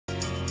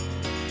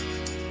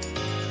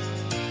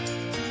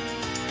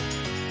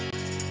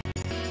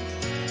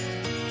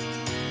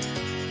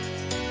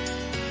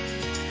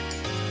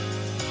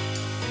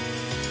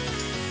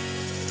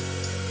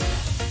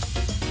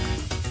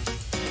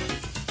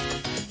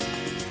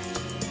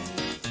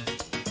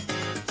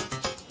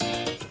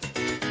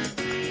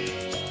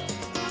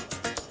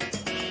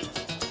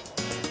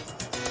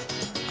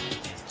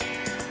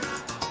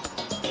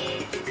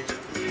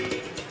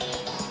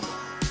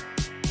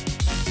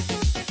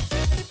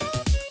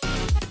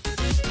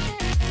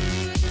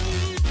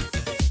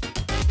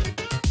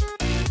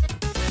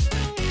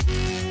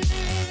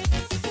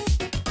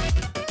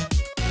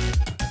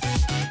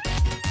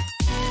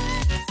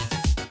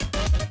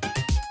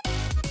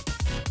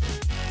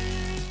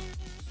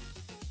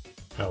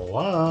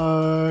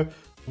Hello.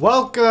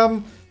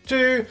 Welcome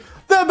to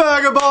the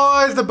Burger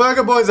Boys. The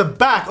Burger Boys are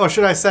back, or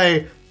should I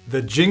say,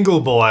 the Jingle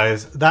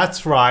Boys.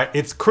 That's right.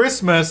 It's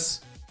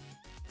Christmas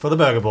for the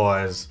Burger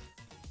Boys.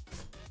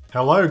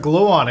 Hello,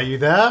 Gluon. Are you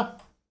there?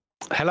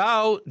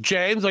 Hello,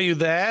 James. Are you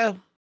there?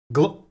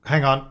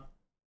 Hang on.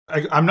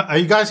 I'm not, are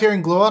you guys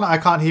hearing Gluon? I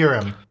can't hear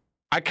him.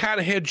 I can't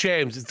hear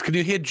James. Can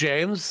you hear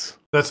James?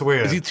 That's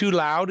weird. Is he too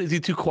loud? Is he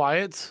too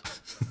quiet?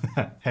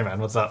 Hey man,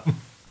 what's up?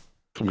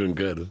 I'm doing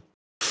good.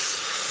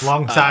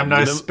 Long time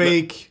no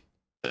speak.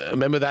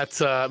 Remember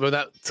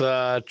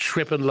that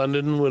trip in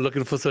London? We're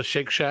looking for some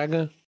Shake Shack.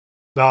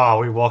 Oh,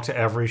 we walked to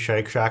every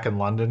Shake Shack in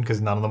London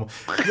because none of them.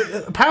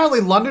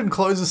 Apparently, London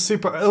closes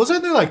super. It was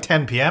only like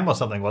 10 p.m. or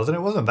something, wasn't it?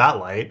 It wasn't that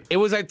late. It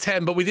was like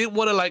 10, but we didn't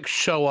want to like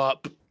show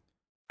up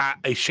at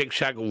a Shake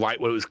Shack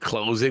right when it was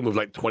closing with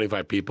like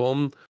 25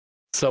 people.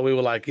 So we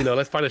were like, you know,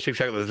 let's find a Shake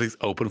Shack that's at least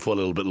open for a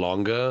little bit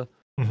longer.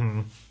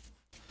 Mm-hmm.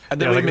 And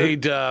then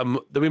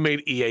we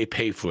made EA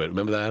pay for it.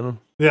 Remember that?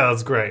 Yeah,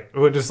 that's great.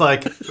 We're just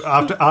like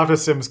after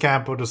Sims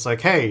Camp, we're just like,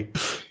 hey,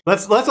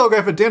 let's all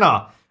go for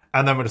dinner,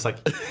 and then we're just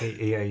like, hey,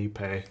 EA, you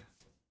pay.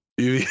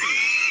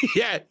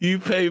 Yeah, you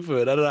pay for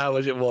it. I don't know how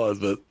much it was,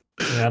 but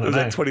yeah, it was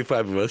like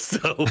 25 of us.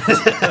 So.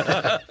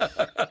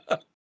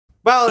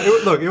 Well,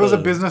 look, it was a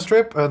business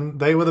trip, and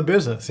they were the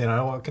business. You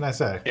know, what can I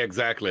say?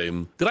 Exactly.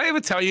 Did I ever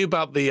tell you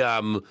about the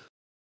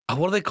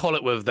what do they call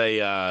it with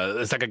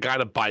it's like a guy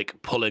on a bike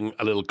pulling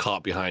a little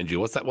cart behind you?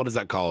 What is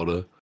that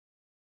called?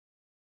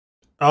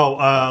 Oh,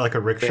 like a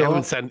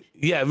rickshaw?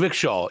 Yeah,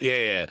 rickshaw.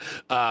 Yeah.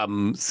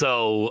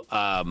 So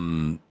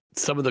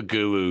some of the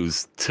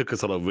gurus took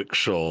us on a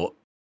rickshaw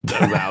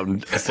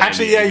around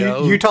Actually,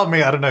 yeah, you told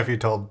me. I don't know if you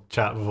told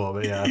chat before,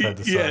 but yeah, I've heard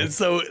this. Yeah,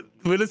 so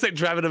we're just like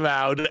driving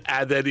around,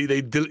 and then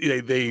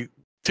they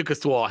took us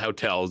to our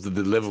hotels to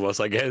deliver us,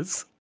 I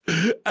guess.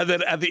 And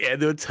then at the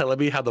end, they were telling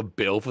me how the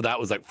bill for that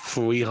was like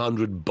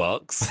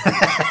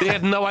 $300. They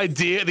had no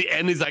idea. At the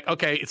end, he's like,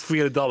 "Okay, it's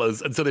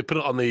 $300," and so they put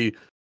it on the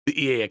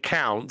EA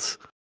account,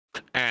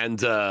 and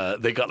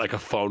they got like a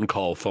phone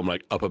call from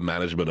like upper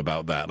management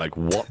about that. Like,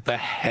 what the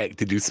heck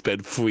did you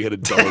spend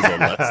 $300 on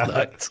last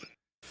night?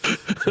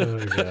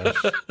 Oh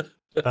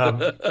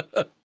gosh.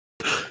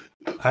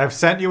 I've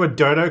sent you a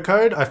dodo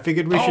code. I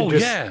figured we should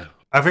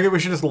I figured we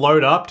should just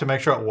load up to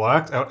make sure it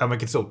works, and we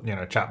can still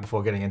chat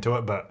before getting into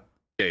it, but.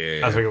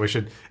 Yeah. I figured we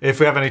should, if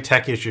we have any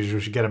tech issues,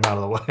 we should get them out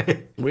of the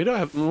way. We don't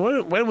have.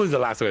 When was the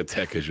last time we had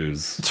tech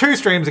issues? 2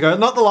 streams ago.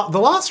 Not the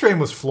last stream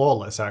was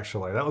flawless.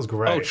 Actually, that was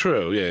great. Oh,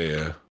 true.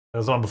 Yeah. There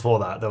was one before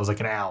that. That was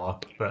like an hour,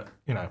 but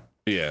you know.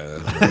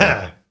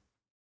 Yeah.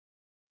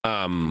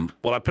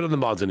 Well, I put in the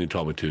mods and you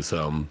told me to.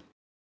 So.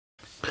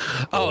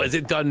 Oh, is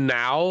it done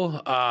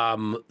now?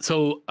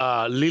 So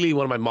Lily,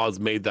 one of my mods,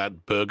 made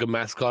that burger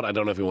mascot. I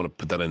don't know if you want to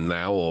put that in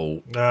now or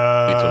wait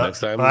till next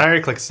time. I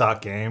already clicked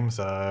start game,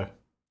 so.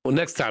 Well,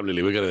 next time,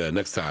 Lily, we're gonna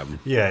next time.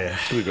 Yeah.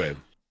 It'll be great.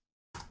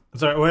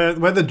 So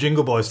we're the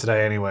Jingle Boys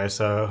today anyway,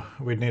 so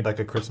we'd need like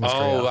a Christmas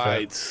tree outfit.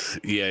 Right.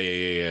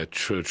 Yeah.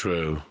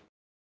 True.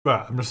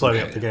 Right, I'm just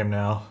loading up the game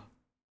now.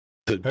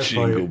 The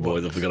Jingle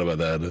Boys, I forgot about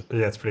that.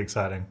 Yeah, it's pretty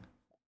exciting.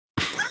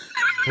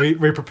 we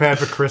prepared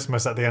for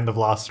Christmas at the end of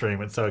last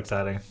stream. It's so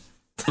exciting.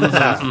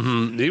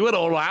 You went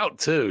all out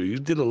too. You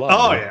did a lot.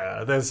 Oh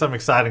yeah, there's some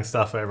exciting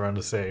stuff for everyone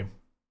to see.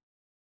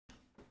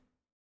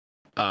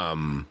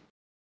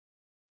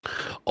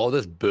 All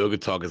this burger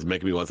talk is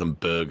making me want some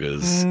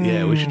burgers.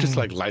 Yeah, we should just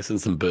like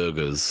license some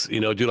burgers. You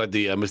know, do like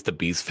the Mr.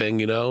 Beast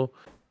thing. You know,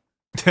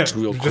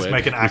 real quick.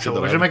 Make an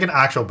actual. We should make an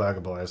actual Burger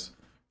Boys.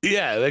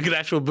 Yeah, like an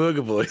actual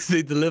Burger Boys.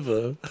 They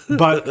deliver.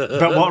 But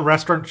what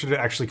restaurant should it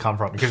actually come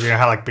from? Because you know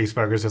how like Beast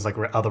Burgers is like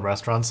other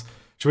restaurants.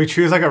 Should we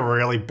choose like a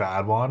really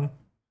bad one?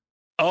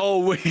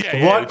 Oh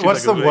yeah.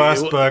 What's the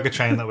worst burger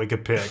chain that we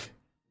could pick?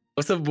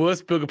 What's the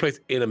worst burger place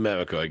in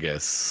America? I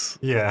guess.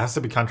 Yeah, it has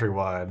to be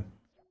countrywide.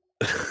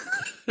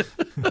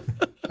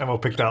 And we'll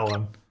pick that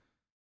one.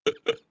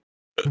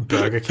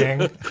 Burger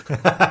King.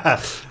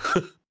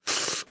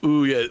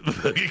 Ooh yeah,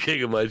 Burger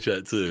King in my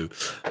chat too.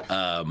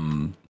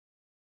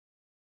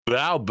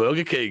 Wow,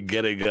 Burger King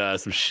getting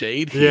some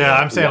shade here. Yeah,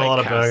 I'm saying a lot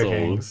of Burger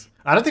Kings.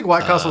 I don't think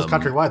White Castle is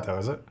countrywide though,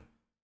 is it?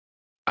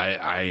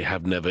 I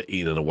have never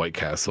eaten a White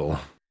Castle.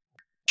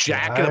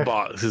 Jack in the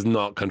Box is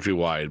not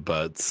countrywide,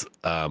 but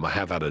I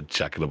have had a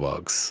Jack in the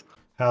Box.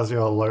 How's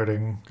your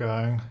loading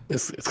going?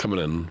 It's coming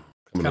in.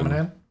 Coming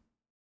in?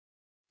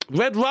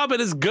 Red Robin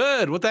is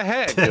good. What the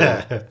heck?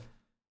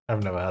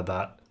 I've never had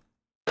that.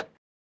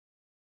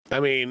 I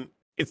mean,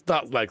 it's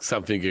not like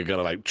something you're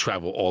gonna like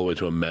travel all the way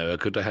to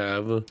America to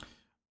have.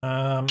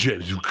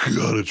 James, you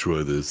gotta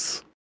try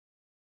this.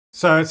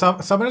 So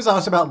someone has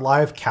asked about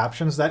live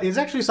captions. That is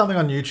actually something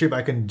on YouTube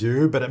I can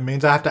do, but it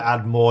means I have to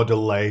add more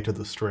delay to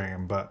the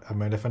stream. But I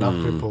mean, if enough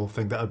people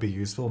think that would be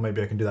useful,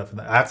 maybe I can do that for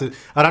that.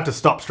 I'd have to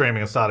stop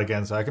streaming and start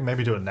again, so I can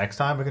maybe do it next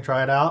time. We can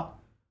try it out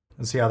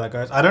and see how that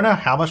goes. I don't know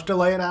how much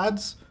delay it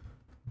adds,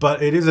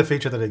 but it is a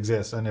feature that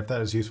exists, and if that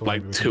is useful,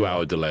 like 2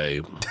 hour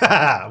delay.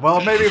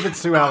 Well, maybe if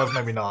it's 2 hours,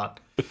 maybe not.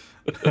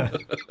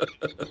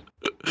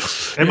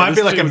 It might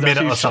be like a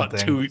minute or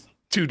something.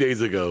 2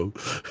 days ago.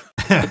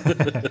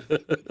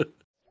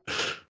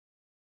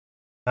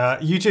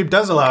 YouTube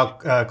does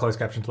allow closed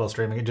captions while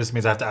streaming. It just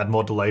means I have to add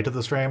more delay to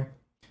the stream.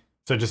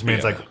 So it just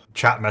means like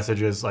chat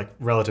messages, like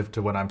relative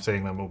to when I'm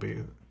seeing them, will be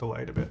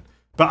delayed a bit.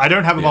 But I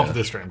don't have them on for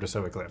this stream, just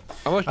so we're clear.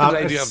 How much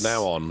delay do you have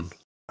now on?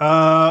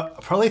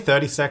 Probably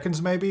 30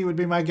 seconds, maybe would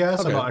be my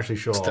guess. Okay. I'm not actually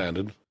sure.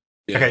 Standard.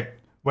 Yeah. Okay,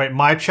 wait.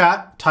 My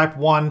chat. Type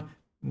 1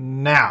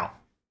 now.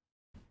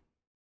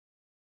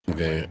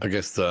 Okay, I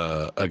guess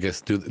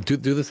do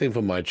the same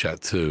for my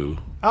chat too.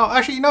 Oh,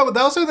 actually, you know, but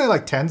that was only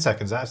like 10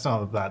 seconds. That's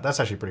not bad. That's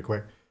actually pretty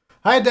quick.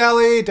 Hi,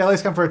 Deli.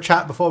 Deli's come for a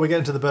chat before we get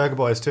into the Burger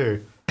Boys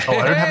too. Oh,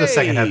 I don't have the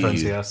second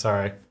headphones here.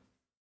 Sorry.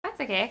 That's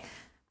okay.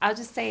 I'll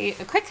just say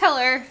a quick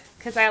hello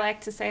because I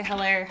like to say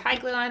hello. Hi,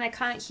 Gluon. I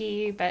can't hear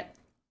you, but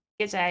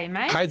good day,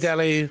 mate. Hi,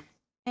 Deli.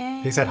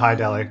 He said hi,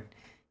 Deli.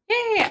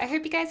 Yay! I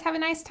hope you guys have a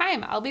nice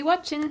time. I'll be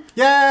watching.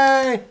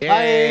 Yay!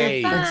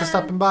 Yay. Bye. Thanks for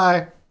stopping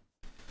by.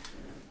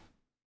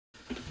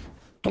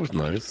 That was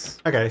nice.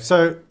 Okay,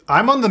 so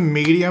I'm on the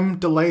medium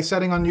delay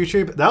setting on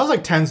YouTube. That was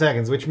like 10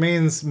 seconds, which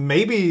means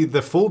maybe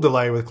the full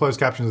delay with closed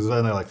captions is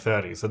only like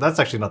 30. So that's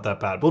actually not that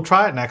bad. We'll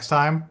try it next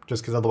time,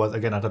 just because otherwise,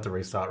 again, I'd have to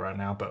restart right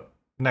now. But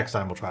next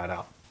time we'll try it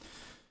out.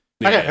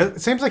 Yeah. Okay, it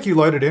seems like you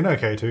loaded in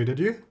okay too, did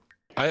you?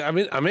 I'm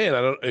in. I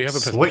don't. You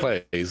haven't pressed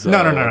play. So...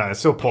 No. It's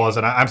still paused,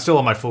 and I'm still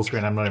on my full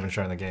screen. I'm not even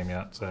showing the game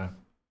yet. So.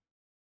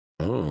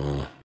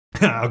 Oh.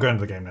 I'll go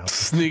into the game now.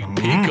 Sneak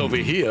peek over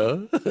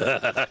here.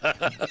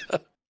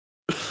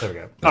 There we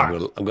go.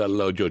 I'm gonna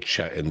load your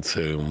chat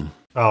into.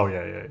 Oh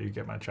yeah. You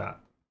get my chat.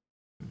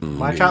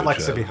 My chat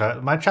likes to be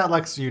heard. My chat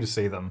likes you to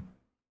see them.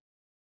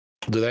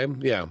 Do they?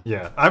 Yeah.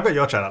 Yeah, I've got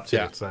your chat up too.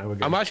 Yeah. So we're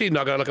good. I'm actually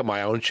not gonna look at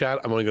my own chat.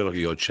 I'm only gonna look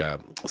at your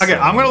chat. Okay,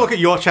 I'm gonna look at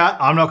your chat.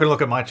 I'm not gonna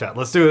look at my chat.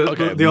 Let's do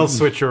the old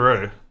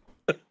switcheroo.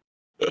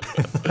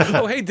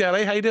 Oh hey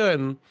Deli, how you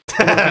doing?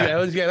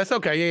 Yeah, that's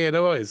okay. Yeah,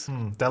 no worries.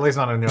 Deli's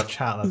not in your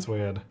chat. That's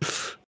weird.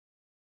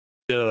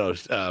 No.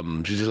 She's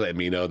just letting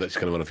me know that she's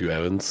gonna run a few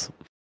errands.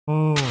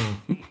 Check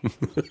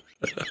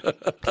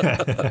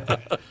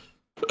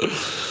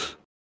this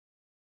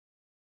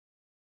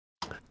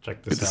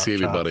out. Good to see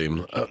everybody.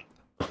 How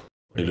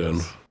you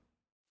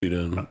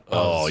doing?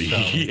 Oh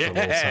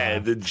yeah,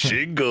 the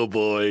Jingle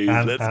Boys.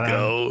 Let's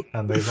go.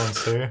 And these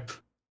ones too.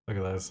 Look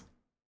at those.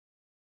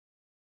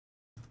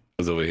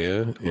 Those over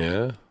here.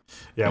 Yeah.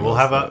 Yeah, we'll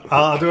have a.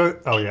 I'll do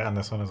it. Oh yeah, and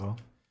this one as well.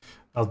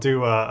 I'll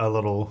do a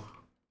little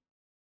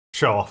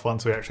show off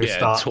once we actually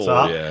start.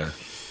 Tour, yeah.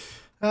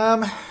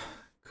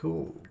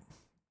 Cool.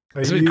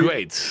 It's been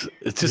great.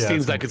 It just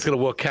seems like it's going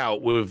to work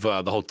out with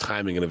the whole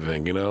timing and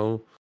everything, you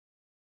know?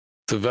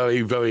 It's a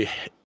very, very,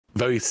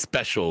 very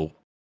special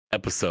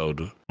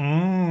episode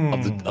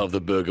of the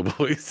Burger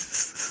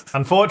Boys.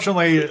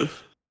 Unfortunately,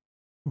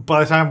 by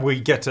the time we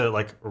get to,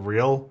 like,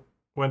 real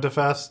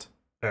Winterfest,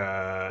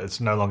 it's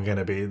no longer going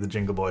to be the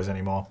Jingle Boys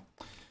anymore.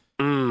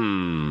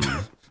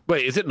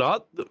 Wait, is it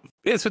not?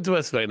 It's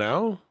Winterfest right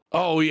now?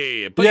 Oh,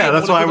 yeah. But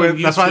that's why we're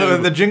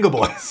the Jingle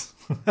Boys.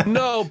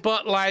 No,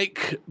 but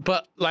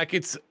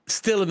it's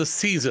still in the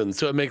season,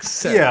 so it makes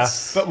sense.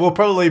 Yeah, but we'll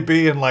probably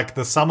be in like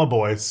the Summer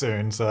Boys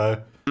soon,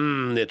 so.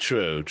 Yeah,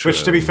 true.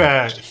 Which, to be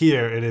fair,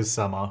 here it is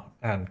summer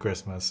and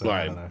Christmas, so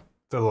I don't know.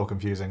 It's a little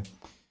confusing.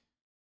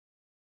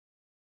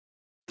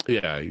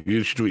 Yeah,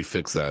 you should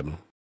refix that.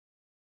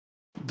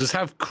 Just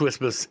have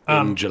Christmas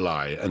in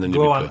July, and then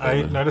you'll be perfect.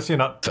 I notice you're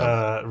not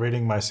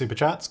reading my super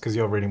chats because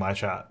you're reading my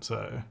chat.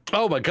 So.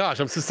 Oh my gosh,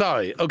 I'm so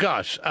sorry. Oh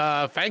gosh,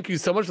 thank you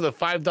so much for the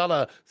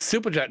 $5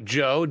 super chat,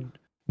 Joe.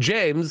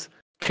 James,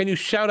 can you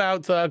shout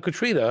out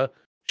Katrina?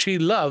 She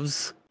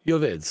loves your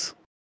vids.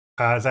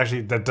 It's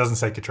actually that doesn't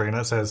say Katrina.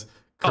 It says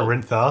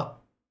Corintha.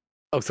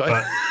 Oh, sorry.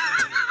 But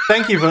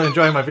thank you for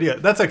enjoying my video.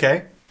 That's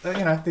okay. You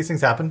know, these things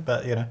happen,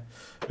 but you know,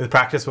 with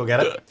practice we'll get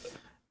it.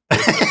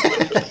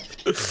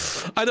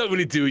 I don't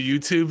really do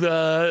YouTube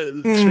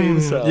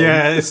streams. So.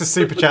 Yeah, it's a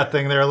super chat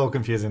thing. They're a little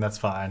confusing. That's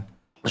fine.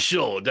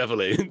 Sure,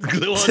 definitely.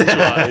 Glue on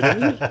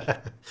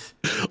tried.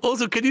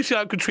 Also, can you shout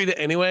out Katrina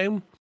anyway?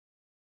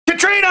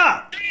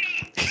 Katrina!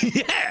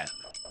 Yeah!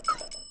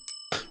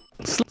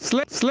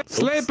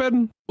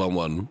 Sleeping.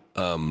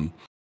 1-1.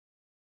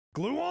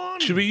 Glue on.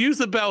 Should we use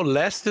the bell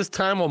less this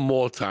time or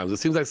more times? It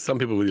seems like some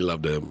people really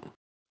loved it.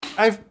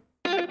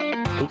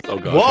 Oh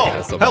god.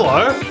 Whoa!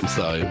 Hello! I'm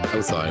sorry.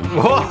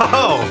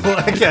 Whoa!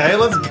 Okay,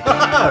 let's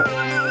go!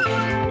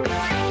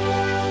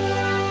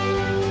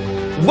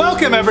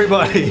 Welcome,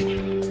 everybody!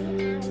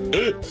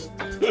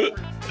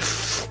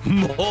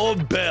 More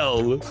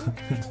bell.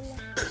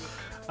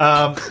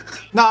 No,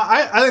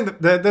 I think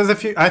there's a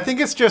few. I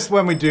think it's just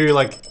when we do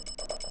like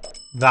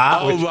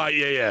that. Right,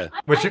 yeah.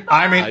 Which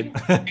I mean,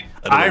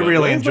 I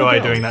really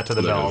enjoy doing that to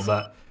the bell,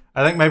 but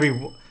I think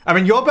maybe. I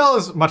mean, your bell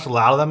is much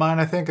louder than mine,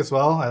 I think, as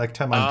well. I like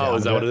turn mine down. Oh,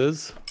 is that what it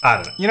is? I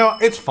don't know. You know,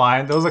 it's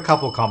fine. There was a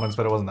couple of comments,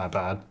 but it wasn't that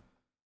bad.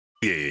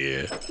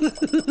 Yeah.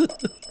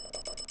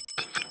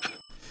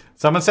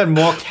 Someone said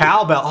more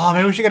cowbell. Oh,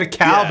 maybe we should get a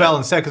cowbell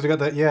instead because we got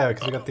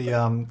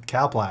the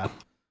cow plant.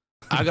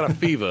 I got a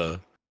fever,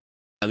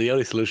 and the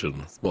only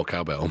solution is more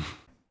cowbell.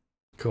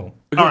 Cool.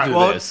 All right,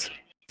 well,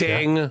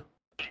 Ding,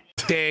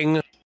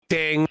 ding,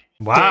 ding.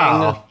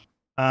 Wow.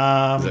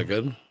 Is that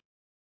good?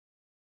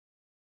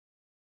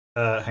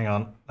 Hang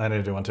on. I need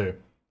to do one too.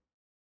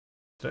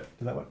 Did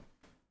that work?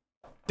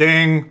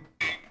 Ding,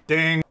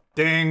 ding,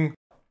 ding,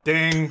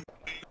 ding,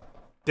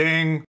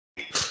 ding.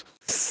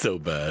 So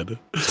bad.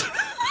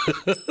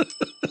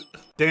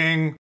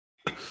 Ding.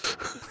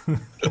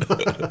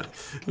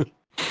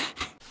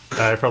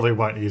 I probably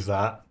won't use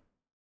that.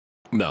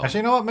 No. Actually,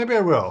 you know what? Maybe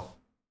I will.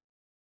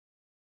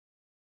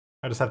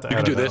 I just have to You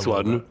edit can do it a this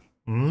little one. bit.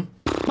 Hmm?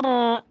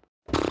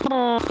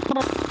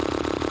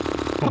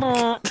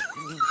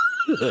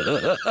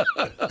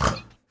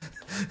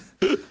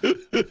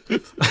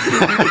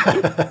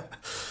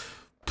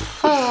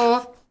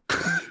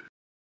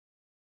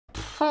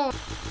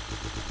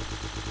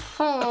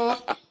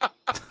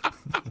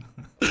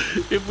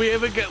 If we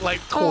ever get like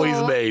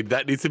toys made,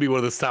 that needs to be one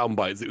of the sound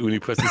bites when you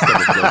press the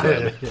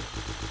stomach.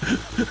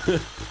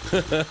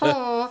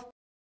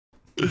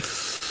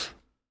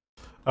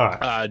 All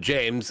right.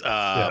 James,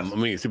 I'm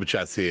reading super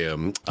chats here.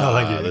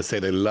 Thank you. They say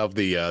they love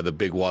the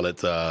Big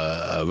Wallet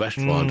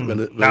restaurant.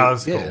 That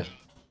was cool.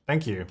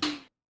 Thank you.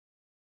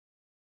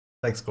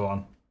 Thanks, go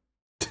on.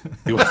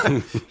 All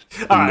right,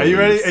 are you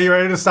ready? Are you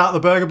ready to start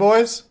the burger,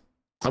 boys?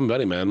 I'm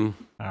ready, man.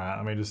 All right,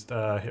 let me just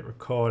hit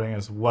recording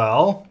as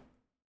well.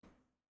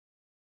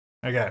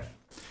 Okay.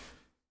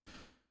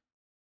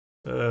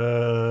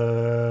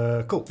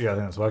 Cool. Yeah, I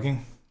think it's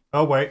working.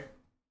 Oh wait,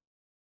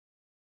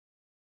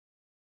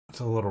 it's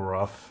a little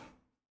rough.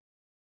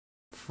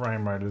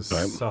 Frame rate is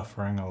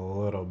suffering a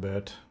little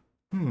bit.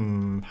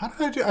 How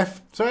did I do?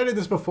 So I did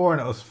this before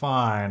and it was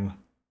fine.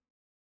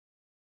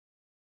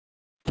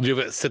 Did you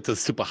ever set to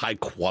super high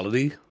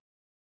quality?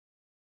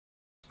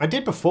 I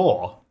did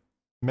before.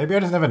 Maybe I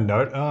just never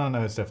noticed. Oh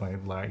no, it's definitely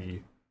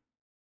laggy.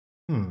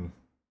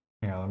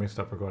 Yeah, let me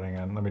stop recording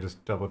and let me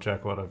just double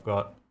check what I've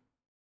got.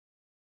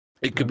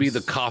 It could be the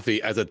coffee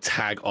as a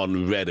tag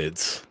on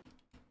Reddit.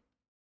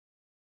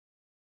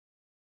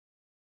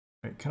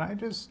 Wait, can I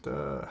just,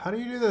 how do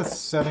you do this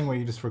setting where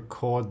you just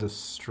record the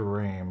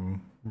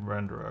stream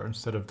renderer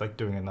instead of like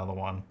doing another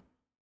one?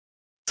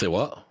 Say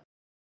what?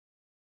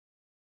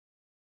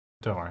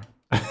 Don't worry.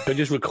 Can you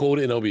just record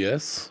it in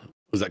OBS?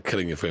 Was that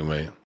killing your frame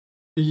rate?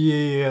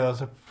 Yeah,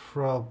 that's a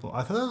problem.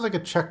 I thought that was like a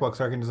checkbox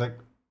so I can just like,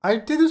 I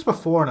did this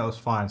before and it was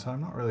fine, so I'm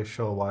not really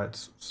sure why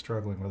it's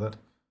struggling with it.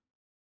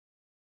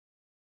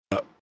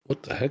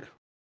 What the heck?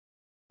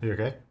 You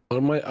okay? What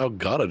am I?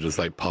 Elgato just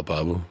like pop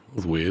up. It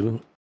was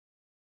weird.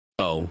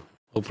 Oh,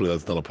 hopefully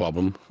that's not a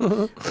problem.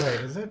 Wait,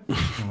 is it?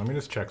 Let me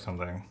just check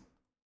something.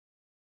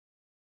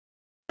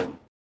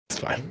 It's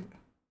fine.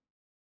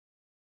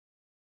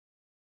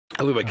 I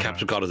believe my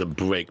capture card doesn't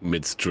break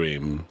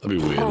midstream. That'd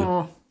be weird.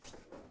 Oh.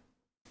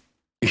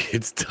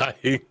 It's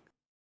dying.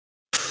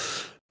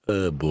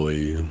 Oh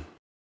boy.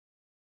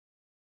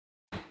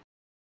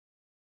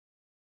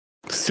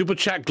 Super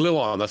chat glue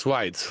on, that's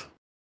right.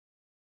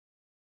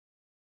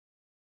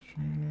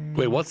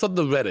 Wait, what's on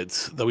the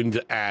Reddit that we need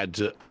to add?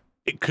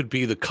 It could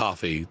be the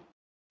coffee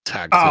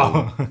tag.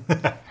 Oh,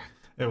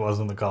 it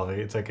wasn't the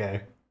coffee. It's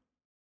okay.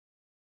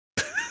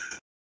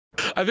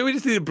 I think we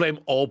just need to blame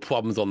all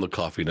problems on the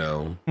coffee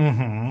now.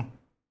 Mm-hmm.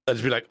 I'd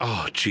just be like,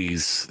 oh,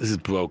 geez, this is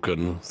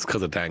broken. It's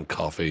because of dang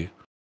coffee.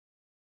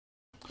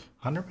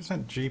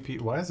 100%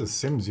 GPU. Why is the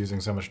Sims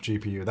using so much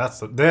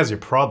GPU? There's your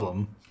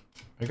problem.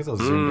 I guess I'll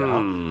zoom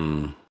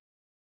out.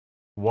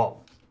 Whoa.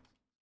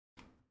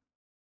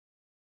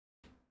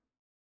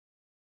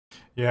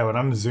 Yeah, when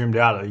I'm zoomed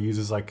out, it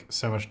uses like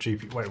so much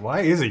GPU. Wait, why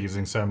is it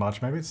using so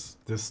much? Maybe it's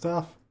this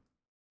stuff?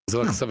 Is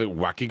there like something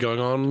wacky going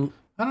on?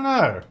 I don't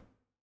know.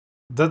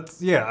 That's,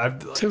 yeah.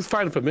 Seems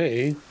fine for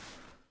me.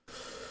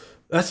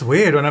 That's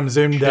weird when I'm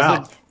zoomed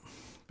out.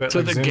 But so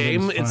like, the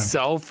game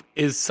itself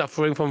is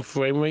suffering from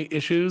frame rate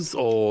issues,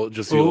 or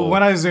just well,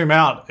 when I zoom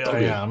out,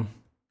 I am.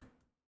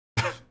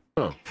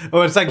 Oh,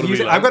 it's like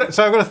using. I've got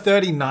a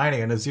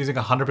 3090 and it's using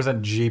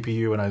 100%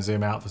 GPU when I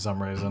zoom out for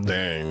some reason.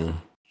 Dang.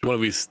 You want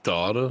to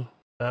restart?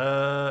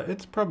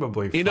 It's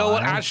probably fine. You know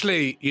what?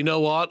 Actually, you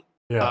know what?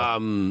 Yeah.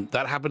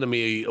 That happened to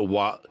me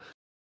a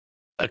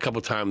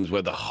couple times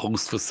where the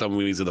host, for some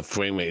reason, the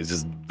frame rate is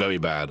just very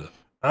bad.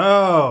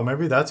 Oh,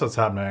 maybe that's what's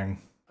happening.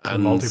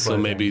 And so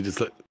maybe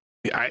just like,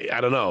 I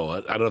don't know.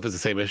 I don't know if it's the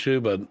same issue,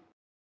 but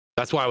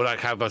that's why I would like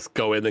have us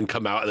go in and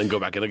come out and then go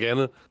back in again,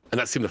 and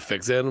that seemed to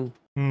fix it.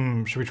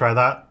 Should we try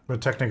that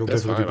with technical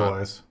difficulty,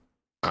 boys?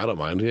 I don't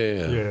mind.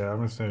 Yeah. Yeah,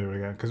 I'm just gonna do it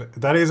again because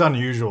that is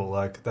unusual.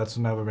 Like that's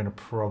never been a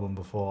problem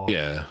before.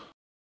 Yeah.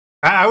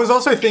 I was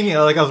also thinking,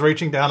 like, I was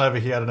reaching down over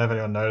here. I don't know if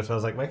anyone noticed. I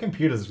was like, my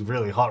computer's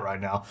really hot right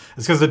now.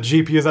 It's because the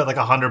GPU is at like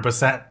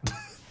 100%.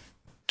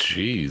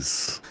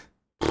 Jeez.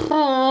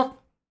 How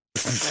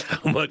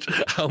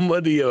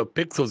many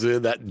pixels are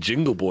in that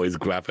Jingle Boys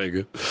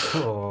graphic?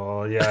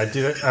 Oh yeah, I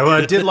did.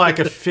 I did like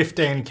a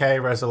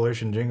 15K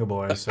resolution Jingle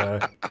Boy. So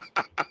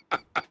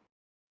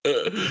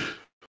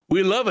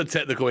we love a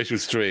technical issue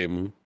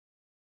stream.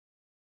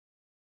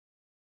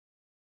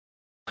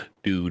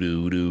 There's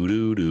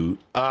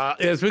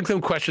been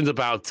some questions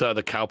about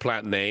the cow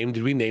plant name.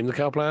 Did we name the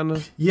cow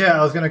plant? Yeah,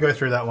 I was gonna go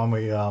through that when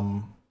we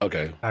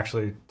Okay.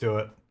 actually do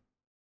it.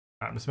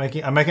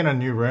 I'm making a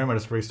new room. I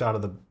just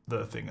restarted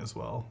the thing as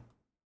well.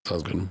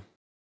 Sounds good.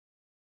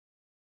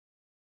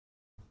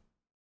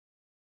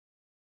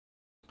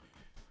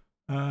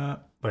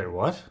 Wait,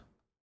 what?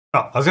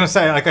 Oh, I was gonna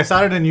say, like, I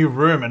started a new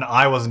room and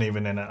I wasn't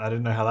even in it. I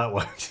didn't know how that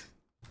worked.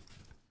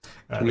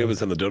 We haven't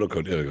sent the dodo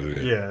code.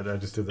 Yeah, I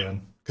just did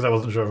then because I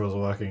wasn't sure if it was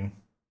working.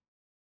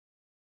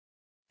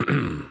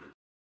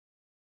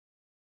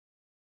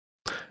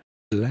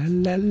 La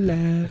la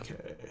la.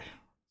 Okay,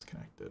 it's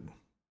connected.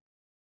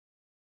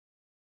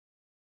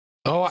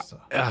 Oh,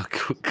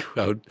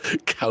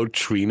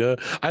 Cowtrina.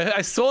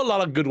 I saw a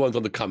lot of good ones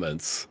on the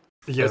comments.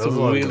 Yeah, there's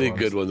some really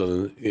good ones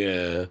on.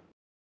 Yeah,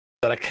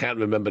 that I can't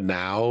remember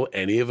now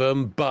any of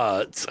them,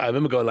 but I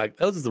remember going like,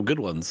 those are some good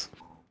ones.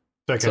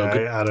 Okay, so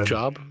good I added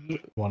job.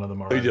 One of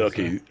them already.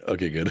 Okay,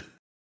 okay, good.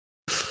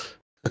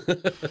 All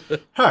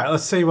right,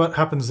 let's see what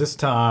happens this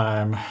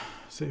time.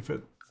 See if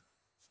it.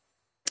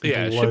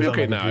 Yeah, it should be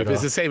okay now. If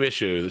it's the same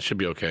issue, it should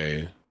be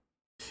okay.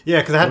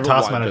 Yeah, because I had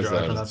Task Manager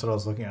open. That's what I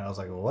was looking at. I was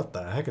like, well, what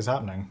the heck is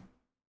happening?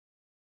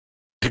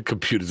 The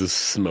computer's just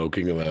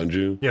smoking around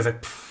you. Yeah,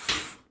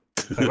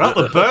 it's like, well,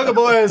 the Burger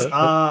Boys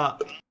are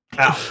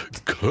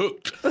out.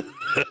 Cooked.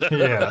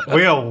 Yeah,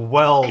 we are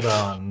well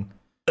done.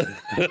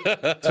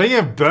 Speaking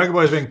of Burger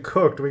Boys being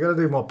cooked, we got to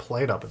do more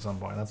plate up at some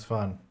point. That's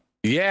fun.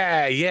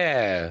 Yeah,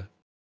 yeah.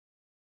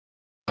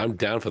 I'm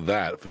down for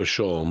that for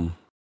sure.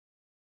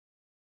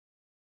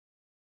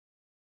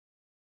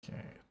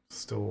 Okay,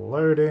 still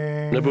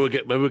loading. Maybe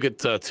we'll get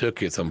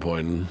turkey at some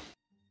point.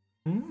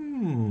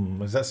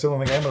 Is that still in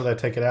the game, or did I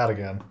take it out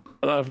again?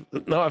 No, I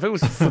think it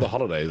was for the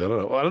holidays. I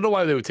don't know. I don't know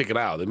why they would take it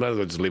out. They might as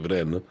well just leave it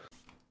in.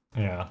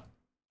 Yeah.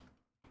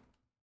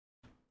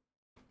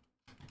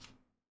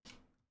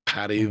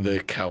 Patty the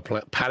cow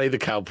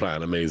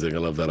plant. Amazing. I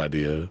love that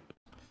idea.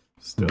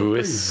 Still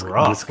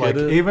rough. Like,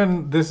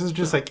 even this is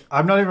just like,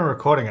 I'm not even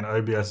recording and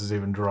OBS is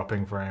even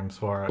dropping frames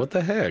for it. What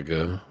the heck?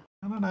 I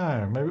don't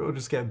know. Maybe it will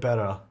just get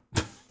better.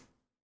 It's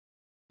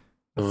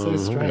so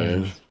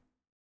strange. Okay.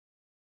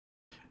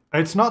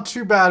 It's not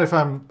too bad if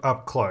I'm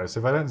up close.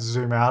 If I don't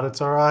zoom out,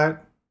 it's all right.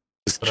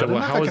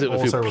 How is it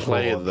if you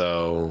play it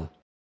though?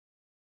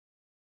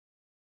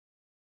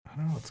 I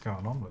don't know what's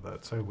going on with that.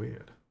 It's so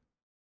weird.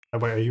 Oh,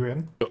 wait, are you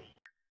in?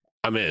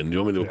 I'm in. Do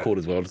you want me to record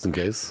as well, just in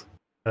case?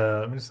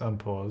 Let me just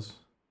unpause.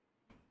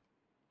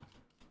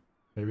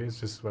 Maybe it's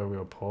just where we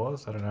were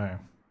paused. I don't know.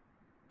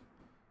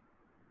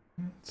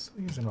 It's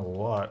using a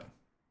lot.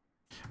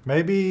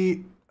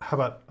 Maybe. How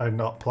about I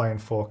not play in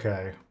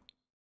 4K?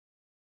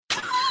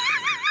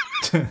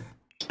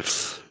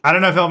 I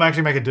don't know if it'll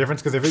actually make a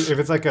difference, because if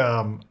it's like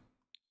a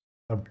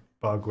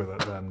bug with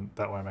it, then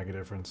that won't make a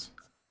difference.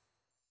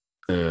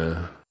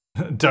 Yeah.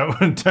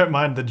 Don't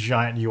mind the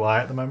giant UI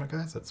at the moment,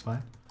 guys. That's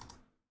fine.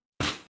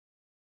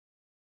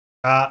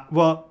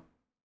 Well,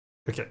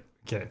 okay.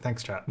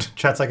 Thanks, chat.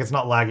 Chat's like, it's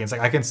not lagging. It's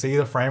like, I can see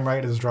the frame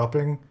rate is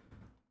dropping,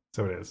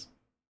 so it is.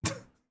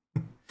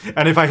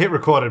 And if I hit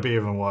record, it'd be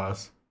even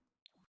worse.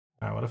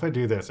 All right, what if I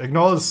do this?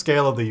 Ignore the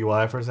scale of the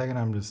UI for a second.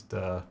 I'm just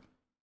okay,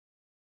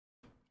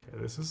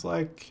 this is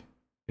like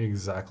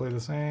exactly the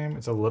same.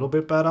 It's a little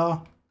bit better.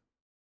 I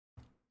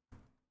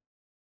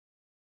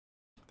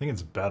think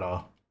it's better.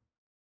 All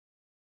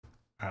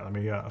right, let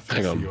me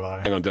fix the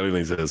UI. Hang on, Daddy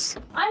needs this.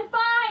 I'm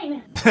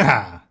fine.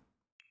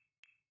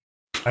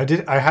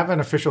 I have an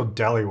official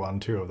deli one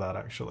too of that,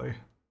 actually.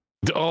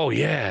 Oh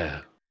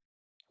yeah.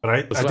 But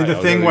I did the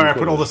thing where I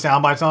put all the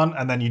sound bites on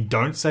and then you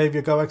don't save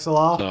your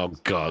GoXLR. Oh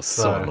god,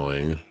 so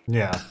annoying.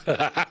 Yeah.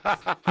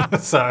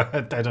 So I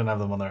don't have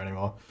them on there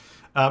anymore.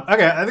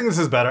 Okay, I think this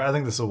is better. I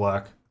think this will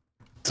work.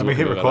 Let me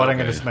hit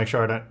recording and just make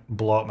sure I don't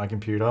blow up my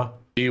computer.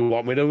 Do you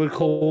want me to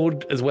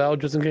record as well,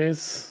 just in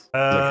case?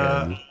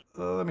 Let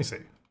me see.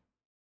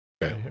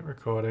 Okay. Hit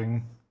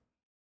recording.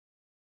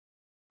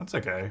 That's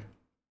okay.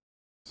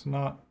 It's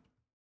not a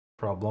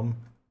problem.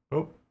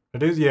 Oh,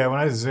 it is. Yeah, when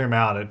I zoom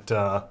out, it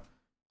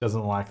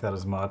doesn't like that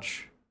as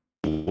much.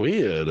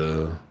 Weird.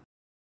 I'm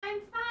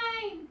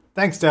fine.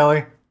 Thanks,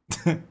 Deli.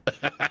 Did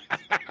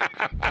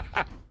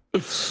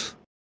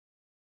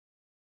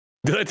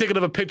I take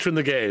another picture in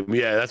the game?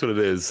 Yeah, that's what it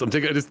is. I'm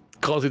just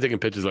constantly taking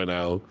pictures right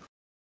now.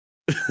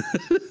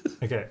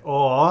 Okay,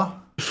 or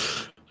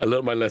I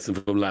learned my lesson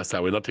from last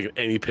time. We're not taking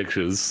any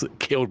pictures. It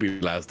killed me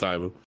last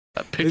time.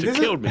 That picture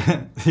killed me.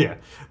 Yeah,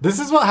 this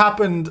is what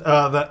happened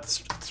that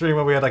stream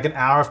where we had like an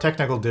hour of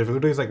technical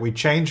difficulties. Like, we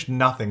changed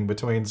nothing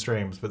between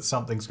streams, but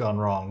something's gone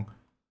wrong.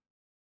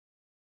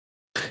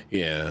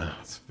 Yeah,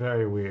 it's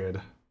very weird.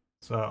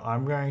 So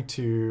I'm going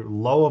to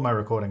lower my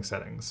recording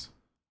settings,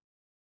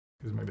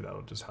 because maybe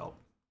that'll just help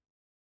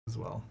as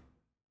well.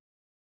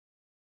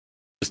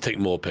 Just take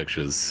more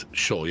pictures.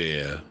 Sure,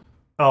 yeah.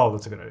 Oh,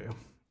 that's a good idea.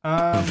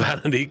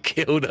 Vanity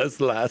killed us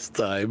last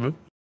time.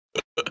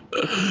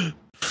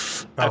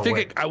 I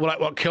think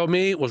what killed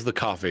me was the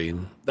coffee.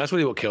 That's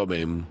really what killed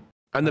me.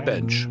 And the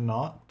bench.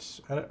 Not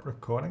edit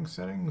recording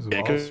settings. Yeah,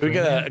 while can we get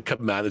streaming? a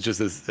command that just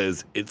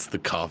says it's the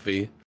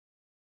coffee?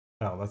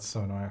 Oh, that's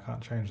so annoying. I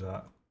can't change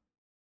that.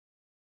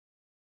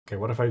 Okay,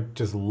 what if I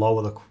just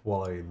lower the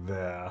quality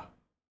there?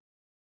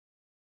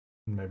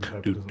 Maybe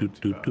hope it doesn't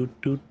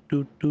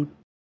look too bad.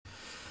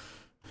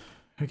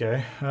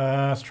 Okay,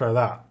 let's try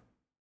that.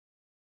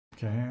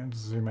 Okay,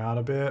 zoom out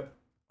a bit.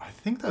 I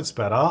think that's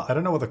better. I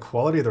don't know what the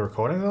quality of the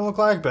recording is going to look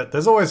like, but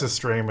there's always a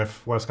stream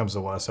if worse comes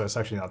to worse, so it's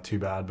actually not too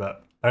bad,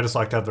 but I just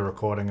like to have the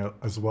recording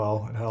as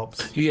well. It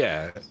helps.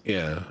 Yeah.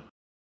 It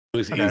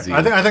was Okay, easy.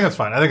 I think it's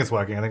fine. I think it's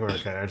working. I think we're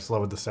okay. I just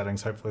lowered the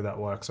settings. Hopefully that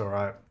works all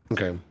right.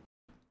 Okay.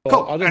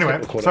 Cool. I'll just Anyway,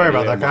 hit record sorry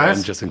about anyway that, on my guys.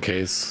 end, just in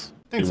case.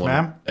 Thanks, you want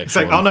man. extra It's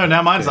like, one. oh no,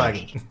 now mine's Yeah.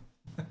 lagging.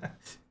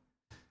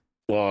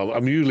 Well,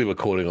 I'm usually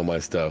recording on my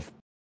stuff,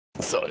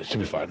 so it should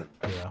be fine.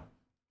 Yeah.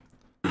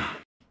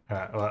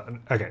 Alright, well,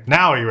 okay,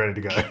 now are you ready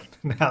to go?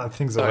 Now that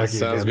things are Alright, working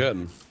sounds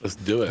again. good. Let's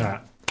do it.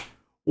 Alright.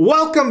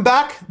 Welcome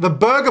back, the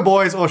Burger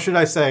Boys, or should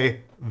I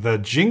say, the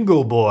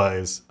Jingle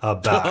Boys are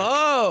back.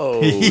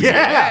 Oh,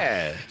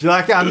 Yeah. Do you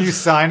like our new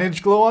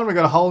signage, Gluon? We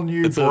got a whole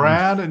new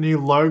brand, a new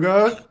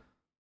logo.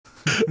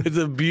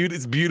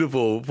 It's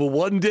beautiful. For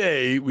one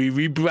day, we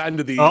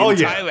rebranded the Oh,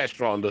 entire yeah.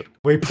 restaurant.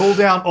 We pulled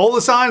down all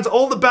the signs,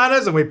 all the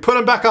banners, and we put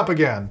them back up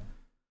again.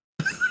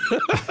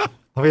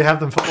 We have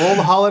them for all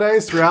the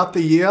holidays throughout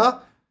the year.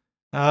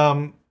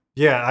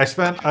 Yeah, I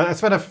spent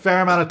a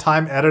fair amount of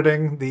time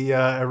editing the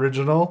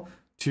original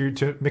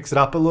to mix it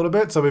up a little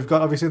bit. So we've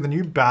got obviously the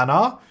new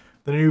banner,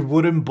 the new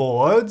wooden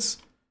boards,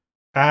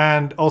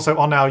 and also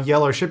on our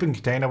yellow shipping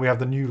container we have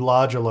the new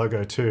larger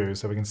logo too.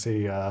 So we can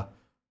see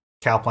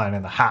Cowplan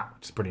in the hat,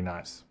 which is pretty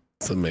nice.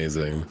 It's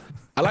amazing.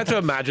 I like to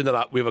imagine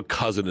that we have a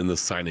cousin in the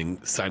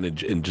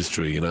signage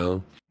industry, you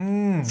know?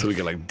 So we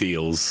get like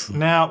deals.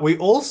 Now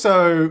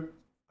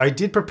I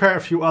did prepare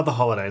a few other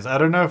holidays. I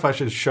don't know if I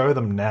should show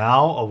them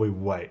now or we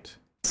wait.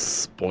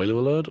 Spoiler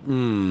alert.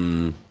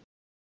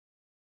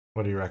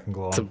 What do you reckon,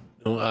 Glor?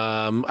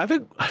 I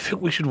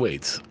think we should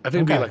wait. I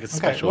think we like a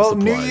special Well,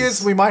 surprise. New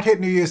Year's, we might hit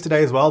New Year's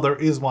today as well. There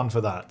is one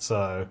for that,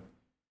 so.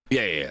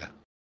 Yeah.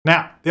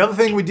 Now, the other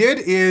thing we did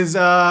is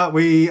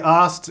we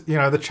asked,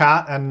 the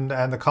chat and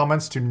the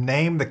comments to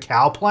name the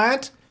cow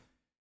plant,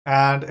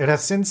 and it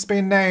has since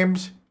been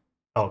named.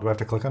 Oh, do I have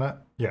to click on it?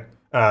 Yeah.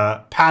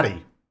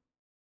 Patty.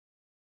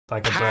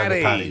 Like a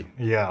burger patty.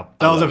 Yeah.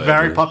 That was a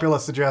very popular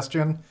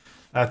suggestion.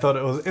 I thought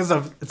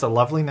it's a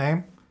lovely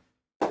name.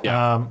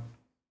 Yeah.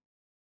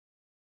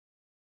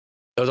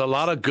 There was a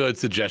lot of good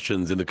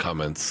suggestions in the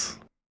comments.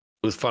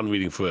 It was fun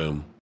reading through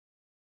them.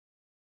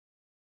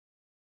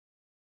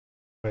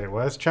 Wait,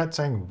 why is chat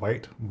saying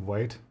wait?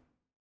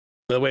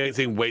 The way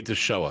saying wait to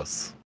show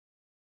us.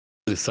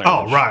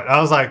 Oh, right. I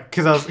was like,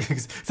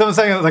 because someone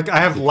saying like I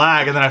have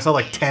lag, and then I saw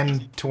like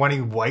 10,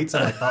 20 waits.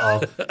 I'm like,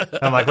 uh-oh.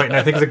 I'm like, wait,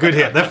 no, things are good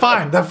here. They're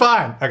fine.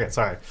 Okay,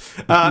 sorry.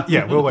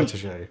 Yeah, we'll wait to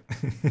show you.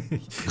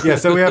 Yeah,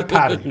 so we have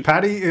Patty.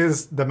 Patty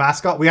is the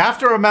mascot. We have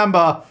to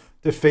remember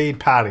to feed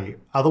Patty.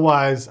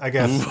 Otherwise, I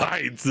guess.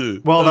 Right.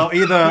 Well,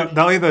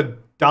 they'll either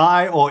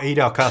die or eat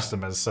our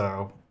customers.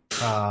 So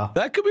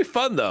that could be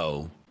fun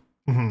though.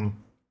 Mm-hmm.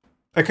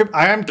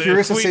 I am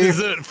curious to see.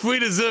 Free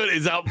dessert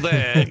is out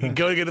there.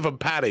 Go and get it from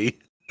Patty.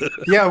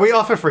 Yeah, we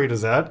offer free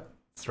dessert.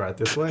 It's right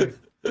this way.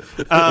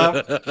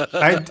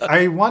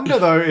 I wonder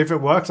though if it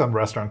works on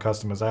restaurant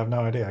customers. I have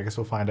no idea. I guess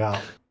we'll find out.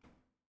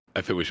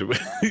 I think we should.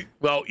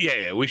 Well,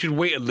 yeah, we should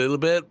wait a little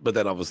bit, but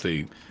then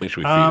obviously make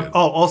sure we feed it.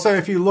 Oh, also,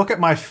 if you look at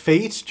my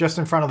feet just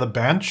in front of the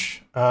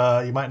bench,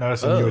 you might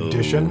notice a new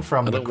addition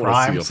from the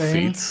crime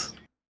scene.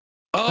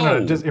 Oh,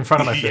 no, just in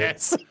front of my feet.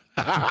 Yes.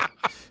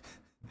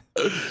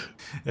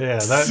 Yeah,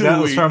 that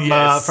was from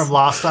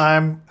last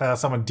time.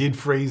 Someone did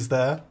freeze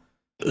there.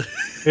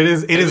 It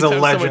is a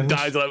legend.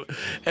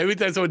 Every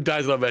time someone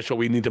dies on a restaurant,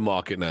 we need to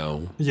mark it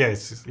now.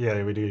 Yes,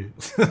 yeah, we do.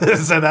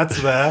 So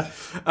that's there.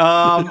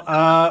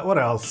 What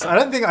else?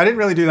 I didn't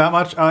really do that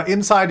much.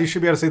 Inside, you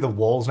should be able to see the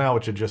walls now,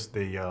 which are just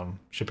the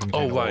shipping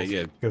container walls,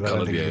 yeah. Because I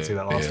don't think you could see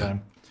that last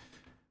time.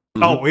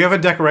 Oh, we have a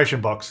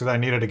decoration box because I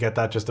needed to get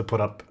that just to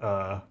put up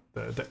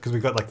because we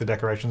got like the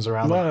decorations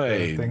around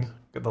the thing.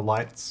 Got the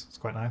lights. It's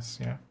quite nice.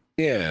 Yeah.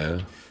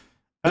 Yeah.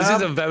 This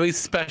is a very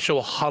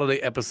special holiday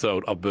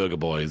episode of Burger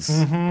Boys.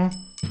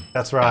 Mm-hmm.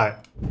 That's right.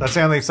 That's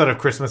the only sort of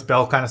Christmas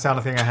bell kind of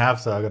sound thing I have,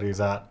 so I got to use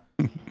that.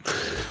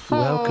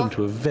 Welcome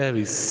to a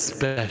very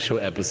special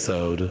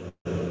episode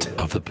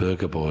of the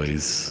Burger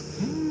Boys.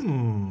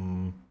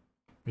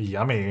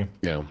 Yummy.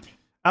 Yeah.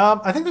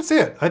 I think that's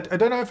it. I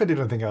don't know if I did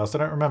anything else. I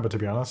don't remember, to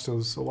be honest. It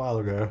was a while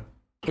ago.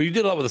 Well, you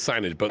did a lot with the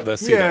signage, but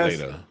let's see that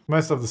later.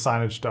 Most of the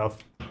signage stuff.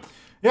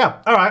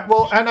 Yeah, all right.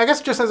 Well, and I guess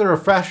just as a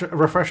refresher,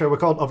 we're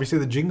called, obviously,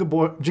 the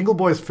Jingle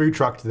Boys food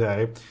truck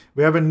today.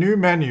 We have a new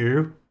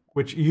menu,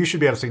 which you should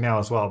be able to see now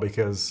as well,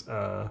 because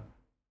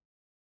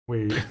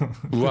we...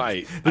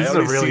 Right. This is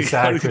a really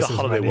sad Christmas the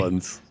holiday menu.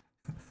 ones.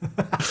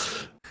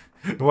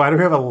 Why do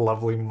we have a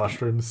lovely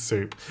mushroom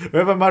soup? We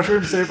have a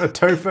mushroom soup, a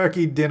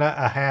tofurkey dinner,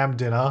 a ham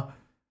dinner,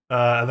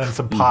 And then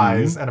some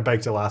pies and a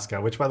baked Alaska.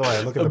 Which, by the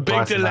way, look at the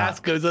price baked of that.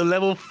 Alaska is a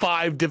level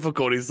 5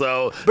 difficulty,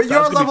 so. But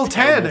you're on level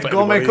 10 at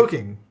gourmet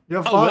cooking.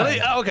 You're fine. Oh,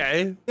 really?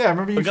 Okay. Yeah,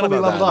 remember you fully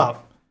leveled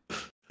up.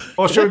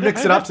 Or should we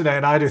mix it up today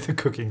and I do the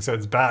cooking so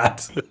it's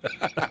bad?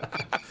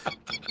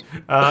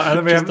 And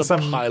then we have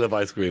some pile of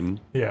ice cream.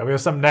 Yeah, we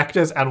have some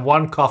nectars and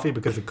 1 coffee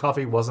because the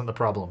coffee wasn't the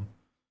problem.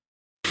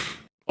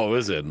 Oh,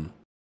 is it?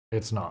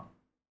 It's not.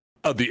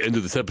 At the end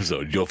of this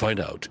episode, you'll find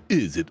out,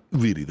 is it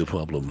really the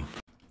problem?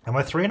 And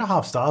we're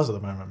 3.5 stars at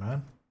the moment,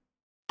 man.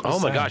 Oh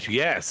my gosh,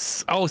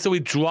 yes. Oh, so we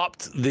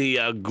dropped the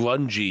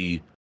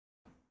grungy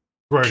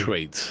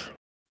trait.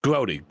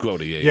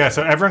 Grody, yeah.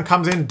 So everyone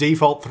comes in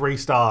default 3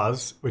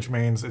 stars, which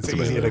means it's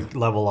easier to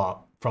level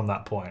up from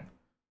that point.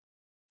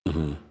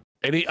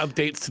 Any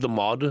updates to the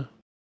mod?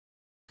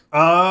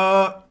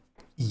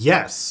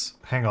 Yes.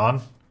 Hang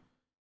on.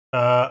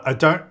 I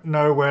don't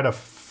know where to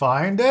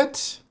find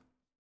it.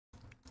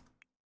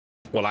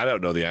 Well, I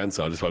don't know the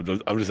answer.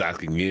 I'm just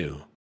asking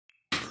you.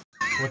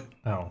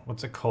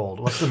 What's it called?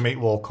 What's the meat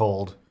wall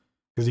called?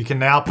 Because you can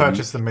now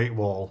purchase the meat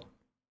wall.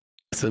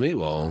 It's the meat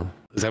wall.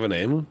 Does it have a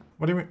name?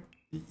 What do you mean?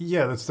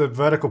 Yeah, that's the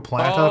vertical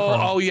planter.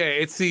 Oh, yeah,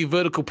 it's the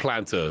vertical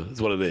planter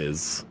is what it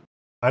is.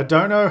 I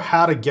don't know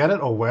how to get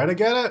it or where to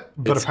get it,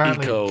 but it's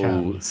apparently eco, you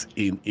can. It's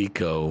in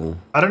eco.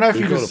 I don't know if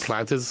you go just... to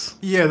planters?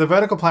 Yeah, the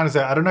vertical planter's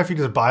there. I don't know if you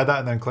just buy that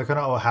and then click on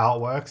it or how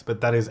it works, but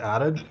that is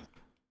added.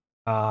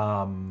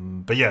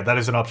 But yeah, that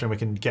is an option we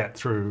can get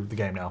through the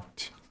game now.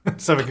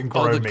 So we can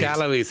grow the meat.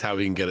 gallery is how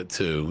we can get it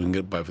too. We can get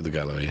it by for the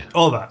gallery.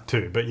 All that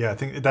too, but yeah, I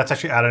think that's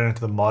actually added into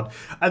the mod.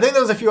 I think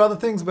there was a few other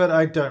things, but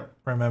I don't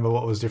remember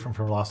what was different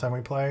from last time we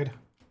played.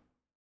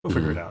 We'll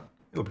figure it out.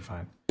 It'll be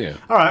fine. Yeah.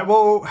 All right.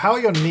 Well, how are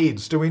your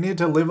needs? Do we need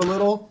to live a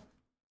little?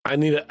 I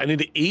need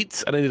to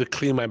eat, and I need to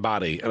clean my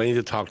body, and I need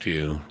to talk to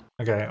you.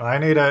 Okay, I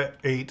need to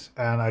eat,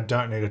 and I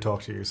don't need to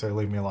talk to you, so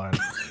leave me alone.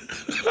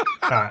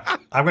 All right,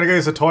 I'm gonna go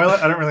use the toilet.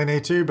 I don't really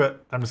need to,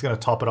 but I'm just gonna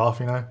top it off,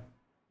 you know.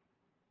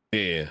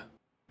 Yeah.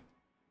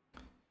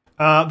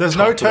 There's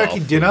no turkey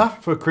dinner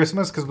for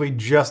Christmas because we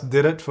just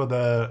did it for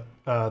the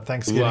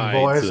Thanksgiving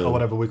boys or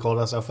whatever we called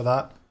ourselves for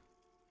that.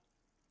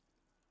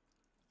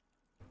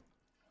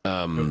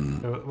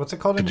 What's it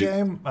called in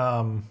game?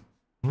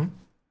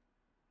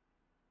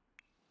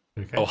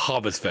 Okay. Oh,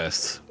 Harvest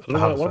Fest. I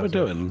don't know, what am I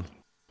doing?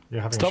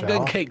 You're having Stop a shower?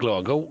 getting cake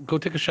law. Go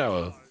take a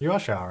shower. You are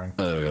showering.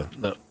 Oh, there we go.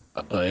 No,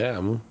 I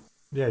am.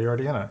 Yeah, you're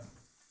already in it.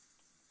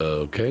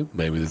 Okay,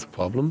 maybe there's a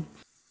problem.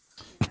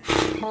 Do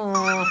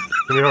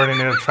we already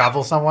need to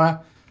travel somewhere?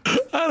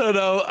 I don't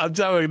know. I'm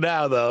showering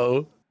now,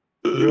 though.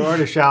 You're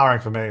already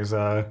showering for me,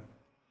 so...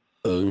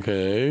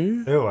 Okay.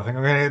 Ew, I think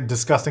I'm gonna get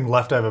disgusting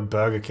leftover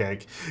burger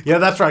cake. Yeah,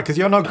 that's right, because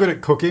you're not good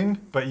at cooking,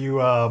 but you,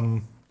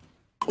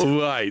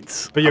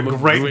 Right. But you're a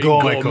great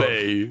gourmet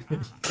cook.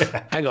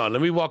 Yeah. Hang on,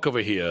 let me walk over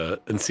here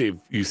and see if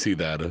you see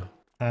that.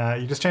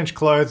 You just changed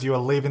clothes, you are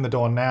leaving the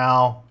door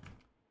now.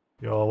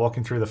 You're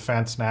walking through the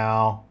fence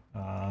now.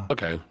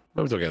 Okay,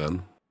 that was okay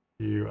then.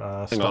 You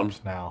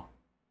stopped now.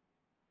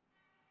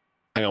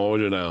 Hang on, what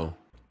do we do now?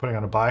 Putting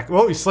on a bike.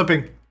 Oh, you're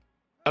slipping.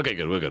 Okay,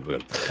 good, we're good.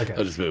 Okay. That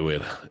was just a bit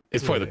weird.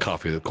 It's probably the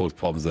coffee that caused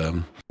problems there.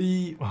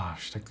 I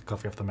should take the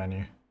coffee off the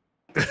menu.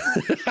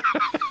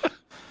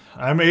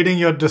 I'm eating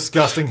your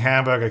disgusting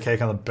hamburger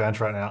cake on the bench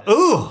right now.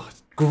 Ooh,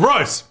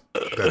 gross.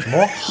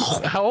 More?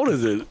 How old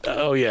is it?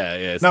 Oh,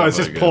 yeah. No, it's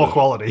just poor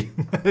quality.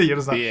 You're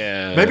just not,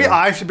 yeah. Maybe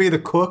I should be the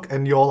cook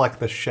and you're like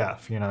the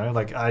chef, you know?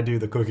 Like I do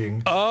the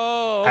cooking.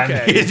 Oh,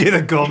 okay. And you do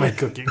the gourmet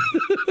cooking.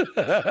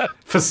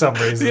 For some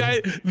reason.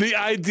 The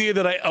idea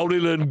that I only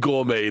learned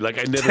gourmet, like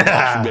I never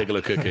touched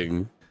regular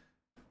cooking.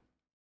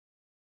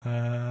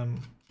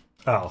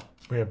 Oh,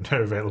 we have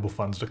no available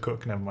funds to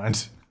cook, never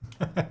mind.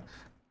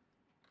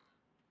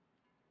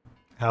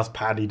 How's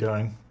Patty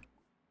doing?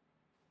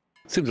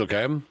 Seems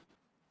okay.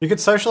 You could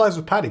socialize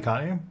with Patty,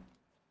 can't you?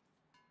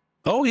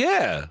 Oh,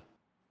 yeah.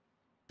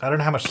 I don't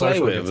know how much Play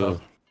social with. gets off.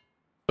 Do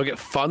I get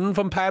fun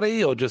from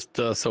Patty or just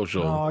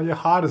social? Oh, your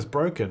heart is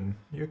broken.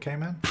 You okay,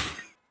 man?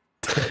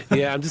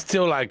 Yeah, I'm just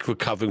still like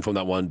recovering from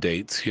that one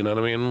date. You know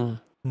what I mean?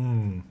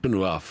 It's been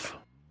rough.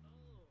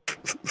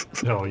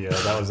 Oh yeah,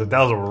 that was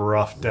a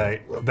rough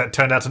date. That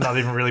turned out to not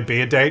even really be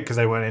a date because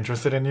they weren't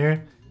interested in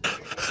you.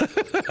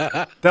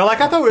 They're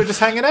like, I thought we were just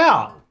hanging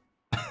out.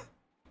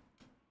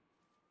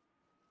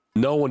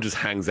 No one just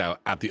hangs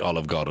out at the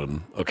Olive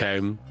Garden, okay?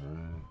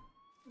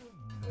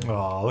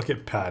 Oh, look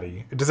at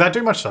Patty. Does that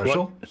do much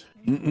social?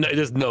 No,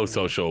 there's no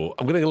social.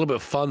 I'm getting a little bit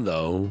of fun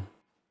though.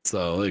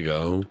 So there you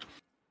go.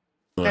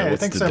 Hey,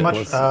 thanks so much,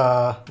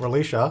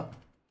 Relisha.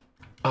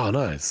 Oh,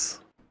 nice.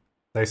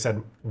 They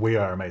said we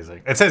are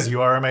amazing. It says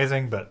you are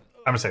amazing, but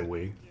I'm gonna say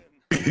we.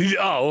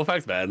 Oh, well,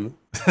 thanks, man.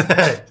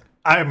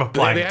 I am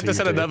applying. They have to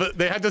send another.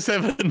 They have to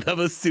send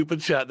another super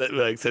chat that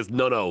like says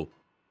no,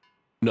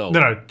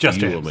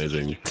 just you you.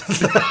 Amazing.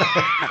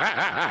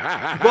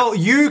 Well,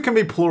 you can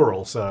be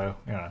plural, so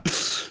you know.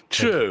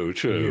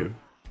 True.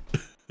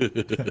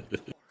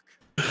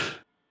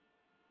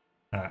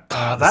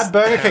 That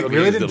burger cake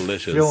really didn't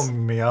delicious. fill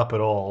me up at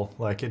all.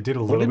 Like it did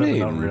a little bit,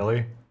 but not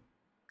really.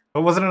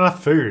 But wasn't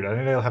enough food. I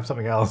need to have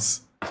something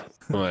else.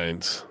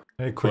 Right.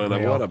 I need a quick Well,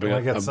 meal. I'll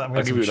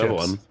give you another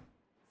one.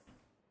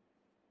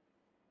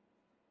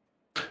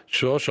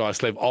 Sure. I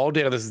slaved all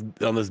day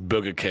on this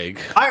burger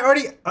cake. I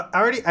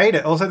already ate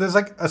it. Also, there's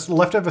like a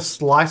leftover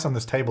slice on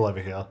this table over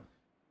here.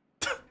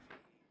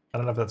 I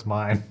don't know if that's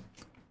mine.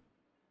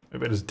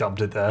 Maybe I just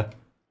dumped it there.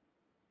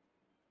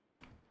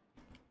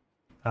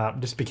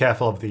 Just be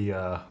careful of the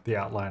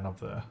outline of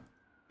the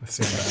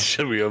scene there.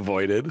 Should we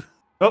avoid it?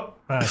 Oh,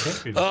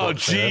 okay. Oh,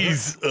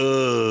 jeez.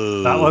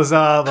 That was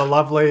the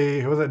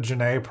lovely, who was it,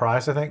 Janae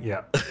Price, I think?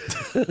 Yeah.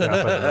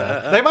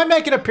 They might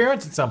make an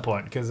appearance at some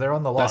point, because they're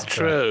on the lot. That's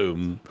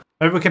true.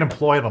 Maybe we can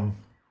employ them.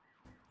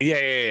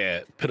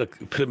 Yeah.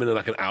 Put them in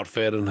like an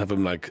outfit and have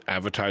them like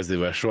advertise the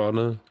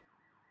restaurant.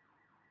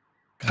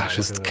 Gosh,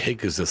 this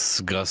cake is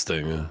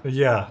disgusting.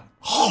 Yeah.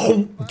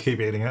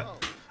 Keep eating it.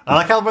 I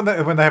like how when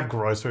they have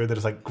gross food, they're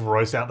just like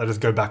gross out, they just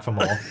go back for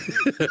more.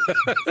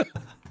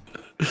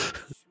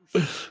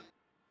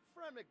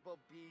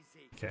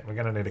 Okay, we're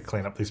gonna need to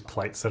clean up these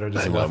plates that are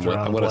just left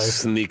around. I'm gonna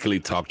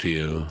sneakily talk to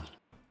you.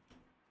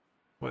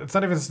 Well, it's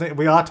not even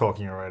we are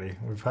talking already.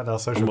 We've had our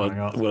social going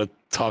on. I'm gonna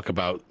talk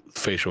about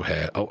facial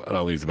hair. Oh,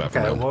 I'll use the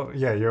bathroom. Okay, well,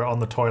 yeah, you're on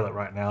the toilet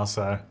right now,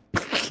 so.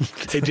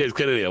 Hey James,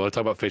 get in here. I want to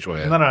talk about facial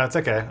hair. No, it's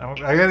okay.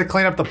 I gotta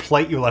clean up the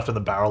plate you left in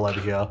the barrel over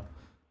here.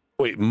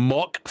 Wait,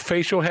 mock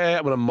facial hair?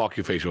 I'm gonna mock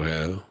your facial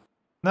hair.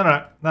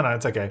 No,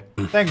 it's okay.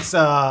 Thanks,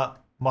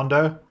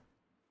 Mondo.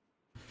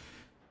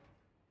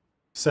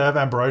 Serve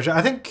ambrosia.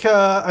 I think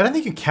I don't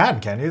think you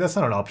can you? That's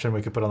not an option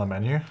we could put on the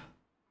menu. I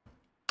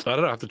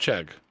don't know. I have to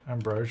check.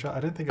 Ambrosia? I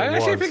didn't think it was. I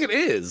actually think it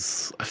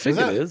is. I think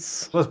it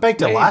is. Well, it's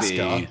baked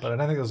Alaska, but I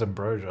don't think it was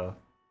ambrosia.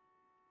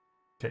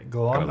 Okay,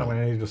 go on. I'm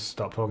gonna need you to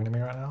stop talking to me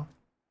right now.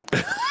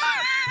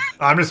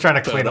 I'm just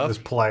trying to clean up this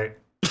plate.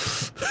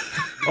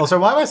 Also,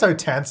 why am I so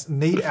tense?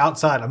 Need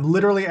outside. I'm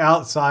literally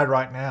outside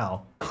right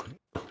now.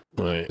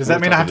 Right. Does that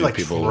mean I have to like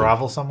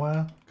travel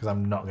somewhere? Because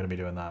I'm not going to be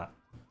doing that.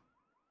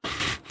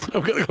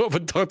 I'm going to go up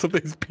and talk to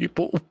these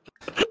people.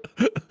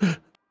 I'm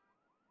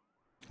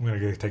going to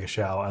go take a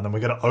shower and then we're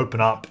going to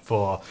open up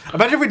for...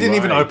 Imagine if we didn't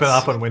even open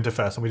up on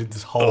Winterfest and we did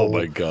this whole... Oh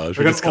my gosh.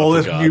 We got all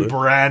this new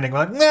branding. We're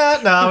like, no,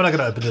 we're not going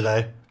to open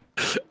today.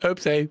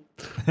 Oopsie.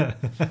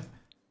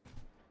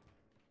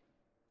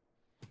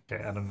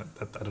 Okay, I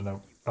don't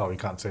know. Oh, you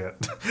can't see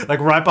it. Like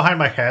right behind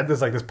my head,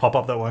 there's like this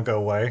pop-up that won't go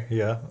away.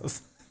 Yeah,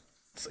 it's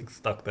like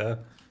stuck there.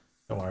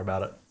 Don't worry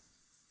about it.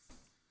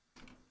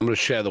 I'm gonna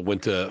share the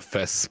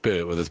Winterfest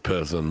spirit with this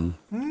person.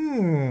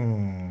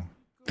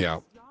 Yeah.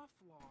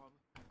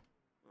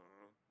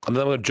 And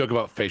then I'm gonna joke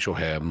about facial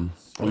hair. I'm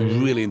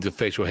really into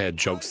facial hair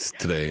jokes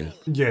today.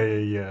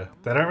 Yeah.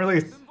 They don't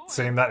really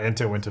seem that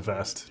into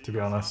Winterfest, to be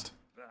honest.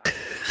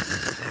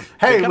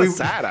 Hey, we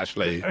sad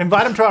actually.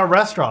 Invite him to our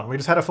restaurant. We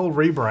just had a full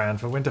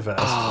rebrand for Winterfest.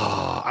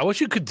 Oh, I wish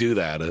you could do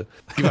that.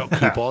 Give out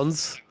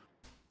coupons.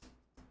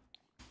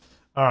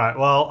 All right.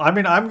 Well, I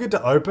mean, I'm good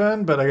to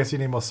open, but I guess you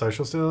need more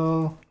social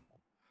still.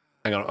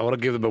 Hang on, I want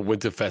to give them a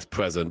Winterfest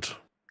present.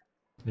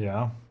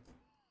 Yeah.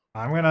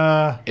 I'm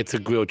gonna. It's a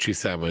grilled cheese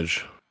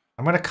sandwich.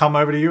 I'm gonna come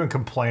over to you and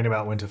complain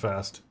about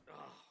Winterfest.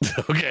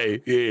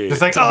 Okay. Yeah.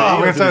 Just like, we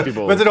have to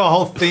do a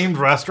whole themed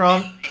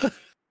restaurant.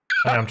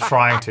 I mean, I'm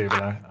trying to, but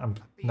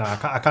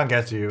I can't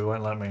get to you. It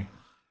won't let me. Okay,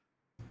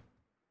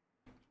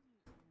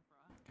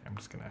 I'm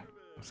just gonna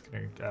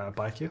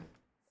bike you.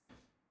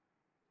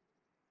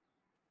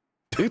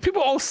 These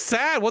people are all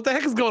sad. What the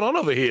heck is going on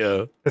over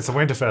here? It's the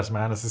Winterfest,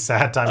 man. It's a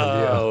sad time of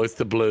year. Oh, it's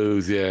the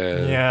blues,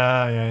 yeah.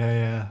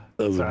 Yeah.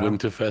 Those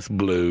Winterfest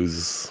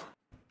blues.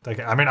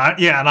 Okay, I mean,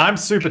 and I'm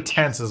super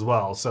tense as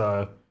well,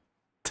 so...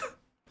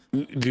 Do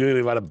you need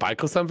to ride a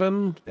bike or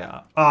something?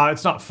 Yeah.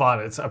 It's not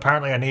fun. It's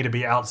apparently I need to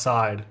be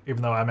outside,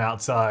 even though I'm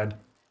outside.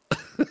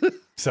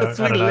 So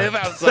we live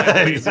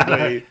outside,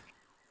 basically.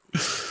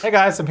 Hey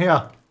guys, I'm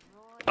here.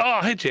 Oh,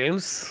 hey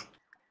James.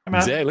 Hey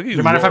man. Dang, look at Do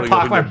you mind if I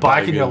park my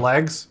bike in your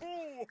legs?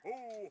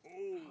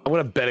 I'm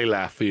gonna belly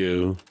laugh for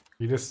you.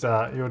 You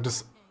were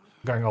just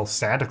going all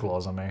Santa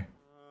Claus on me.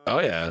 Oh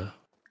yeah. I'm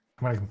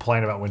gonna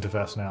complain about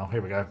Winterfest now.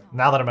 Here we go.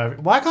 Now that I'm over,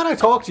 why can't I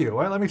talk to you?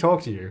 Why don't let me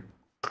talk to you?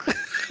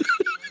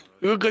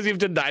 Because you've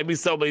denied me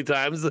so many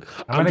times. I'm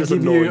gonna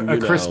give you a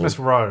Christmas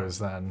rose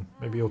then.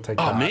 Maybe you'll take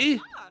that. Oh,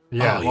 me?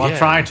 Yeah, I'm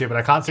trying to, but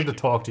I can't seem to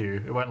talk to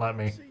you. It won't let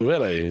me.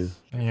 Really?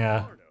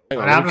 Yeah. And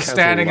I'm just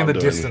standing in the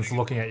distance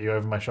looking at you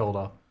over my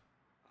shoulder.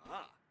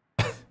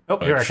 Oh,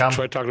 here I come.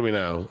 Try talking to me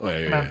now. Oh,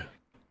 yeah.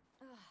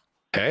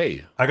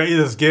 Hey. I got you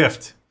this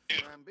gift.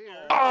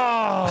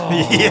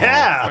 Oh!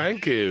 Yeah!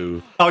 Thank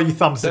you. Oh, you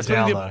thumbs it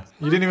down, though.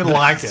 You didn't even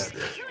like it.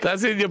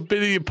 That's in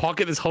your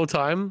pocket this whole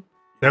time?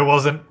 It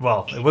wasn't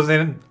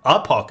in a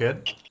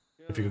pocket,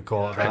 if you could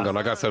call it that. Hang on,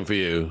 I got something for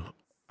you.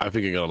 I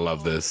think you're gonna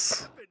love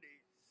this.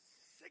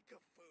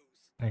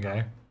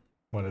 Okay.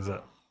 What is it?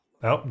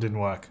 Nope, didn't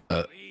work.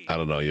 I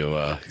don't know,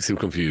 you seem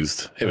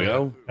confused. Here we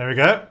go. There we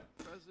go.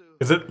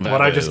 Is it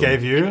what I just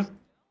gave you?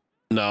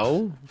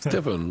 No, it's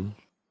different.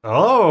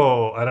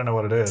 Oh, I don't know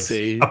what it is.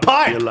 See? A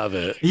pipe! You love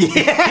it.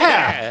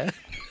 Yeah!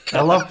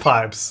 I love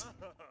pipes.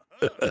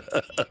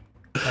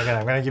 Okay,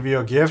 I'm gonna give you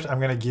a gift. I'm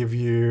gonna give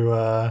you.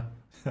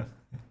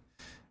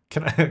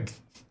 Can I?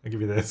 I'll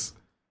give you this.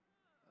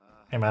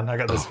 Hey man, I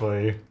got this for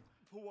you.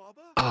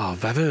 Oh,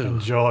 Vavu.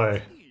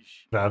 Enjoy.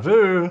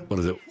 Vavu. What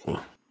is it?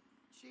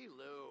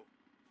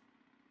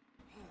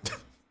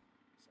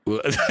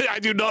 I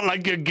do not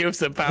like your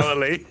gifts,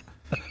 apparently.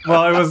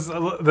 Well, it was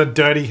the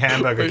dirty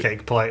hamburger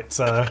cake plate,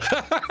 so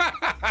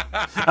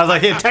I was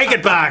like, "Here, take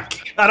it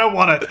back. I don't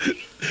want it."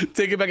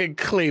 Take it back and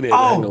clean it.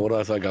 Oh, Hang on, what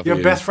else I got for your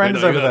you? best friend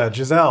is over there,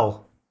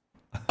 Giselle.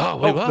 Oh,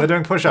 wait, what? They're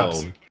doing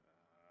push-ups.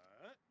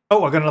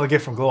 Oh, I got another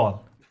gift from Glorn.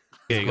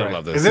 Yeah, you gotta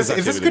love this.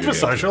 Is this good for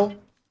social?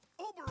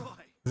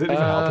 Is it even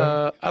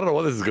helping? I don't know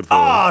what this is good for.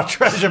 Ah,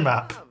 treasure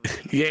map.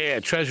 Yeah,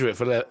 treasure it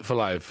for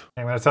life.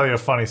 I'm gonna tell you a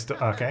funny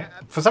story. Okay.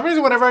 For some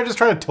reason, whenever I just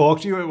try to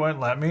talk to you, it won't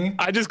let me.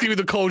 I just give you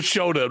the cold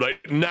shoulder.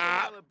 Like,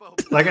 nah.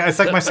 Like it's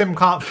like my sim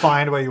can't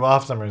find where you are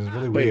for some reason. It's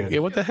really weird. Yeah,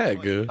 what the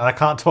heck? And I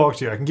can't talk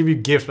to you. I can give you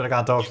gifts, but I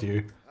can't talk to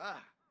you.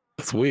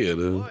 That's weird.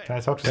 Can I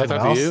talk to Can I someone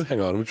talk else? to you?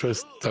 Hang on, I'm trying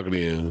to talking to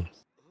you.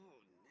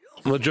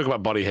 I'm gonna joke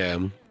about body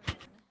ham.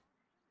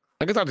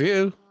 I can talk to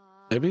you.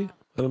 Maybe.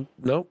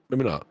 No,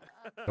 maybe not.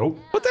 Nope.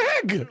 What the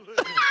heck?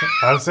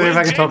 I'll see if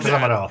I can talk to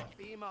someone else.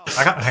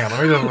 I can't. Hang on.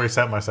 Let me just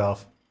reset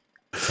myself.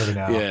 Maybe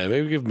now. Yeah,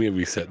 maybe give me a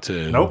reset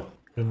too. Nope.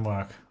 Didn't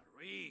work.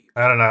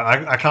 I don't know.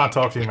 I can't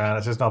talk to you, man.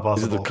 It's just not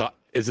possible.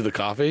 Is it the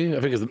coffee? I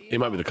think it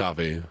might be the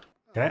coffee.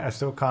 Okay. I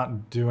still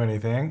can't do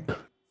anything.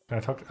 Can I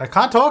talk? I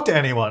can't talk to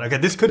anyone. Okay.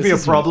 This could be a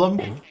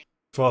problem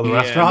for the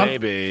restaurant.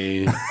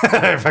 Maybe.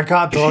 If I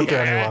can't talk to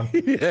anyone.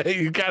 Yeah,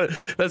 you gotta.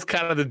 That's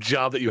kind of the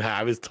job that you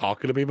have, is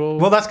talking to people.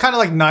 Well, that's kind of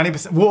like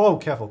 90%. Whoa,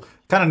 careful.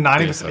 Kind of 90%.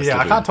 Yeah, I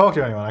stupid. can't talk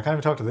to anyone. I can't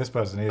even talk to this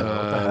person either.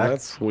 What the heck?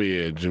 That's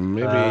weird.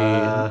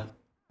 Maybe.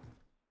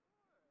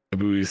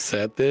 Maybe we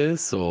set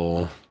this,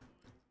 or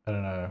I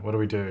don't know. What do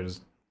we do?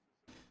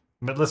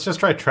 But let's just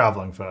try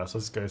traveling first.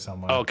 Let's go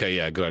somewhere. okay,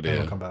 yeah, good Then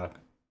idea. we'll come back.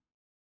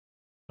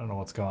 I don't know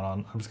what's going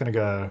on. I'm just gonna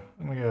go.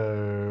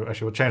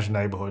 Actually, we'll change the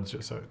neighborhoods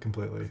just so it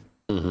completely.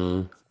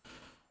 Mm-hmm.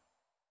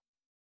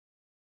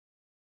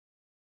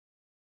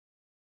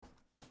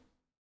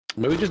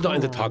 Maybe just not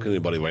into talking to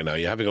anybody right now.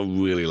 You're having a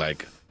really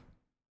like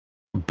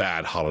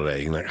bad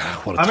holiday. You're like,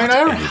 I mean, I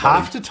don't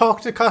have to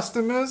talk to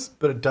customers,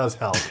 but it does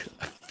help.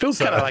 Feels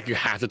kind of like you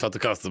have to talk to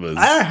customers.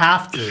 I don't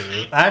have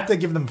to. I have to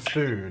give them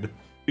food.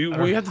 You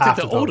have to take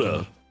the talk to order.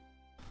 them.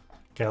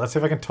 Okay, let's see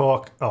if I can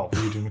talk. Oh,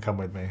 you didn't come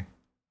with me.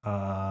 Hang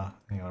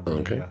on.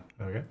 Okay. Here.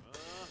 There we go.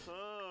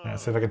 Yeah,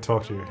 let's see if I can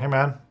talk to you. Hey,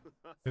 man.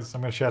 I'm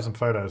going to share some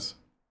photos.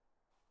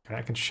 Okay,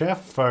 I can share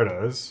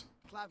photos.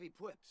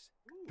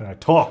 Can I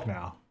talk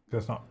now?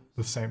 That's not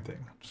the same thing.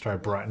 Just try a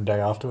brighten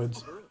day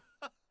afterwards.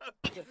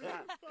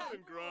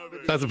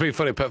 That's a pretty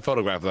funny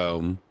photograph,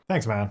 though.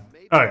 Thanks, man.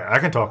 Oh, yeah, I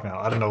can talk now.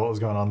 I don't know what was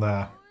going on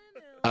there.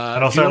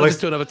 And also, also, at least-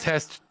 just do another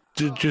test.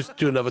 Just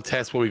do another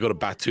test where we go to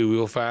Batu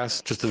real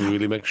fast, just to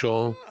really make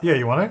sure. Yeah,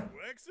 you want to?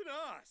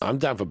 I'm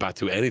down for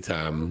Batu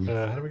anytime.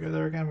 How do we go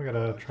there again? We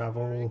gotta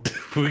travel.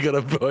 We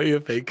gotta buy a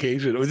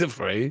vacation. Was it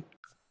free?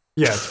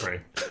 Yeah, it's free.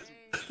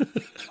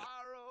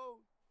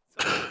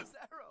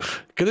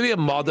 Could there be a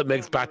mod that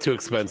makes Batu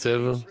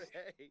expensive?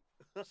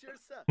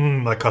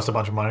 That cost a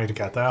bunch of money to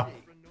get there.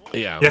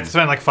 Yeah. You have to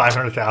spend like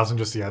 500,000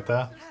 just to get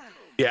there.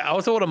 Yeah, I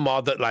also want a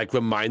mod that like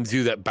reminds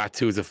you that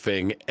Batu is a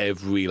thing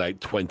every like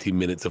 20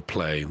 minutes of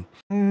play.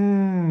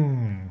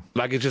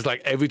 Like it's just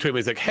like every 20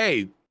 minutes, like,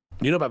 hey,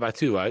 you know about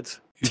Batu, right?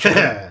 You should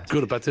Yeah.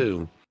 go to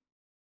Batu.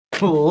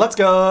 Let's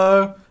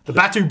go. The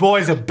Batu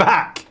boys are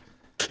back.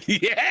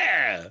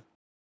 Yeah.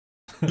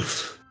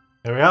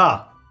 Here we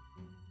are.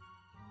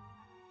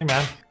 Hey,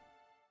 man.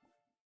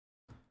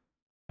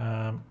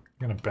 I'm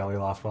gonna belly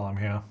laugh while I'm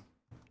here.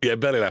 Yeah,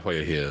 barely laugh while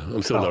you're here.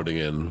 I'm still loading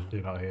in.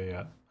 You're not here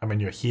yet. I mean,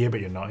 you're here, but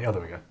you're not. Oh,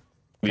 there we go.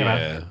 Hey, Yeah.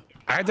 man.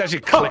 I had to actually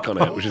click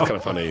on it, which is kind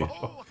of funny.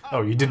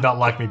 Oh, you did not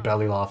like me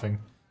belly laughing.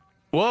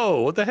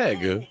 Whoa, what the heck?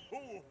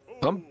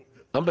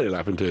 I'm barely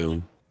laughing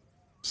too.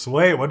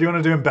 Sweet. What do you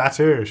want to do in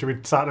Batu? Should we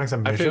start doing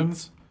some think-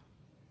 missions?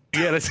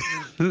 Yeah,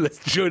 let's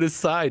join his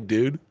side,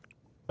 dude.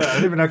 I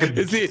don't even know.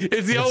 It's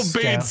the old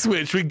bait and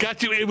switch. We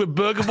got you in with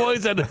Burger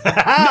Boys and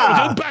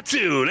no,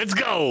 Batu. Let's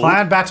go.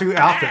 Plan Batu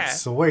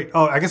outfits. Sweet.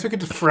 Oh, I guess we could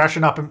just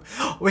freshen up and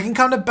we can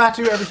come to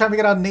Batu every time we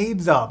get our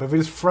needs up. If we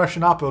just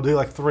freshen up, we'll do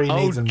like 3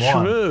 needs in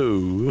one.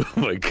 True. Oh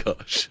my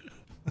gosh.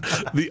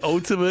 The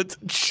ultimate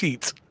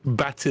cheat,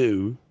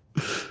 Batu.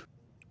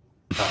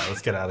 Alright,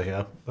 let's get out of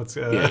here. Let's.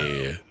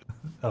 Yeah.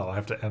 Oh, I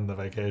have to end the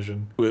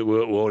vacation. We're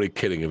only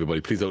kidding, everybody.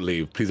 Please don't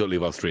leave. Please don't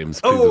leave our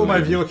streams. Please Oh, don't my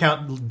leave. view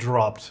account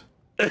dropped.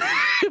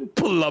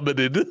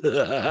 Plummeted.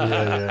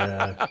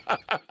 Yeah.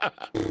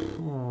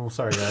 Oh,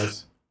 sorry,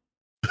 guys.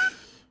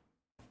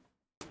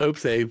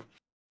 Oopsie.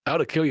 How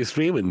to kill your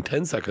stream in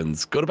 10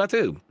 seconds. Go to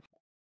Batu.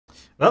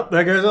 Well,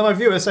 there goes all my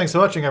viewers. Thanks for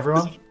watching,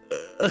 everyone.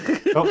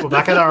 Oh, we're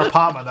back at our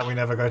apartment that we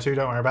never go to.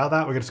 Don't worry about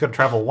that. We're just going to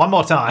travel one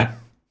more time.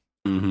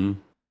 Mm-hmm.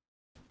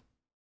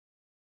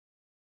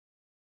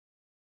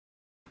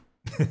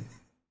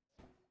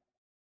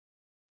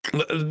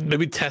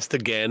 Maybe test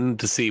again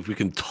to see if we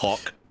can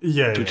talk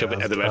Yeah, to each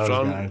other at the I was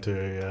restaurant. going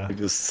to, yeah.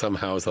 Because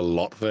somehow it's a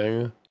lot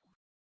thing.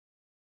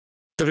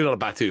 Definitely not a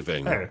Batu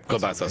thing. Hey, Got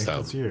that stuff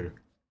that's down. you.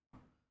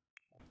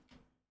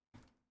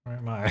 Where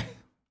am I?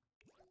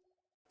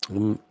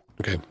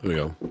 Okay, there we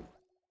go.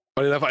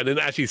 Funny enough, I didn't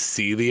actually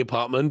see the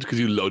apartment because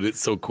you loaded it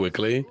so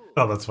quickly.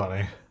 Oh, that's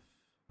funny.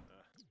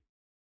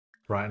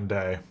 Right and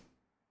day.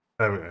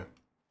 There we go.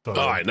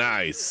 Totally. All right,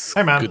 nice.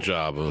 Hey, man. Good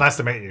job. Nice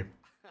to meet you.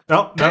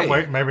 Oh, no, Hey,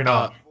 wait, maybe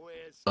not.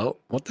 Oh,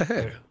 what the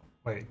heck?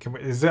 Wait,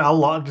 is our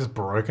lot just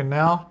broken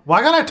now?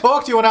 Why can't I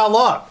talk to you on our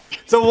lot?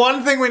 It's the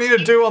one thing we need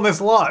to do on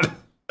this lot.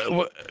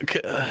 Try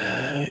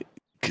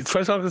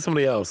talking to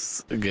somebody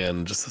else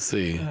again, just to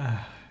see.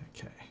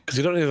 Okay. Because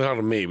you don't need to talk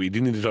to me, but you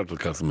do need to talk to the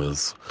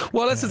customers.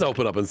 Well, let's just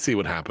open up and see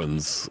what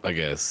happens, I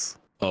guess.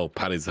 Oh,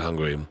 Patty's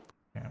hungry.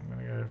 Yeah, I'm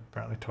gonna go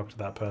apparently talk to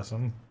that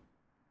person.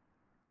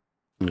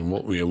 I mean,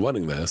 what we are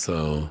running there,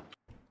 so.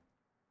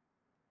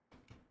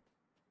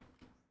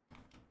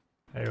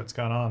 Hey, what's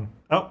going on?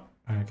 Oh,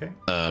 okay.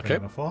 Okay.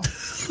 On the floor.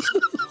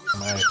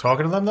 Am I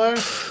talking to them though?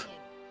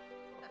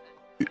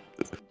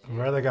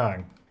 Where are they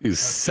going? You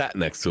sat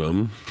next to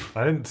him.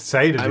 I didn't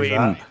say to do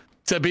that.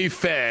 To be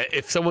fair,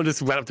 if someone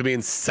just ran up to me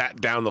and sat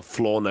down on the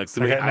floor next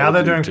to me, Okay, now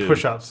they're doing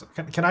push-ups.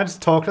 Can I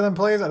just talk to them,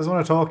 please? I just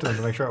want to talk to them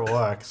to make sure it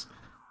works.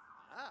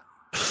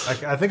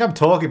 I think I'm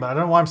talking, but I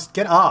don't know why I'm...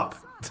 Get up!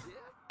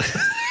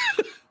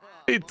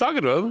 Are you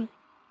talking to him?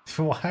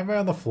 Why am I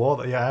on the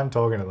floor? Yeah, I am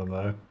talking to them,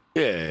 though.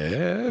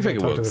 Yeah, I think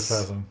it Talk to works. this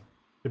person.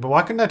 Yeah, but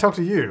why couldn't I talk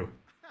to you?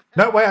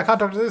 No, wait, I can't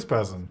talk to this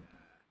person.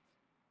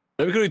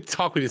 Maybe we can only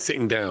talk when you're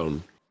sitting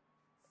down.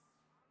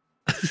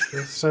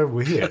 It's so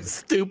weird.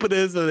 Stupid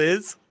as it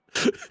is.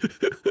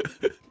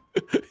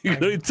 You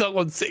can only talk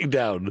when sitting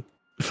down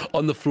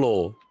on the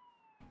floor.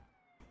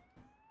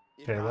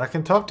 Okay, well, I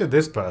can talk to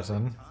this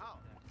person.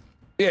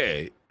 Yeah,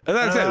 and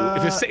that's it.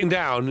 If you're sitting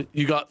down,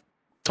 you got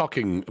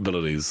talking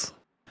abilities.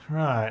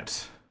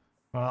 Right.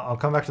 Well, I'll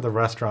come back to the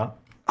restaurant.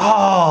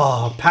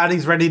 Oh,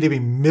 Patty's ready to be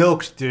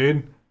milked,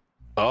 dude.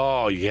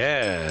 Oh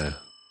yeah.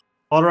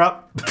 Order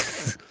up.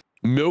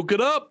 Milk it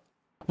up.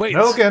 Wait.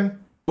 Milking.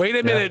 Wait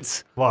a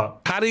minute.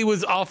 What? Patty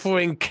was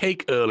offering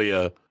cake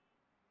earlier,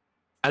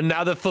 and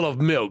now they're full of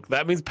milk.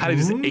 That means Patty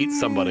just ate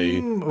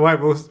somebody. Wait,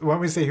 won't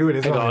we see who it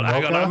is? Hang on.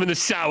 I'm in the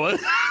shower.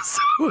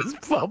 So it's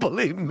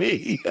probably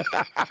me.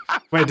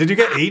 Wait, did you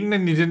get eaten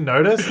and you didn't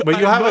notice? But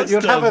you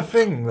you'd have a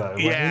thing though.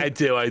 Yeah, I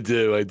do. I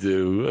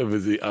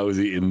was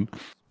eating.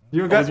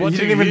 You didn't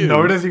even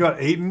notice you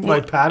got eaten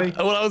by Patty?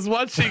 Well, I was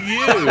watching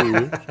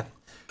you.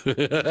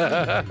 You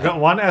got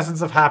one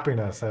essence of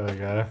happiness. There we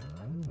go.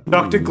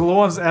 Dr.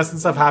 Glorn's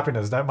essence of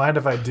happiness. Don't mind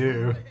if I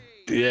do.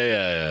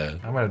 Yeah.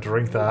 I'm gonna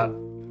drink that.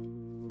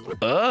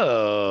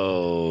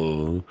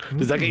 Oh.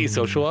 Does that get you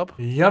social up?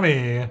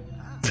 Yummy.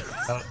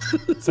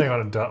 Saying what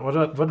it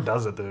does. What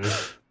does it do?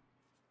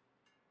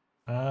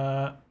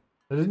 It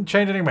didn't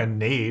change any of my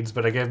needs,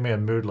 but it gave me a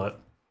moodlet.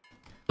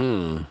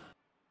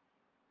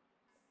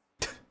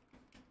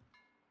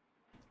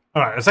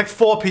 Alright, it's like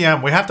 4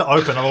 p.m. We have to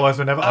open, otherwise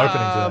we're never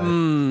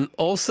opening today.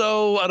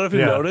 Also, I don't know if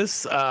you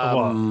noticed,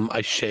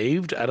 I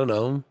shaved. I don't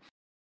know.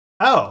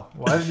 Oh,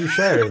 why did you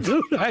shave?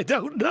 I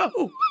don't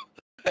know.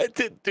 I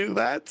didn't do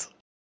that.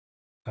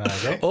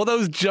 Okay. All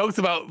those jokes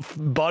about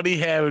body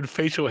hair and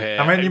facial hair.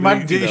 I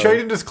mean, you sure you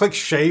didn't just click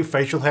shave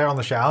facial hair on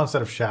the shower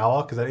instead of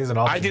shower? Because that is an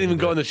option. I didn't even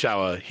go in the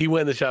shower. He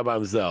went in the shower by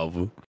himself.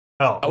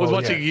 Oh, I was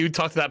watching you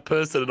talk to that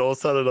person, and all of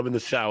a sudden I'm in the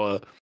shower.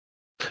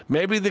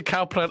 Maybe the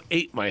cow plant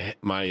ate my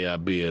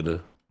beard.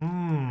 Okay,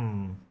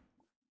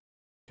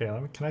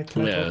 can I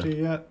talk to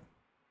you yet?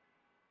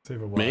 See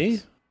if it works.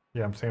 Me?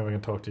 Yeah, I'm seeing if we can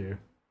talk to you.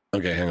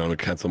 Okay, hang on. I'll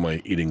cancel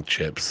my eating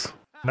chips.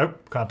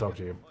 Nope, can't talk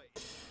to you.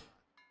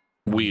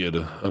 Weird.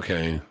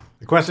 Okay.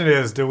 The question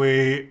is,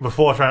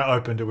 before trying to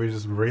open, do we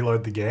just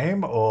reload the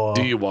game, or...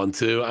 Do you want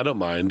to? I don't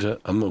mind.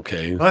 I'm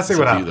okay. Let's see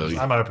what up to you, happens.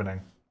 though. I'm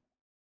opening.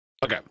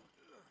 Okay.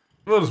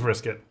 We'll just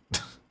risk it.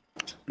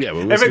 Yeah,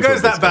 if it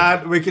goes that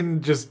bad, we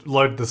can just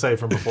load the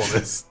save from before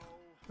this.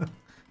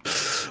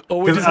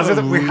 Or we just have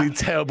a really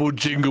terrible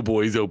Jingle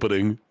Boys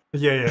opening.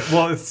 Yeah.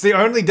 Well, it's the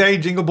only day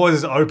Jingle Boys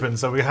is open,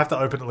 so we have to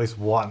open at least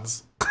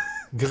once.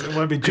 Because it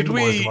won't be Jingle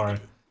Boys tomorrow.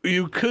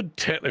 You could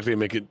technically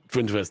make it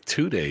Winterfest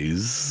 2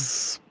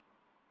 days.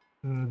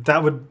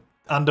 That would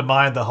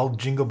undermine the whole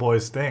Jingle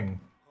Boys thing.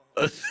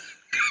 I was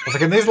like,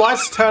 can these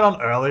lights turn on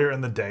earlier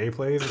in the day,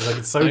 please? It's like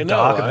it's so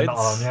dark and they're not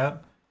on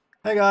yet.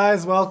 Hey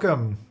guys,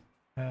 welcome.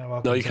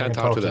 Welcome. No, you can't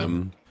talk to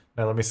them.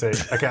 No, let me see.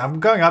 Okay, I'm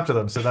going up to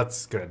them, so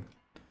that's good.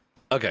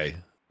 Okay.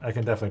 I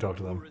can definitely talk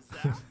to them.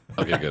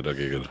 Okay,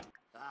 good.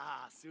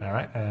 All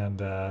right,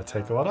 and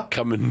take order.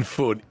 Coming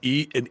for an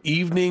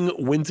evening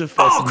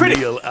Winterfest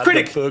meal at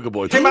the Burger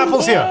Boy. Tim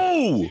Apple's here.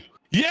 Oh,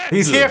 yes.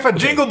 He's here for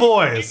Jingle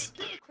Boys.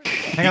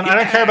 Hang on, I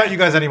don't care about you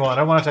guys anymore. I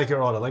don't want to take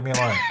your order. Leave me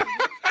alone.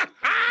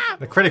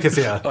 The critic is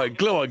here. All right,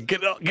 Glow on,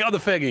 get on the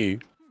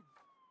faggy.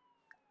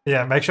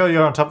 Yeah, make sure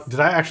you're on top. Did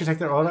I actually take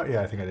their order?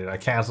 Yeah, I think I did. I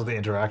canceled the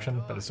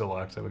interaction, but it still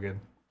worked, so we're good.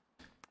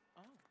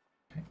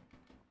 Okay.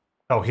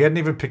 Oh, he hadn't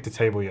even picked a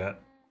table yet.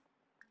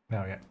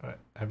 No, yeah. Wait,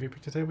 have you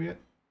picked a table yet?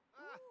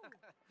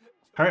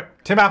 All right,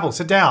 Tim Apple,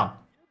 sit down.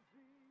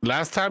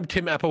 Last time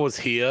Tim Apple was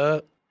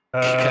here,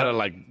 kind of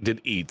like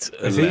did eat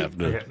and Is he?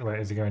 left. Okay, wait,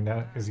 is he going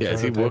now? Is he Yeah, going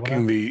is he to the table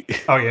working now? the?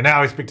 Oh yeah,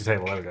 now he's picked a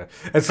table. There we go.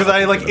 It's because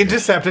I like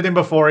intercepted him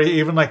before he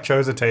even like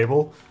chose a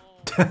table.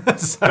 So it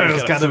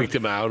was kind of freaked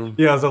him out.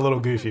 yeah, it was a little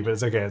goofy, but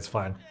it's okay. It's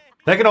fine.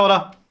 Take an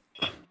order.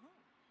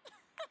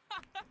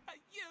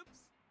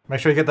 Make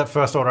sure you get that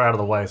first order out of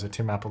the way so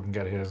Tim Apple can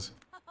get his.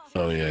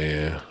 Oh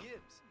yeah.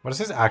 What is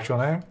his actual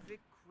name?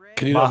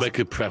 Can you not make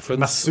a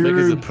preference? Make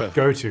Masood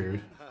Go-To.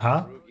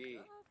 Huh?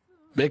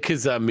 Make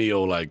his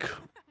meal like.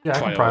 Yeah, I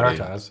can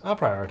prioritize. I'll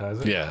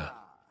prioritize it. Yeah.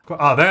 Cool.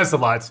 Oh, there's the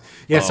lights.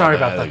 Yeah, sorry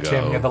about there that, you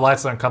Tim. go. Yeah, the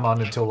lights don't come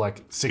on until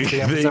like 6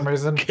 p.m. for some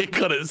reason.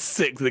 Kick on at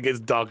 6 and it gets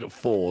dark at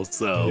 4.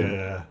 So.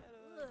 Yeah.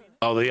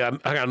 Oh,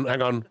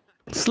 hang on.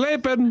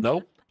 Sleeping.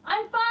 Nope.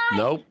 I'm fine.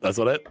 Nope. That's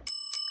not it.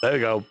 There we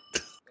go.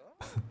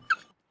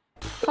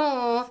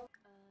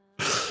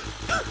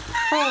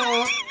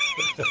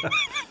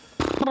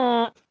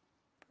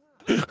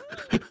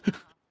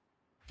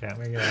 Can't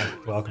we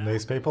welcome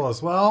these people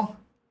as well?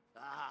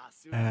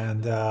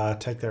 And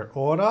take their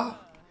order.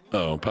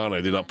 Oh, apparently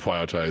I did not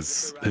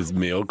prioritize his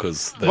meal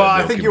because. Well,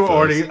 I think you were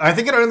already. I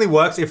think it only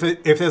works if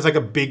there's like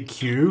a big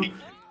queue.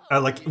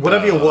 Like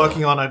whatever you're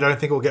working on, I don't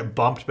think it will get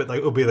bumped, but like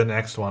it'll be the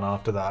next one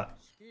after that.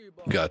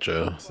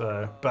 Gotcha.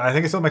 So, but I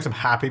think it still makes them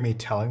happy me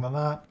telling them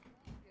that.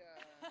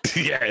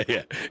 yeah.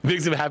 It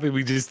makes him happy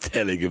me just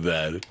telling him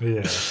that.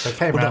 Yeah.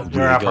 Okay, man. not We're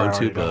really our going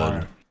priority. too Don't bad.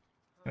 worry.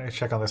 Let me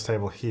check on this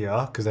table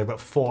here because they've got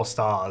 4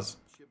 stars.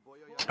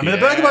 I mean, the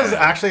Burger Buzz is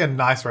actually a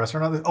nice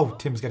restaurant. Oh,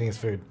 Tim's getting his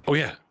food. Oh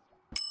yeah.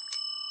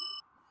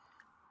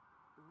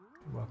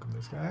 Welcome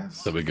these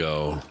guys. There we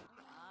go.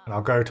 And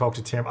I'll go talk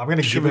to Tim. I'm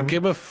gonna Should give we him.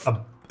 give a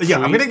Yeah,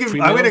 I'm gonna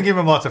free I'm gonna meal? give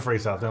him lots of free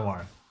stuff. Don't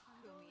worry.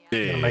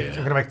 Yeah. I'm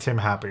gonna make Tim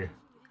happy.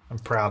 I'm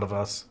proud of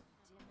us.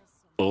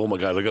 Oh my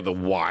god! Look at the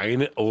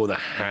wine. Oh, the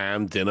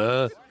ham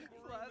dinner.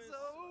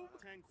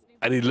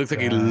 And he looks like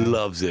he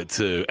loves it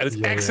too. And it's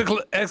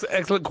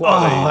excellent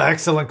quality. Oh,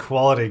 excellent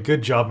quality.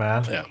 Good job,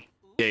 man. Yeah.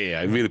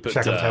 I really put.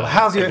 Check on the table.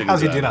 How's your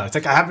everything dinner? It's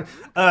like I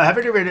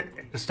haven't even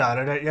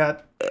started it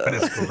yet, but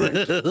it's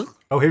great.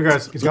 Oh, here he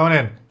goes. He's going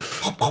in.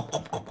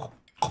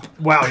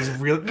 Wow, he's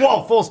really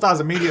 4 stars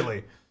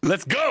immediately.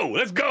 Let's go!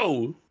 Let's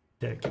go!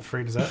 Yeah, get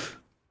free dessert.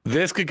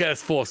 This could get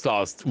us 4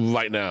 stars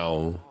right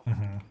now.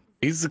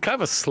 He's kind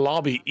of a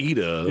slobby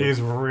eater.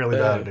 He's really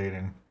bad at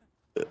eating.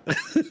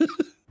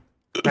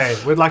 Hey,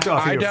 we'd like to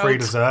offer you a free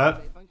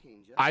dessert.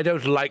 I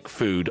don't like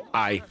food.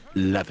 I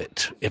love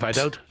it. If I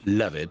don't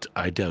love it,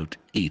 I don't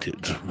eat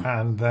it.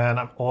 And then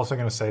I'm also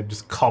going to say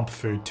just comp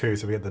food too,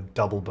 so we get the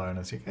double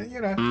bonus. You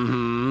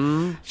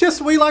know,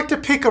 just we like to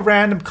pick a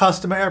random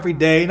customer every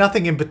day,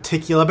 nothing in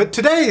particular. But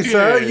today,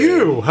 sir,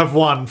 you have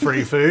won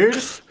free food.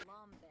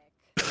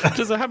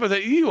 Does it happen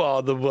that you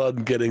are the one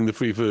getting the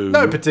free food?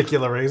 No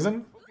particular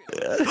reason.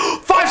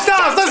 5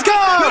 stars. Let's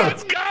go.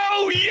 Let's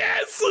go!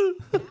 Yes!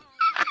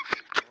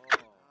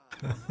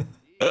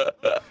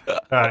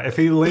 Alright, if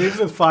he leaves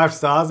with 5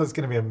 stars, that's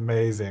going to be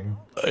amazing.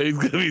 It's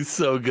gonna be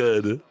so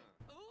good.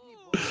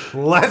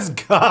 Let's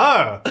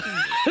go!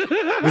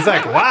 He's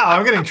like, wow,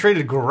 I'm getting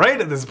treated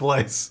great at this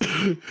place.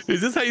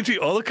 Is this how you treat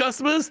all the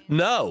customers?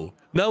 No.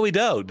 No, we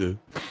don't.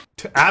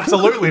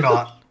 Absolutely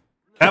not.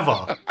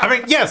 Ever. I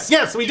mean,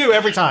 yes, we do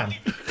every time.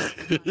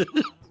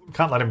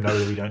 Can't let him know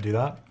that we don't do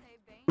that.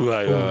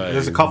 Right.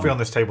 There's a coffee on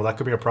this table. That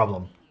could be a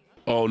problem.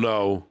 Oh,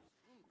 no.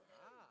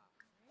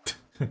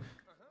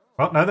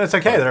 Well, no, that's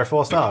okay. There are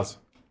 4 stars.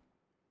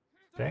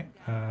 Okay,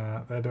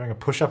 they're doing a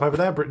push-up over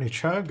there. Brittany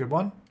Cho, good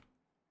one.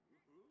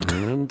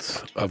 And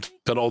I've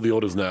done all the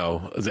orders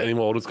now. Is there any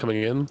more orders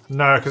coming in?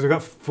 No, because we've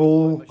got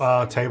full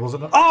tables.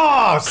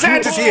 Oh,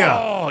 Santa's here!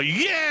 Oh,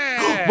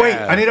 yeah! Wait,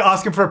 I need to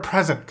ask him for a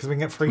present because we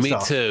can get free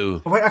stuff. Me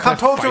too. Oh, wait, I can't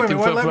talk to him. He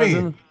won't let me.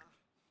 present?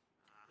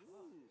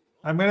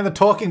 I'm getting the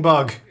talking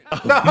bug.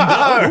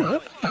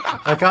 No!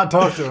 I can't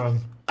talk to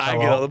him. I Oh, get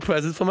well. all the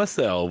presents for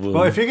myself.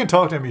 Well, if you can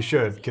talk to him, you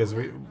should, because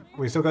we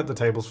still got the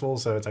tables full,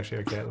 so it's actually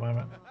okay at the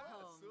moment.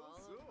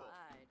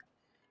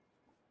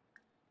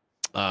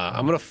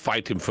 I'm gonna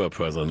fight him for a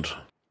present.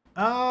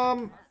 I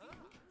don't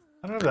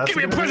know if that's Give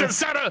me a good present, idea.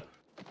 Santa!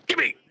 Give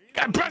me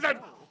a present!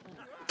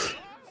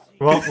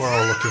 Well, we're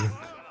all looking.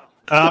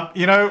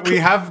 You know, we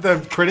have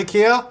the critic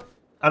here.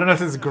 I don't know if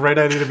this is a great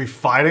idea to be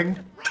fighting.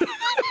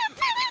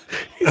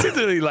 Is he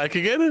really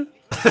liking it?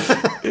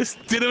 It's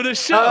dinner and a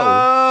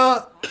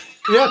show.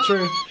 Yeah,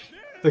 true.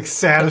 Like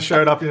Santa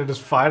showed up,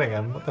 just fighting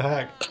him. What the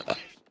heck?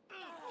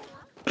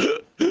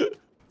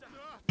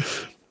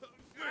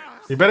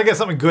 You better get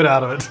something good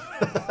out of it.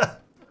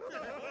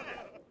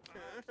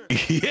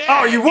 Yeah,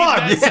 Oh, you won!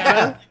 nice, Yeah!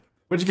 Santa.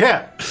 What'd you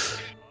get?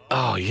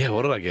 Oh, yeah,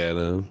 what did I get?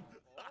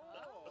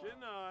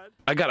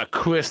 I got a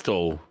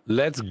crystal.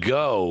 Let's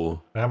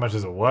go. How much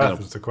is it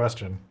worth is the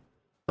question.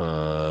 Where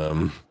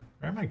am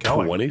I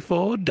going?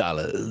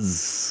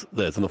 $24.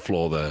 There, it's on the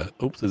floor there.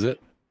 Oops, is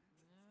it?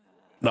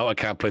 No, I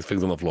can't place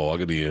things on the floor. I'll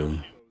get to you.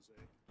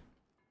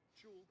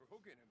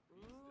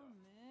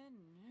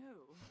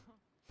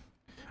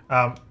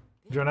 Do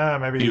you wanna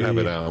maybe... You have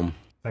it now.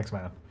 Thanks,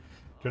 man.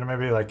 Do you wanna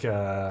maybe, like, get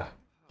back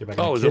in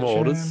Oh, the is there kitchen? more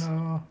orders?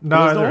 Or... There's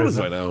No, there orders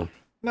isn't. right now.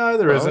 No,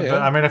 there isn't. Yeah.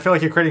 But I mean, I feel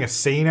like you're creating a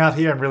scene out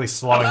here and really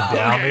slowing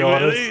down the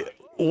orders. Really?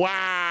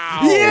 Wow.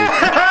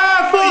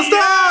 Yeah! 4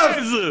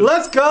 stars!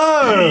 Let's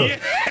go!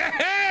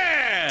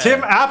 Yeah!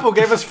 Tim Apple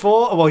gave us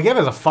 4. Well, he gave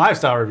us a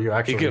 5-star review,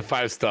 actually. You get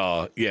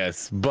 5-star,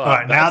 yes. But all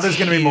right, now there's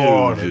going to be more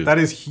orders. That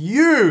is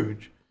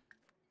huge.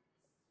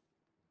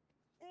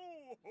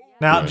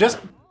 Now, just...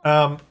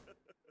 oh,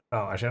 actually,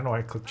 I don't know why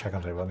I click check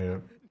on table. I need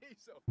to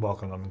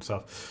welcome them and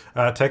stuff.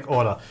 Take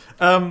order.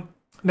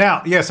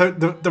 Now, yeah, so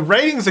the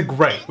ratings are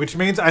great, which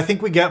means I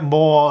think we get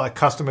more like,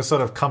 customers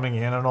sort of coming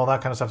in and all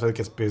that kind of stuff, so it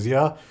gets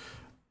busier.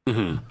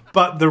 Mm-hmm.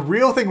 But the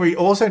real thing we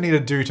also need to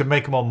do to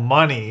make more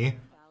money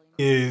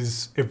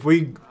is if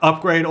we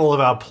upgrade all of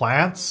our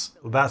plants,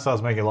 that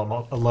starts making a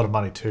lot of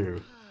money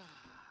too.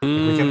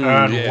 We can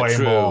earn way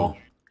more.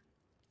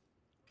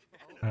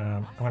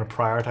 I'm going to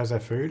prioritize their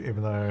food,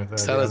 even though they're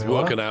Santa's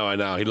working out right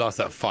now. He lost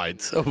that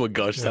fight. Oh my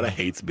gosh, Santa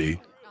hates me.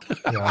 Yeah,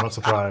 I'm not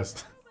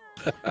surprised.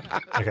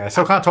 Okay, I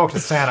still can't talk to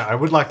Santa. I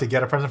would like to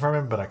get a present from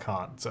him, but I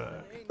can't, so...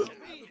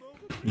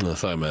 No,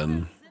 sorry,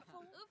 man.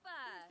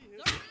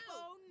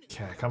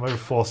 Okay, come over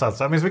 4 stars.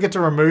 So that means we get to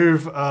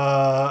remove,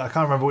 I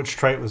can't remember which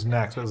trait was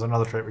next, but there's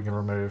another trait we can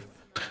remove.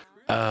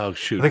 Oh,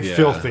 shoot, I think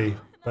filthy,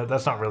 but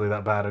that's not really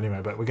that bad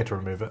anyway, but we get to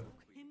remove it.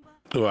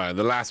 Alright,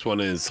 the last one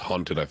is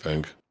haunted, I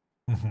think.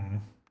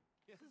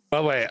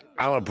 By the way,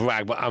 I want to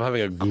brag, but I'm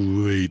having a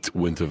great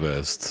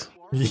Winterfest.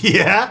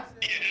 Yeah?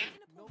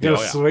 You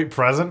got a sweet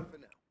present?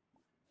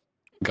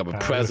 Got a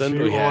present,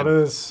 we had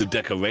the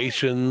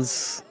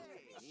decorations.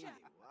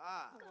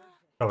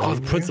 Oh,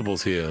 the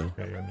principal's here.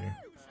 Okay, you're new.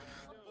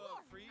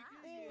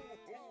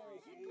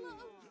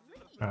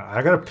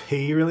 I gotta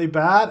pee really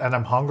bad, and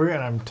I'm hungry,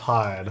 and I'm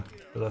tired.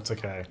 But that's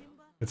okay.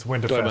 It's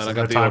Winterfest. Man, I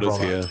got the orders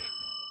here.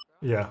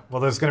 Yeah, well,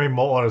 there's gonna be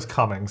more orders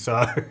coming,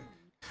 so...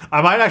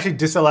 I might actually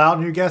disallow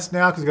new guests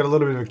now, because we've got a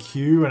little bit of a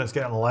queue, and it's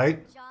getting late.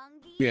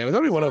 Yeah, there's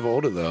only one other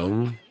order,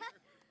 though.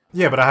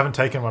 Yeah, but I haven't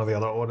taken one of the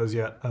other orders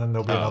yet, and then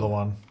there'll be another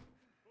one.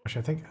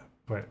 Actually, I think...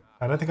 Wait,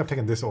 I don't think I've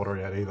taken this order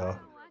yet, either.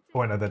 Oh,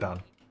 wait, no, they're done.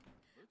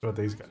 What are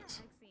these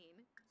guys?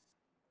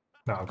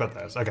 No, I've got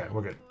those. Okay,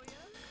 we're good.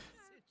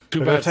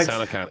 Too bad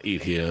Santa can't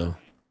eat here.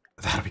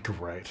 That'd be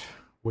great.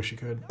 Wish you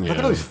could. Yeah. Look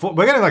at all these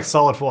we're getting like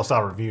solid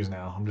 4-star reviews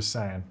now. I'm just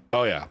saying.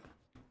 Oh yeah.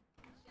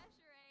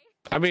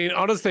 I mean,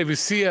 honestly, if you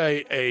see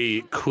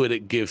a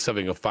critic give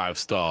something a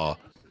 5-star,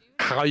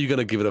 how are you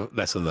gonna give it a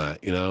less than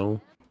that? You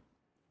know?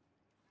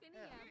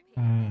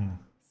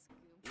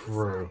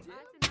 True.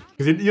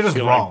 Because you're just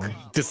wrong.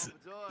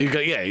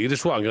 You're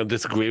just wrong. You're gonna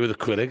disagree with the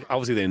critic.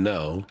 Obviously, they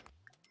know.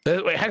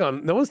 Wait, hang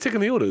on. No one's taking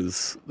the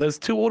orders. There's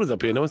 2 orders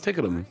up here. No one's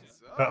taking them.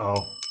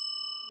 Uh-oh.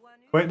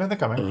 Wait, no, they're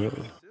coming.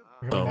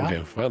 Oh,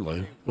 okay,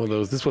 finally.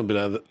 Well, this one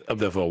been up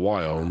there for a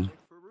while.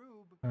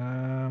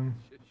 I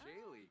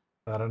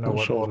don't know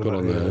what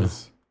order that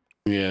is.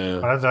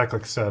 Yeah. I don't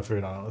click serve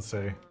food on it. Let's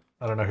see.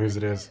 I don't know whose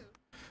it is.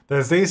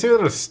 There's these here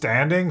that are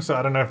standing, so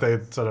I don't know if they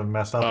sort of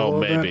messed up a little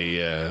bit.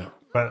 Yeah.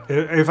 But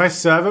if I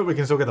serve it, we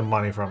can still get the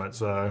money from it,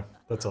 so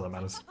that's all that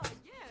matters.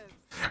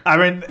 I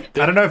mean,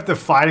 I don't know if the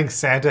fighting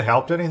Santa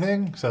helped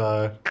anything,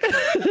 so...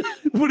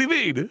 What do you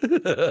mean?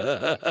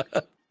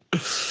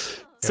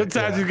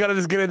 Sometimes you gotta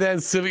just get in there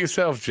and serve it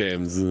yourself,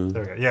 James.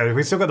 Okay. Yeah,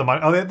 we still got the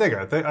money. Oh, there you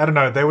go. I don't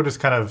know. They were just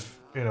kind of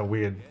in a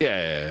weird...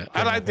 Yeah.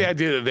 I like the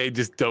idea that they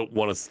just don't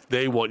want to...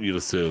 They want you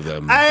to serve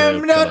them. I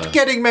am not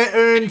getting my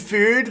own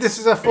food. This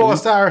is a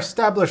 4-star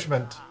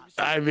establishment.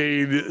 I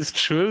mean, it's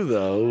true,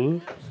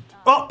 though.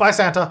 Oh, bye,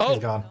 Santa. He's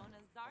gone.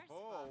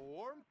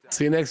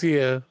 See you next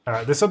year. All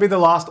right, this will be the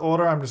last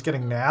order I'm just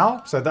getting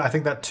now. So I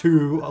think that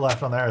 2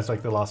 left on there is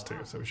like the last 2,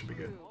 so we should be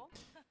good.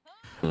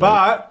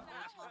 But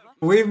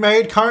we've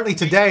made currently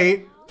to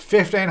date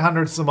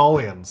 1,500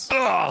 simoleons.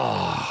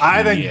 Oh,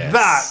 I think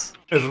that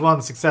is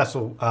one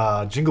successful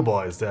Jingle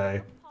Boys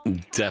day.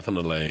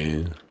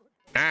 Definitely.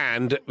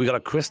 And we got a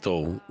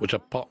crystal, which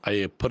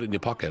I put in your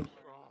pocket.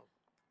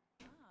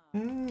 How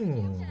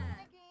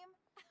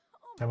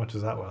much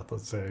is that worth?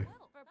 Let's see.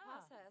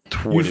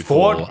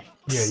 24.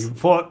 You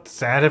fought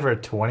Santa for a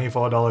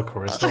 $24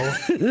 crystal?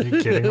 Are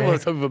you kidding me? Well,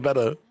 something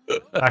better.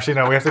 Actually,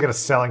 no, we have to get a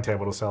selling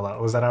table to sell that.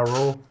 Was that our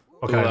rule?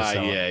 Okay,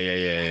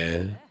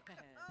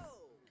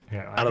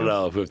 yeah. I don't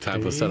know if we have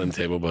time for a selling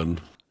table, but it'll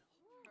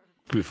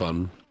be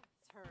fun.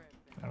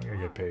 I'm gonna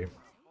get pee.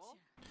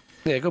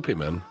 Yeah, go pee,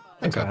 man.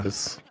 Thanks, I got man.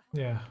 this.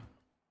 Yeah.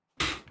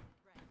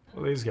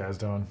 What are these guys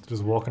doing?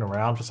 Just walking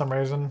around for some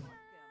reason?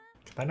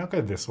 Can they not go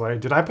this way?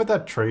 Did I put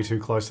that tree too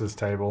close to this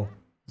table?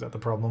 Is that the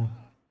problem?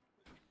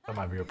 That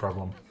might be a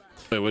problem.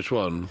 Wait, which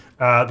one?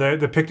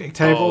 The picnic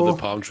table. Oh, the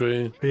palm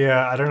tree?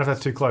 Yeah, I don't know if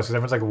that's too close, because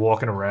everyone's like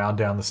walking around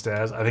down the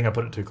stairs. I think I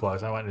put it too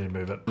close. I might need to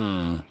move it.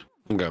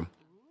 Okay. All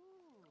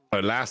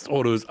right, last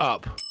order is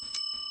up.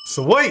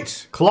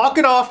 Sweet! Clock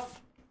it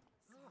off!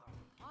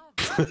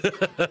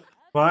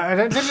 Well, I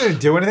don't think to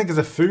do anything, because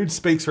the food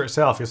speaks for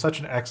itself. You're such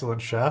an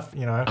excellent chef,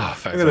 you know.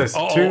 Oh, look at this. 2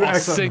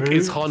 excellent sink moves.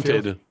 is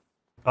haunted.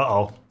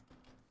 Uh-oh.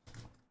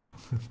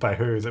 By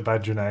who? Is it by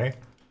Janae?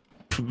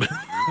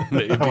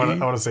 Maybe. I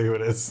want to see who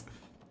it is.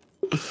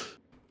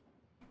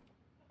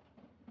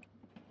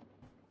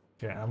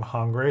 Yeah, I'm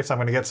hungry, so I'm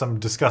gonna get some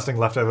disgusting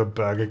leftover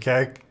burger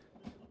cake.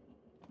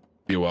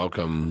 You're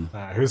welcome.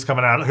 Who's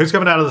coming out? Who's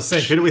coming out of the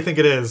sink? Who do we think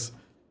it is?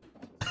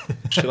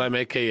 Should I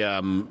make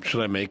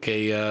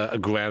a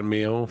grand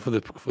meal for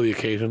the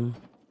occasion?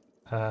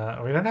 We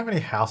don't have any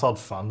household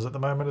funds at the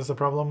moment. Is the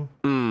problem?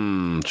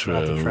 True. I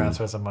have to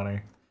transfer some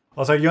money.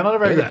 Also, you're not a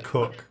very good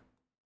cook.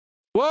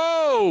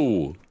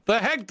 Whoa! The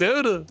heck,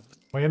 dude!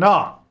 Well, you're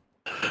not.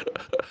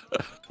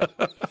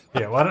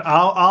 Yeah,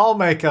 I'll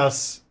make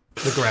us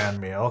the grand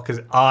meal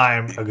because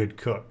I'm a good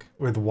cook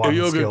with one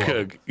You're skill. a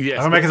good cook. Yes,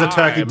 I'm gonna make us a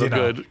turkey dinner.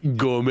 I'm a good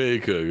gourmet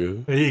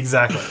cook.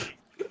 Exactly.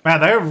 Man,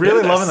 they're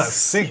really loving that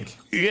sink.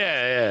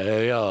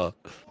 Yeah.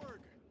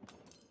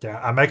 Yeah,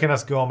 I'm making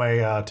us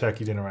gourmet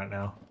turkey dinner right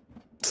now.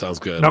 Sounds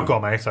good. Not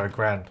gourmet, sorry,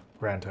 grand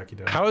turkey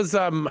dinner. How's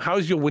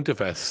your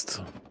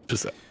Winterfest?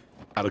 Just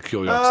out of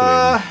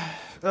curiosity.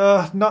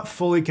 Not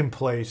fully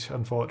complete,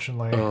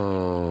 unfortunately.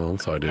 Oh, I'm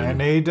sorry, dude. I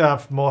need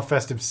more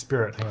festive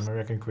spirit. Hang on, maybe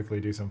I can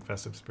quickly do some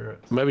festive spirit.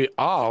 Maybe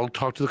I'll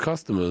talk to the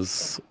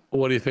customers.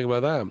 What do you think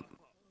about that?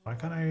 Why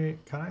can't I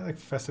like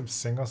festive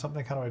sing or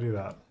something? How do I do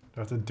that? Do I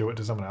have to do it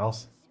to someone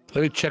else?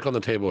 Let me check on the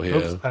table here.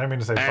 Oops, I didn't mean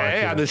to say bye.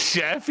 Hey, I'm the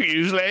chef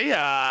usually,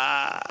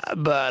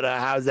 but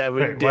how's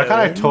everyone Wait, why can't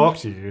I talk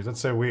to you?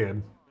 That's so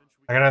weird.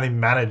 I can only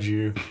manage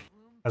you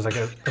as like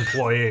an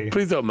employee.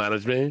 Please don't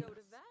manage me.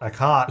 I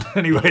can't.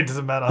 Anyway, it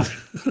doesn't matter.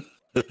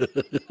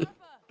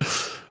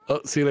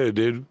 Oh, see you later,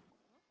 dude.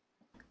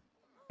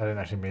 I didn't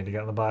actually mean to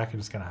get on the bike. It's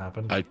just gonna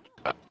happen.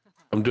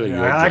 I'm doing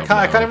your I job can't.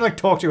 I now. can't even like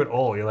talk to you at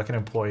all. You're like an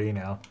employee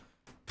now.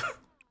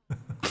 Oh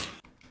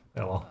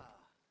well.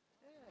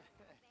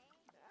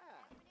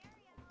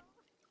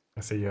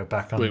 I see you're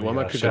back on Wait, why am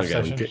I the clicking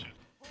chef again? session.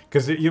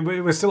 Because it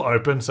was still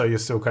open, so you're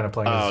still kind of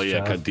playing as Oh yeah,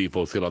 chef. kind of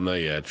default skill on there.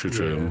 Yeah,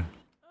 true.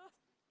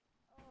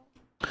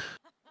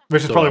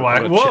 Which is So probably why.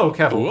 I'm gonna Whoa,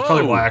 careful! Whoa.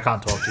 Probably why I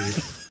can't talk to you.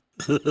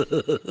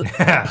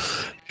 Yeah.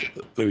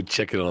 Let me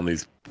check it on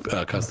these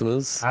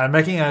customers. I'm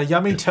making a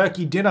yummy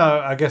turkey dinner,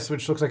 I guess,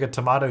 which looks like a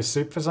tomato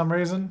soup for some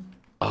reason.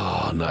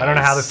 Oh no! I don't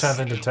know how this turns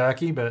into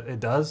turkey, but it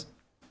does.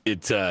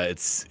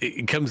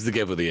 It comes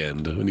together at the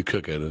end when you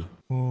cook it.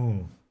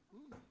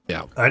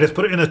 Yeah. I just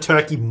put it in a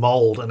turkey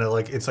mold, and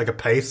it's like a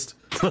paste.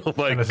 Oh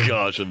my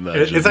gosh!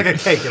 Imagine. It's like a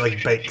cake. It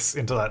like bakes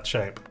into that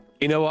shape.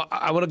 You know what?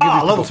 I want to give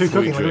you level 2 free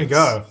cooking. Let me drinks.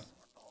 go.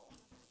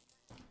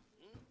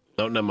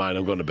 No, never mind.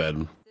 I'm going to bed.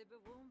 Is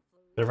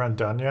everyone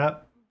done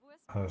yet?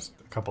 Oh, there's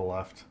a couple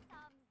left.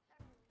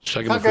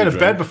 Should I Can't go to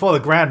bed before the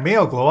grand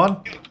meal,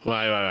 Gluon.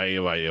 Wait.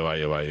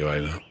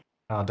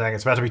 Oh dang!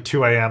 It's about to be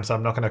 2 a.m., so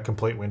I'm not going to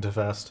complete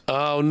Winterfest.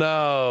 Oh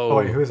no! Oh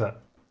wait, who is that?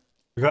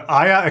 We got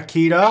Aya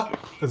Akita.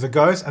 There's a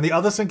ghost, and the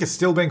other sink is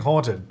still being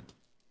haunted.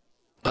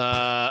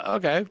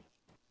 Okay.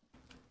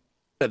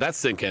 Yeah, that's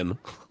sinking.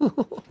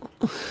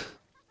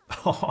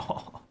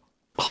 Oh,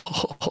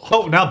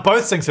 now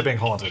both sinks are being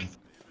haunted.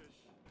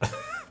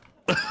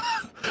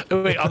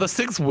 Wait, are the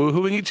six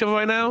woohooing each other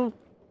right now?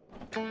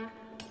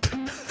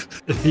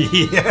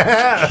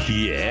 Yeah.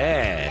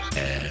 Yeah.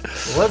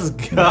 Let's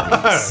go.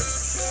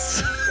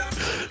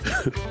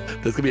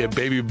 There's gonna be a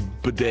baby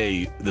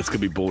bidet that's gonna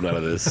be born out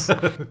of this. I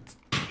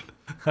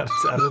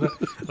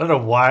don't know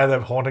why they're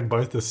haunting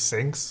both the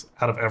sinks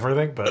out of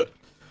everything, but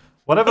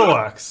whatever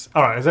works.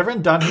 All right, is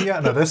everyone done here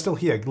yet? No, they're still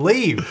here.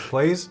 Leave,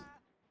 please.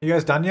 You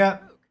guys done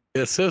yet?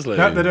 Yeah, seriously.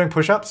 No, they're doing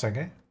push-ups.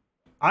 Okay.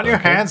 Aren't your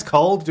hands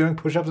cold doing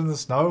push-ups in the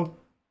snow?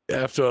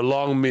 After a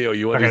long meal,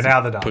 you want Okay, to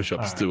now they're done.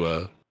 push-ups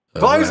to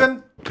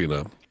Closing. Look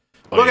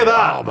Look at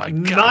that. Oh my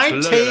gosh,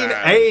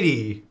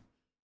 1980.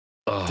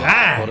 Oh,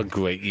 Dang. what a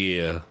great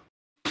year.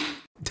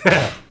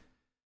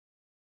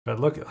 But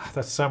look,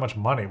 that's so much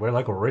money. We're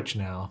like rich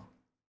now.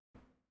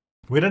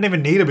 We don't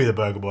even need to be the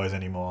Burger Boys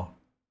anymore.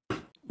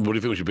 What do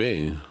you think we should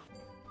be?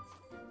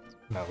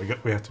 No,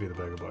 we have to be the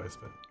Burger Boys.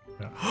 But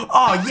yeah.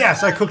 Oh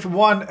yes, I cooked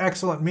one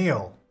excellent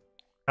meal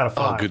out of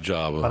 5. Oh, good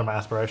job. Out of my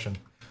aspiration.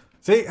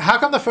 See, how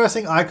come the first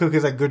thing I cook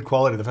is like good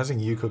quality? The first thing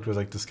you cooked was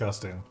like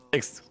disgusting.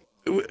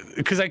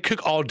 Because I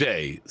cook all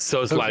day,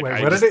 so it's like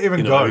wait, where did it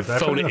even go? Did I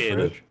put phone it in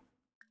the fridge?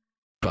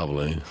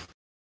 Probably.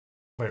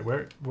 Wait,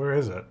 where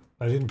is it?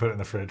 I didn't put it in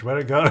the fridge.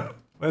 Where'd it go?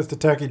 Where's the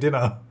turkey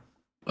dinner?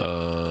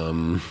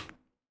 Oh,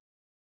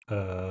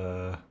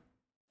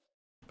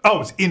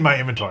 it's in my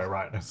inventory,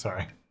 right?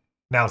 Sorry.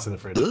 Now it's in the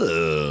fridge.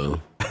 ugh.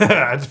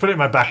 I just put it in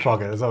my back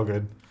pocket. It's all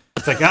good.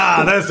 It's like,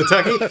 there's the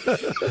turkey.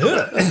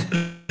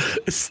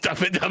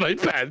 Stuff it down my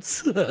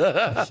pants.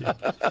 Actually,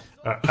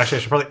 I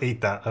should probably eat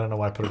that. I don't know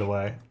why I put it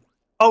away.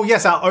 Oh,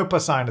 yes, our Opa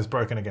sign is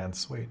broken again.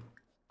 Sweet.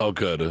 Oh,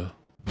 good. I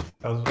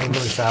was really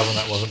sad when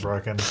that wasn't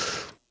broken.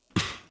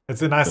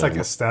 It's a nice, like,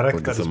 aesthetic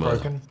that is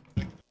broken.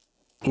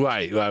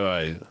 Right.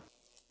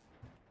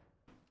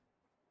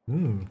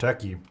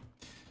 Turkey.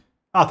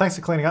 Oh, thanks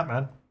for cleaning up,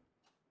 man.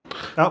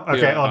 Oh,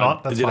 okay, Yeah, or not.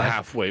 I That's did fine.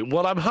 halfway.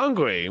 Well, I'm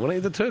hungry. When I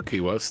eat the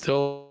turkey, well, it's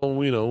still, Well,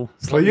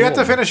 you have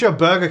to warm. finish your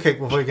burger cake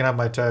before you can have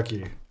my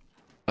turkey.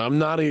 I'm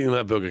not eating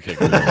that burger cake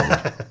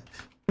anymore.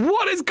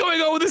 What is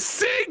going on with the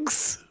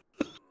sinks?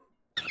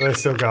 They're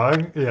still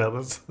going? Yeah,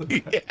 that's...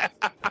 Yeah.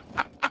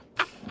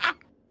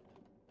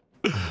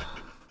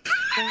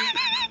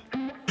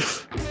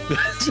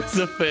 just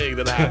a thing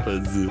that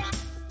happens.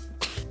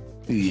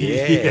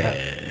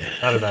 Yeah.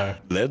 I don't know.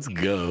 Let's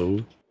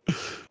go.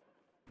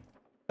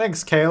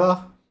 Thanks,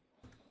 Kayla.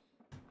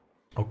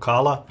 Or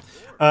Carla.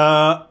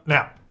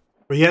 Now,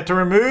 we get to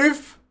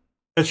remove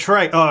a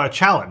trait. Oh, a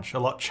challenge. A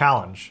lot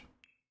challenge.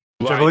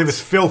 Which I believe is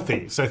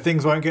filthy, so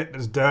things won't get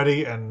as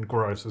dirty and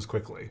gross as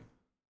quickly.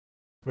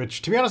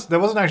 Which, to be honest, there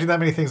wasn't actually that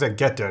many things that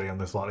get dirty on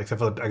this lot, except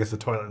for, I guess, the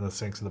toilet and the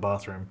sinks in the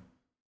bathroom.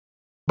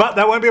 But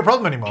that won't be a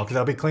problem anymore, because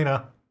they'll be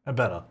cleaner and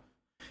better.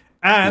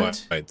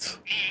 And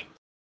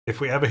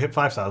if we ever hit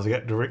 5 stars, we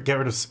get rid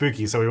of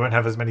spooky, so we won't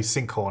have as many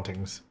sink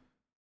hauntings.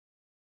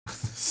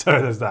 So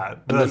there's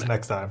that. But that's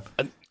next time.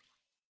 And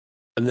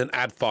then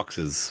add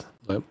foxes.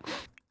 Yep.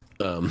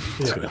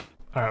 Yeah.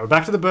 All right, we're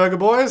back to the Burger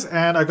Boys,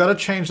 and I got to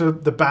change the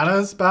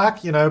banners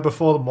back, you know,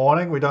 before the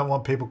morning. We don't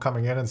want people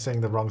coming in and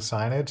seeing the wrong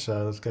signage,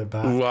 so let's go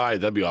back. Right,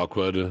 that'd be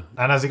awkward. And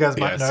as you guys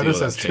might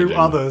notice, there's two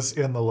others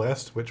in the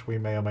list, which we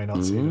may or may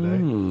not see today.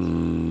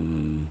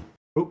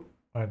 Oop,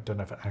 I don't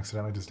know if I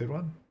accidentally just did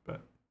one, but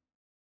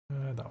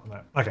that one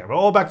there. Okay, we're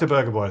all back to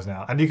Burger Boys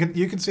now, and you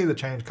can see the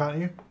change, can't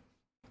you?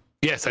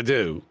 Yes, I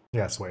do.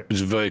 Yeah, sweet. Which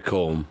is very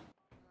cool.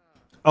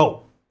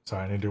 Oh,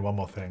 sorry, I need to do one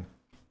more thing.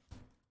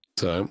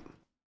 So...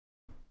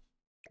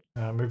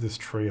 move this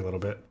tree a little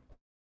bit.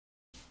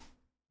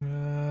 You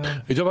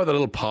talking about the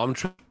little palm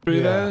tree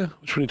there?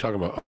 Which one are you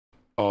talking about?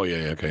 Oh,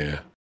 yeah, okay, yeah.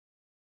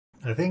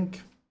 I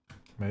think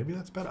maybe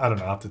that's better. I don't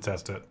know. I'll have to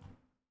test it.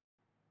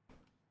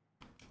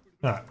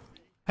 All right.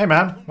 Hey,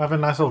 man. We're having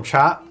a nice little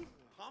chat.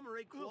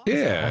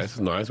 Yeah, it's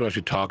nice. We're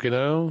actually talking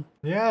now.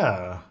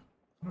 Yeah.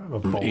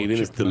 I'm eating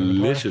this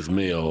delicious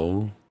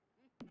meal.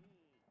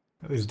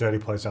 These dirty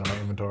plates out of my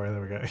inventory.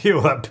 There we go.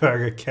 Ew, that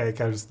burger cake.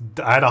 I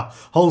had a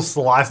whole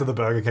slice of the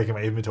burger cake in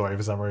my inventory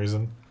for some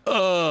reason.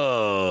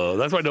 Oh,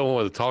 that's why no one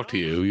wants to talk to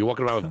you. You're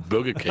walking around with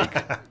burger cake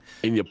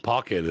in your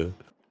pocket.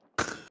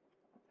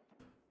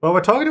 Well,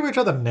 we're talking to each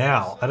other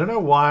now. I don't know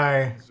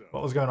why,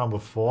 what was going on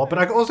before, but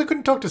I also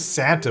couldn't talk to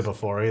Santa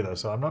before either,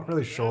 so I'm not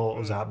really sure what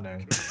was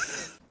happening.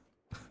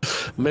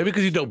 Maybe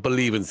because you don't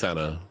believe in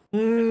Santa.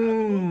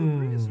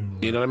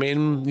 Mm. You know what I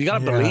mean? You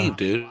gotta believe,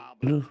 dude.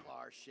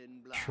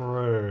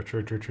 True.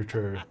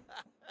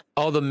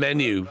 Oh, the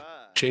menu.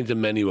 Change the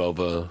menu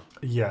over.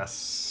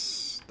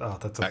 Yes. Oh,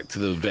 back to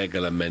the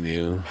regular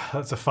menu.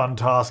 That's a fun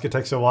task. It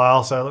takes a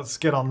while, so let's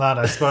get on that,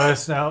 I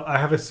suppose. Now, I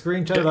have a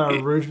screenshot of our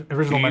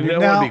original menu. You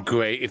know what would be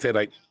great if they're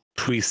like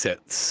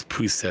presets.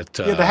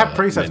 Yeah, they have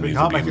presets, but you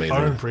can't make your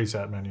own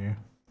preset menu.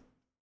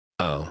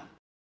 Oh.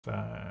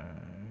 Yeah.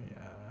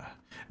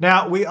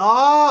 Now, we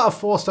are a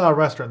 4-star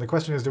restaurant. The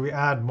question is, do we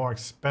add more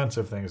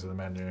expensive things to the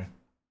menu?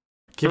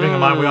 Keeping in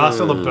mind, we are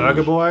still the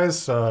Burger Boys,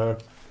 so...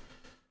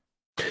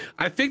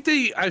 I think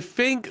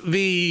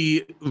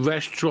the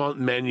restaurant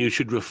menu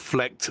should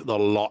reflect the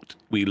lot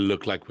we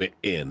look like we're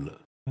in.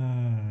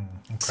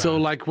 Okay. So,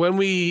 like,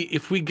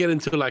 if we get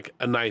into, like,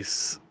 a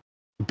nice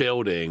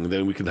building,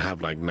 then we can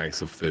have, like,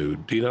 nicer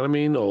food. Do you know what I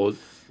mean? Or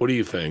what do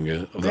you think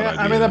of that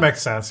idea? I mean, that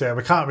makes sense, yeah.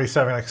 We can't be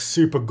serving, like,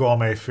 super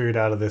gourmet food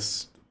out of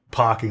this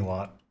parking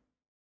lot.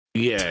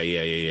 Yeah.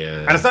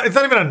 And it's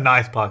not even a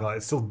nice parking lot.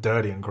 It's still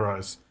dirty and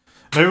gross.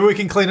 Maybe we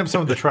can clean up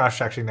some of the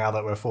trash, actually, now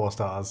that we're 4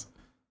 stars.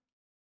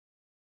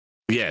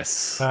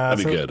 Yes,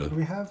 that'd be good.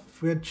 We had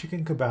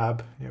chicken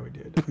kebab. Yeah, we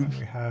did. And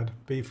we had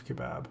beef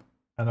kebab.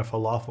 And a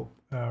falafel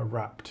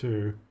wrap,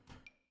 too.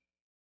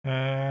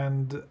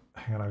 And,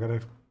 hang on, I gotta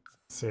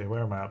see,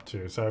 where am I up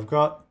to? So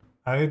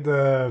I need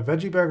the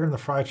veggie burger and the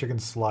fried chicken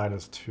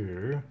sliders,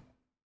 too.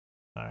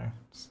 No,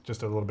 it's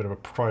just a little bit of a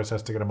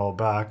process to get them all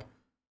back.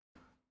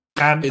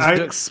 And is it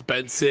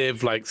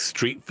expensive, like,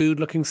 street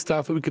food-looking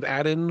stuff that we could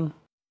add in?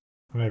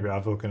 Maybe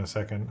I'll look in a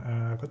second.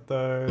 Put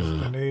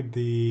those. I need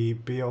the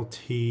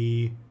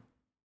BLT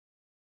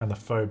and the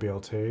faux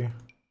BLT.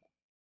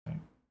 Okay.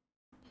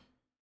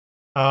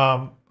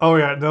 Oh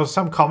yeah, there was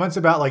some comments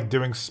about like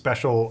doing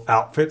special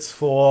outfits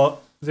for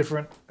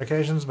different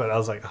occasions, but I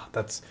was like, oh,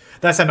 that's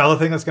another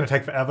thing that's going to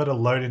take forever to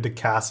load into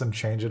CAS and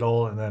change it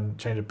all and then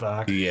change it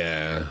back.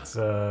 Yeah.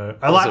 So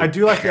I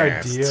do like the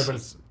idea, but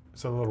it's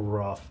a little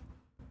rough.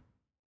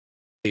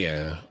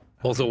 Yeah.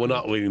 Also, we're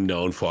not really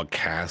known for our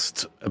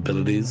cast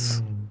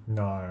abilities.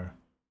 No.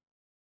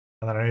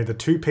 And then I need the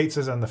 2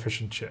 pizzas and the fish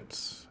and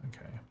chips.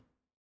 Okay.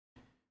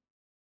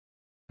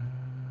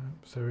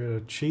 So we had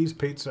a cheese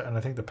pizza and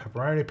I think the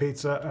pepperoni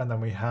pizza, and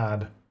then we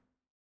had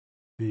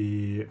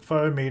the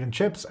faux meat and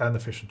chips and the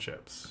fish and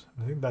chips.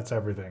 I think that's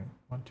everything.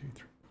 1, 2,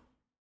 3.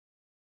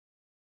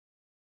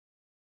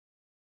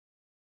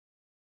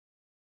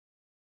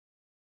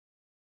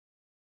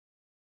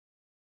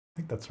 I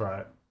think that's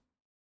right.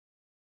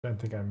 Don't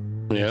think I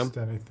missed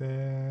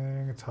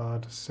anything. It's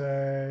hard to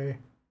say.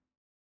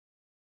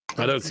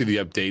 I don't see the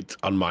update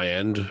on my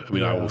end. I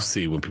mean, I will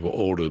see when people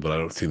order, but I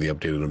don't see the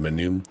update on the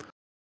menu.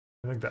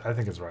 I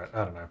think it's right.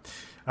 I don't know.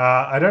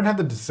 I don't have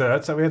the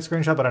desserts that we had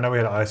screenshot, but I know we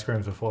had ice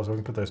creams before, so we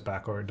can put those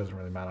back, or it doesn't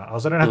really matter. I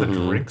also don't have the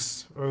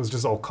drinks. It was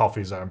just all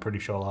coffees, I'm pretty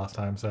sure, last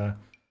time. So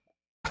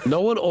no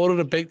one ordered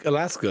a baked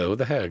Alaska. What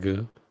the heck?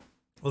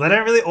 Well, they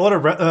don't really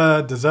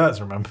order desserts,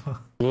 remember?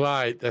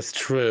 Right, that's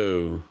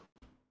true.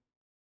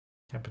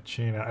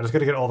 Cappuccino. I just got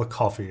to get all the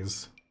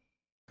coffees.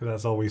 Because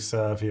that's all we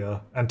serve here.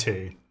 And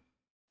tea.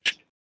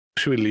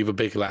 Should we leave a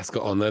Bake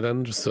Alaska on there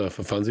then, just for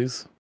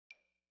funsies?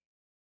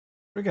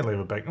 We can leave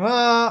a bake.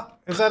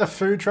 Is that a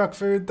food truck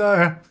food,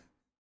 though?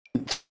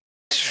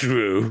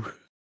 True.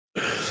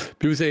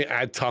 People say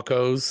add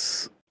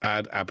tacos,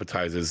 add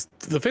appetizers.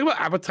 The thing about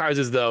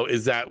appetizers, though,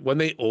 is that when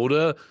they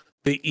order,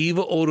 they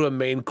either order a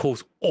main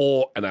course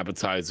or an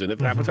appetizer. And if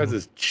the appetizer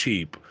is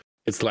cheap,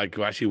 it's like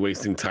you're actually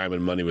wasting time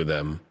and money with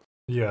them.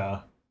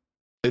 Yeah.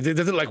 It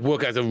doesn't like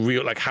work as a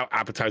real, like how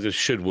appetizers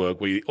should work,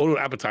 where you order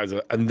an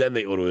appetizer and then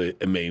they order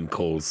a main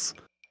course.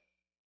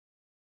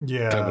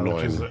 Yeah, kind of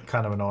which is annoying.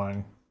 kind of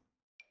annoying.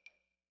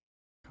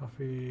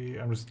 Coffee.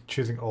 I'm just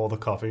choosing all the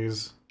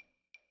coffees.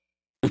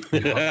 Okay.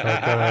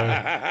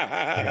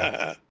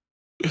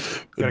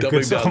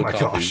 Doubling down Oh the my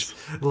coffees.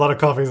 gosh. A lot of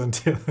coffees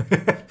until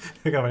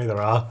look how many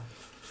there are.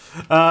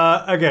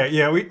 Okay,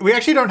 yeah, we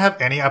actually don't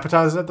have any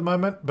appetizers at the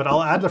moment, but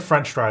I'll add the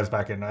French fries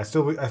back in. I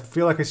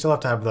feel like we still have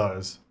to have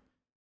those.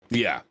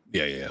 Yeah.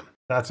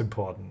 That's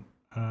important.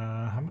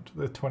 How much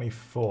are the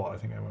 24? I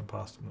think I went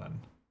past them then.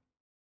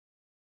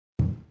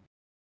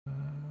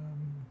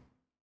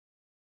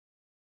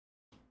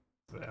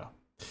 There.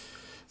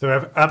 So we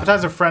have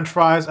appetizer French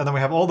fries, and then we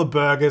have all the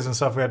burgers and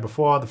stuff we had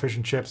before, the fish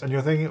and chips. And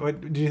you're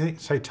thinking, do you think,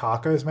 say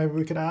tacos maybe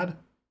we could add?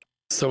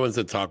 Someone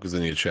said tacos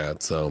in your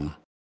chat, so.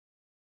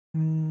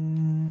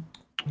 Where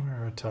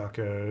are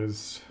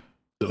tacos?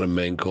 The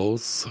main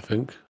course, I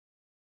think.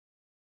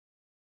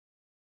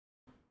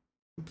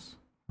 Oops.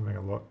 Having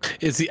a look.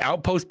 Is the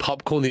Outpost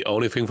popcorn the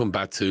only thing from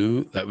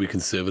Batu that we can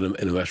serve in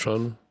a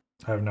restaurant?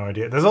 I have no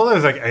idea. There's all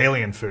those like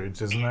alien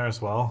foods, isn't there,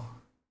 as well?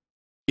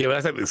 Yeah, but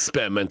that's like the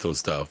experimental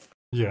stuff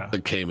Yeah.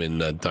 that came in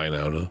Dine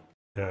Out.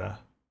 Yeah.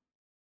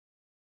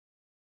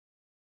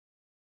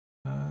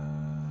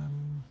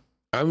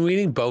 I'm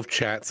reading both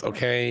chats,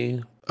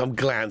 okay? I'm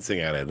glancing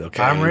at it,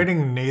 okay? I'm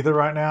reading neither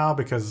right now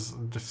because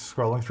just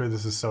scrolling through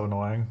this is so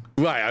annoying.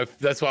 Right,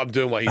 that's what I'm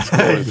doing while he's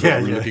scrolling Yeah, through.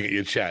 I'm yeah. looking at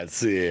your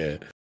chats, yeah.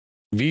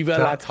 Viva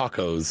la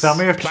tacos. Tell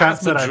me if chat's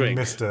Plasma that I drink.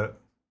 missed it.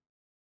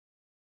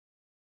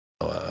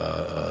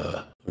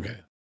 Okay.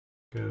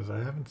 Because I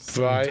haven't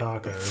seen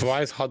tacos.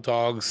 Fries, hot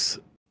dogs,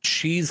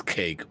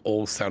 cheesecake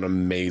all sound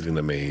amazing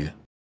to me.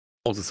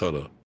 Also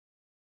soda.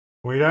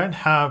 We don't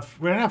have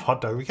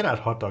hot dogs. We could add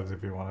hot dogs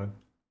if you wanted.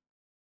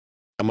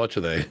 How much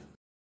are they?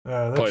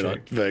 They're Probably cheap.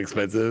 not very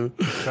expensive.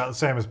 About the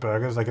same as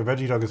burgers. Like a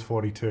veggie dog is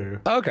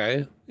 42.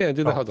 Okay. Yeah,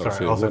 do the hot dogs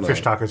Sorry, too. also Why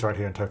fish not? tacos right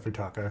here and tofu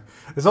taco.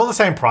 It's all the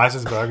same price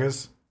as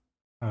burgers,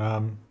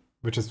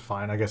 which is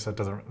fine. I guess that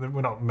doesn't.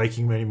 We're not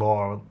making any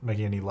more or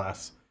making any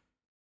less.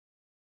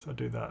 So I'll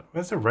do that.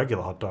 Where's the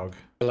regular hot dog?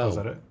 Hello. Oh, is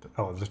that it?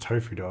 Oh, there's a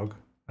tofu dog,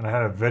 and I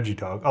had a veggie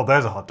dog. Oh,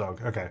 there's a hot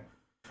dog. Okay.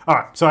 All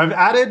right. So I've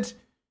added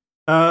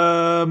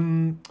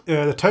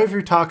the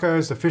tofu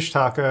tacos, the fish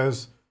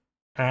tacos,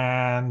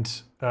 and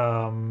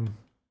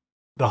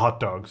the hot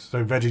dogs.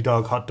 So veggie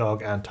dog, hot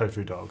dog, and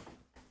tofu dog.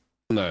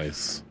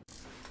 Nice.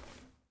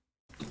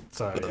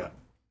 So yeah,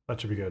 that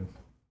should be good.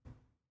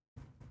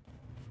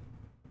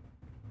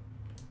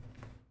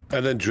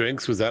 And then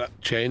drinks, was that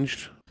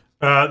changed?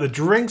 The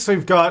drinks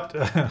we've got.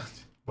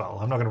 Well,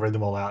 I'm not going to read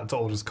them all out. It's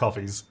all just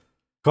coffees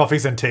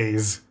and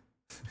teas.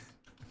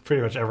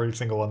 Pretty much every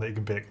single one that you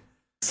can pick.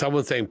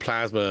 Someone's saying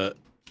plasma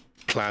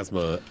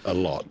a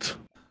lot.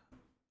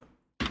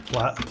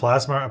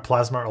 Plasma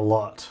a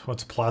lot.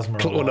 What's plasma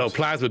a lot? Well, no,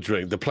 plasma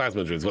drink. The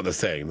plasma drink is what they're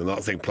saying. They're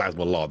not saying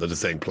plasma a lot. They're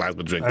just saying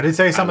plasma drink. I did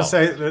say a someone lot.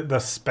 say the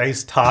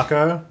space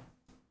taco.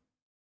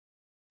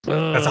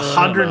 That's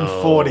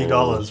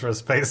 $140 for a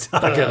space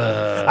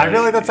taco. I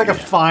feel like that's like a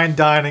fine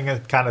dining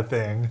kind of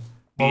thing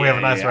when we have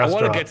a nice I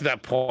restaurant. want to get to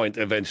that point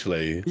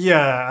eventually.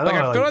 Yeah, I don't Like,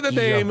 wanna, I feel like the jump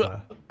name.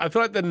 there. I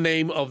feel like the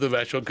name of the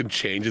restaurant could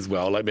change as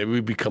well. Like maybe we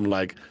become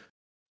like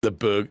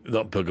the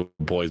not Burger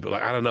Boys, but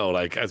like I don't know.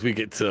 Like as we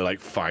get to like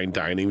fine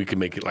dining, we can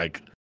make it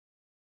like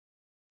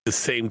the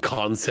same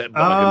concept,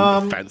 but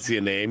like a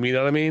fancier name. You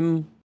know what I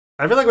mean?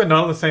 I feel like we're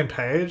not on the same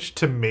page.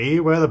 To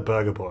me, we're the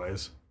Burger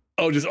Boys.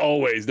 Oh, just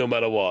always, no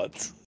matter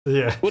what.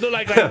 Yeah. Well, they're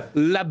like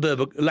La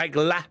Burger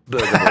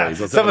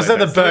Boys. Or Someone said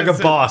like the that. Burger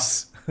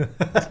Boss.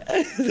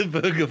 The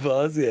Burger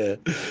Boss, yeah.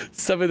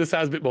 Something that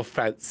sounds a bit more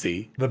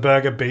fancy. The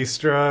Burger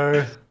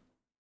Bistro.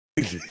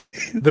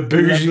 The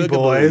Bougie Burger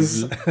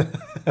Boys.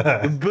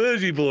 The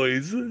Burgie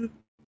Boys.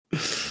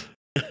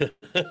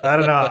 I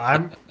don't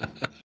know.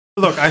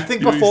 Look, I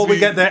think before we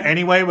get there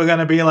anyway, we're going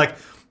to be like,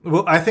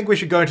 well, I think we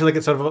should go into like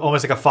a sort of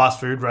almost like a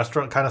fast food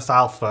restaurant kind of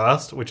style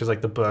first, which is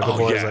like the Burger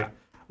Boys. Yeah.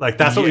 Like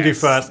that's what we do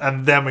Yes. first,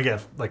 and then we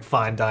get like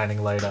fine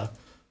dining later.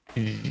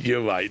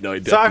 You're right. No,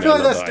 So I feel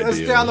like definitely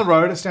that's down the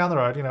road. It's down the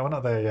road. You know, we're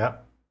not there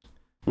yet.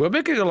 We're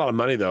making a lot of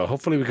money though.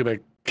 Hopefully, we can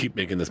keep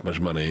making this much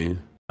money.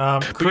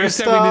 But you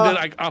said we Krista, need to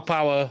like up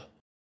our.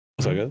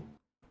 Sorry, go.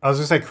 I was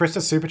going to say, Krista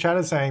Super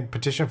Chatted saying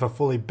petition for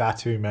fully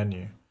Batu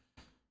menu.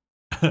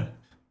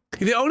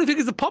 The only thing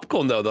is the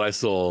popcorn though that I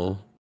saw.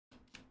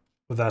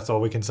 Well, that's all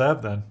we can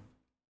serve then.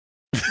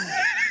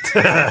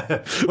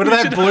 What do they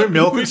have? Blue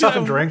milk and stuff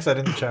and drinks? I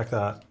didn't check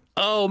that.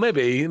 Oh,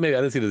 maybe I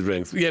didn't see the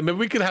drinks. Yeah, maybe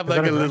we could have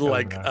like a little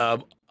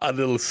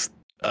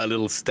a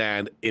little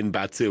stand in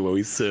Batu where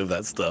we serve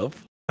that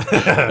stuff.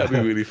 That'd be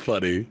really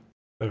funny.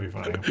 That'd be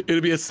funny.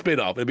 It'd be a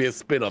spin-off. It'd be a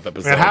spin-off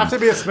episode. It'd have to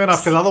be a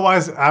spin-off because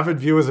otherwise avid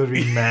viewers would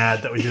be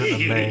mad that we did it in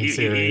the main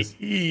series.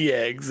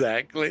 Yeah,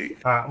 exactly.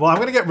 Well, I'm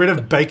going to get rid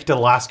of Baked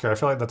Alaska. I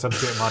feel like that's a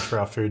bit much for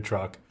our food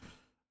truck.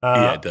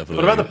 Yeah, definitely.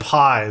 What about the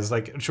pies?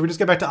 Like, should we just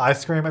get back to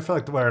ice cream? I feel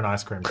like we're an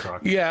ice cream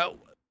truck. Yeah.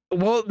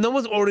 Well, no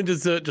one's ordering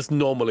dessert just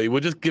normally. We're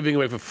just giving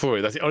away for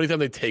free. That's the only time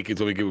they take is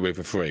when we give away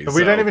for free. But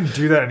we don't even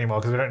do that anymore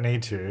because we don't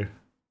need to.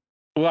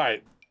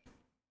 Right.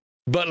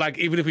 But like,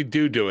 even if we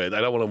do it,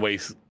 I don't want to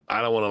waste.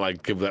 I don't want to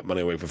like give that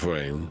money away for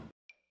free.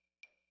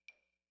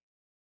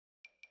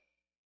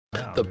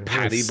 Wow, the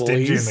patty boys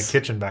stingy in the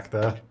kitchen back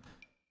there.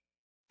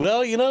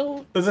 Well, you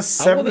know, there's a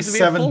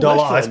 $77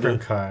 ice cream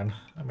cone.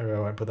 Maybe I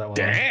won't put that one.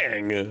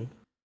 Dang. On.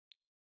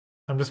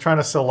 I'm just trying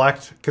to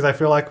select because I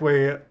feel like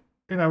we've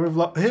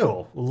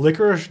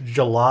licorice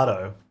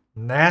gelato.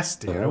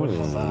 Nasty. I wouldn't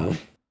want that.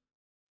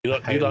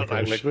 You don't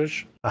like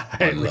licorice? I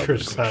hate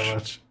licorice so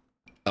much.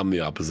 I'm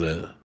the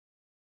opposite.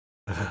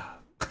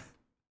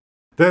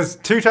 There's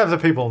two types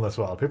of people in this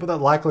world: people that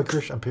like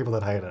licorice and people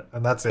that hate it,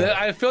 and that's it.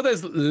 I feel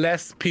there's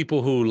less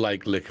people who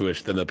like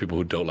licorice than the people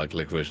who don't like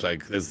licorice.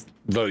 Like, there's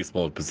very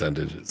small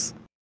percentages.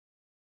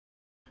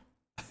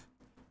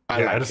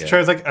 I just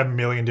chose like a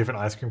million different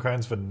ice cream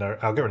cones for no.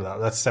 I'll get rid of that.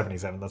 That's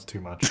 77. That's too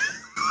much.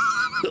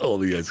 All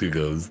the ice cream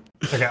cones.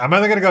 Okay, I'm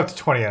only going to go up to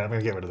 28. I'm going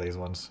to get rid of these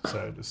ones.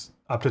 So just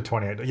up to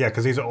 28. Yeah,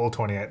 because these are all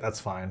 28. That's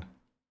fine.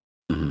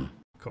 Mm-hmm.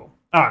 Cool.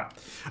 All right.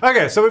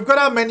 Okay, so we've got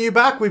our menu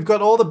back. We've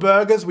got all the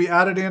burgers. We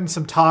added in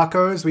some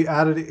tacos. We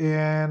added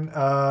in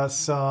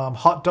some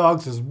hot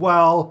dogs as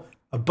well.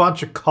 A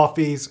bunch of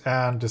coffees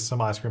and just some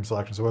ice cream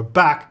selection. So we're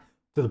back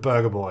to the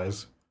Burger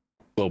Boys.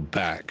 Well,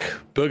 back.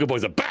 Burger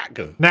Boys are back.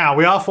 Now,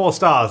 we are 4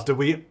 stars. Do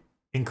we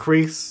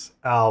increase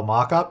our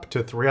markup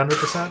to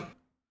 300%?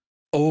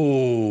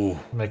 Oh.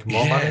 Make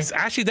more money?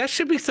 Actually, that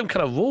should be some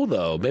kind of rule,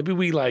 though. Maybe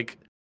we, like,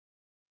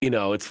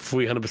 it's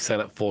 300%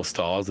 at 4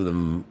 stars and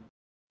then...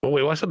 Oh,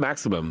 wait, what's the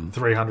maximum?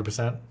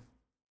 300%.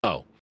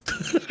 Oh.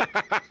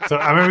 So,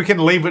 I mean, we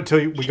can leave it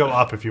till we go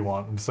up if you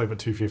want and just leave it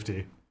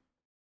 250.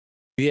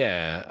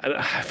 Yeah,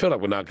 I feel like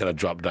we're not going to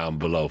drop down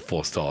below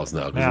 4 stars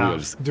now.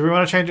 Do we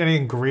want to change any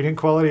ingredient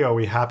quality? Or are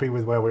we happy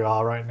with where we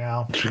are right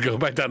now? Should we go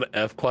back down to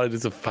F quality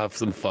to have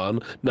some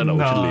fun? No,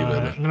 we should leave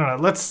it. No.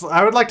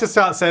 I would like to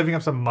start saving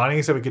up some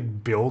money so we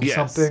could build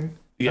something.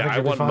 Yeah, I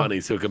want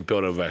money so we can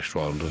build a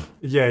restaurant.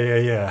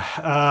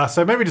 Yeah.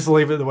 So maybe just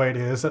leave it the way it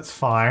is. That's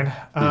fine.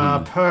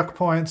 Perk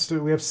points.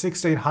 Do we have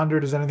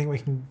 1,600? Is there anything we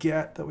can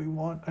get that we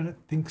want? I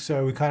don't think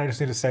so. We kind of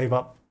just need to save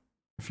up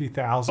a few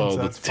thousand, so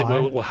that's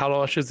fine. Well, how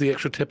much is the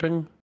extra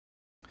tipping?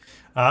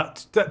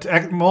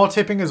 More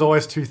tipping is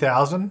always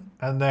 2,000,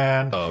 and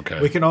then okay.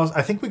 We can also.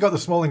 I think we got the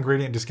small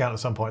ingredient discount at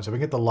some point, so we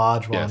can get the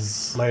large one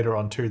later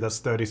on too. That's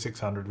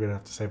 3,600. We'd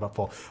have to save up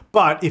for.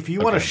 But if you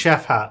want a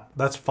chef hat,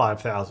 that's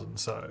 5,000.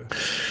 So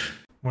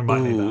we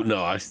might need that.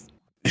 No,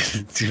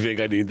 do you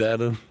think I need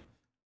that?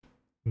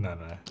 No.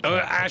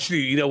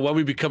 Actually, when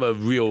we become a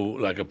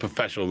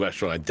professional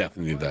restaurant, I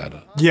definitely need that.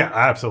 Yeah,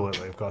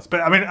 absolutely, of course.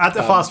 But I mean, at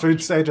the fast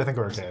food stage, I think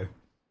we're okay.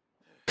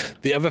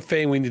 The other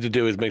thing we need to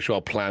do is make sure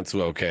our plants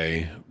are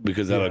okay,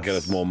 because that'll get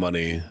us more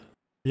money.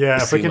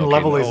 Yeah, if we can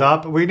level these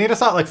up. We need to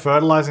start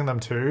fertilizing them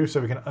too, so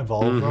we can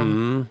evolve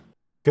them.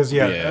 Because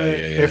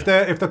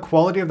if the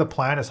quality of the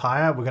plant is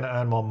higher, we're going to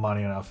earn more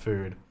money on our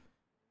food.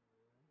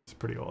 It's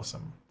pretty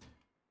awesome.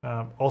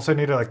 Also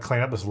need to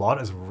clean up this lot.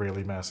 It's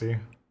really messy.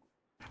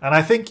 And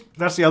I think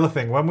that's the other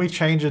thing. When we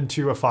change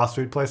into a fast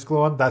food place,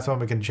 Gluon, that's when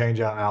we can change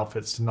our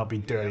outfits to not be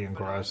dirty and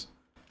gross.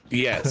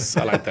 Yes,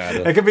 I like that.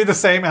 It could be the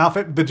same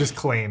outfit, but just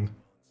clean.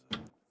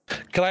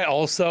 Can I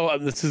also,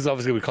 this is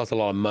obviously going to cost a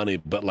lot of money,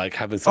 but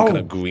having some kind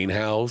of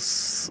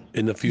greenhouse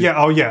in the future?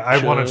 Yeah,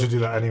 I wanted to do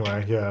that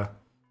anyway, yeah.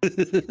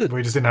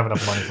 We just didn't have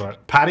enough money for it.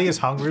 Patty is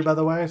hungry, by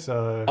the way,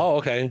 so... Oh,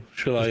 okay.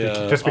 Should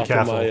I just be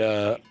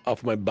careful.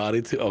 Offer my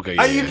body to... Okay,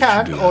 you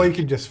can, or you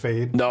can just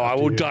feed. No, I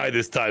will die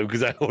this time,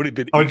 because I've already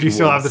been do you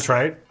still have the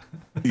trait?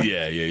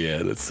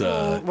 Yeah. Let's,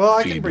 well,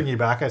 I can bring you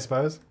back, I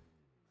suppose.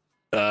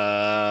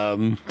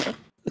 Careful,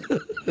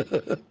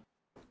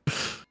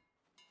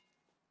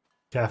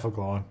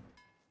 Gluon.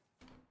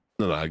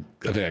 No, I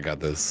think I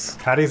got this.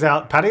 Patty's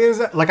out. Patty is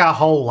our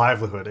whole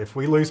livelihood. If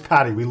we lose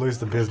Patty, we lose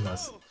the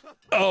business.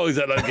 Oh, is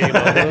that not game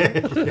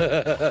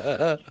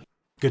over?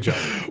 Good job.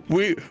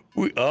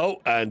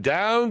 And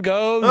down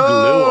goes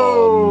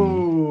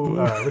Gluon.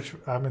 Alright,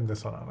 I'm in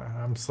this one, aren't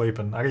I? I'm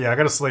sleeping. I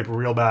got to sleep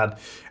real bad.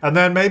 And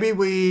then maybe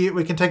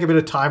we can take a bit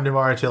of time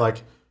tomorrow to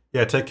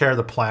take care of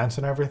the plants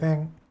and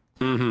everything.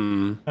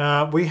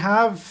 We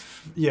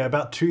have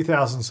about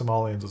 2,000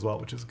 simoleons as well,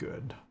 which is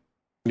good.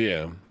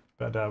 Yeah.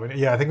 But I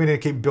think we need to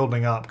keep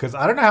building up because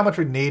I don't know how much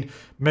we need.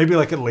 Maybe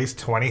at least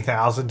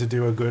 20,000 to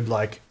do a good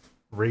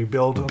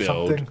rebuild or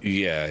something.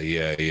 Yeah.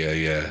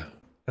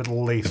 At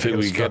least I think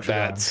we get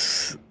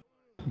that.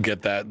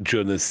 get that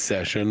during this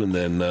session, and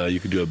then you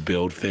could do a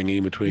build thingy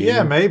in between.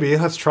 Yeah, maybe.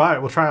 Let's try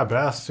it. We'll try our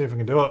best. See if we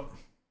can do it.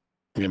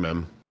 Yeah,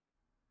 man.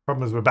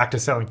 Problem is, we're back to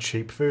selling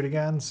cheap food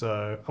again.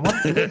 So,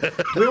 do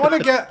we want to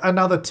get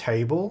another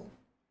table?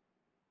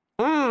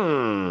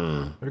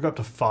 We've got up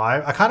to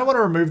 5. I kind of want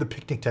to remove the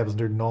picnic tables and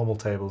do normal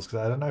tables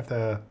because I don't know if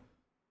they're.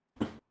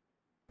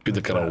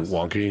 They're kind of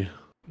wonky.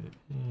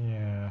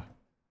 Yeah.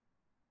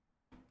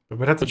 But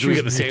we'd have to do we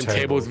get the same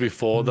tables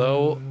before,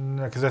 though?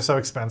 No, because they're so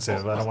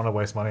expensive. I don't want to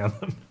waste money on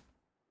them.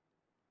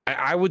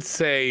 I would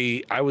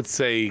say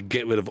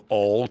get rid of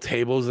all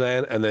tables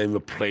then, and then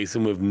replace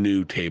them with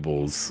new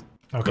tables.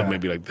 Okay. But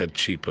maybe like that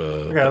cheaper.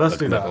 Okay, let's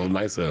do that. A little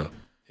nicer.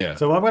 Yeah.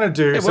 So what I'm going to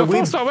do... Hey, so we're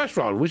a 4-star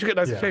restaurant. We should get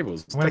nicer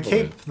tables. I'm going to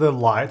keep the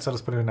lights. I'll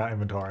just put it in our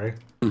inventory.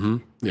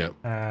 Yeah.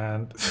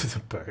 And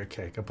the burger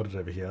cake. I'll put it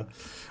over here.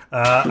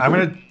 I'm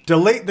going to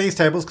delete these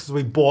tables because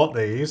we bought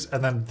these.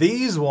 And then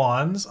these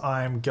ones,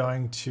 I'm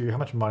going to... How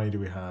much money do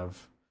we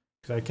have?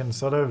 Because I can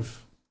sort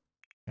of...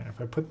 You know, if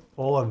I put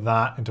all of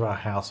that into our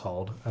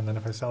household, and then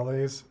if I sell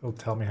these, it'll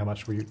tell me how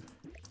much we...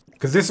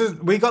 Because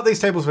we got these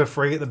tables for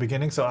free at the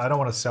beginning, so I don't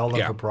want to sell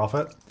them for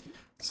profit.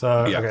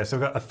 So, okay, so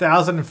we've got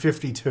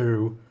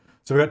 1,052.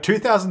 So we've got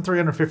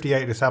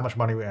 2,358 is how much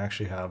money we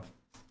actually have.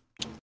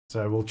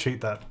 So we'll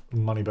cheat that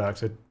money back.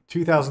 So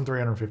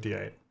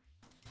 2,358.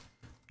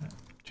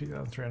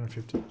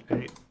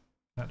 2,358.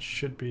 That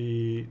should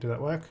be... Did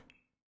that work?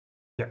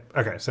 Yeah,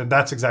 okay, so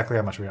that's exactly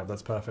how much we have.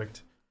 That's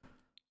perfect.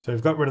 So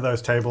we've got rid of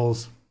those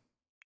tables,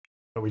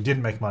 but we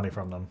didn't make money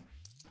from them.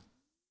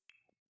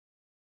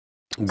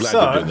 I'm glad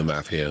you're doing the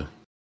math here.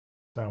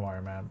 Don't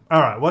worry, man.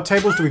 All right, what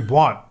tables do we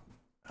want?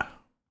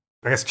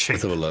 I guess cheap.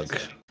 Let's have a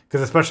look.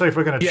 Because especially if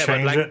we're going to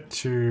change it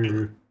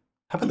to...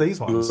 How about these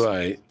ones?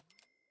 Right.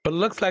 But it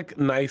looks like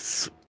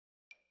nice...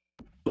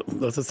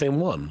 That's the same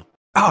one.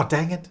 Oh,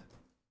 dang it.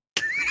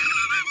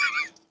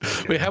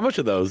 Wait, how much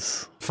are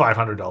those?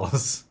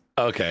 $500.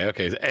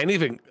 Okay. So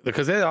anything...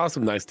 Because there are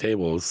some nice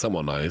tables.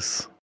 Somewhat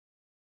nice.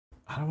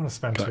 I don't want to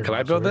spend too much. Can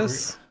I build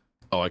this?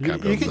 Oh, I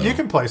can't build You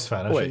can place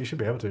furniture. You should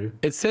be able to.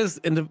 It says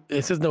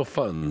no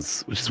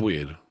funds, which is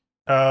weird.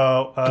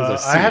 Oh,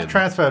 I have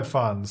transferred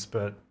funds,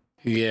 but...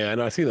 Yeah, I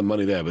know. I see the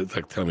money there, but it's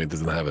like telling me it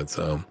doesn't have it,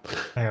 so...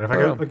 Hang on, if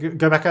I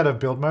go back out of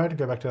build mode,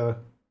 go back to...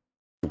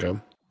 Okay.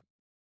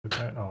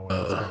 Oh, wait,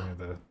 it's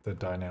giving me the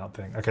dine out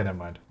thing. Okay, never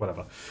mind.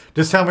 Whatever.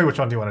 Just tell me which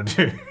one do you want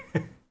to do.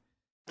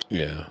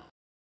 Yeah.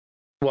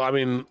 Well, I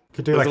mean,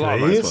 could do like a lot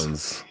these? of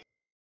nice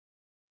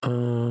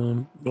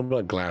ones. What about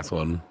a glass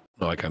one?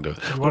 No, I can't do it.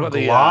 You want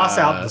glass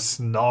out in the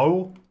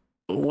snow?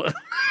 What?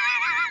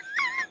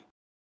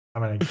 I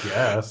mean, I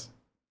guess.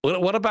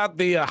 What about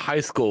the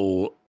high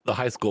school? The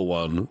high school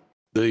one,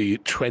 the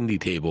trendy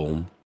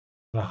table.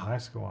 The high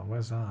school one.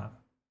 Where's that?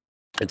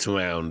 It's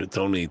round. It's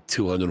only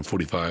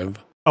 245.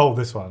 Oh,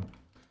 this one.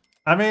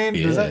 I mean,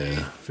 does that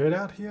fit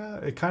out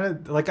here? It kind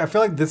of like I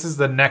feel like this is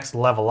the next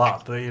level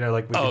up. You know,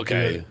 like we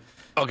okay.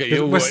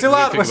 We're still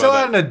out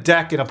on a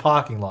deck in a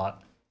parking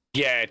lot.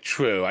 Yeah,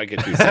 true. I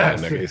get you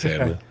saying. I get you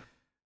saying.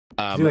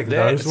 Like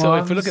those so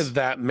ones? if we look at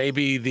that,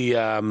 maybe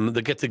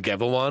the get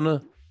together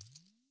one.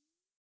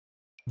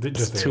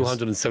 Just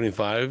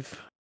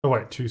 275. Oh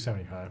wait,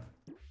 275.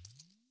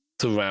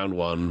 It's a round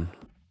one.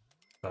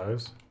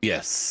 Those?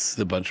 Yes,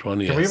 the bunch one.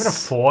 Can we even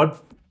afford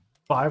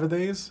 5 of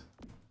these?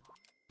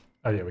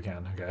 Oh yeah, we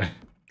can. Okay.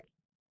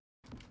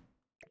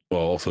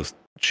 Well, also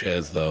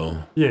chairs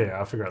though. Yeah,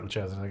 I'll figure out the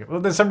chairs in a second. Well,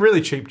 there's some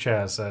really cheap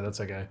chairs, so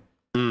that's okay.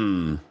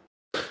 You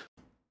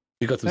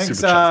got some Thanks,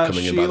 super chats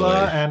coming Sheila, in, by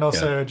the way. and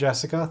also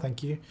Jessica.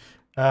 Thank you.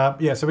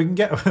 Yeah, so we can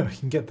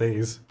get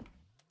these.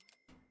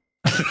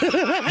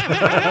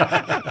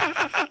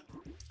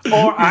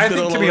 Or I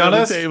think, to be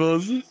honest,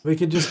 we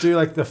could just do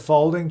like the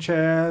folding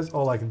chairs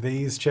or like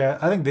these chairs.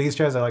 I think these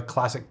chairs are like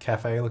classic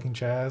cafe-looking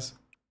chairs.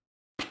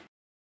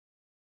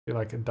 Be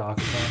like a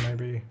darker color,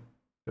 maybe.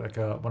 Be like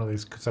one of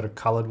these sort of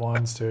colored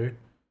ones too.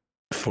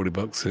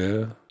 $40,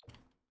 yeah.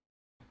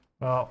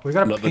 Well, we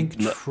got a pink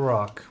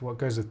truck. What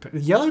goes with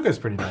yellow? Goes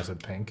pretty nice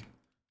with pink.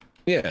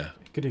 Yeah.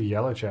 You could do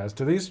yellow chairs.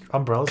 Do these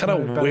umbrellas? Kind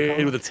of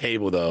weird with the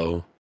table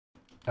though.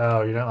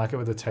 Oh, you don't like it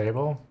with the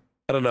table?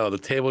 I don't know. The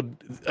table.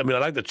 I mean, I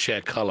like the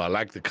chair color. I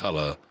like the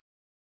color.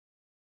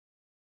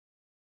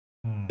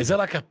 Is that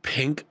like a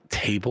pink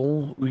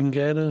table we can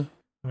get? Let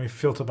me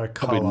filter by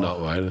color. Probably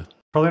not, right?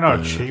 Probably not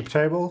a cheap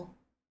table.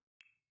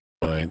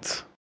 Right.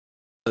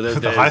 So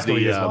the high school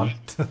years one.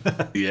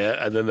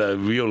 Yeah, and then the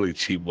really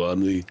cheap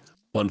one, the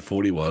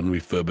 141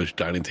 refurbished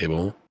dining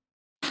table.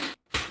 Wait,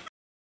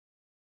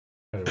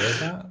 where's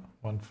that?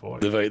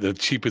 140. The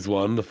cheapest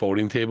one, the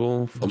folding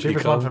table. The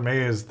cheapest one for me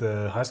is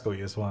the high school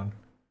years one.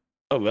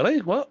 Oh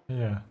really? What?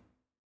 Yeah.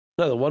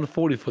 No, the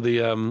 140 for the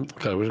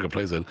God, I wish I could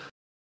place it.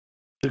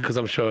 Because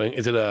I'm showing.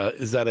 Is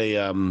that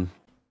a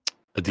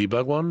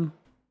debug one?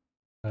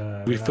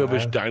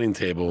 Refurbished dining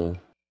table.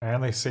 I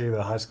only see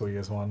the high school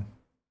years one.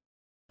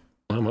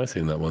 Why am I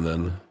seeing that one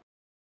then?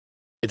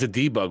 It's a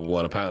debug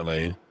one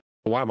apparently.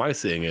 Why am I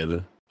seeing it?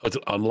 Oh, it's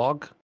an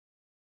unlock.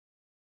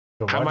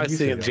 So how am I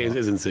seeing it? James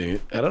isn't seeing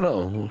it. I don't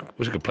know.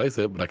 Wish I could place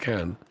it, but I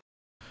can.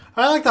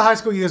 I like the high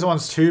school years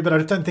ones too, but I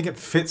just don't think it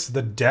fits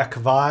the deck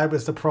vibe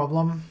is the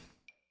problem.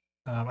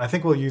 I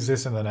think we'll use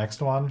this in the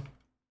next one.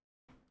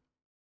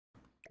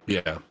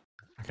 Yeah.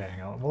 Okay,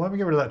 hang on. Well, let me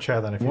get rid of that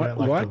chair then. If you don't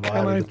like why the vibe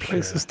can't I of the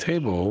place chair. this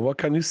table? What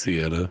can you see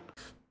it?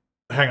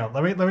 Hang on.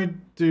 Let me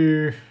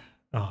do.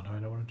 Oh no, I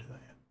don't want to do that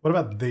yet. What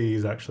about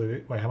these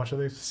actually? Wait, how much are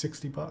these?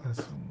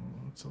 $60.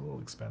 It's a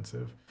little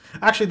expensive.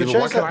 Actually, the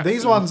chairs.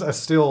 These ones are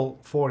still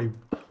 40.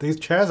 These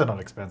chairs are not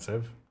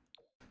expensive.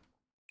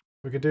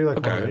 We could do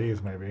like one of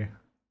these maybe.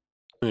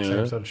 Yeah.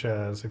 Same sort of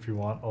chairs if you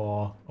want,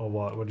 or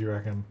what? What do you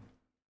reckon?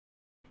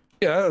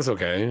 Yeah, that's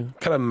okay.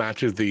 Kind of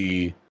matches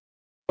the.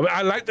 I mean,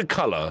 I like the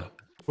color.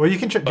 Well, you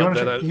can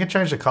you can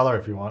change the color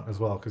if you want as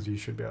well, because you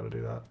should be able to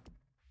do that.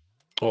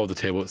 Or the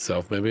table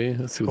itself, maybe.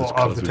 Let's see what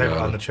Or of the table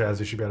and the chairs,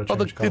 you should be able to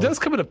change color. It does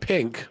come in a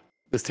pink.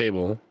 This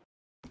table,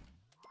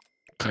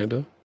 kind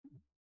of.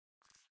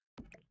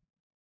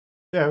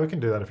 Yeah, we can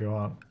do that if you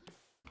want.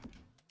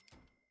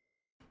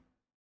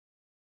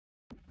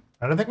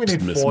 I don't think we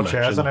need 4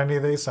 chairs on any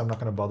of these, so I'm not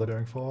going to bother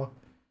doing 4.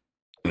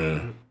 Yeah.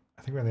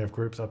 I think we only have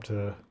groups up to...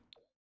 Do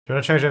you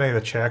want to change any of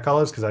the chair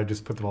colors? Because I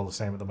just put them all the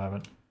same at the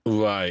moment.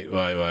 Right.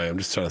 I'm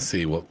just trying to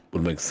see what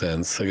would make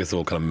sense. I guess they're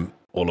all kind of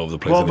all over the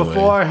place. Well, anyway.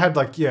 before I had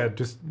like, yeah,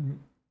 just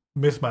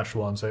mismatched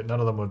ones, so none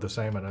of them were the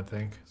same, I don't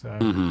think. So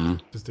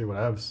just do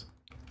whatevs.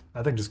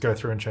 I think just go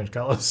through and change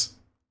colors.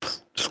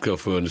 Just go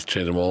through and just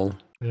change them all.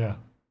 Yeah.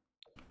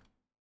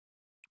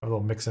 A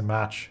little mix and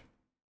match.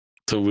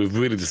 So we've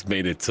really just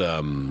made it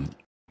still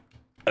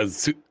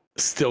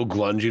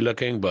grungy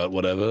looking, but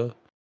whatever.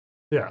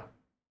 Yeah.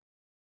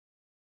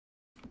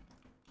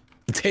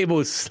 The table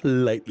is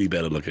slightly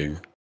better looking.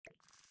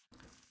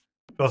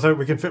 Also,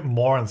 we can fit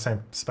more in the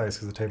same space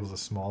because the tables are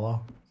smaller.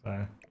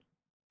 So.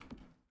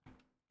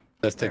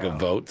 Let's take a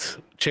vote.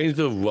 Change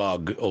the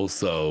rug.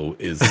 Also,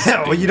 is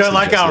well, you don't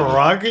like our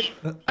rug?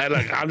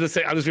 I'm just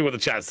reading what the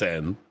chat's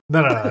saying.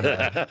 No.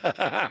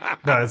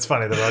 No, it's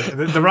funny.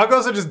 The rug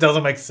also just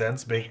doesn't make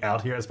sense being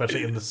out here,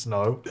 especially in the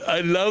snow.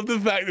 I love the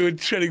fact that we're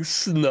treading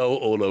snow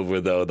all over,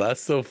 though.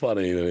 That's so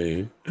funny to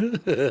me.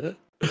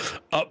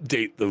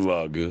 Update the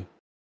rug.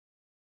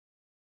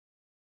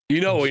 You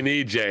know what we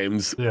need,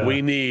 James? Yeah.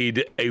 We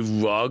need a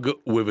rug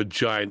with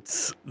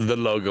the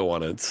logo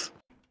on it.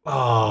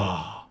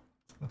 Oh.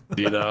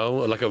 You know,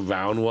 like a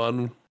round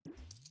one.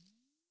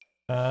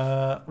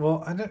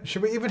 Well,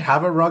 should we even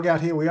have a rug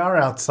out here? We are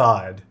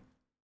outside.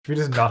 Should we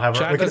just not have a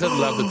rug? Chat doesn't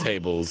love the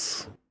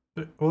tables.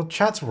 Well,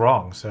 chat's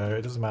wrong, so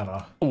it doesn't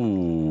matter.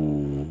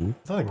 Ooh.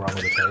 There's nothing wrong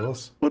with the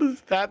tables. What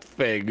is that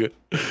thing?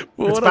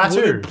 What a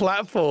wooden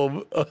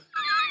platform.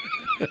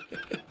 You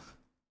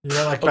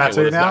don't like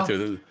Batu now?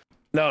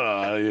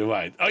 No, you're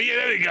right. Oh, yeah,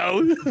 there we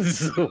go.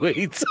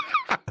 Sweet.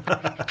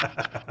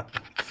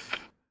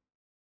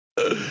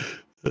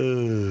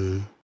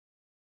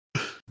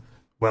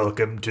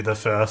 Welcome to the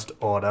First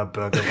Order,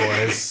 Burger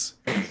Boys.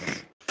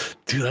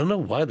 Dude, I don't know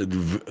why the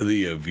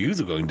views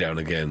are going down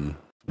again.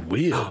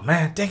 Weird. Oh,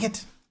 man, dang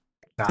it.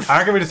 Nah, I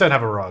reckon we just don't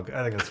have a rug.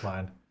 I think that's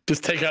fine.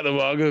 Just take out the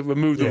rug,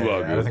 remove the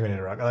rug. Yeah, I don't think we need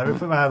a rug. Let me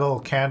put my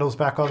little candles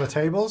back on the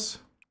tables.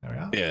 There we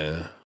go.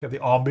 Yeah. Get the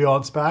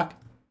ambiance back.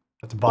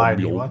 Have to buy a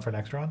new one for an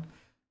extra one.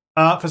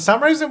 For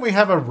some reason, we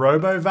have a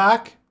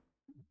RoboVac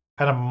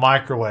and a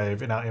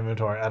microwave in our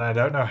inventory, and I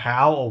don't know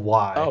how or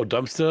why. Oh,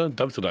 dumpster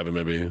diver,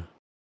 maybe.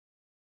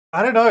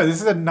 I don't know.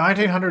 This is a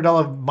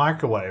 $1,900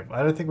 microwave.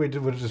 I don't think we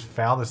would have just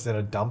found this in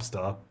a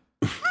dumpster.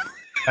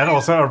 And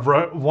also a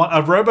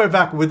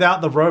RoboVac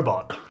without the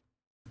robot.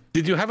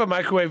 Did you have a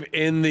microwave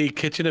in the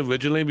kitchen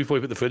originally before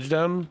you put the fridge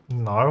down?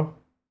 No.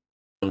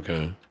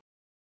 Okay.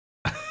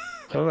 I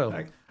don't know.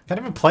 I can't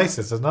even place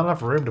this. There's not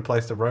enough room to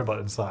place the robot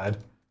inside.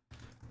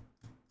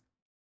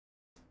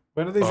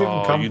 Where do these even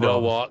come from? You know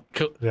what?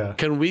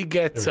 Can we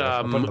get one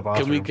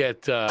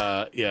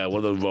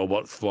of the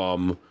robots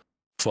from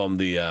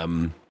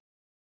the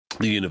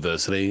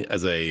university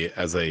as a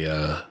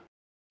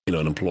an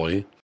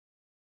employee?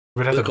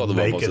 We'd have to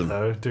make it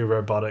though, do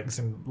robotics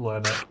and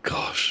learn it.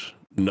 Gosh.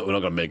 No, we're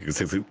not gonna make it.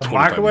 The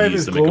microwave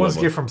is Glor's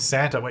gift from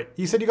Santa. Wait,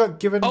 you said you got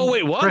given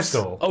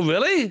crystal. Oh,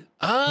 really?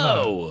 Oh.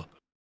 No.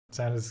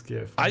 Santa's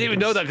gift. I didn't even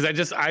know that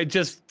because I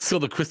just saw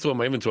the crystal in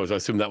my inventory, so I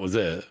assumed that was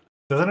it.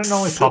 Doesn't it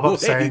normally pop up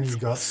saying you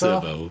got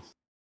stuff?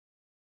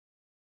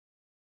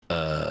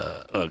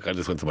 Look, I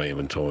just went to my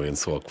inventory and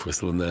saw a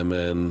crystal in there,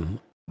 man.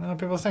 No,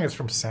 people think it's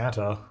from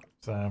Santa,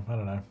 so I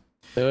don't know.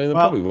 They're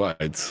probably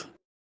right.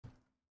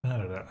 I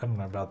don't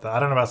know about that. I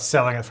don't know about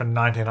selling it for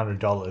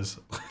 $1,900.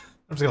 I'm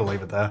just gonna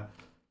leave it there.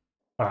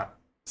 All right,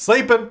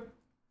 sleeping.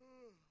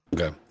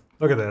 Okay.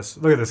 Look at this,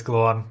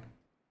 Glorn.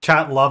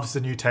 Chat loves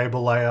the new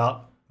table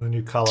layout, the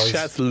new colors.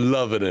 Chat's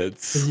loving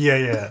it.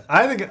 Yeah.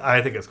 I think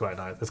it's quite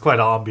nice. It's quite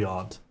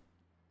ambient.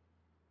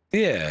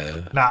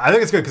 Yeah. Nah, I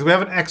think it's good because we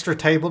have an extra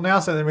table now,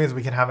 so that means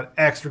we can have an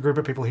extra group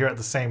of people here at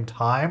the same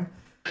time.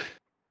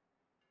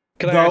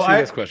 Can I ask you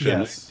this question?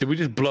 Yes. Did we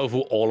just blow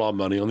through all our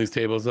money on these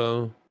tables,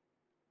 though?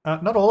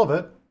 Not all of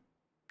it.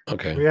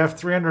 Okay. We have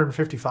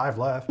 355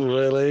 left.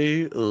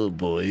 Really? Oh,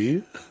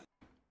 boy.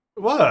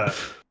 What?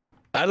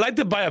 I'd like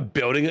to buy a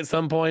building at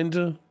some point.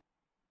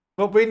 Well,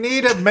 But we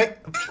need to make...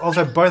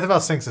 Also, both of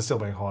our sinks are still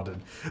being haunted.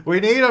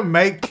 We need to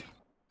make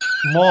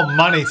more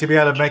money to be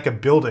able to make a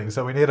building,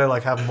 so we need to,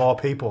 like, have more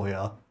people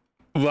here.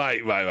 Right.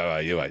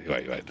 You're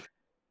right.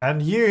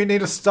 And you need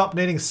to stop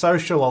needing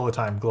social all the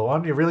time,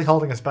 Gluon. You're really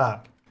holding us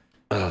back.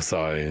 Oh,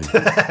 sorry.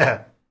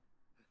 I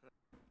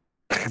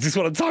just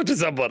want to talk to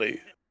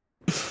somebody.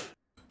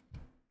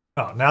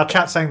 Oh, now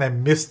chat's saying they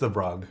missed the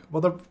rug.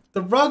 Well,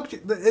 the rug,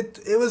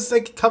 it was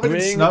like covered in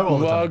snow all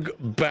the time.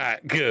 Rug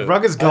back. The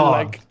rug is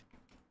gone.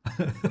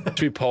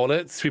 Should we pole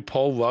it? Should we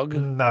pole rug?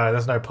 No,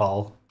 there's no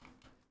pole.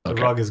 The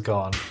Okay. rug is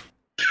gone.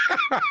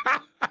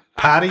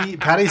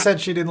 Patty said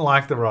she didn't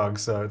like the rug,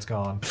 so it's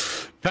gone.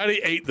 Patty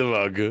ate the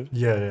rug.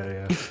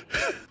 Yeah.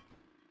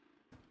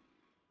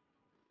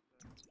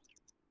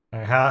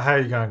 Right, how are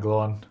you going,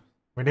 Glorn?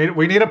 We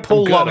need to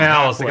pull long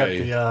hours to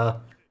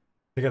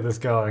get this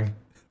going.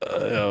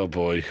 Oh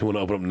boy, you want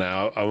to open up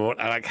now? I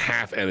like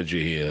half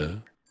energy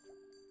here.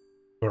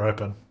 We're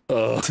open.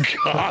 Oh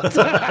god.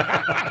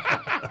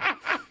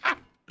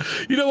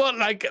 You know what?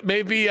 Like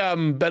maybe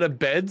better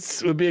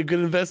beds would be a good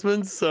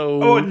investment.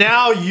 So. Oh,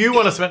 now you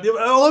want to spend.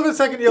 All of a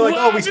second you're like,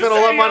 oh, we spent a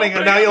lot of money,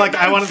 and now you're like,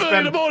 I want to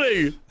spend. In the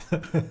morning.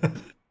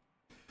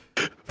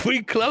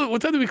 We close.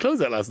 What time did we close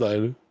that last night? I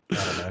don't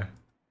know.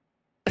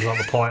 That's not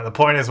the point. The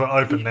point is we're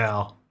open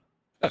now.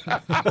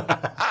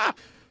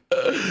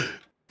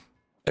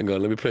 Hang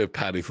on, let me play with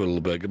Patty for a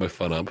little bit. Get my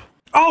fun up.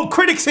 Oh,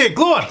 Critic's here.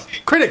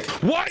 Gluon. Critic.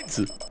 What?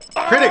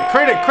 Critic.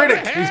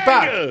 He's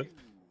back.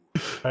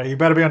 Right, you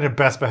better be on your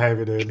best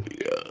behavior, dude.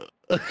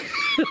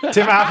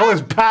 Tim Apple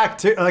is back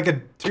 2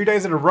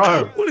 days in a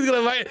row. What, he's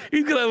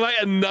gonna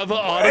write another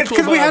article. It's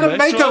because we had a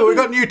makeover. We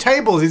got new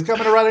tables. He's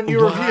coming to write a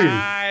new review.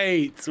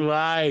 Right.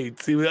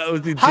 See, that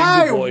was the Jingle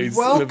Hi, Boys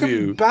welcome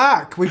review.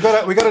 back. We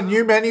got a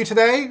new menu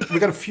today. We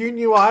got a few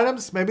new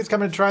items. Maybe it's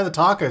coming to try the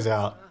tacos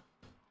out.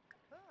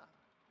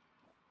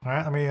 All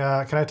right, let me.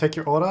 Can I take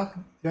your order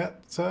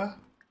yet, sir?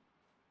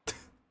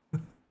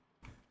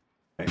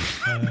 Okay,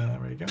 there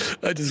we go.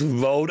 I just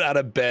rolled out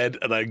of bed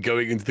and I'm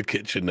going into the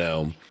kitchen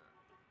now.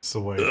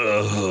 Sweet. What did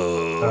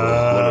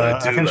I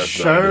do I can last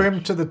show night?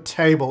 him to the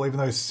table, even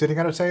though he's sitting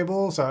at a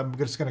table. So I'm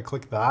just going to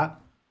click that.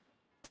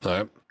 All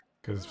right.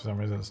 Because for some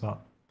reason it's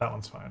not. That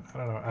one's fine. I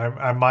don't know.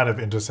 I might have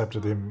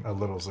intercepted him a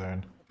little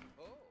soon.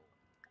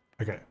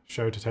 Okay,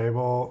 show to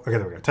table. Okay,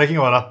 there we go. Taking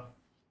order.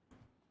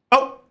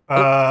 Oh.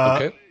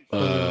 Okay.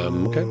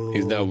 Okay.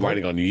 He's now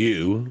writing on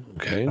you.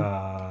 Okay.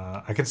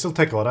 I can still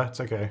take order. It's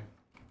okay.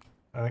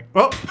 I think.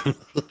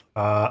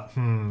 Oh.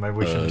 Maybe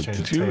we shouldn't change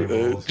the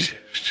tables.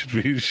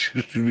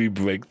 Should we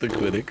break the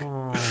critic?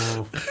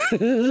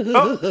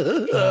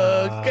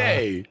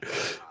 Okay.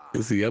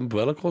 Is the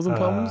umbrella causing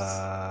problems?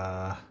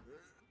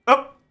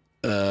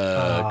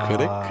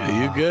 Critic, are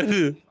you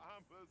good?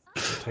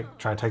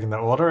 Try taking the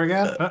order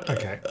again.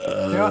 Okay.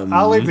 You know what?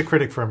 I'll leave the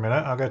critic for a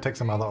minute. I'll go take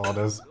some other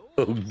orders.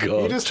 Oh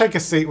god. You just take a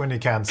seat when you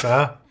can,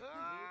 sir.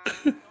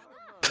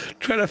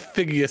 Try to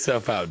figure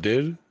yourself out,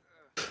 dude.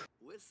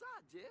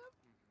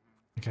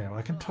 Okay, well,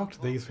 I can talk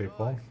to these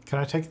people. Can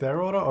I take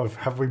their order, or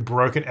have we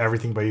broken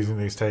everything by using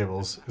these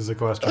tables? Is the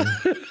question.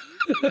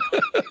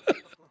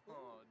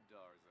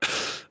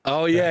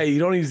 Oh yeah, you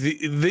don't use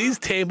these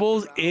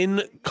tables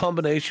in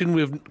combination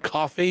with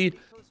coffee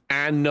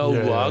and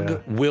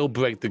rug will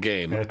break the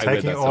game. Yeah,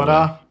 taking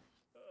order.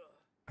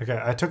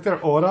 Okay, I took their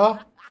order,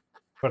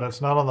 but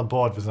it's not on the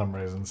board for some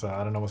reason, so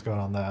I don't know what's going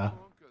on there.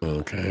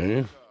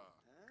 Okay.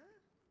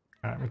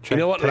 Right, you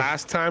know what?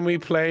 Last time we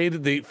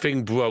played, the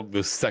thing broke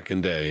the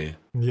second day.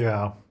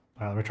 Yeah.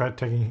 Let me try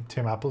taking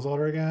Tim Apple's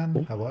order again.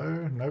 Oh.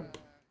 Hello? Nope.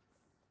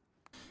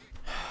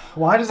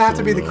 Why does it have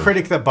to be the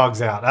critic that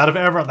bugs out? Out of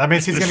everyone, that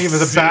means he's going to give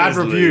us a bad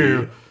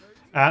review.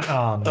 And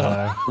oh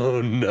no!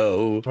 Oh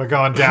no! We're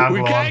going down.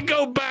 We can't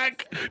go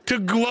back to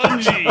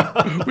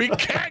grungy. We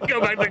can't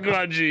go back to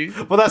grungy.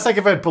 Well, that's like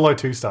if it's below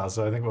 2 stars,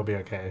 so I think we'll be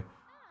okay.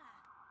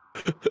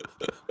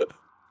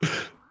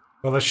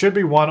 Well, there should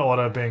be one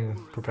order being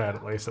prepared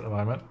at least at the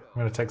moment.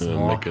 I'm going to take some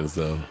more.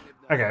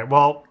 Okay,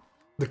 well,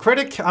 the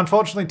critic,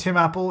 unfortunately, Tim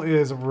Apple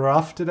is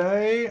rough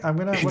today. I'm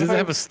gonna. He doesn't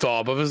have a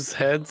star above his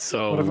head,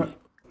 so.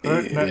 No,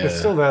 it's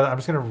still there. I'm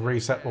just going to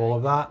reset all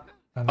of that.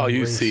 Oh,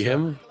 you see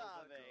him?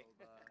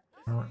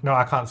 No,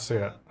 I can't see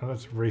it.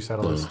 Let's reset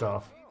all this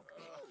stuff.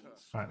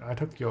 Right, I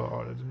took your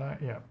order, didn't I?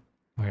 Yeah.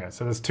 Okay,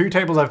 so there's 2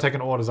 tables I've taken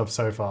orders of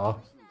so far.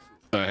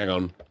 Alright, hang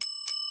on.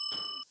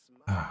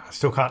 I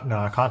still can't. No,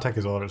 I can't take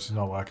his order. It's just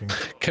not working.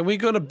 Can we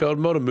go to build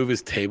mode and move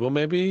his table,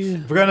 maybe?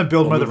 If we're going to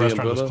build mode, the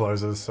restaurant just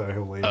closes, so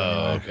he'll leave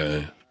anyway.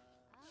 Okay.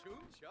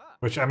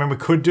 Which, I mean, we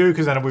could do,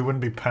 because then we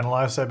wouldn't be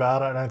penalized so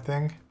bad, I don't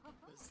think.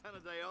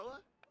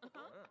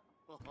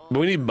 But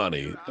we need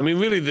money. I mean,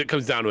 really, it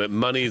comes down to it.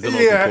 Money is the most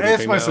important thing. Yeah,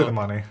 it's mostly the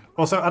money.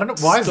 Also, I don't know,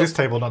 why is this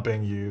table not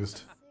being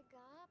used?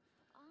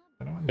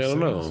 I don't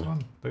know.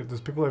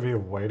 There's people over here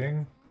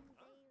waiting.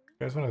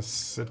 You guys want to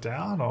sit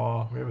down,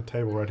 or we have a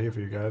table right here for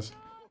you guys?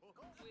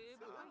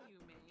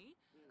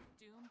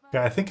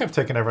 Yeah, I think I've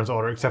taken everyone's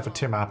order except for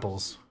Tim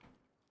Apple's.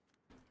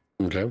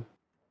 Okay.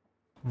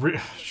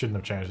 Shouldn't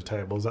have changed the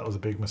tables. That was a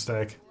big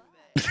mistake.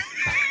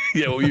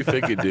 Yeah, what were you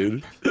thinking,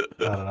 dude?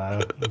 don't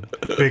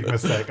know. Big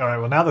mistake. All right,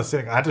 well, now they're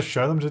sitting. I had to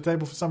show them to the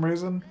table for some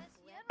reason.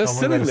 They're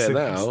Normally sitting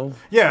there just now.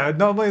 Yeah,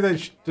 normally they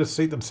just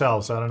seat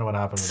themselves, so I don't know what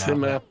happened with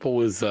Tim that.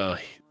 Apple is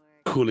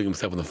cooling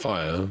himself on the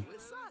fire.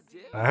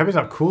 I hope he's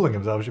not cooling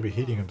himself. He should be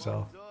heating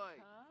himself.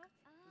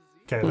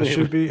 Okay, there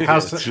should be...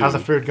 How's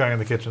the food going in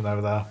the kitchen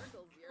over there?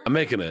 I'm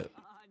making it.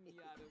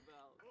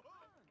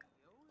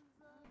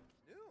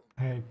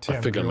 Hey, Tim,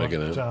 I think I'm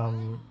making it. do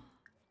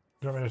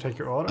you want me to take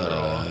your order?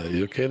 Or...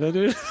 You okay there,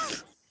 dude?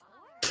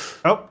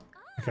 Oh,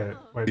 okay.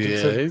 Wait,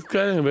 Yeah, he's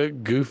kind of a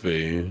bit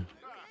goofy.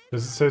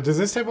 does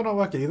this table not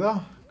work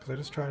either? Because I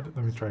just tried it.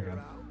 Let me try again.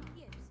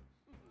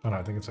 Oh no,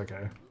 I think it's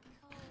okay.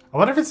 I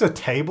wonder if it's a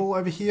table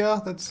over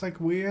here that's like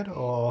weird,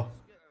 or...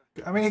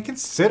 I mean, he can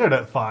sit at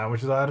it fine,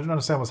 which is... I don't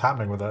understand what's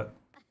happening with it.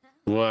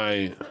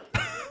 Right.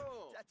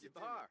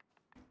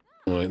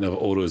 Right, now the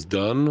order is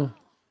done.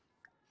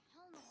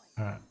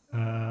 Alright.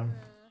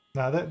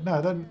 No,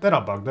 they're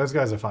not bugged. Those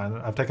guys are fine.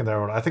 I've taken their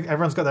order. I think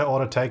everyone's got their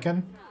order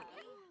taken.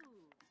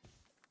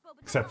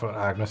 Except for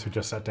Agnes, who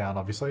just sat down,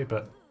 obviously,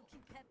 but...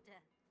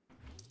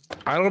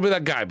 I don't want to be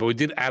that guy, but we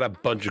did add a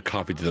bunch of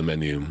coffee to the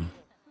menu.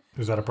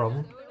 Is that a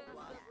problem?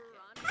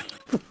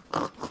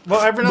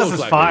 Well, everyone else is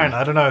Most fine. likely.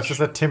 I don't know. It's just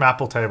a Tim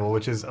Apple table,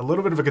 which is a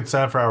little bit of a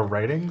concern for our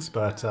ratings,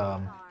 but...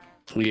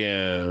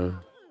 Yeah.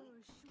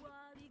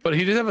 But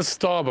he did have a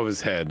star above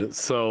his head,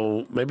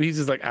 so maybe he's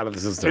just like out of the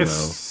system it's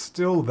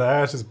still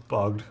there. It's just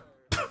bugged.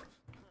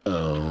 now.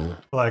 Oh.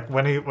 Like,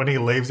 when he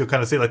leaves, you'll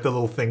kind of see like the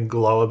little thing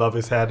glow above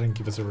his head and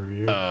give us a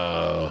review.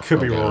 Could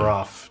be okay.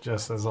 rough,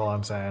 just that's all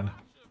I'm saying.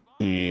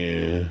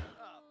 Yeah.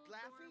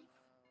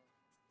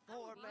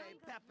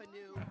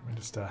 Let me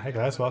just, hey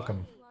guys,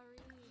 welcome.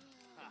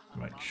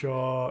 Make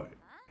sure...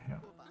 Yeah.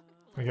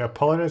 We go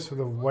apologize for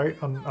the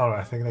wait on... Oh,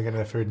 I think they're getting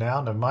their food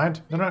now. Never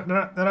mind. No.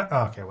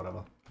 Oh, okay,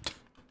 whatever.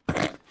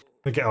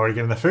 They're already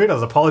getting the food. I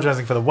was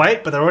apologizing for the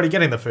wait, but they're already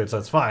getting the food, so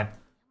it's fine.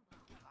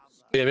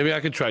 Yeah, maybe I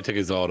could try to take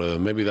his order.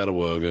 Maybe that'll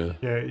work.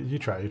 Yeah, you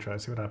try,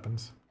 see what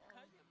happens.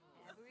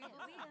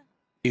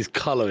 He's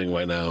coloring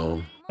right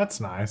now.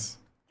 That's nice.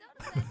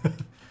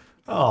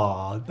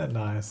 Oh, that's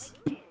nice.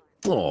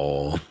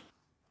 Oh.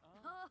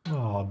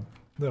 Oh,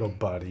 little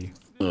buddy.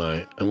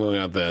 Alright, I'm going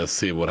out there to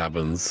see what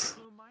happens.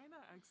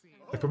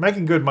 Like, we're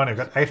making good money. We've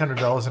got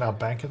 $800 in our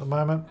bank at the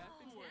moment.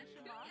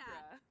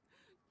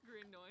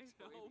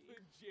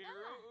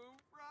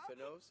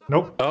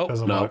 Nope, Oh,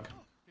 doesn't no. work.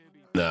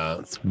 Nah,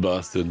 it's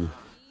busted.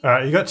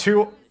 Alright, you got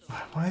two...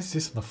 Why is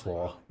this on the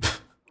floor?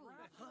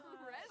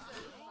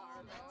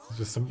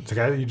 It's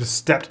okay, you just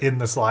stepped in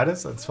the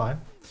sliders, that's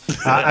fine.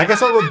 I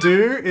guess what we'll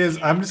do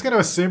is, I'm just going to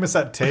assume it's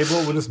that table,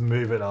 we'll just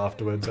move it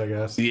afterwards, I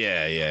guess.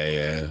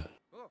 Yeah.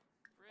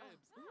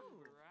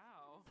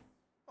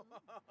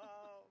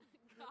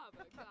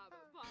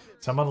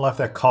 Someone left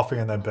their coffee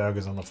and their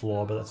burgers on the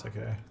floor, but that's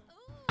okay.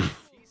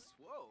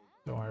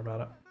 Don't worry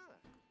about it.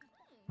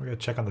 We're going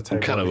to check on the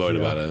table. I'm kind of worried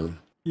about it.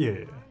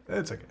 Yeah,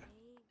 it's okay.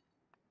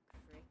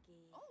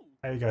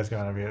 How you guys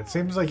going over here? It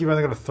seems like you've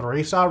only got a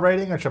 3-star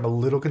rating, which I'm a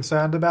little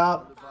concerned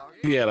about.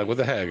 Yeah, like what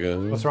the heck?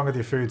 What's wrong with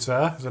your food,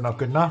 sir? Is it not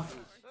good enough?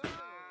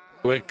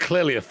 We're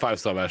clearly a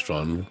 5-star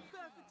restaurant.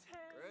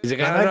 He's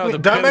like, I don't know.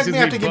 Don't make me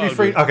have to give you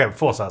free... Okay,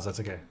 4 stars, that's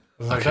okay.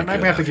 Okay, don't make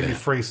me have to give you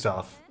free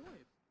stuff.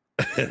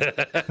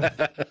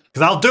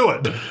 Because I'll do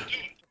it.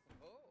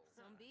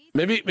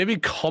 Maybe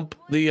comp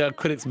the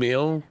critic's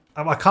meal.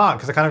 I can't,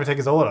 because I can't even take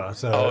his order.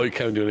 So Oh, you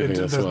can't do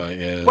anything. That's right.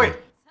 Yeah. Wait,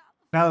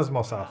 now there's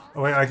more stuff.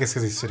 Oh, wait, I guess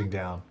because he's sitting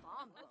down.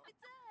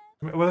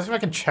 Well, let's see if I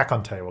can check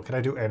on table. Can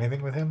I do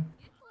anything with him?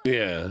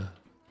 Yeah.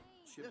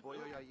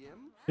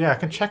 Yeah, I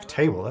can check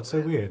table. That's so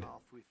weird.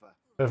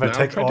 But if I Now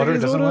take try to order, take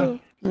it his doesn't order?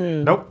 work.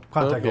 Yeah. Nope,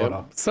 can't take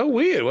order. So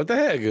weird. What the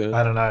heck?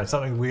 I don't know.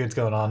 Something weird's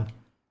going on.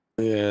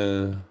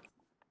 Yeah.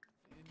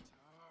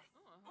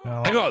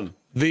 Oh. Hang on.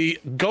 The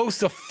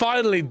ghosts are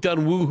finally done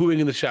woohooing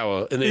in the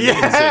shower.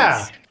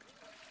 Yeah!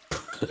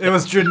 It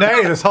was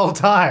Janae this whole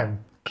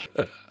time.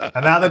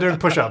 And now they're doing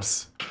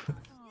push-ups.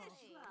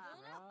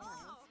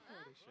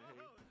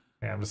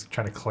 Yeah, I'm just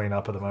trying to clean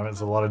up at the moment.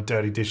 There's a lot of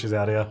dirty dishes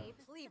out here.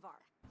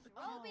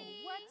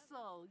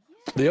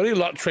 The only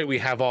lot trait we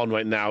have on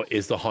right now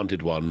is the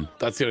haunted one.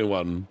 That's the only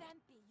one.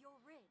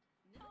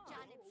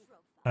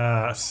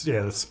 Yeah,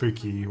 the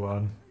spooky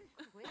one.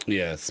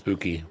 Yeah,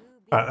 spooky.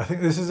 Alright, I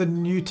think this is a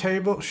new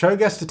table. Show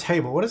guests the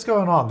table. What is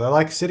going on? They're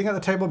like sitting at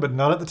the table but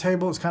not at the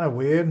table. It's kind of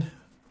weird.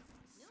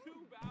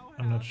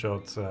 I'm not sure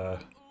it's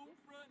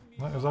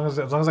as long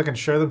as I can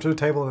show them to the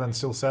table and then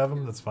still serve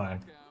them, that's fine.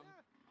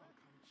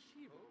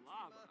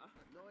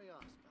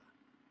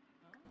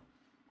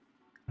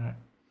 Alright.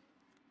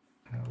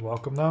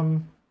 Welcome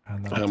them.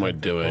 And then How am I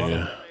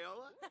doing?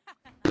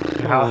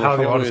 How are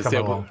the long orders is coming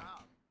the- along?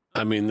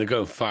 I mean, they're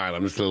going fine.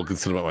 I'm just a little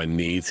concerned about my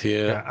needs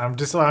here. Yeah, I'm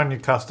disallowing new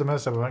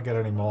customers so we won't get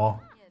any more.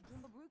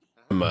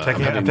 I'm I'm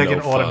having taking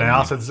no an order fun.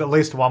 now, so there's at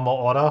least one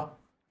more order.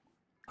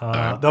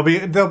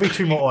 There'll be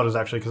 2 more orders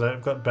actually because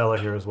I've got Bella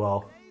here as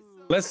well.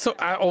 Let's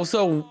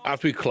also,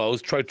 after we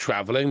close, try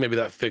traveling. Maybe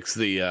that fixes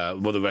the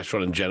the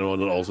restaurant in general,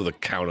 and then also the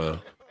counter,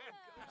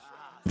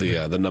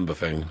 the number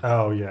thing.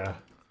 Oh yeah.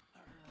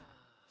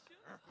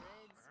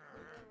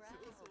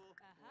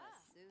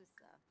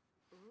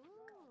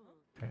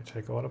 Okay,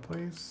 take order,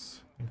 please.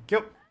 Thank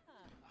you.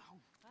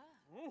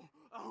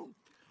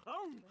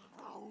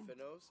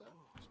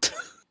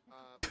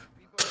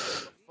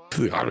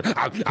 Yeah,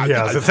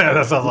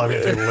 that sounds like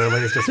it.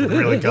 Lily is just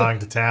really going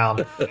to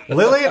town.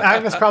 Lily and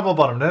Agnes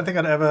Crumblebottom. I don't think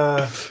I'd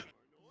ever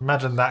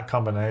imagine that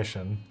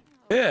combination.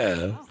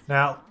 Yeah.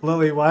 Now,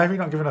 Lily, why have you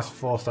not given us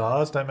 4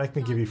 stars? Don't make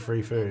me give you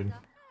free food.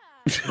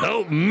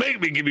 Don't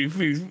make me give you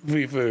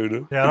free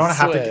food. Yeah, I don't want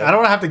to have to. I don't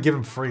want to have to give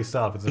him free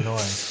stuff. It's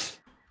annoying.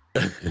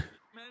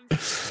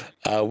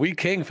 We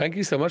King, thank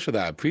you so much for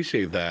that.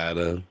 Appreciate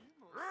that.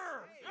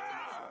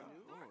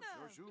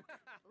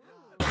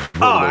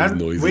 And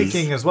We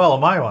King as well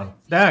on my one.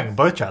 Dang,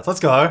 both chats. Let's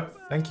go.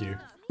 Thank you.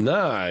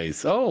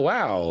 Nice. Oh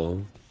wow.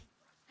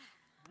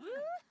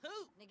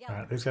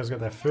 Alright, these guys got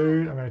their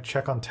food. I'm going to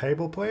check on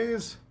table,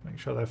 please. Make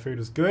sure their food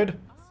is good.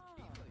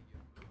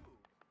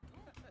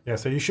 Yeah,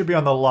 so you should be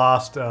on the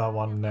last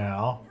one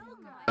now.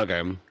 Okay.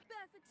 I'm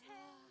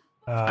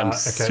okay.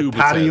 Super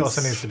Patty tense.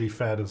 also needs to be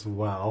fed as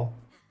well.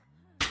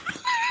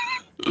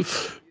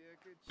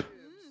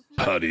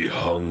 Patty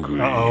hungry.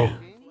 Uh-oh.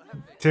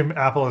 Tim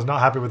Apple is not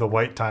happy with the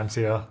wait times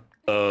here.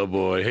 Oh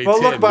boy. Hey,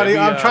 Well, Tim, look, buddy, maybe,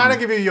 I'm trying to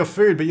give you your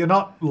food, but you're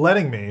not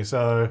letting me,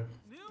 so...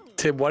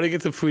 Tim, why do you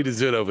get some free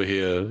dessert over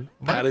here?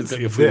 Patty's got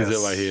your free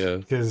dessert right here.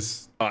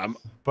 Because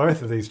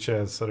both of these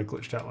chairs sort of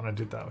glitched out when I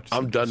did that. Which is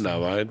I'm done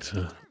now, right?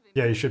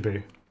 Yeah, you should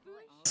be.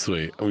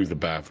 Sweet. I'll use the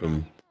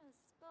bathroom.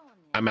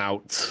 I'm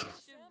out.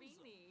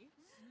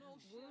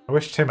 I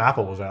wish Tim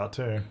Apple was out,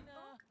 too.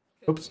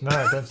 Oops, no,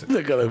 don't...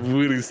 They're gonna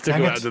really stick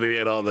Dang around it. to the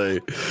end, aren't they?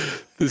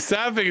 The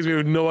sad thing is we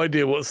have no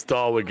idea what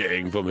star we're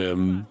getting from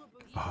him.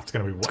 Oh, it's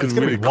gonna be gonna it's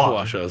gonna really be one,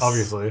 crush us.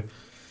 obviously.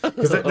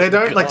 Because they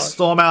don't like God.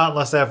 storm out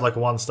unless they have like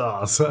 1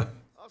 star. So.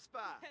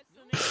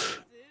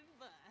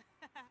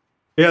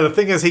 Yeah, the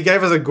thing is, he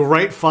gave us a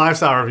great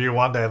 5-star review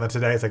one day, and then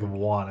today it's like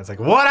 1. It's like,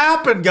 what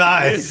happened,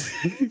 guys?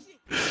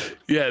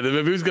 Yeah, the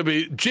review's gonna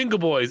be Jingle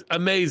Boys,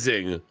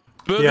 amazing.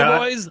 Burger Yeah.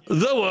 Boys,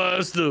 the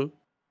worst.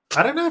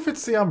 I don't know if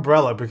it's the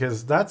umbrella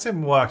because that's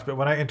in worked, but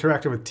when I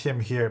interacted with Tim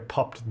here, it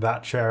popped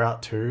that chair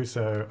out too.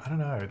 So I don't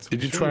know.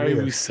 Did you really try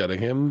weird. resetting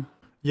him?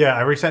 Yeah,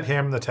 I reset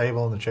him, the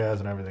table, and the chairs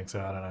and everything. So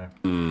I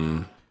don't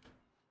know.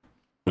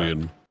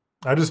 Weird.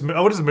 I would just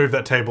move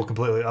that table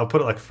completely. I'll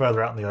put it like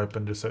further out in the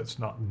open just so it's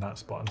not in that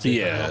spot. And see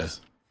if that Yeah.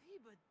 helps.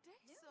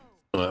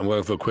 All right, I'm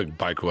going for a quick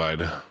bike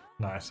ride.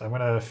 Nice. I'm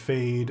gonna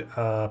feed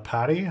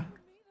Patty.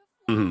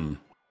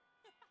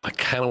 I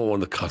kind of want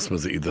one of the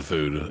customers to eat the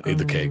food, eat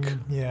the cake.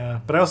 Yeah,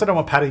 but I also don't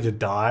want Patty to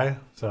die.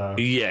 So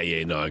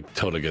Yeah, no, I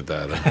totally get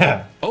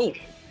that. Oh, you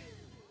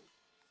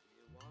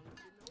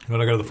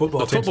want to go to the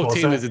football the team? football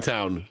sports team day? is in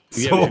town.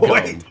 Yeah, we've Sweet.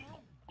 gone.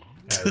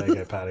 Yeah, there you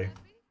go, Patty.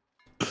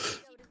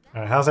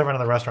 Alright, how's everyone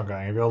in the restaurant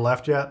going? Have you all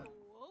left yet?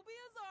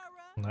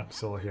 No,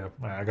 still here.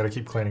 Alright, I gotta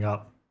keep cleaning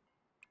up.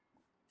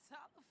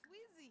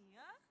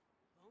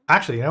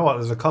 Actually, you know what?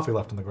 There's a coffee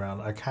left on the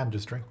ground. I can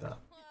just drink that.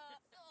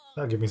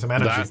 That'll give me some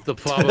energy. That's the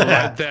problem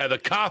right there. The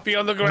coffee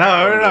on the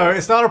ground. No,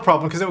 it's not a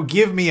problem because it will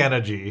give me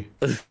energy.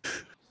 Those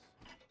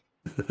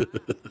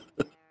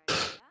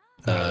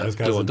guys Don't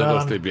are go to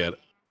done. sleep yet.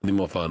 Need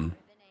more fun.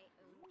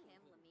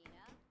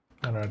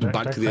 No,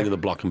 Back to the end of the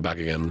block and back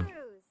again.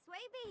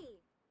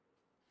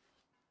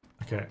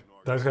 Okay,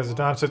 those guys are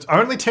done. So it's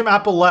only Tim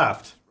Apple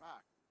left.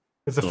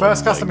 It's the Oh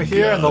first my customer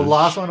here and the gosh.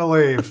 last one to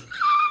leave.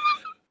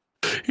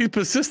 He's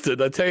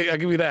persistent. I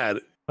give you that.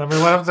 I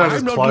mean, what happens if I I'm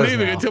just not close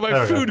leaving now? until my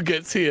There we go. food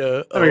gets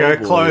here. There we go,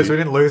 boy. close. We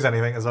didn't lose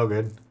anything. It's all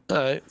good. All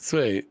right,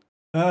 sweet.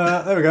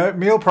 There we go.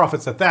 Meal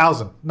profits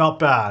 1,000. Not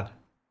bad.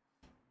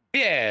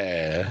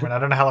 Yeah. I mean, I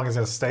don't know how long he's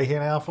going to stay here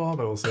now for,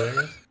 but we'll see.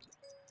 I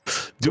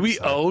guess. Do we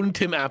own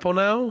Tim Apple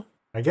now?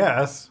 I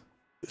guess.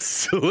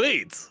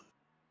 Sweet.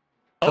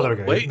 Oh, there we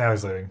go. Wait. Now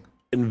he's leaving.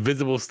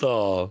 Invisible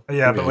star.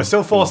 Yeah, but Okay. we're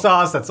still 4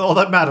 stars. That's all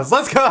that matters.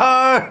 Let's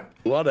go!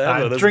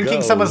 Whatever. let's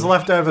Drinking go. someone's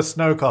leftover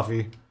snow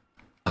coffee.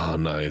 Oh,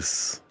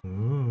 nice.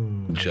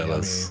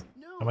 Jealous.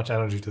 Yummy. How much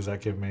energy does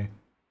that give me?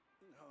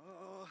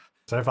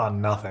 So far,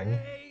 nothing.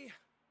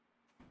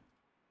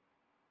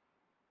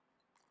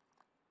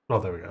 Oh,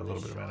 there we go. A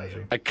little bit of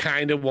energy. I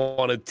kind of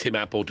wanted Tim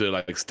Apple to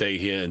like stay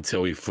here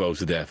until he froze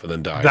to death and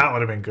then die. That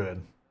would have been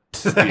good.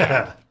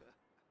 Yeah.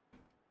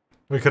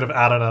 We could have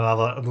added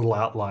another little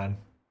outline.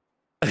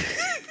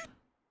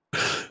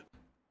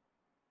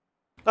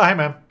 Oh, hey,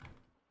 man.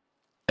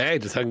 Hey,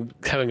 just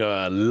having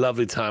a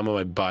lovely time on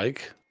my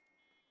bike.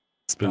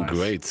 It's been Nice.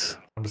 great.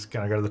 I'm just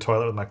going to go to the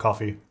toilet with my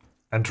coffee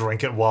and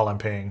drink it while I'm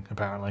peeing,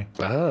 apparently.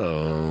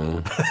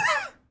 Oh.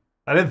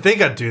 I didn't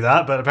think I'd do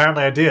that, but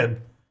apparently I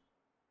did.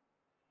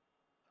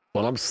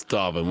 Well, I'm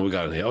starving. What we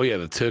got in here? Oh, yeah,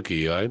 the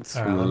turkey, right?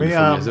 All right, From let me,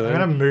 from I'm yesterday?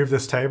 going to move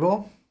this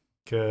table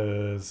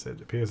because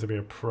it appears to be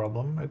a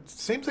problem. It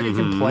seems like you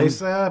can place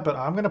there, but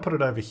I'm going to put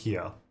it over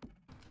here.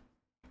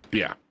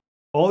 Yeah.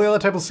 All the other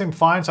tables seem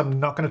fine, so I'm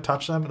not going to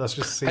touch them. Let's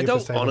just see I if don't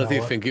this table honestly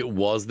will work. think it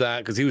was that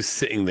because he was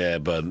sitting there,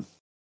 but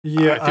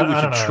Yeah, I think we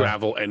I should don't know.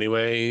 travel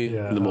anyway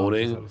Yeah, in the no,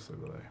 morning.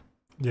 absolutely.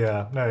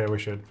 Yeah, no, yeah, we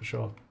should, for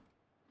sure.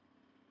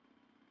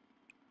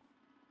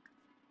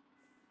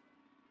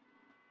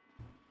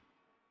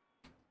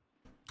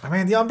 I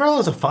mean, the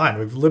umbrellas are fine.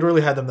 We've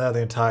literally had them there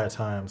the entire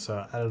time,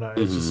 so I don't know.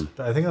 It's just,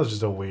 I think it was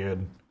just a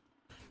weird.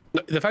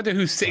 The fact that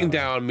who's sitting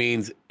down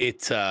means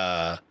it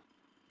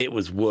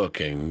was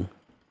working,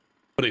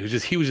 but he was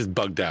just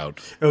bugged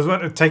out. It was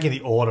when taking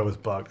the order was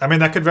bugged. I mean,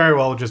 that could very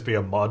well just be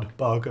a mod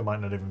bug. It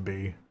might not even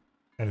be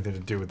anything to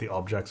do with the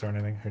objects or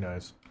anything. Who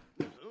knows?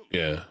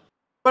 Yeah.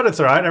 But it's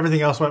alright.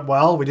 Everything else went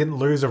well. We didn't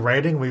lose a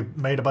rating. We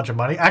made a bunch of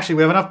money. Actually,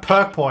 we have enough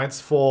perk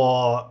points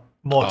for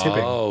more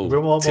tipping. Oh, we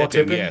want more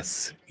tipping.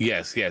 Yes.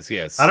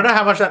 I don't know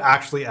how much that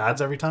actually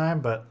adds every time,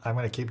 but I'm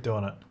going to keep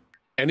doing it.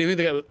 Anything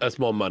to get us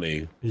more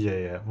money.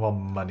 Yeah. More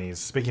monies.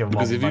 Speaking of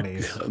more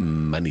monies.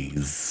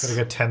 Monies.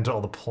 Gotta go tend to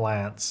all the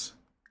plants.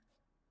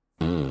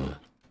 Mm.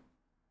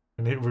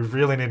 We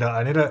really need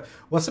to...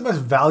 What's the most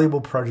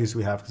valuable produce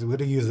we have? Because we're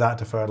going to use that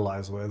to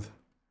fertilize with.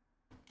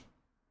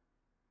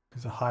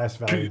 Because the highest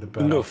value, the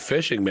better. Go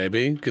fishing,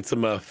 maybe. Get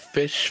some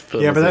fish.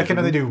 Yeah, but that can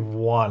only do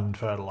one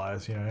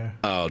fertilize, you know?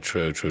 Oh,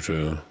 true. I'm just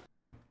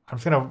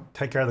going to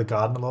take care of the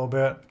garden a little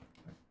bit.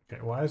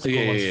 Okay, why is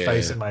Golem's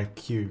face in my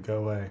queue?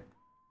 Go away.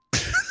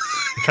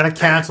 I'm trying to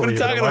cancel you.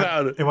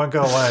 It won't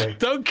go away.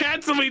 Don't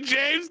cancel me,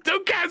 James.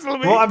 Don't cancel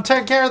me. Well, I'm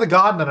taking care of the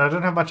garden and I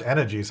don't have much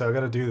energy, so I've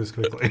got to do this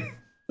quickly.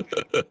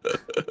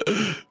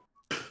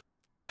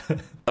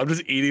 I'm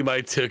just eating my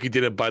turkey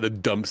dinner by the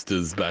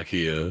dumpsters back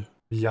here.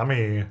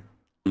 Yummy.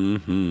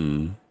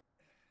 Mm-hmm.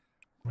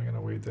 We're going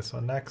to weed this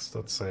one next.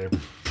 Let's see. I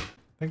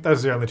think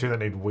those are the only two that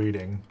need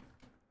weeding.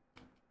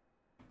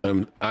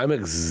 I'm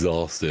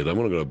exhausted. I'm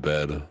going to go to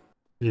bed.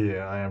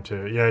 Yeah, I am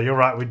too. Yeah, you're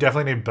right. We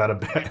definitely need better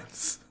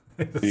beds.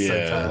 Yeah. So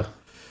bad.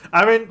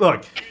 I mean,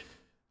 look,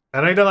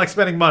 I know you don't like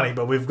spending money,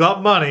 but we've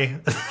got money.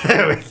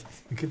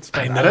 We could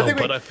spend. I know,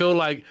 but I feel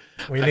like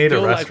we need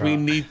a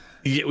restaurant.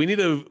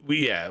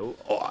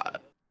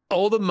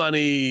 All the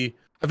money.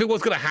 I think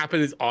what's going to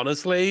happen is,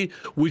 honestly,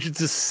 we should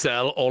just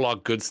sell all our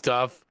good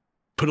stuff,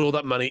 put all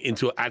that money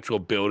into an actual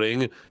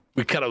building.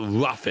 We kind of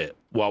rough it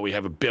while we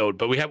have a build,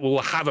 but we'll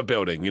have a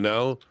building, you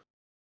know?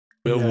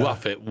 We'll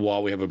rough it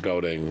while we have a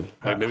building.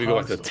 Like maybe go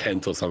back to a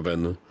tent or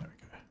something.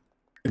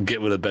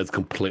 Get rid of the beds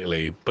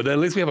completely. But then at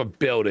least we have a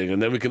building,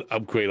 and then we can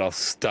upgrade our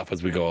stuff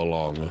as we go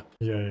along.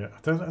 Yeah.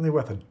 They're only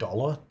worth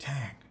 $1?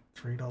 Dang.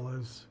 $3?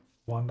 $1?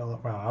 Wow,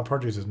 our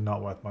produce is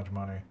not worth much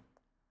money.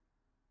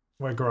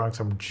 We're growing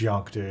some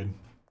junk, dude.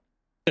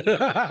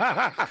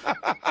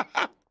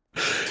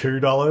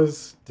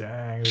 $2?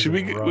 Dang. Should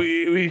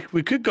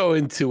we could go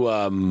into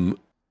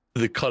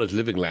the cottage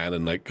living land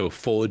and like go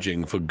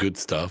foraging for good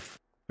stuff.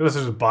 Let's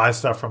just buy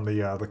stuff from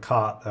the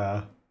cart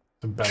there.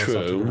 Some better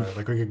stuff to grow.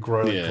 Like we could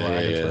grow like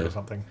dragon fruit or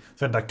something.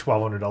 Spend like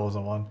 $1,200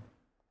 on one.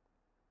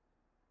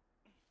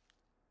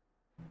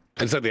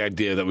 It's like the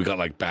idea that we got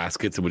like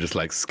baskets and we're just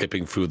like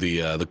skipping through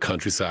the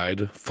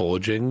countryside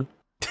foraging.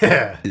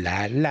 Yeah.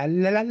 La la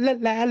la la la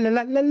la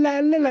la la la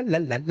la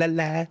la la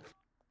la.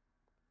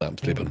 I'm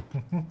sleeping.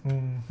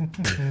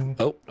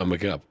 Oh, I'm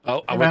waking up.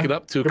 Oh, I'm waking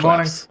up to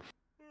collapse.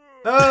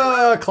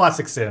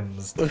 Classic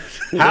Sims.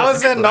 How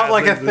is there not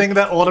like a thing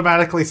that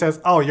automatically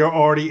says, "Oh, you're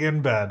already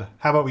in bed"?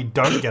 How about we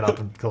don't get up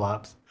and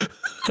collapse?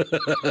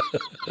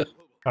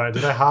 All right,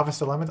 did I harvest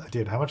the lemons? I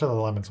did. How much are the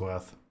lemons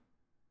worth?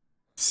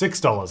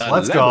 $6.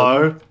 Let's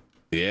go.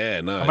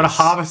 Yeah, nice. I'm gonna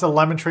harvest a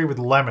lemon tree with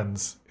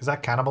lemons. Is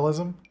that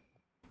cannibalism?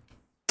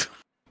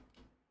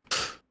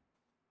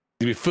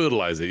 You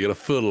fertilize it. You gotta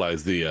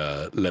fertilize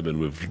the lemon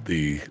with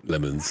the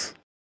lemons.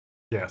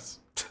 Yes.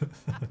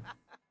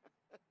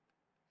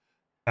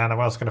 And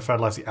I'm also going to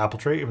fertilize the apple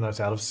tree, even though it's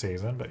out of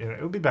season. But you know,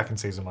 it'll be back in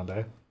season one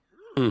day.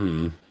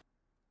 Mm-hmm.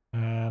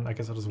 And I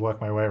guess I'll just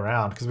work my way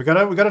around because we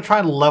gotta try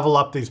and level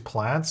up these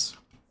plants,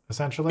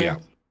 essentially. Yeah.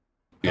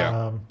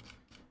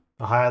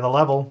 The higher the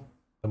level,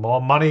 the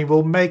more money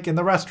we'll make in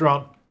the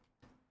restaurant.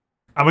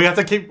 And we have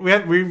to keep.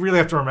 We really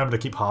have to remember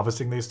to keep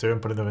harvesting these too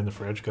and putting them in the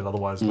fridge because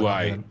otherwise we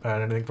don't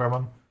earn anything from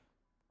them.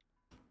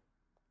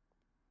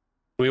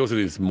 We also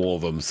need more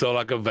of them. So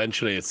like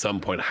eventually, at some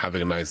point,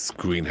 having a nice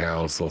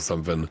greenhouse or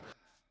something.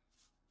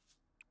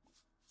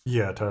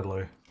 Yeah,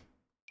 totally.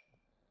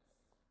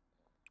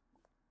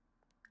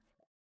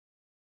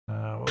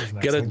 What was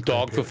next? Get a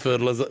dog for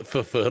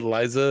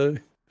fertilizer.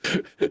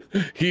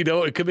 You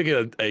know, it could make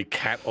it a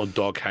cat or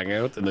dog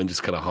hangout, and then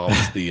just kind of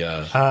harvest the.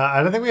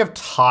 I don't think we have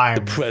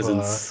time the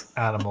presents. For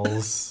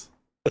animals.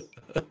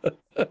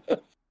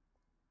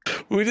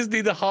 We just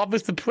need to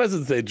harvest the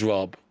presents they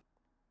drop.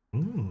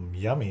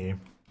 Yummy.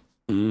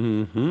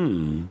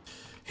 Mm-hmm.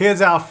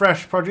 Here's our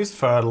fresh produce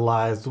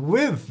fertilized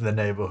with the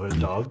neighborhood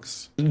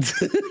dogs.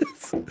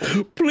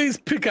 Please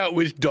pick out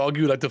which dog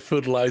you would like to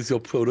fertilize your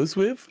produce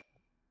with.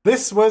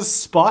 This was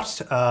Spot,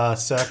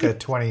 circa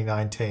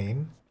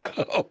 2019.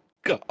 Oh,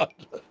 God.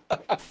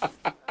 A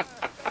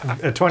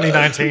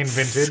 2019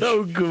 vintage.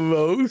 So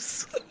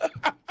gross.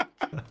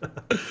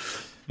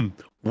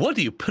 What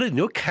do you put in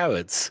your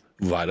carrots?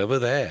 Right over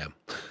there.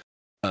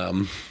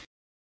 Did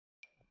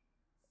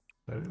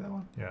I do that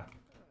one? Yeah.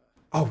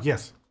 Oh,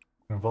 yes.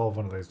 Involve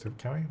one of those two.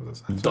 Can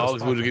we?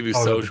 Dogs would give you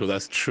social.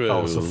 That's true.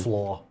 Oh, it's the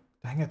floor.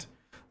 Dang it.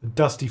 The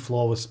dusty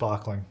floor was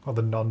sparkling. Or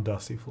the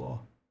non-dusty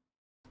floor.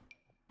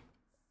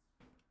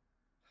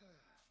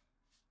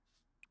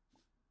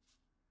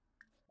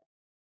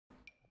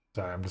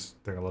 Sorry, I'm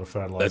just doing a lot of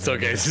fertilizer. That's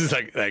okay. It's just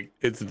like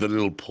it's the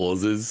little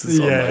pauses.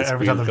 Yeah,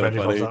 every time the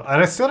menu pops up.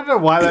 And I still don't know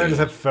why they don't just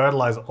have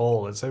fertilize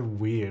all. It's so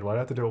weird. Why do I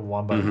have to do it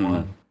one by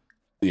one?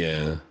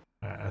 Yeah.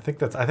 I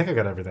think I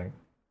got everything.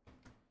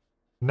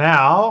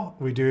 Now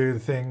we do the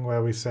thing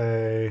where we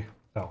say,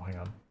 oh, hang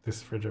on,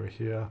 this fridge over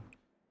here.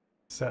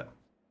 Set.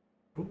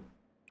 Ooh.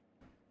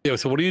 Yeah.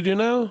 So what do you do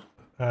now?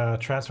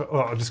 Transfer. Oh,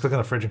 I'll just click on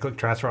the fridge and click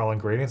transfer all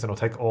ingredients, and it'll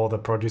take all the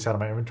produce out of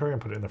my inventory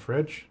and put it in the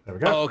fridge. There we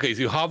go. Oh, okay.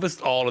 So you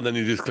harvest all, and then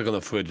you just click on the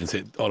fridge and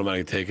say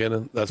automatically take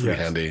it. That's really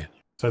handy.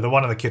 So the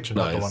one in the kitchen,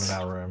 not the one in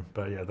our room.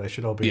 But yeah, they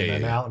should all be in there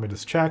now. Let me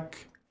just check.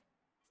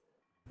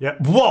 Yeah.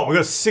 Whoa, we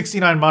got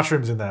 69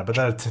 mushrooms in there, but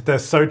they're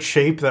so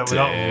cheap that we're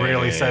not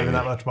really saving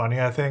that much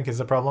money, I think, is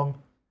the problem.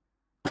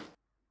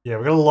 Yeah,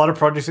 we got a lot of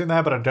produce in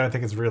there, but I don't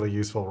think it's really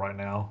useful right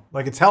now.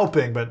 Like, it's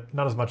helping, but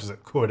not as much as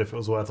it could if it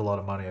was worth a lot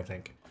of money, I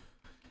think.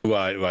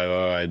 Right.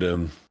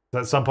 So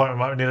at some point, we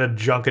might need to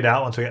junk it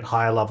out once we get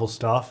higher level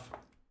stuff.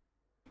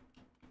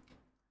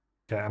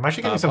 Okay, I'm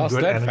actually getting some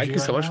good energy. Thank you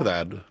so much for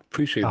that.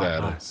 Appreciate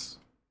that. Nice.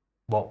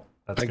 Well,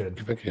 that's good.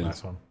 Thank you.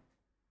 Nice one.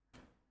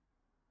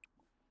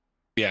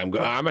 Yeah,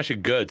 I'm actually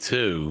good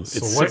too. So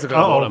it's 6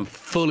 o'clock. I'm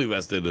fully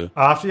rested.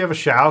 After you have a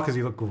shower, because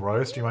you look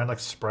gross, do you mind like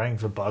spraying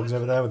for bugs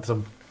over there with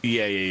some?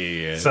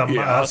 Yeah. Some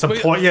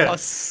point. Yeah.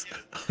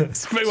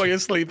 Spray while you're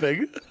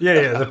sleeping.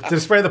 Yeah.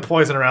 Just spray the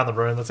poison around the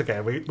room. That's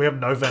okay. We have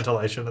no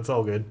ventilation. It's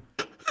all good.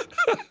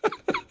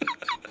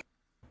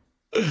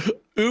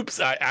 Oops!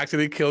 I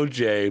accidentally killed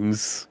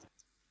James.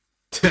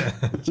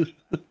 It's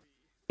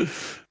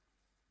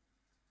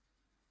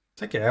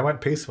okay. I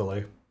went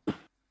peacefully.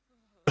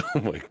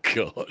 Oh my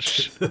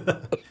gosh.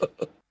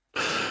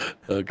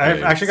 Okay,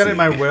 I've actually got it in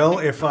my will.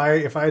 If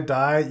I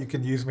die, you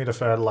can use me to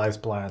fertilize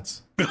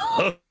plants.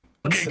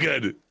 Okay,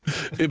 good.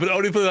 But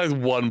only fertilize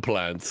one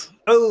plant.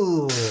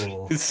 Oh,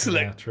 it's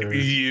like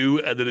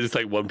you, and then it's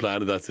like one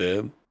plant, and that's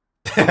it.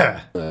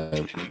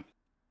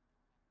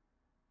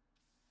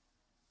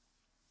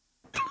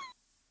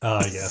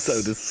 Yes.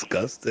 So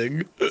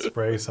disgusting.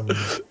 Spray some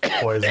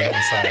poison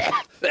inside.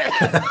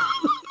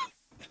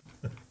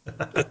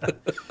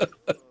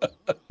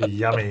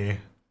 Yummy.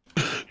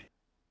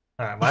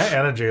 Alright, my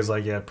energy is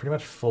like, pretty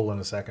much full in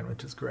a second,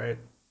 which is great.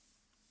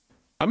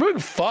 I'm having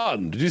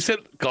fun. Did you say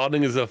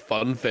gardening is a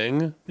fun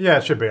thing? Yeah,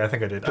 it should be. I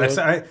think I did.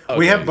 Okay.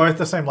 We have both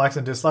the same likes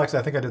and dislikes.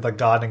 I think I did like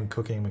gardening,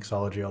 cooking,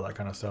 mixology, all that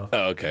kind of stuff.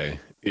 Oh, okay.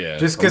 Yeah.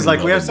 Just because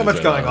like we have so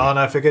much going on,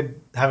 I figured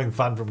having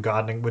fun from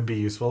gardening would be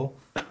useful.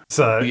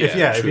 So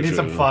if you need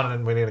some fun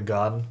and we need a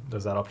garden,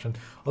 there's that option.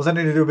 Also, I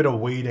need to do a bit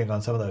of weeding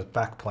on some of those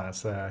back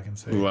plants there. I can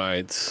see.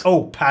 Right.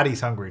 Oh,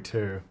 Patty's hungry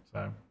too.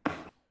 So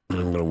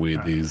I'm gonna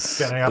weed these.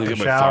 Getting up and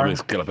my shower. farming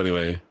skill up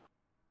anyway.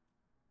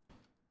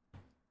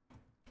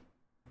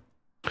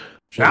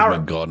 Shower.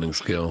 My gardening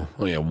skill.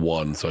 Oh yeah,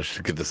 1, so I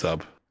should get this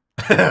up.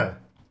 Yeah,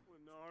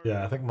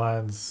 I think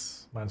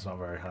mine's not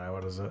very high.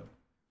 What is it?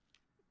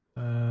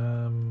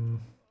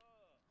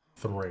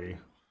 3.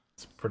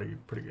 It's pretty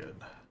good.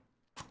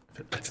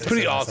 It's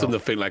pretty awesome to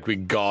think like we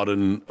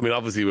garden. I mean,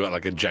 obviously we got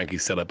like a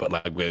janky setup, but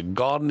like we're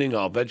gardening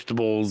our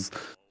vegetables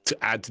to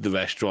add to the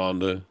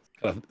restaurant.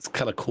 It's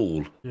kind of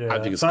cool. Yeah, I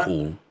think it's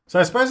cool. So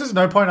I suppose there's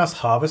no point in us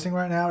harvesting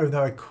right now, even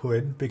though I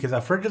could, because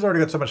our fridge has already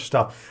got so much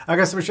stuff. I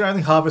guess we should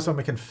only harvest when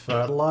we can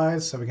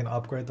fertilize, so we can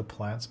upgrade the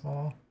plants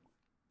more.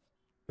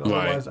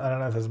 Otherwise, I don't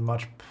know if there's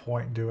much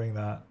point doing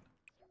that.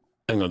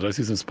 Hang on, do I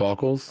see some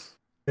sparkles?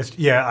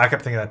 Yeah, I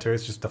kept thinking that too.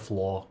 It's just the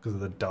floor because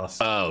of the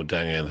dust. Oh,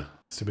 dang it.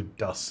 Stupid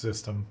dust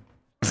system.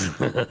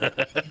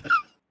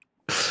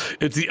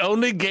 It's the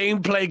only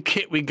gameplay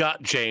kit we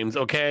got, James,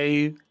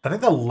 okay? I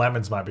think the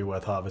lemons might be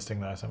worth harvesting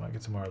though, so I might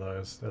get some more of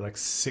those. They're like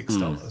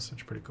 $6,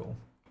 which is pretty cool.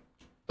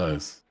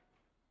 Nice.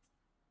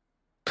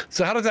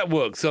 So how does that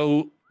work?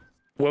 So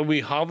when we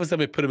harvest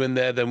them, we put them in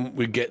there, then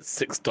we get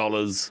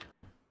 $6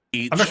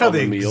 each. I'm not sure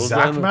the meals,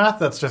 exact then? math,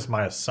 that's just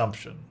my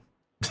assumption.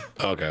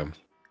 Okay.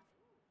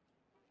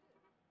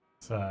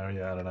 So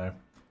yeah, I don't know.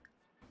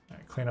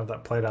 Right, clean up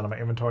that plate out of my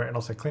inventory, and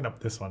also clean up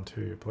this one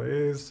too,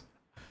 please.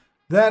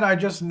 Then I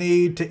just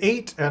need to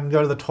eat and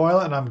go to the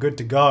toilet, and I'm good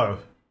to go.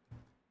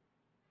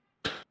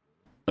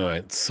 All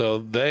right, so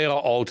they are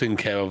all taken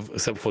care of,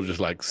 except for just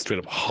like straight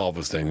up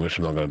harvesting, which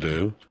I'm not going to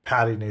do.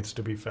 Patty needs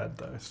to be fed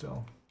though,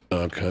 still.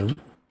 Okay.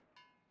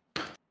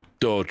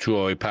 Don't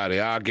worry,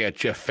 Patty, I'll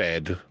get you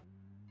fed.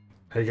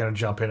 Are you going to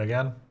jump in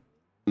again?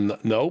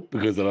 No,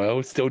 because I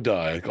would still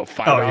die. I got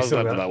 5 hours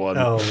left on that one.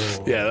 Oh.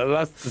 Yeah,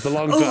 that's a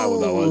long time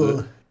with that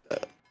one.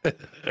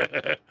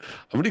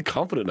 I'm really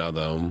confident now,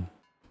 though.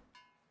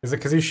 Is it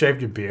because you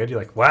shaved your beard? You're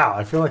like, wow,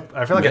 I feel like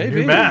Maybe. a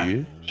new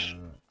man.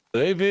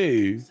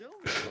 Maybe.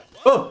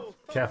 Oh,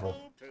 careful!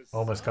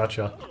 Almost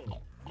gotcha.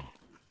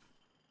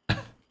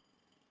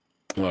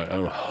 Right,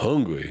 I'm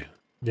hungry.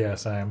 Yeah,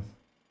 same.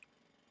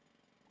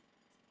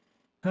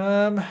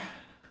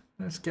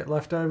 Let's get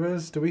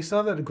leftovers. Do we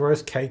still have that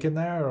gross cake in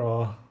there,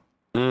 or?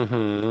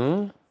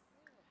 Mm-hmm.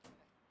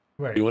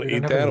 Wait, You want to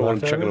eat that, or want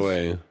to chuck it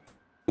away?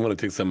 I want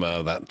to take some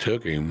of that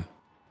turkey. Do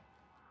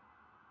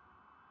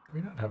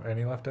we not have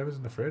any leftovers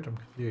in the fridge? I'm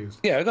confused.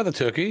 Yeah, I got the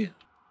turkey.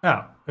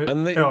 Oh,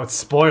 And it's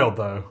spoiled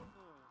though.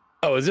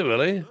 Oh, is it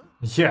really?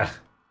 Yeah.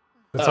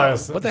 That's why I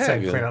was what the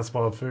saying heck? clean out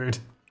spoiled food.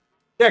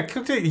 Yeah, I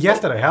cooked it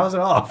yesterday. How is it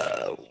off?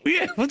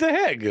 Yeah, what the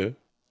heck? All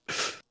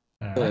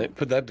Alright,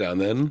 put that down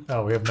then.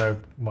 Oh, we have no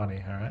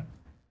money. All right.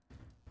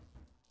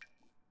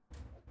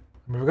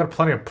 I mean, we've got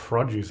plenty of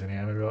produce in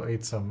here. Maybe I'll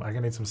eat some. I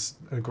can eat some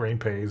green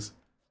peas.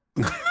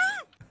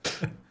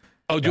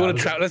 Oh, do you want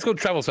to travel? Let's go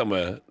travel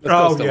somewhere. Let's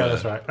go Oh, somewhere. yeah,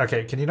 that's right.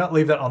 Okay, can you not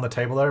leave that on the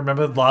table though?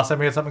 Remember last time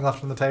we had something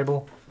left on the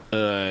table?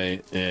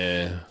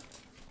 Yeah.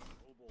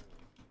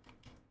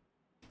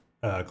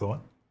 Go on.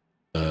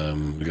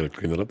 We gotta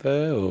clean it up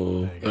there,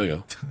 or there you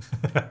go.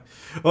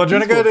 Well, do you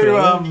want to go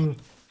to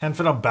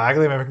Henford on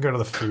Bagley? Maybe we can go to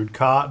the food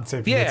cart and see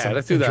if we can get some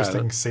let's do that.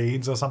 interesting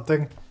seeds or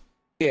something.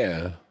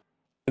 Yeah,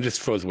 it just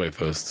froze away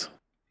first.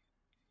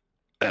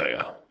 There we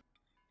go.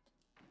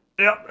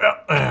 Yep,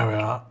 there we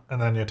are.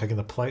 And then you're taking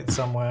the plate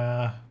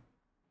somewhere.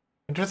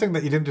 Interesting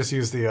that you didn't just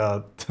use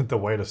the the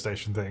waiter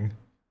station thing.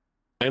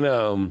 I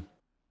know.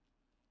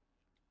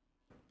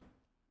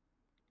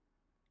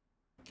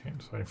 Okay, I'm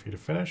just waiting for you to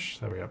finish.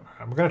 There we go.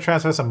 I'm going to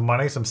transfer some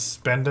money, some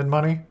spending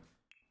money.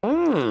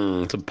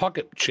 Some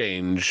pocket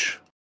change.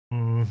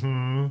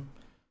 Mm-hmm.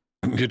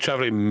 You're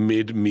traveling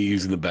mid-me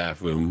using the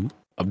bathroom.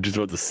 I'm just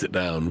about to sit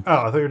down. Oh,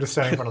 I thought you were just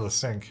standing in front of the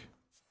sink.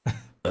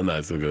 Oh, no,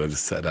 it's all good. I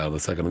just sat down a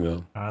second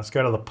ago. Let's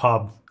go to the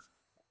pub.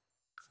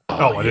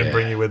 Oh, I didn't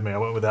bring you with me. I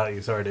went without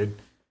you. Sorry, dude.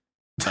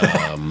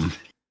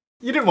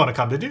 You didn't want to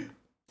come, did you?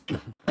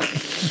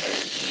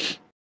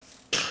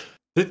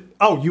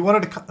 You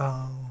wanted to come?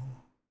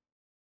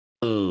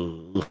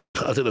 Oh.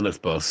 I'll take the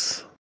next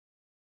bus.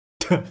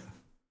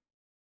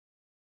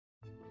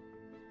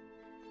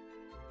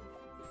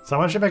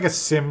 Someone should make a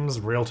Sims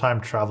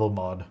real-time travel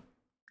mod.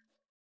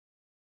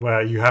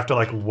 Where you have to,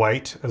 like,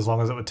 wait as long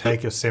as it would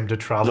take your sim to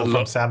travel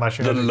from San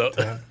Marino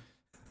to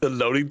The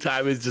loading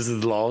time is just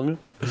as long?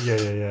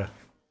 Yeah.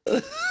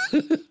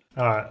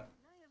 Alright.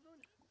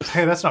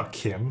 Hey, that's not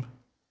Kim.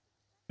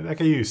 That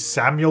could use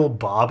Samuel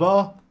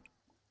Barber?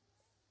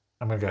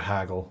 I'm gonna go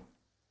haggle.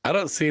 I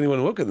don't see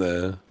anyone working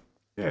there.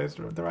 Yeah,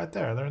 they're right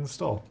there. They're in the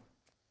stall.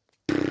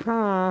 Did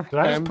I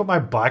just put my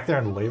bike there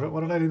and leave it? What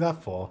did I do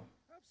that for?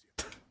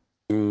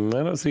 I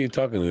don't see you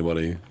talking to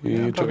anybody.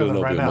 I'm talking to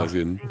them right now.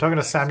 I'm talking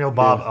to Samuel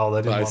Barber. Oh,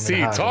 they didn't want me to see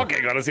you haggle.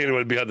 talking. I don't see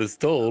anyone behind the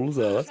stall,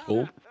 so that's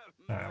cool.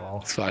 Alright, well.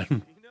 It's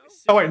fine.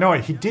 Oh wait, no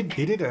wait, he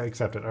did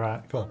accept it.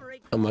 Alright, cool.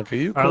 I'm like, are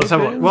you? Alright, let's have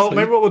a look. Well,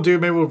 maybe what we'll do,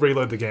 maybe we'll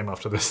reload the game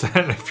after this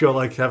then, if you're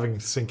like having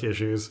sync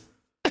issues.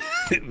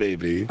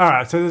 Maybe.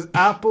 Alright, so there's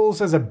apples,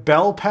 there's a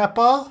bell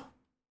pepper,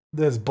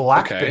 there's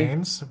black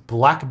beans,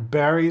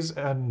 blackberries,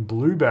 and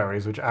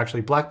blueberries, which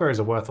actually, blackberries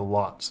are worth a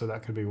lot, so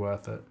that could be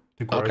worth it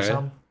to grow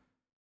some.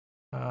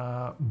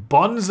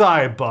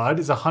 Bonsai bud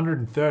is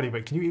 130,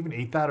 but can you even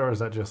eat that, or is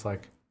that just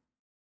like...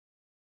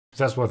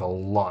 That's worth a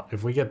lot.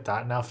 If we get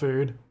that in our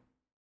food...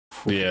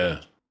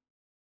 Yeah.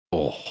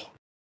 Oh.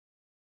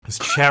 There's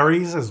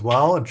cherries as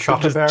well, and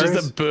chocolate berries.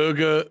 Just a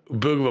burger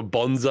of a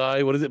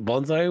bonsai. What is it?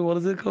 Bonsai? What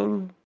is it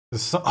called? We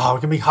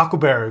can be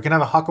huckleberry. We can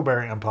have a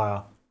huckleberry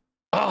empire.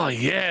 Oh,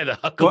 yeah, the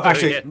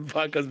huckleberry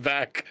empire goes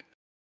back.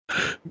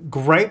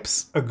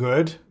 Grapes are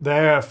good.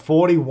 They're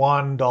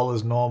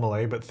 $41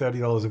 normally, but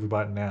 $30 if we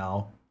buy it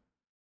now.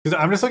 Because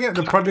I'm just looking at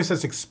the produce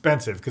that's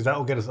expensive, because that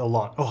will get us a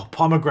lot. Oh,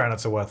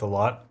 pomegranates are worth a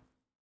lot.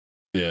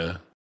 Yeah.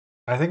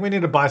 I think we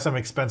need to buy some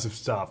expensive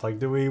stuff. Like, what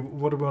do we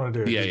want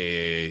to do?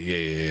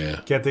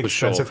 Yeah. Get the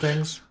expensive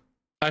things?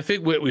 I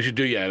think what we should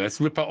do, let's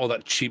rip out all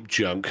that cheap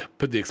junk,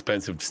 put the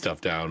expensive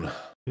stuff down.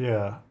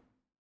 Yeah.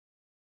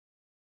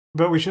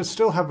 But we should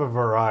still have a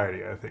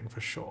variety, I think, for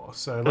sure.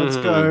 So let's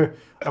go.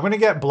 I'm going to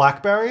get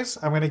blackberries.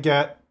 I'm going to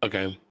get...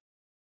 Okay.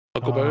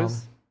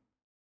 Huckleberries?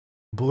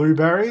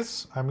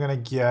 Blueberries. I'm going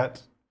to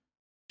get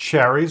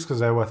cherries, because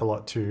they're worth a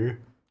lot too.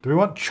 Do we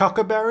want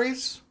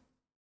chocoberries?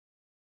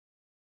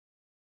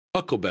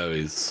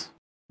 Huckleberries.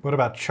 What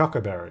about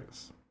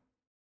chocoberries?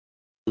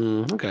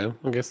 Okay,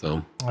 I guess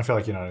so. I feel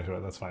like you know into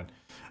it. That's fine.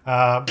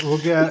 We'll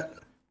get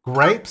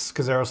grapes,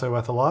 because they're also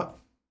worth a lot.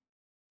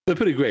 They're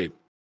pretty great.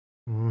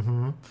 We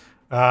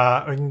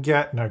can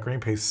get... No, green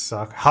peas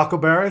suck.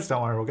 Huckleberries?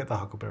 Don't worry, we'll get the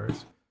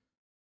huckleberries.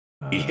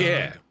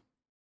 Yeah.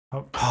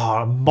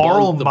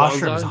 Moral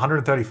mushrooms,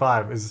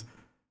 135 is...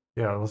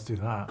 Yeah, let's do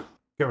that.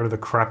 Get rid of the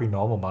crappy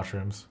normal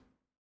mushrooms.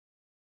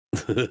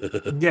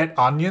 Get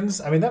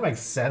onions. I mean, that makes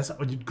sense.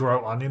 You'd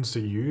grow onions to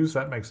use.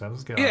 That makes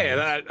sense.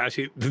 That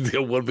actually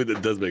the one thing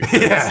that does make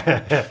sense.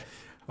 Yeah.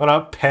 What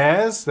up?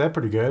 Pears? They're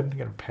pretty good.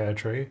 Get a pear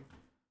tree.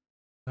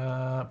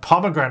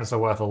 Pomegranates are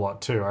worth a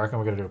lot too. I reckon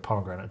we're gonna do a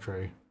pomegranate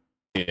tree.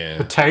 Yeah.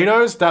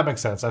 Potatoes? That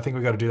makes sense. I think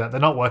we got to do that. They're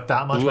not worth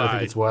that much, but I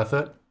think it's worth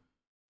it.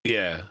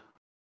 Yeah.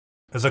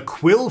 There's a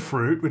quill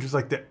fruit, which is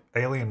like the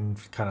alien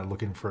kind of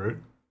looking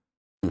fruit.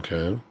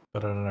 Okay.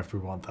 But I don't know if we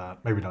want that.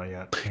 Maybe not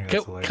yet.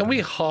 Can we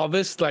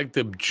harvest like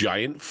the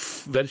giant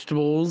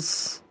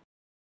vegetables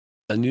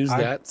and use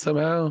that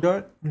somehow? I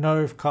don't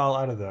know if Carl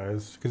added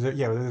those. Because,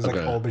 there's like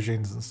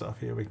aubergines and stuff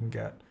here we can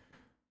get.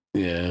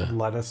 Yeah.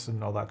 Lettuce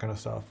and all that kind of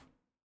stuff.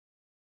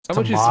 How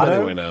much you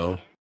spending right now?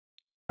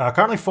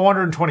 Currently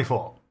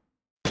 424.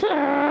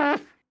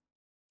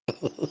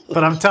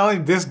 But I'm telling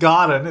you, this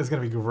garden is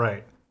going to be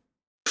great.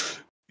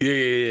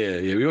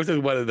 Yeah. We also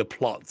have one of the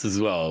plots as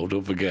well.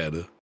 Don't forget.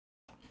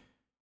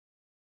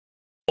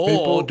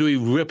 Or do we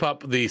rip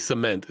up the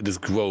cement and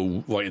just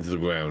grow right into the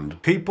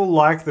ground? People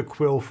like the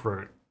quill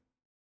fruit.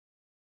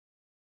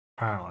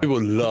 Apparently.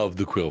 People love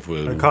the quill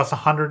fruit. It costs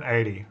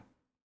 180.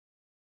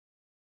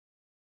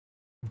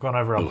 I've gone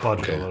over our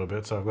budget a little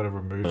bit, so I've got to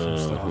remove some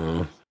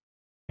stuff.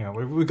 Yeah,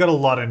 we've got a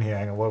lot in here.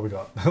 Hang on, what have we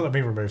got? Let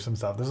me remove some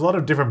stuff. There's a lot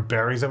of different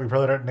berries that we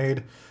probably don't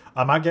need.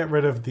 I might get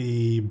rid of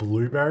the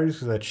blueberries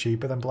because they're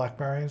cheaper than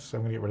blackberries, so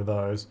I'm going to get rid of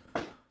those.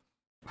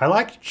 I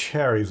like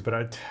cherries, but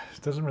it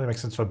doesn't really make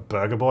sense for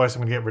Burger Boy, so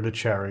I'm going to get rid of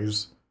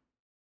cherries.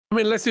 I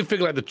mean, unless you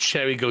figure like the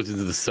cherry goes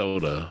into the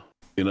soda,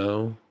 you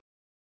know?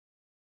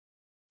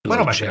 Why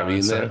not make our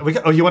own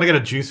soda? You want to get a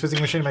juice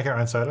fizzing machine and make our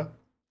own soda?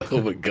 Oh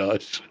my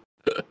gosh.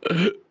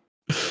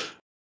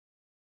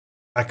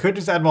 I could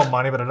just add more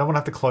money, but I don't want to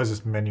have to close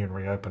this menu and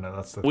reopen it.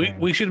 That's the thing.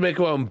 We should make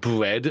our own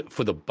bread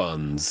for the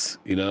buns,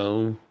 you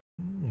know?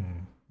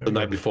 The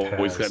night before,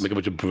 we just make a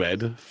bunch of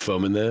bread, throw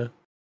them in there.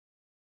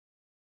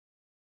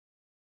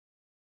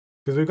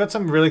 Because we've got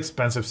some really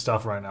expensive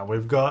stuff right now.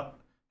 We've got,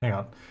 hang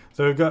on.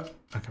 So we've got,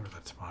 I can rid of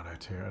that tomato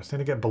too. I just need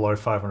to get below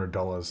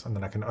 $500 and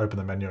then I can open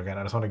the menu again.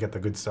 I just want to get the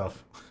good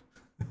stuff.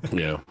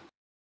 Yeah.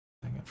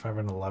 Dang it,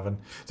 511.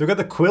 So we've got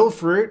the quill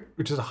fruit,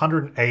 which is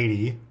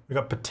 180. We've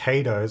got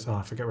potatoes. Oh,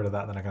 if I get rid of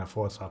that, then I can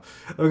afford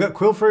stuff. We've got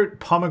quill fruit,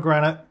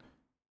 pomegranate,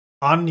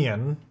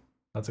 onion.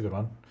 That's a good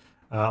one.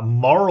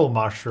 Morel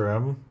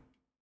mushroom,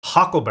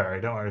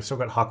 huckleberry. Don't worry, we've still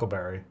got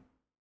huckleberry.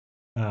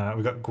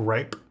 We've got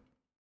grape.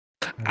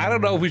 I don't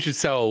know if we should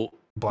sell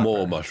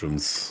more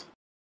mushrooms.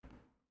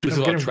 I'm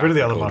getting rid of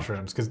the other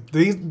mushrooms because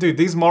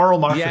these moral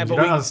mushrooms, you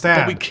don't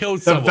understand. But we killed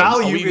the someone.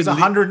 value is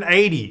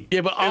 180.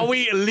 Yeah, but are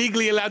we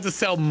legally allowed to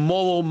sell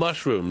moral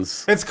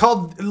mushrooms? It's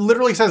called. It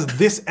literally says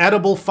this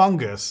edible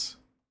fungus.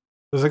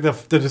 There's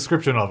like the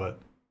description of it.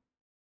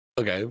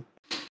 Okay.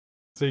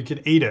 So you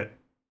can eat it.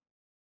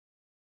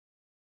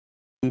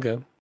 Okay.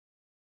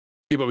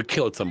 Yeah, but we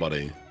killed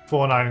somebody.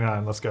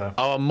 $4.99. Let's go.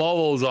 Our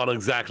morals aren't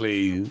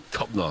exactly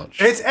top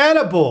notch. It's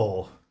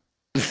edible.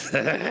 We've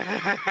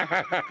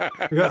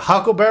got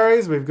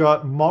huckleberries, we've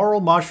got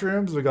morel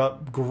mushrooms, we've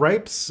got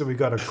grapes, we've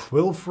got a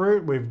quill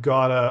fruit, we've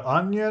got an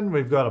onion,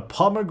 we've got a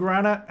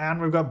pomegranate,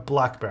 and we've got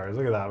blackberries.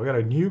 Look at that. We got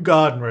a new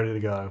garden ready to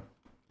go.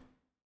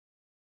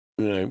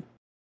 Yeah.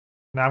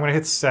 Now I'm going to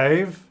hit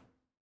save.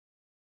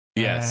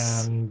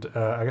 Yes. And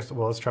I guess,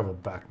 well, let's travel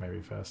back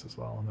maybe first as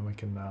well, and then we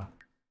can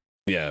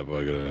yeah,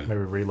 we're gonna maybe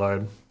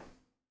reload.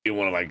 You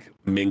want to like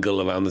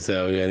mingle around this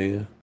area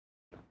anyway?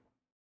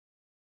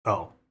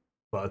 Oh.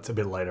 Well, it's a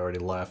bit late, already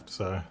left,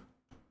 so...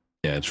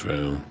 Yeah,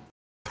 true.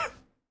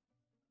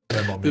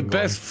 No the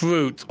best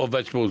fruit or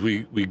vegetables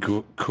we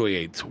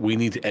create, we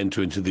need to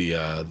enter into the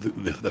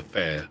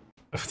fair.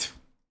 I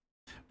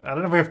don't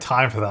know if we have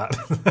time for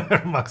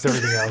that, amongst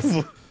everything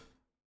else.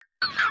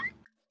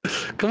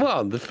 Come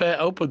on, the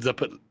fair opens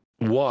up at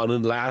 1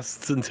 and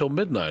lasts until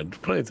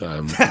midnight. Plenty of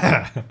time.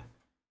 Hey,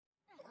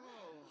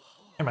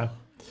 man.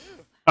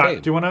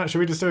 Alright, do you want to... Should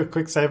we just do a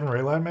quick save and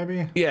reload,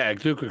 maybe? Yeah,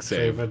 do a quick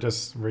save.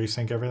 Just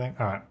resync everything?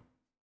 Alright.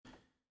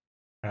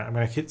 Alright, I'm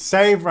going to hit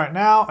save right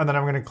now, and then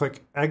I'm going to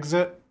click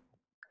exit.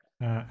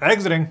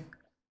 Exiting.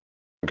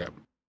 Okay.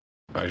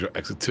 I shall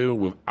exit 2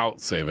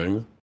 without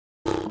saving.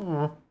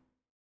 Because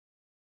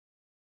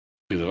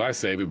if I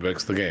save, it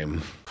breaks the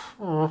game.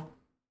 Hang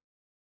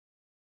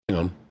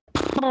on.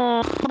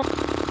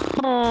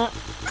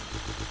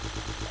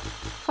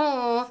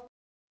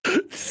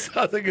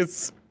 Sounds like it's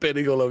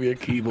spinning all over your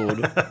keyboard.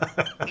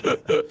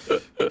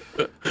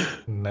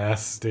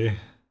 Nasty.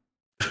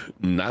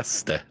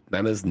 Nasty.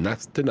 Nana's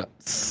nasty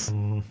nuts.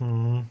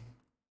 Alright.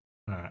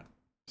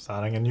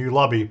 Starting a new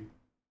lobby.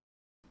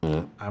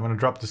 I'm going to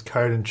drop this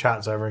code in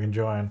chat so everyone can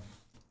join.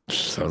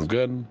 Sounds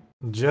good.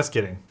 Just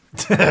kidding.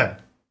 Don't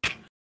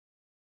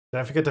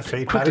forget to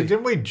feed Patty.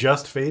 Didn't we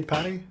just feed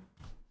Patty?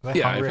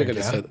 Yeah, I think I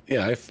just fed.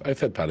 Yeah, I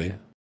fed Patty.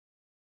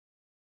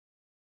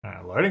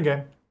 Alright, loading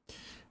game.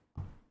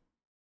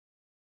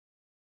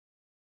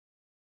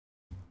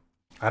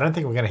 I don't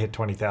think we're going to hit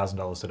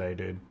 $20,000 today,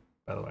 dude.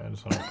 By the way, I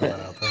just want to put that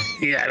out there.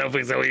 Yeah, I don't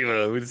think so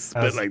either. We just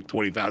spent like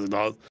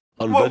 $20,000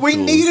 on well, vegetables. we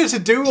needed to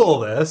do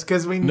all this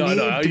because we need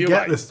to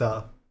get this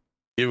stuff.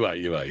 You're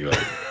right.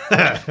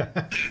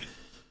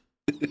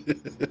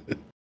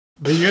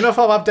 The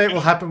uniform update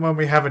will happen when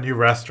we have a new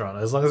restaurant.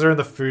 As long as they're in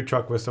the food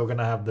truck, we're still going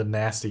to have the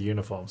nasty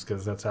uniforms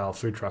because that's our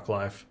food truck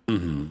life.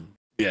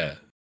 Yeah.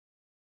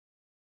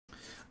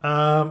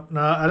 No,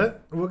 I don't.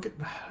 I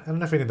don't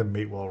know if we need the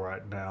meat wall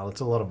right now. That's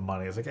a lot of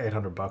money. It's like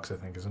 $800, I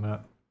think, isn't it?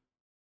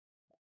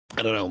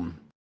 I don't know.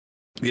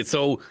 Yeah.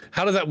 So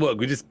how does that work?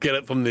 We just get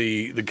it from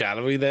the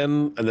gallery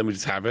then, and then we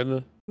just have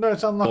it. No,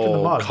 it's unlocked in the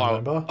mod.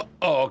 Remember?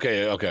 Oh,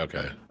 okay.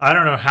 I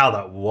don't know how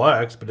that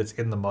works, but it's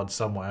in the mod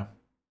somewhere.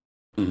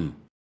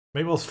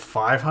 Meat wall's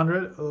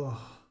 500. Ugh.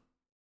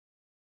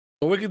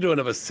 Well, we could do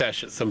another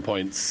sesh at some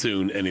point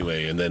soon,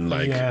 anyway, and then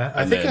like. Yeah,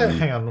 I think.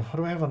 Hang on. What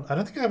do I have on? I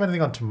don't think I have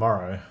anything on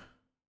tomorrow.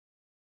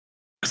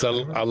 Because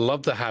Because I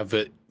love to have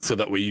it so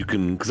that way you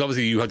can, because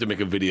obviously you have to make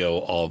a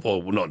video of,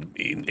 or not,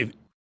 if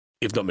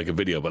not make a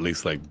video, but at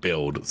least like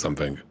build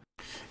something.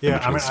 Yeah,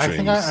 I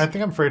mean, I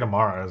think I'm free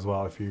tomorrow as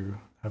well if you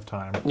have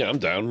time. Yeah, I'm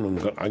down.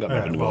 I got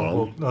nothing to go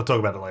on. I'll talk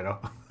about it later.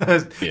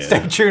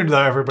 Stay tuned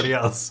though, everybody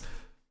else.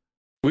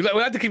 We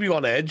had to keep you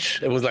on edge.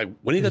 It was like,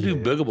 when are you going to do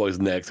Burger Boys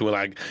next? And we're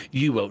like,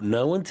 you won't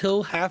know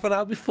until half an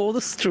hour before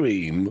the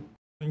stream.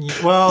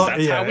 Well,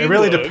 yeah, it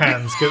really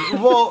depends.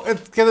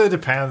 It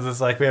depends.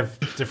 It's like we have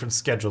different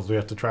schedules we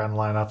have to try and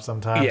line up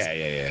sometimes.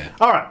 Yeah.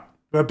 All right,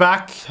 we're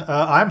back.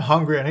 I'm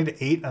hungry. I need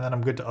to eat, and then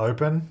I'm good to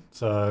open.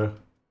 So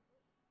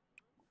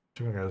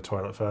I'm going to go to the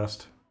toilet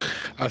first.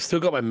 I've still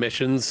got my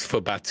missions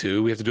for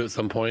Batu. We have to do it at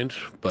some point,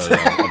 but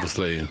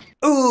obviously...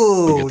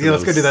 Ooh, yeah,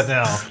 let's go do that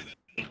now.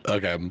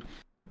 Okay.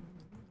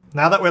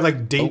 Now that we're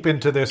like deep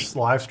into this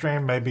live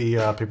stream, maybe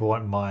people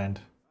won't mind.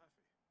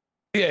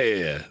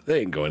 Yeah.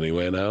 They ain't going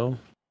anywhere now.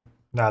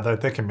 No,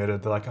 they're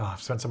committed. They're like, oh,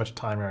 I've spent so much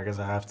time here. I guess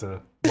I have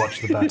to watch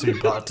the Batu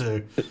part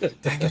 2.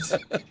 Dang it.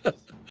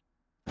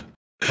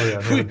 Oh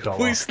yeah,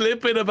 we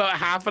slip in about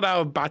half an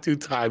hour of Batu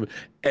time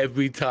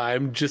every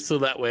time, just so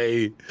that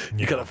way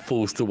you're kind of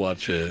forced to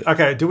watch it.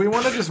 Okay, do we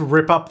want to just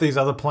rip up these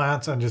other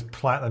plants and just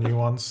plant the new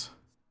ones?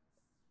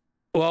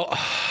 Well,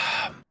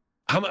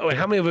 how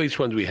many of each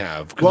one do we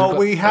have? Well,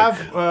 we have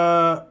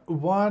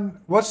one.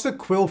 What's the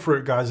quill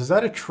fruit, guys? Is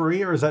that a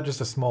tree or is that just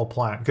a small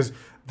plant? Because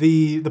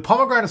the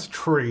pomegranate's a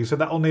tree, so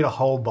that will need a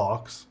whole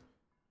box.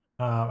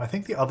 I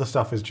think the other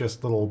stuff is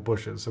just little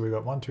bushes. So we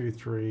got 1, 2,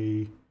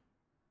 3,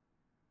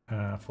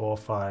 4,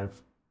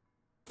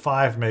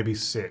 5, maybe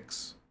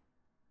 6.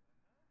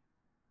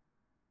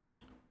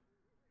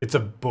 It's a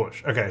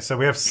bush. Okay, so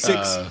we have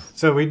 6.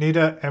 So we need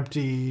to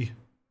empty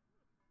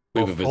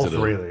all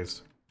 3 of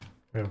these.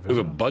 We have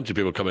a bunch of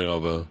people coming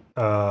over.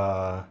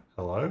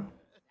 Hello?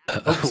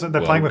 Oh, so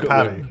they're playing with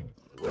Patty.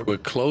 We're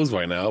closed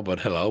right now, but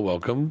hello,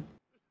 welcome.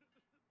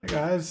 Hey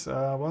guys,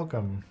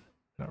 welcome.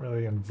 Not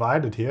really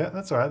invited here.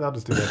 That's all right. They'll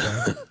just do their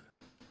thing.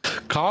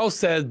 Carl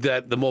said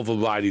that the more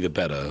variety, the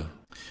better.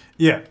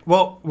 Yeah.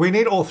 Well, we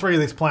need all 3 of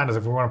these planters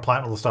if we want to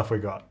plant all the stuff we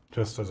got.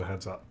 Just as a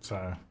heads up. So.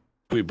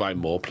 Can we buy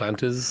more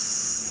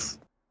planters?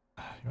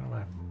 You want to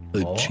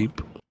buy more?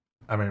 Cheap.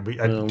 I mean,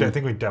 I don't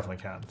think we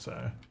definitely can.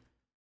 So.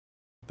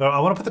 Though I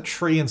want to put the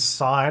tree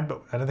inside,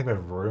 but I don't think we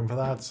have room for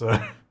that. So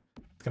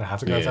it's gonna have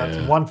to go outside. It's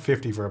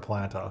 150 for a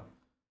planter.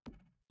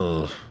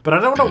 But I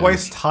don't want to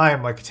waste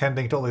time like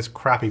tending to all these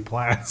crappy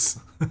plants.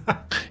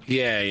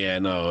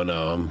 No,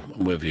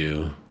 I'm with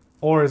you.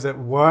 Or is it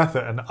worth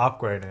it and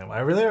upgrading them? I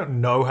really don't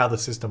know how the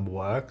system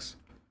works.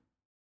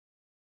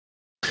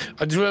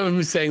 I just remember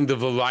him saying the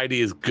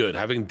variety is good.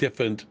 Having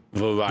different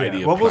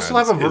variety of we'll plants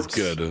still have is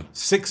good.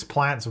 6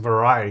 plants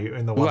variety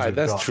in the ones we've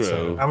that's got. true.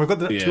 So, and we've got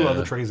the 2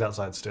 other trees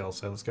outside still,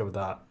 so let's go with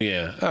that.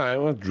 Yeah. All right,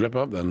 well, drip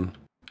up then.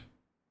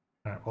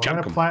 All right, well, I'm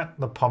going to plant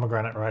the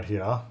pomegranate right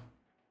here.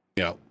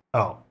 Yeah.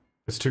 Oh,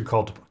 it's too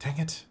cold to... Dang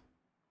it.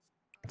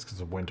 It's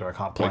because of winter. I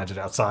can't plant it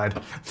outside.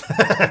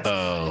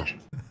 Oh.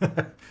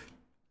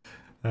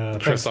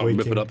 Try to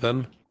rip it up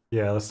then?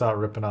 Yeah, let's start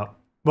ripping up.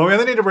 Well, we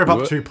only need to rip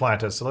up 2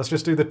 planters, so let's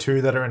just do the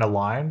 2 that are in a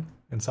line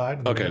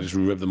inside. Okay, just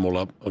rip them all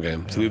up. Okay,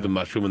 so leave the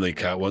mushroom and the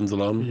cat ones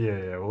alone?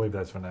 Yeah, we'll leave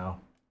those for now.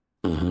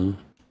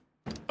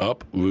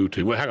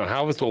 Uprooting. Wait, hang on,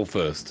 harvest all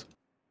first.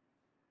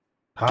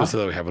 Huh? Just so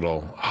that we have it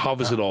all.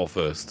 Harvest it all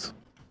first.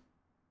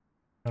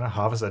 I'm gonna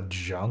harvest that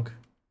junk?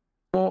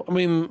 Well, I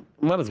mean,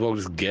 might as well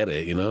just get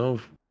it, you know?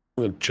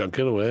 I'm gonna chunk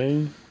it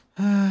away.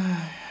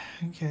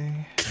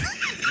 Okay.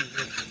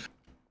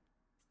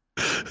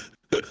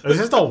 It's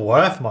just not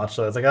worth much,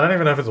 though. It's like, I don't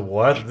even know if it's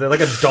worth it. They're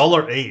like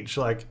 $1 each,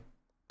 like...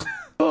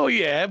 Oh,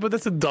 yeah, but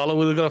that's $1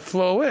 we're gonna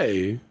throw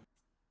away.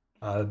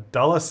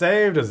 $1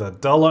 saved is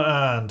 $1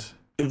 earned.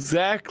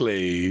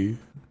 Exactly.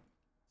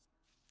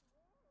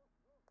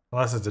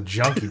 Unless it's a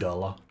junky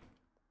dollar.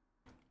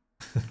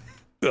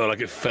 Oh,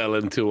 like it fell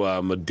into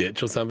a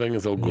ditch or something?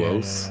 It's all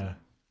gross. Yeah.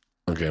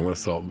 Okay, I'm gonna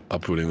start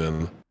uprooting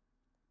then.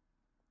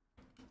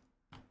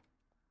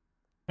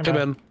 Hey,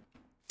 man.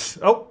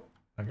 Oh!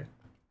 Okay.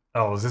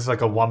 Oh, is this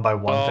like a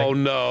 1x1 thing? Oh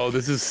no,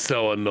 this is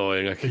so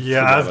annoying. I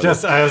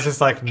was just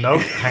like,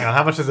 nope. Hang on,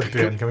 how much is a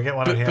bin? Can we get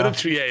one in here? Put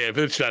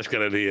a trash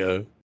can in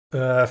here.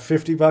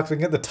 $50. We can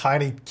get the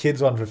tiny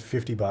kids one for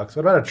 $50. What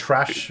about a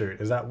trash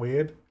chute? Is that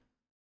weird?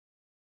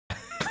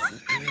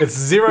 It's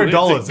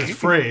 $0. It's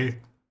free.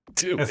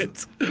 Do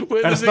it.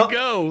 Where does it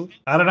go?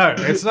 I don't know.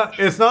 It's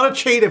not a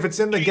cheat if it's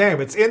in the game.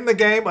 It's in the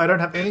game. I don't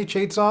have any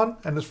cheats on,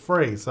 and it's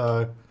free.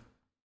 So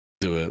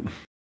do it.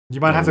 You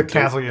might have to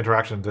cancel your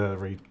interaction to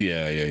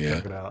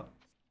check it out.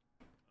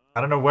 I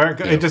don't know where it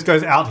goes. It just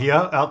goes out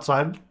here,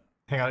 outside.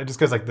 Hang on, it just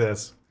goes like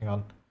this. Hang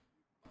on.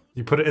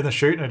 You put it in the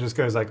chute and it just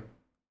goes like,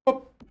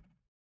 whoop.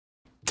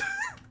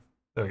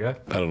 There we go.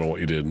 I don't know what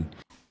you did.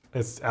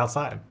 It's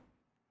outside,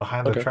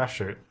 behind the trash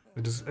chute.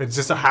 It's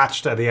just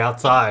hatched at the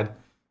outside.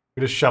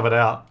 We just shove it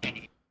out.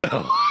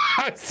 Oh,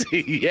 I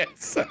see.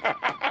 Yes.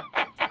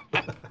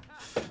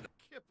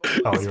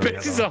 It's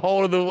basically a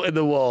hole in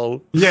the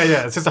wall.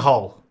 Yeah. It's just a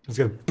hole. It's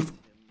good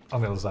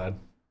on the other side.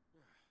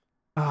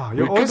 Oh, We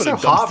you're could always put so a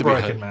dumpster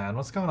heartbroken, behind- man.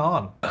 What's going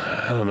on?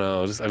 I don't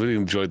know. I really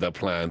enjoyed that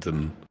plant,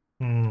 and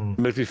Hmm. it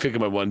makes me think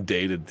of my one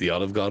date at the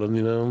Olive Garden.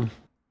 You know,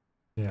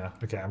 Yeah.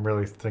 Okay, I'm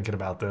really thinking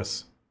about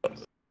this.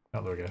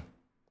 Oh, there we go.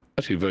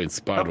 actually very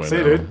inspired right see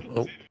you, now. dude.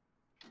 Oh,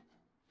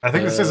 I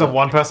think this is a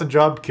one-person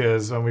job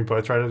because when we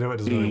both try to do it, it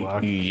doesn't really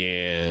work.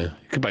 yeah, you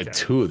could buy Okay.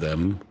 2 of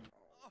them.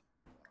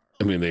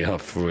 I mean, they are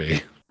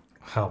free.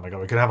 Oh my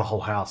god, we could have a whole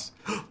house.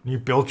 New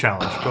build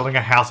challenge: building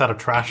a house out of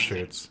trash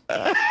chutes.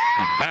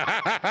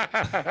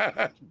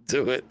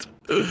 Do it.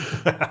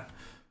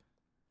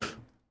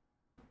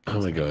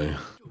 How's it going?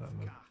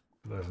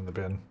 Put those in the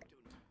bin.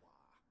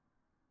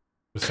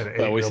 Just said it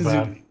Oh, ate wait, real since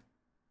bad.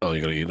 Oh,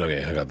 you're gonna eat?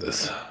 Okay, I got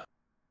this.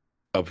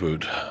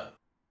 Uproot.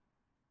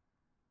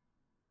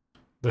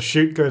 The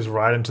chute goes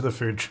right into the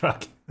food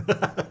truck.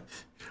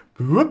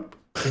 Whoop!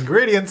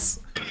 Ingredients.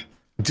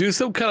 Do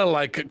some kind of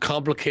like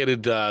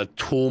complicated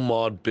tool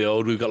mod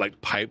build. We've got like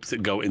pipes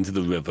that go into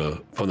the river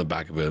from the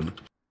back of it.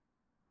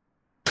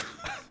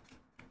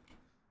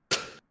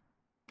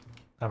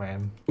 I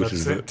mean, Which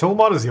that's is it. Tool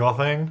mod is your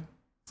thing,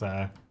 so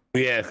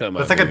Yeah, it's kind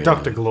of. it's like a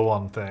Dr.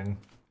 Gluon thing.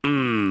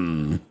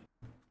 Mm.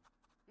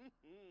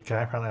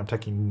 Okay, apparently I'm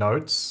taking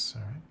notes.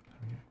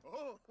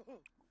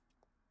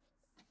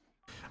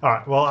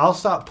 Alright, well, I'll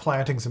start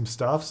planting some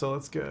stuff, so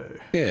let's go.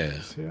 Yeah.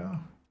 Here.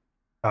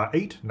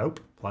 Eat? Nope.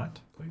 Plant,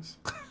 please.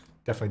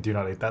 Definitely do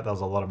not eat that. That was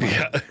a lot of money.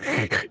 Yeah.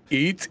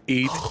 Eat,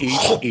 eat,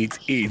 eat, eat,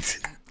 eat.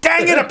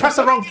 Dang it, I pressed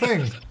the wrong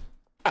thing!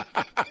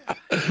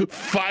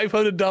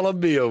 $500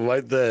 meal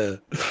right there.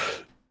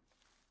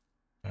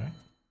 Okay.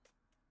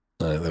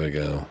 All right, there we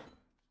go.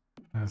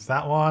 There's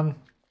that one.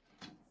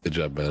 Good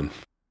job, man.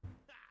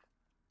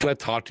 Can I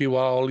talk to you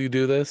while you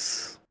do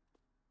this?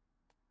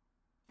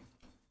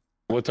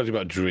 I want to talk to you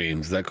about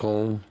dreams. Is that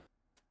cool?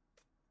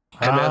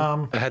 Hey,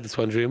 man, I had this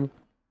one dream.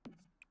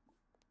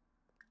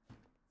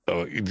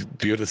 Oh,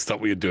 do you have to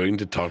stop what you're doing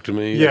to talk to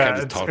me? I Yeah, can't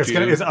just talk to you?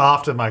 it's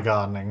after my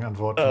gardening, Oh,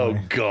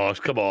 unfortunately. gosh,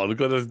 come on. I'm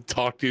going to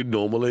talk to you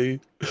normally.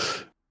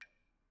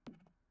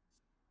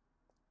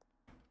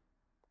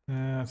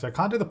 So I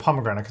can't do the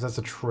pomegranate because that's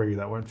a tree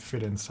that won't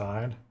fit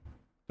inside.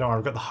 Don't worry,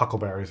 I've got the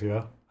huckleberries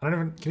here. I don't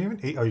even... Can you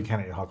even eat... Oh, you can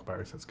eat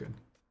huckleberries. That's good.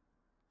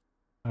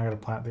 I gotta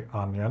plant the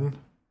onion.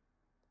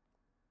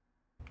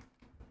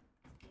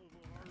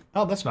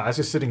 Oh, that's nice.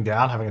 Just sitting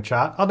down, having a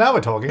chat. Oh, now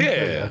we're talking.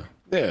 There you Yeah,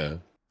 go. yeah.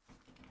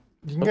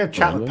 You can go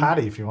chat with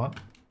Patty if you want.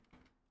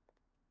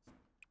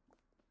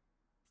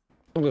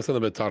 I'm going to send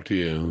them to talk to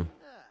you.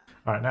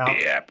 All right, now...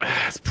 Yep,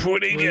 it's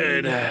pretty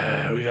good.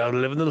 We got to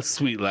live a little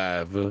sweet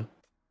life. All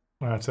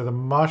right, so the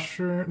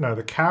mushroom... No,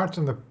 the carrots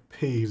and the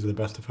peas are the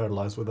best to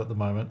fertilize with at the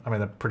moment. I mean,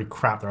 they're pretty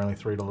crap. They're only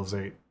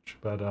 $3 each.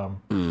 But,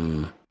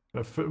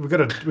 we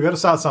gotta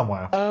start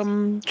somewhere.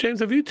 James,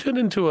 have you turned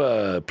into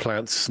a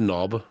plant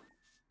snob?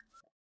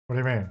 What do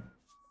you mean?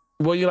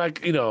 Well, you're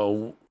like, you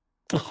know,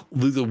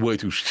 these are way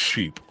too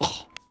cheap.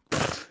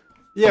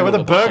 Yeah, we're the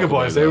not a burger huckleberry,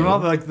 boys. They're though.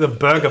 not like the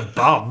burger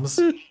bums.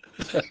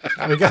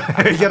 we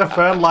gotta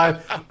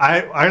fertilize.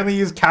 I only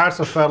use carrots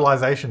for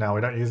fertilization now.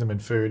 We don't use them in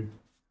food.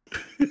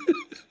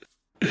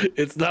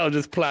 It's now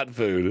just plant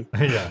food.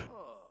 Yeah.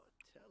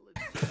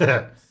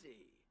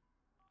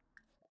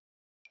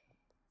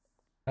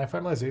 Can I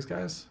fertilize these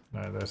guys?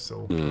 No, they're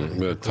still... I'm going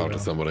to talk to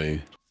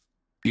somebody.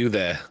 You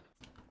there,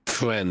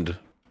 friend.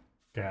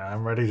 Yeah,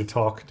 I'm ready to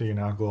talk to you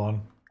now,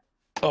 Glorn.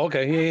 Oh,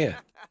 okay, yeah.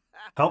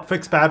 Help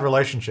fix bad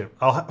relationship.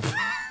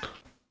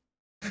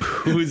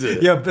 Who is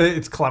it? Yeah, but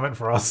it's Clement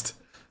Frost.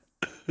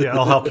 Yeah,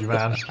 I'll help you,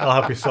 man. I'll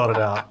help you sort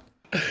it out.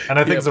 I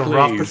know things are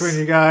rough please. between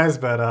you guys,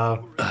 but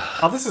oh,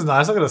 this is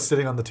nice. Look at us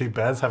sitting on the two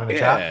beds having a Yeah.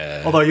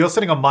 chat. Although you're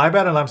sitting on my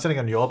bed and I'm sitting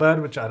on your bed,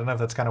 which I don't know if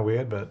that's kind of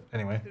weird, but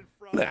anyway.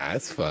 Nah,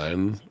 it's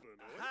fine.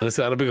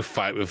 Listen, I had a big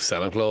fight with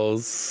Santa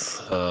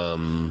Claus.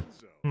 But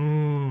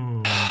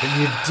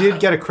you did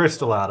get a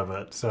crystal out of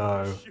it,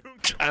 so...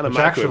 And a Which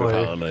microwave,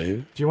 actually- apparently.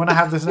 Do you want to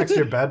have this next to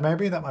your bed,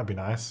 maybe? That might be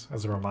nice,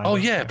 as a reminder. Oh,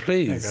 yeah, There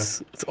you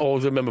please. Let's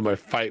always remember my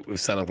fight with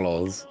Santa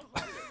Claus.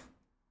 go.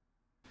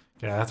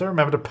 Yeah, I have to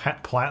remember to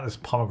plant this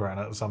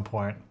pomegranate at some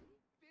point.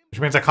 Which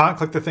means I can't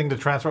click the thing to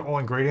transfer all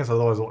ingredients,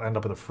 otherwise it'll end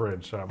up in the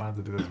fridge, so I might have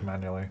to do this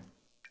manually.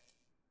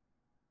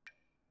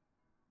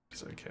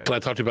 It's okay. Can I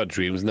talk to you about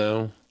dreams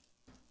now?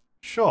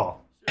 Sure.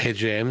 Hey,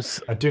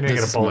 James. I do need to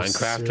This get a bowl of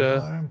Minecrafter.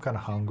 cereal. I'm kind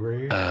of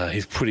hungry.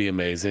 He's pretty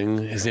amazing.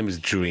 His name is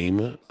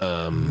Dream.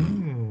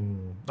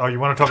 Oh, you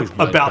want to talk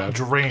Minecraft. about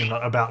dream,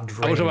 not about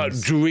dreams. I want to talk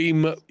about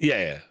Dream.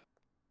 Yeah.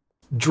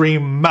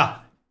 Dream,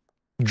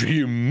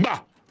 Dream.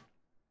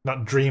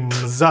 not dreams.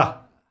 Just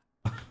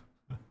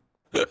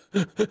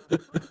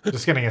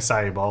getting a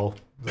acai bowl.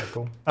 Is that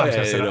cool? I'm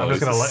just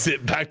gonna let.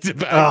 sit back to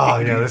back. Oh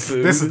eating yeah, this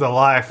food. is the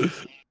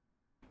life.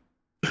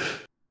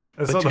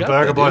 That's what you the got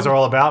Burger there, Boys dude. are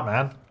all about,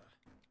 man.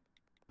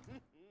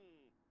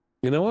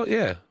 You know what?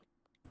 Yeah.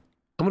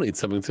 I'm gonna eat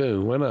something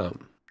too. Why not?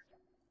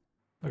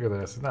 Look at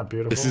this. Isn't that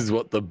beautiful? This is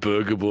what the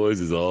Burger Boys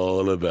is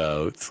all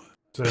about.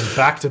 So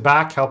back to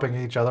back, helping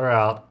each other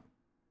out.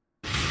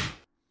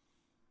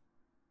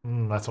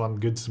 That's one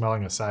good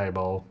smelling acai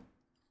bowl.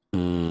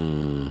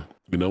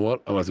 You know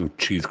what? I want some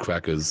cheese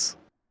crackers.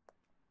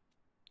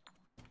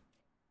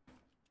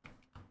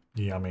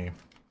 Yummy.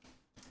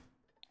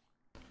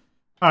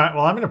 Alright,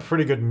 well, I'm in a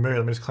pretty good mood.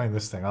 Let me just clean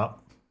this thing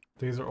up.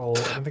 These are all...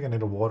 I don't think I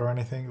need a water or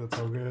anything. That's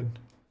all good.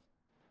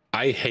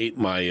 I hate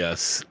my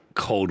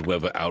cold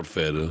weather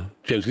outfit.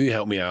 James, can you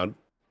help me out?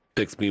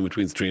 Fix me in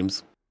between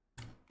streams.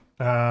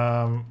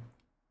 Cast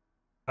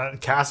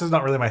is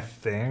not really my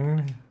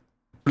thing.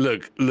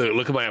 Look at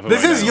my outfit.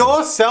 This right is now.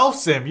 your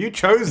self-sim. You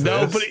chose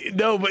this. But you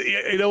know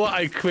what?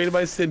 I created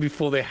my sim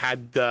before they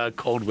had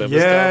cold weather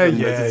Yeah, stuff.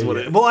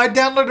 yeah. Well, I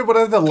downloaded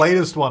whatever the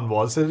latest one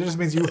was, so it just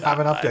means you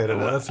haven't updated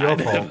it. That's your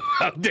fault.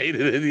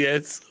 Updated it,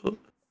 yes.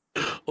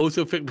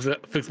 Also,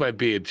 fix my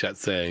beard, chat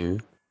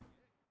saying.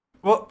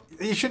 Well,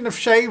 you shouldn't have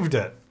shaved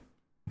it.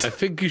 I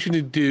think you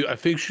should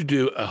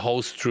do a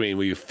whole stream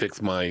where you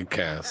fix my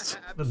cast.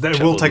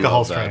 It will take a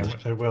whole stream.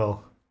 It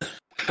will.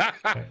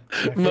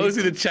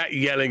 Mostly the chat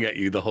yelling at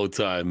you the whole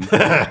time.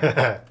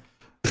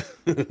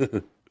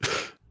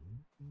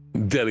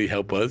 Deli,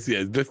 help us.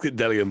 Yes, let's get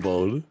Deli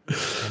involved.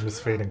 I'm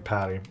just feeding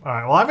Patty. All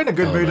right, well, I'm in a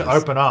good mood to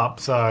open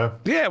up, so...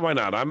 Yeah, why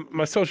not?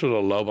 My socials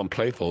are low, I'm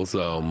playful,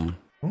 so...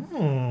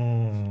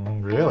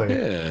 Really?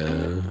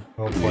 Yeah.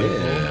 Well playful.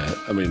 Yeah.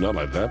 I mean, not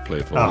like that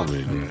playful. Oh, I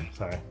mean,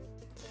 sorry.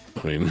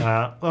 I mean...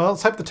 well,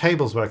 let's hope the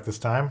tables work this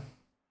time.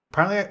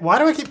 Apparently, why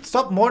do I keep...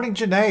 Stop mourning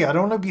Janae? I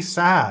don't want to be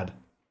sad.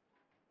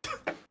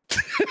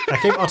 I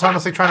keep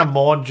autonomously trying to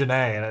mourn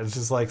Janae, and it's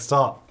just like,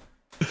 stop.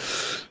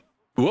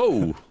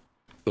 Whoa!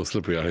 So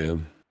slippery out here.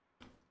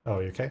 Oh,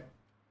 you okay?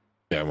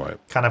 Yeah, I'm right.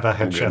 Kind of a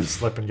head chef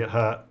slip and get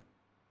hurt.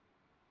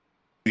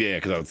 Yeah,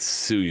 because I would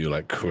sue you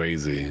like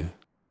crazy.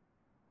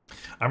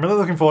 I'm really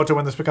looking forward to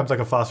when this becomes like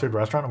a fast food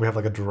restaurant and we have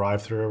like a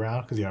drive-through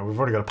around, because, you know, we've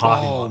already got a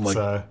parking lot,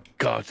 so...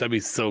 Gosh, that'd be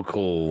so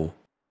cool.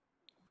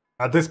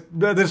 At this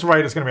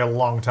rate, it's going to be a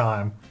long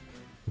time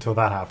until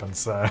that happens,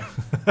 so...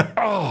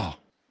 Oh!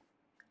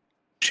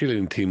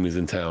 Cheerleading team is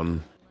in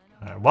town.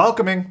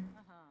 Welcoming.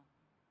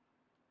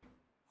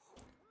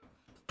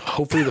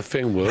 Hopefully the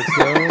thing works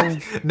now.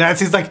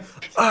 Nancy's like,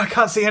 oh, I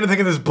can't see anything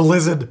in this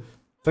blizzard.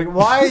 It's like,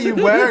 why are you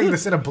wearing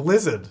this in a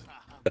blizzard?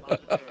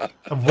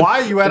 And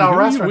why are you at our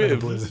restaurant in a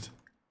blizzard?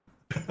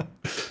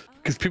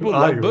 Because people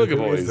like Burger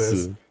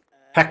Boys.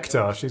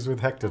 Hector. She's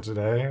with Hector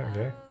today.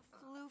 Okay.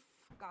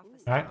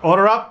 Alright,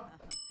 order up.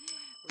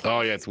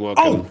 Oh, yeah, it's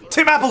working. Oh,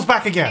 Tim Apple's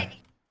back again.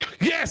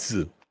 Yes!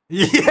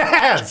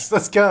 Yes!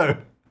 Let's go.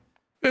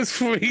 There's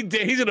 3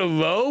 days in a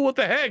row? What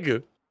the heck?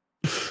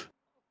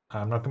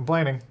 I'm not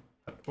complaining.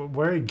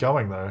 Where are you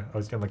going, though? I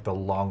was going like the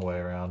long way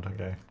around.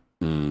 Okay.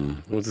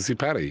 Want to see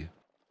Patty?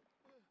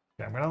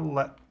 Yeah, I'm going to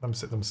let them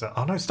sit themselves.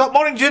 Oh, no. Stop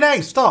mourning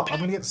Janae. Stop. I'm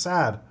going to get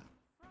sad.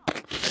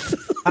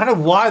 I don't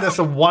know why that's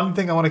the one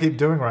thing I want to keep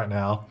doing right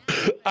now.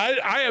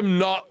 I am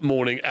not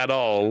mourning at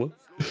all.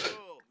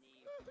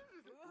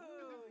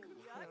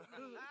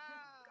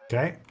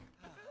 Okay.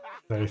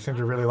 They seem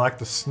to really like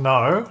the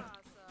snow.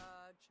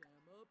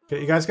 Okay,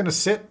 you guys gonna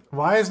sit?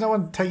 Why is no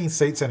one taking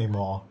seats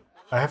anymore?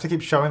 I have to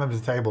keep showing them the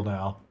table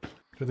now.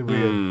 It's really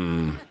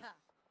weird.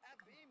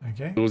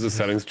 Okay. Was the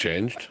settings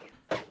changed?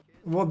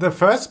 Well, the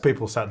first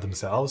people sat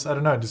themselves. I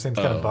don't know, it just seems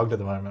kind of bugged at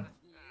the moment.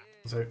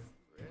 So...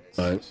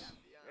 Right.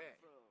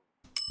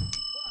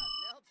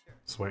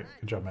 Sweet.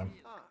 Good job, man.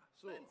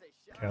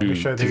 Okay, let me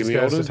show these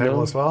guys the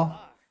table as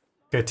well.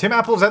 Okay, Tim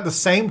Apple's at the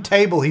same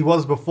table he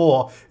was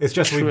before. It's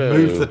just we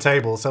moved the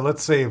table. So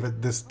let's see if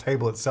this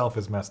table itself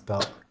is messed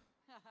up.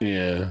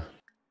 Yeah.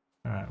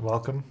 Alright,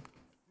 welcome.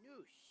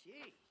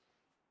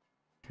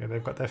 Okay,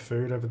 they've got their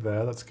food over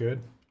there. That's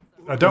good.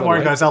 Oh, don't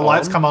worry, guys. Our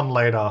lights come on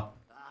later. I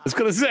was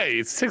going to say,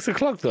 it's 6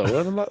 o'clock, though.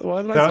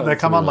 Why they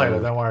come on later.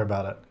 Don't worry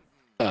about it.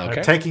 Oh, okay.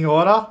 Right, taking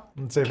order.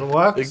 Let's see if it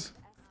works.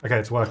 Okay,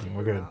 it's working.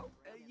 We're good.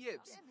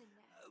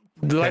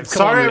 Okay,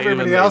 sorry,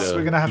 everybody else.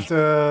 You're gonna have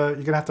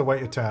to wait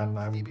your turn.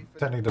 I'm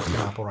tending to Tim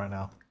Apple right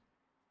now.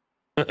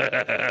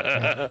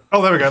 Yeah.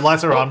 Oh, there we go.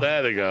 Lights are on.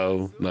 There they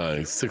go.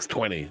 Nice.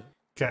 6:20.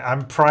 Okay,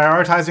 I'm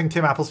prioritizing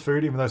Tim Apple's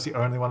food, even though it's the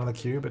only one in the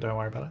queue. But don't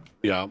worry about it.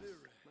 Yeah.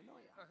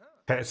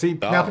 Okay. See,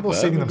 now people are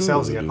seating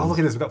themselves again. Oh, look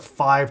at this. We've got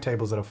 5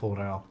 tables that are full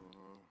now.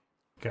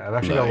 Okay, I've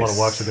actually got a lot of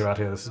work to do out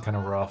here. This is kind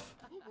of rough.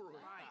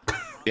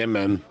 Yeah,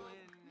 man.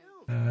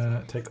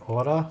 Take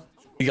order.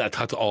 You gotta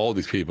talk to all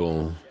these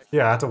people.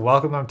 Yeah, I have to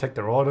welcome them, take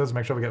their orders,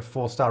 make sure we get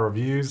 4-star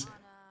reviews.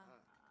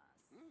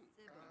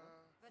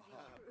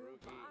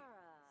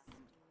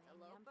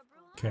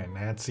 Okay,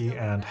 Nancy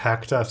and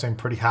Hector seem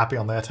pretty happy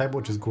on their table,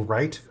 which is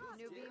great.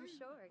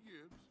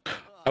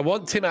 I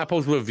want Tim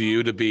Apple's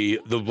review to be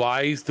the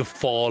rise, the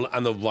fall,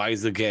 and the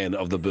rise again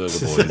of the Burger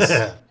Boys.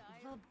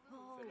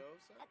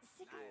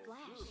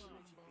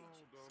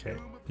 Okay,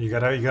 you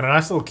got a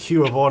nice little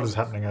queue of orders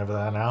happening over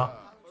there now.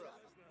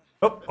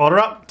 Oh, order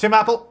up, Tim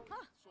Apple.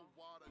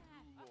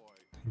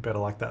 You better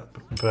like that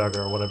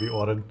burger or whatever you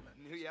ordered.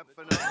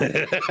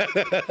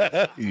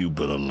 You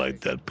better like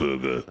that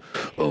burger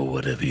or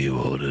whatever you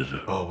ordered.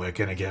 Oh, we're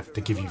gonna have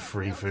to give you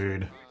free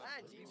food.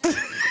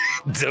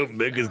 Don't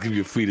make us give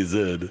you free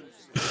dessert.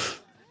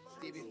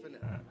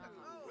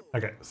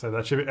 Okay, so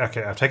that should be...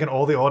 Okay, I've taken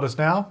all the orders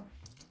now.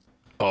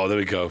 Oh, there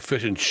we go.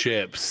 Fish and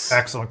chips.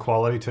 Excellent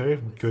quality, too.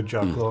 Good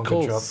job, Claw.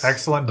 Good job.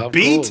 Excellent. Of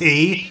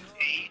BT!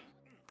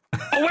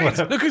 Oh wait,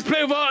 look who's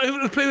playing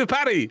with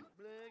Patty.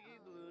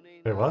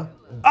 Wait, what?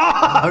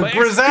 Ah, My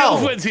Grizel!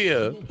 ex-girlfriend's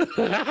here.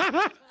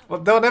 Well,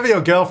 they'll never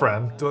your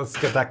girlfriend. Let's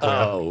get that clear.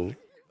 Oh.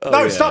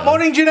 No, yeah. stop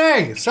moaning,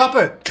 Janae! Stop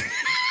it!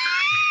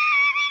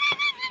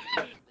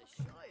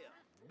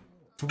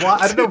 Why,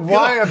 I don't know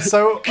why I'm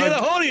so... Get a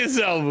hold of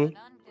yourself.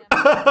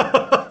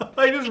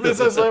 I just miss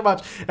her so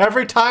much.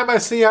 Every time I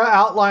see her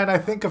outline, I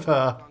think of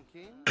her.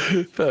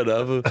 Fair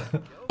enough.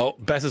 Oh,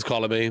 Bess is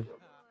calling me.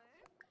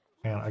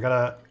 Hang on, I'm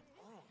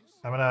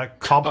gonna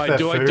comp All their right,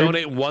 do food. I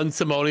donate one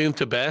simoleon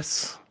to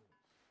Bess?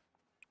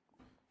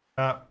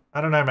 I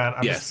don't know, man.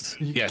 Yes,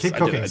 yes, Keep I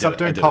did cooking. it, Stop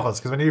doing pop-ups,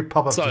 because we need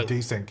pop-ups to Sorry.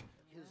 desync.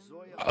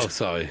 Oh,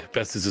 sorry.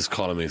 Bess is just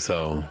calling me,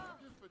 so...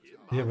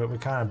 Yeah, but we're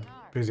kind of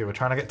busy. We're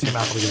trying to get Tim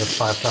Apple to give us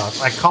 5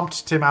 stars. I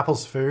comped Tim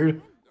Apple's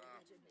food,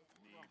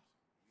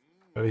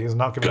 but he's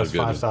not giving us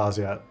 5 stars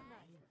yet,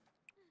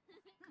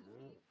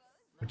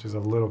 which is a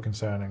little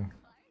concerning.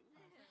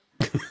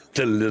 It's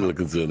a little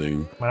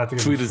concerning. Might have to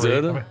give Free him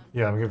dessert?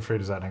 Yeah, I'm giving free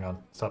dessert. Hang on.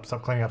 Stop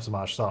cleaning up so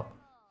much. Stop.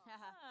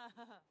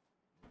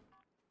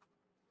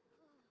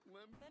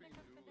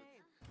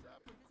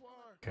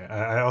 Okay,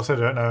 I also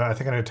don't know. I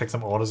think I need to take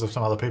some orders of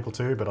some other people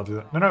too, but I'll do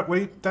that. No,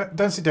 wait.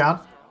 Don't sit down.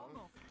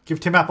 Give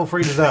Tim Apple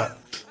free dessert.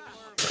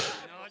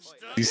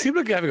 You seem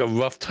like you're having a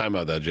rough time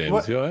out there, James.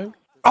 What? You alright?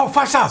 Oh,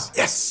 5 stars!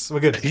 Yes!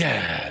 We're good.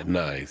 Yeah,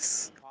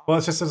 nice. Well,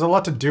 it's just there's a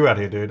lot to do out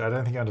here, dude. I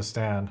don't think you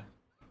understand.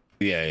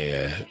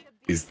 Yeah.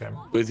 He's... Okay.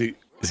 Where's he?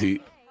 Is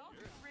he...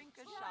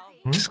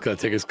 Just gonna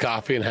take his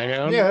coffee and hang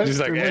out? Yeah, He's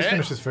like, let's hey,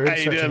 finish his food. how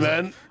you doing,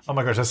 man? Oh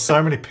my gosh, there's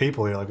so many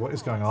people here. Like, what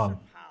is going on?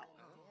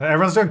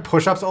 Everyone's doing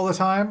push-ups all the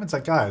time. It's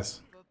like,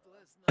 guys.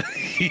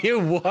 Yeah,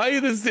 why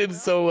are the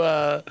Sims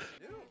so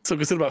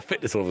concerned about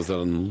fitness all of a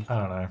sudden? I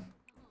don't know.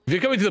 If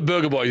you're coming to the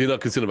Burger Boys, you're not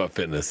concerned about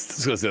fitness.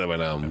 Just gonna say that right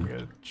now. I'm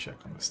gonna check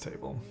on this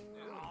table.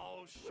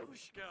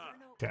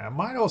 Okay, I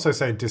might also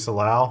say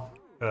disallow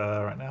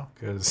right now,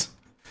 because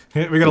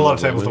we got a lot of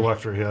tables to work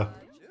through here.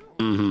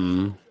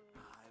 Mm-hmm.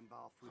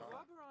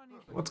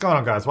 What's going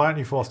on, guys? Why aren't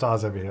you 4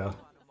 stars over here?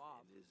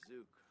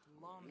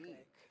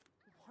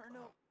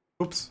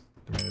 Oops.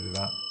 Didn't mean to do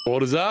that.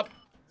 Orders up.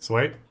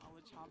 Sweet.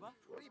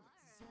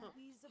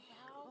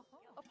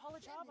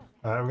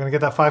 We're gonna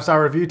get that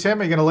 5-star review,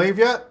 Tim. Are you gonna leave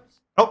yet?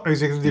 Oh,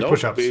 he's gonna do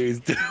push-ups. He's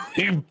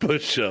doing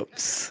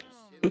push-ups.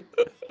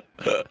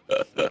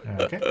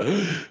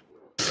 Okay.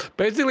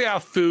 Basically, our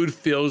food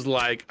feels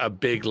like a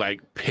big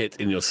pit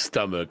in your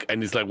stomach,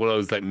 and it's like one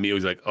of those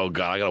meals. Like, oh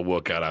god, I gotta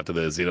work out after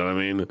this. You know what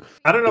I mean?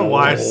 I don't know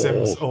why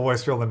Sims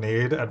always feel the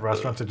need at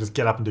restaurants to just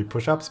get up and do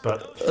push-ups,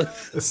 but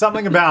there's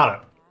something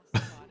about it.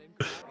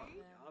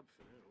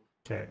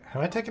 Okay,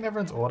 have I taken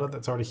everyone's order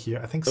that's already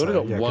here? I think so. I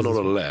only got one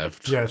order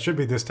left. Yeah, it should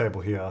be this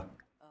table here.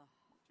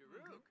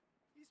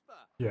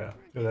 Yeah,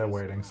 they're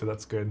waiting, so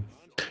that's good.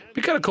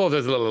 Be kind of cool if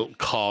there's a little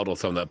card or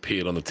something that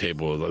appeared on the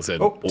table that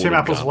said. Oh, Tim order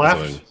Apple's gone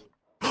left. or something.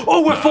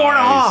 Oh, we're 4.5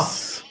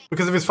 Nice.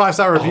 because of his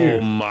 5-star review.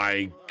 Oh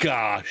my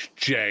gosh,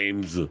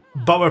 James.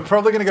 But we're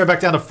probably going to go back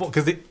down to 4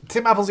 because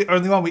Tim Apple's the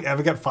only one we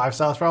ever get 5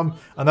 stars from,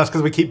 and that's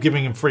because we keep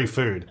giving him free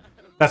food.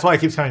 That's why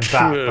he keeps coming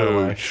back, by the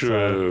way.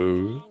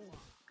 True.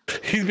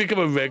 He's become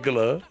a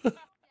regular.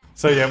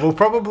 So yeah, we'll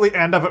probably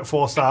end up at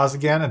 4 stars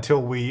again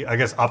until we, I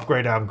guess,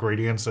 upgrade our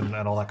ingredients and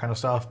all that kind of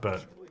stuff.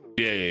 But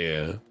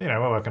Yeah. you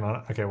know, we're working on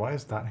it. Okay, why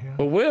is that here?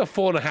 But we're a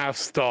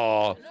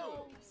 4.5-star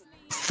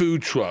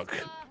food truck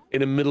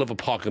in the middle of a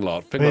parking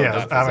lot. Think about Yeah,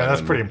 that for I a mean, that's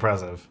second. pretty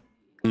impressive.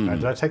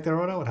 Did I take their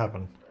order? What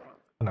happened?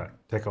 Oh, no,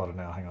 take order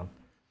now. Hang on.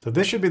 So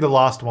this should be the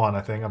last one,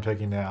 I think, I'm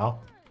taking now.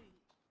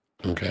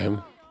 Okay.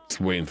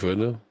 Just waiting for it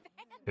now.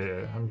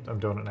 Yeah, I'm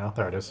doing it now.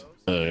 There it is.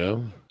 There you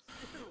go.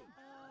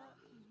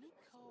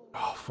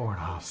 Oh,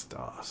 4.5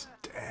 stars.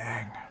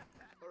 Dang.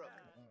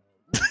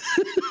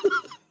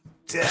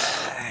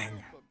 Dang.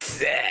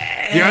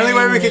 The only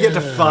way we could get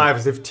to 5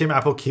 is if Tim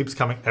Apple keeps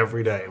coming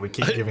every day. We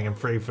keep giving him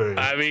free food.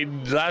 I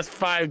mean, last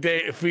 3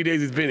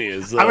 days he's been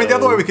here. So. I mean, the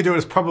other way we could do it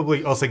is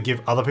probably also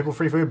give other people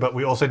free food, but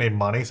we also need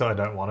money, so I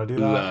don't want to do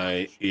that.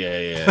 Right.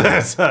 Yeah.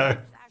 So,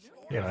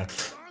 you know.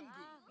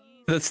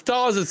 The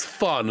stars is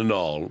fun and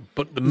all,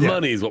 but the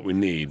money is what we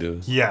need.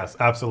 Yes,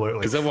 absolutely.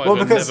 Because otherwise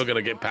we're never going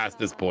to get past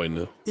this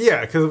point.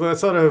 Yeah, because we're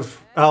sort of,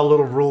 our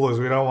little rule is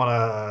we don't want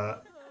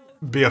to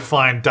be a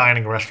fine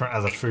dining restaurant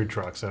as a food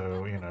truck,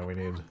 so, you know, we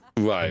need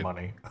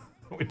money,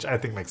 which I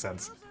think makes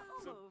sense.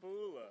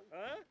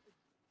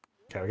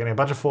 Okay, we're getting a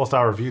bunch of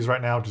 4-star reviews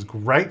right now, which is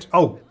great.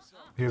 Oh,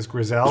 here's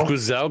Grizel. Is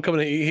Grizel coming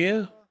to eat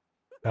here?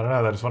 I don't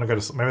know, they just want to go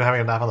to, maybe they're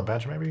having a nap on the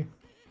bench, maybe?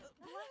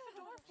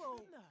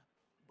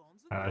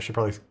 I should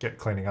probably get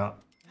cleaning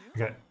up.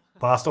 Okay,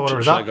 last order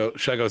is up.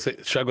 Should I go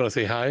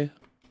say hi?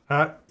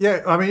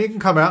 Yeah, I mean, you can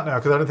come out now,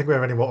 because I don't think we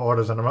have any more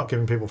orders, and I'm not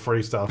giving people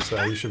free stuff,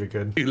 so you should be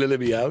good. You letting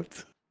me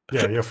out?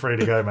 Yeah, you're free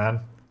to go,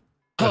 man.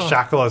 The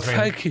shackle has been...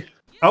 Thank you.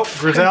 Oh,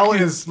 Grizel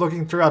is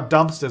looking through our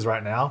dumpsters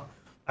right now.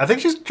 I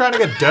think she's trying to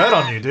get dirt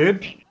on you,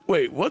 dude.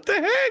 Wait, what the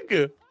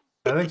heck?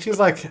 I think she's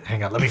like,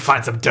 hang on, let me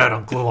find some dirt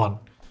on Gluon.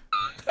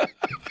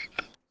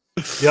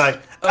 You're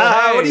like,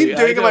 hey, what are you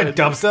doing in my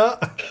dumpster?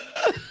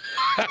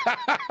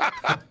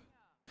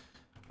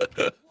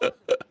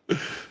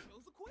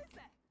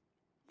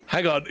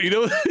 Hang on, you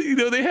know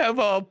they have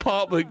our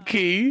apartment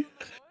key.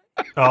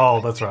 Oh,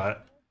 that's right.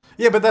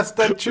 Yeah, but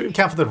that shouldn't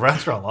count for the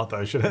restaurant lot,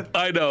 though, should it?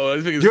 I know. I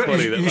think it's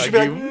funny that you should be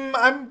like,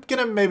 I'm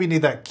gonna maybe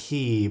need that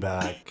key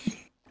back.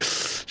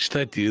 Should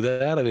I do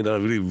that? I mean, that'll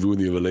really ruin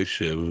your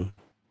relationship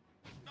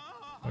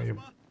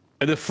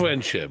and the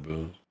friendship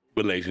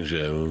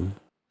relationship.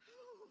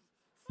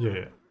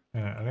 Yeah.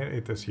 I need to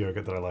eat this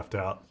yogurt that I left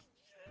out.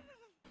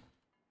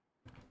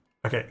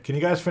 Okay, can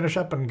you guys finish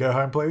up and go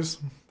home, please?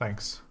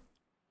 Thanks.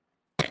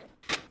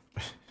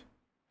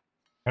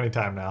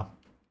 Anytime now.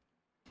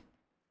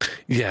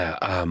 Yeah,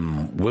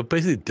 we're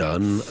basically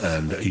done,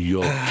 and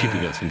you're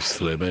keeping us from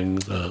slipping.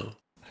 So.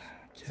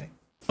 Okay.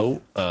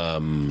 Oh,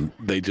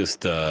 they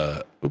just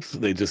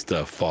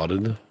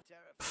farted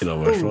in our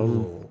restaurant.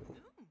 Ooh.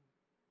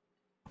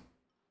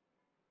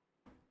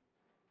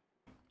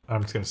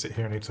 I'm just gonna sit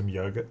here and eat some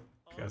yogurt.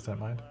 If you guys don't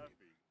mind.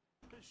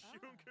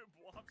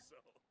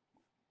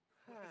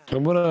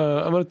 I'm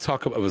gonna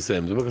talk up other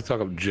Sims. I'm gonna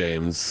talk up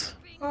James.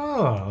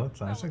 Oh,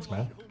 that's nice. Thanks,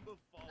 man.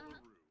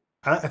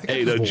 I think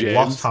Hey, I no, just James.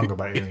 lost hunger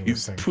by eating He's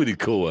this thing. pretty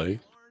cool, eh?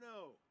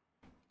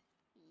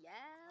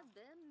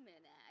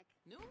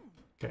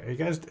 Okay,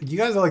 you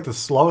guys are like the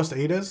slowest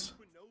eaters.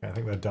 Okay, I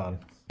think they're done.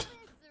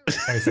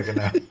 Any second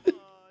now.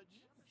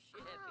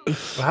 Well,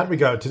 how did we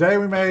go? Today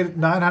we made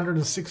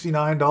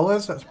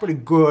 $969. That's pretty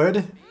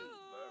good.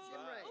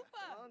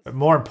 But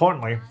more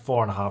importantly,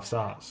 4.5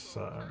 stars.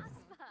 So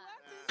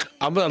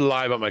I'm gonna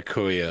lie about my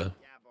career.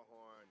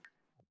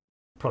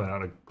 probably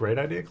not a great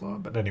idea,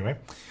 Claude. But anyway,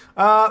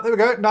 there we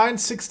go.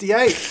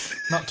 968.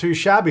 Not too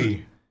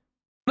shabby.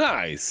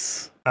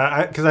 Nice.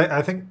 Because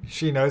I think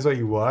she knows where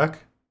you work.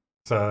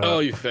 So Oh,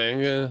 you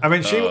think? I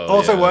mean, she Oh,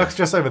 also yeah. works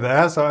just over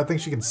there, so I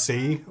think she can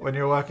see when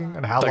you're working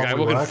and how Like, I long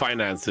we work in work.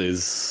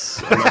 finances.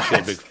 I'm actually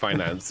a big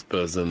finance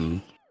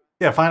person.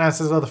 Yeah,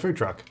 finances are the food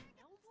truck.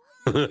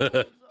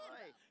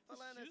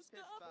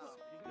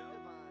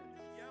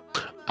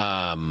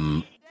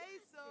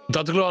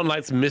 Dr. Gluon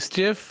likes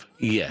mischief?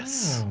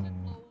 Yes.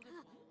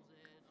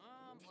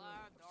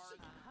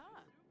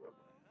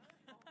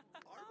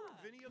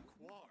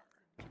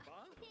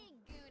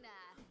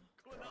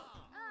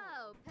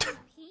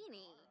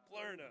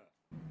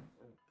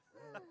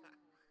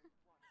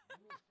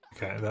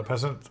 Okay, that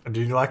person.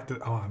 Do you like the?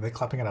 Oh, are they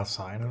clapping at our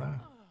sign in there?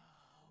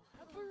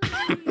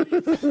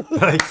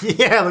 Like,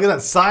 yeah, look at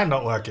that sign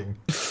not working.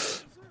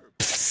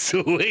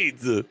 Sweet.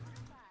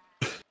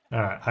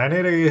 Alright, I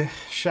need a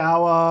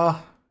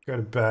shower. Go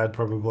to bed,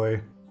 probably.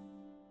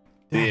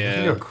 Damn, Yeah. look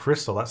at your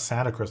crystal. That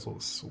Santa crystal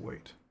is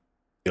sweet.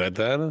 You like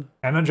that?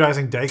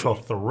 Energizing Decor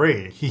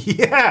 3.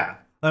 Yeah!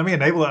 Let me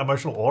enable that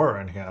emotional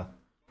aura in here.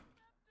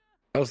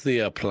 How's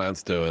the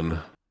plants doing?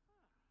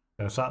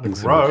 They're starting to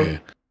Things grow. okay.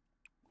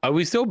 Are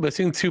we still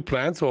missing 2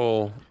 plants,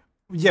 or?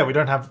 Yeah, we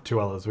don't have 2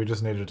 others. We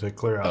just needed to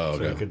clear out Oh, so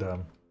we okay. could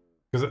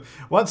because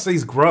once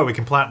these grow, we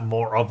can plant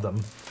more of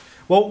them.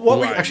 Well, what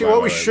we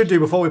Right. should do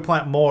before we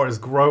plant more is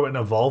grow and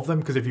evolve them.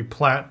 Because if you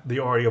plant the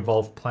already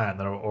evolved plant,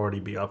 then it'll already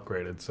be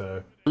upgraded.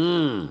 So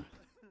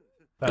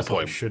that's what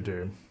we point. should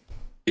do.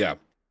 Yeah.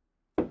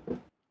 Oh,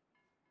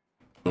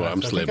 I'm So I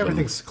think slipping.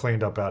 everything's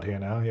cleaned up out here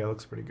now. Yeah, it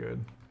looks pretty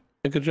good.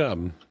 Good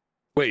job.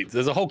 Wait,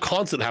 there's a whole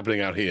concert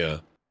happening out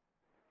here.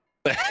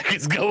 The heck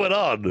is going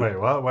on? Wait,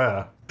 what?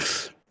 Where?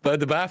 By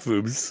the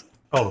bathrooms.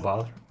 Oh, the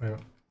bathroom.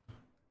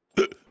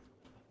 Yeah.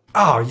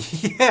 Oh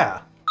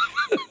yeah.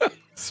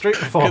 Street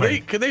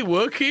performing. Can they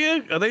work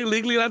here? Are they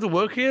legally allowed to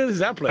work here? Is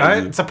that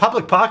playing? It's a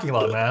public parking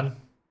lot, man.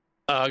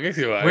 I guess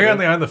you're right. We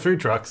only own the food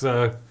truck,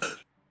 so.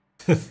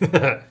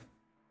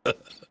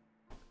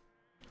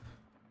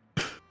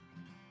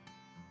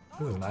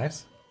 This is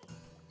nice.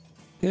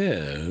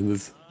 Yeah,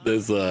 there's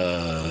there's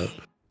a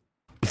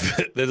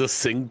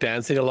sing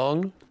dancing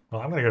along.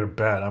 Well, I'm gonna go to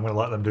bed. I'm gonna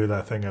let them do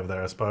their thing over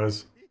there, I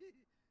suppose.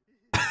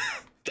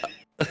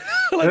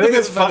 Like, think look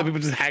it's at the fact fun- that people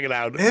just hanging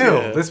out. Ew,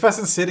 Yeah. this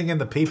person's sitting in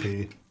the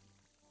pee-pee.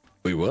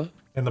 Wait, what?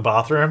 In the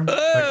bathroom.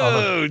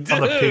 Oh, on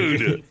the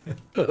pee-pee.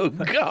 Oh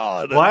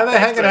God! Why are they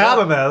hanging out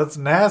in there? That's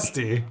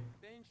nasty.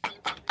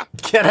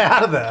 Get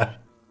out of there.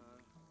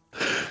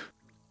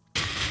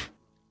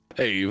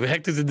 Hey, if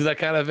Hector's into that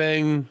kind of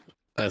thing,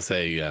 I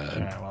say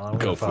Alright, well, I'm go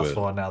gonna for fast it.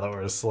 forward now that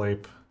we're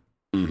asleep.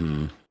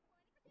 Mm-hmm.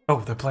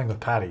 Oh, they're playing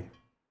with Patty.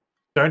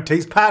 Don't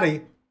tease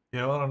Patty. You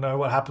don't want to know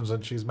what happens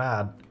when she's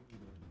mad.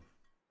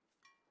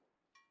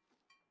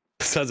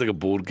 Sounds like a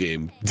board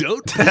game.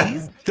 Don't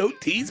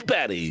tease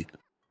Patty.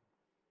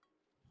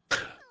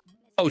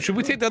 Oh, should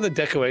we take down the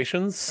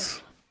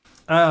decorations?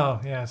 Oh,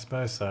 yeah, I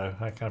suppose so.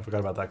 I kind of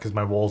forgot about that because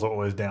my walls are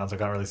always down, so I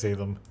can't really see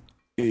them.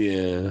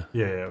 Yeah.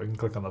 Yeah, we can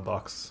click on the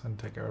box and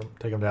take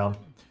them down.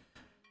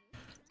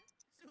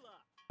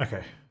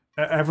 Okay.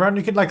 Everyone,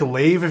 you can like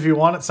leave if you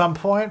want at some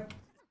point.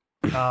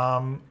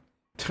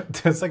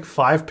 There's like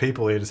 5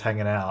 people here just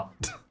hanging out.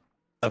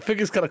 I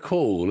think it's kind of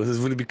cool. This has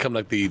really become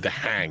like the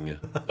hang,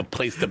 a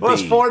place to Well,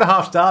 be. it's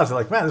 4.5 stars. They're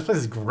like, man, this place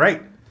is great.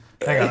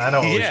 Hang on, I know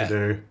what we Yeah. should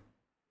do.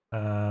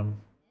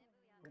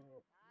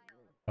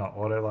 Oh,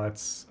 auto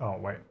lights. Oh,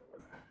 wait.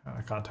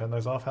 I can't turn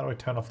those off. How do I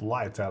turn off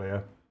lights out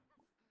here?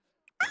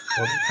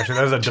 Well, actually,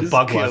 those are Just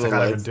debug kill lights. I the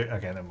can't lights. even do.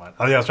 Okay, never mind.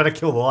 Oh yeah, I was trying to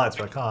kill the lights,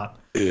 but I can't.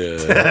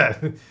 Yeah.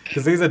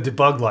 Because these are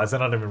debug lights. They're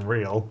not even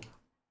real.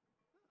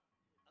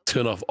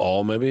 Turn off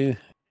all, maybe?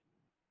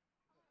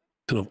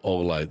 Turn off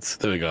all lights.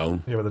 There we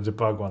go. Yeah, but the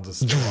debug ones are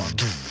still on.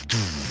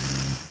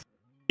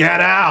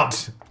 Get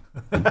out!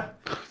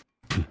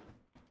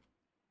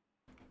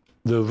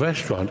 The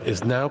restaurant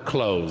is now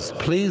closed.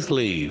 Please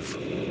leave.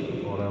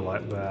 Auto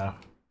light there.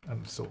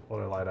 And still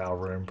auto light our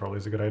room probably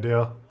is a good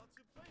idea.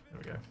 There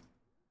we go.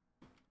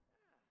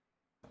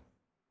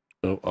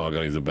 Oh, I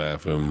gotta use the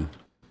bathroom.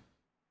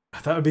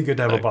 That would be good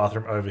to have a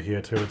bathroom over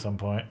here too at some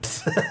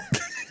point.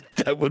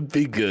 That would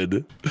be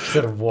good.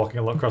 Instead of walking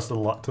across the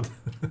lot to the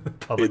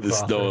public In the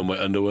bathroom. snow in my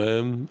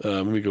underwear.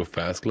 Let me go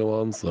fast glow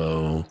on,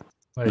 so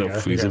There you no go. You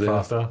freezer go there.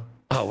 faster.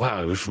 Oh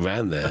wow, I just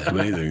ran there.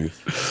 Amazing.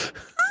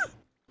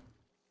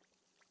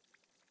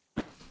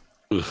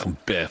 Ugh, I'm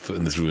barefoot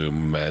in this room,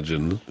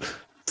 imagine.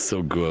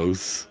 So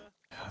gross.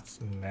 That's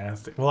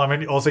nasty. Well, I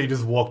mean, also you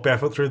just walk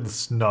barefoot through the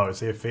snow,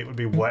 so your feet would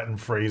be wet and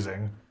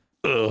freezing.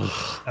 Ugh.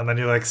 And then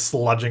you're like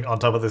sludging on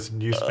top of this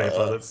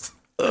newspaper that's...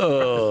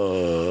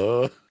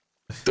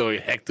 Sorry,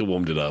 Hector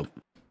warmed it up.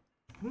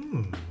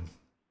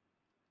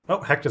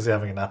 Oh, Hector's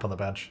having a nap on the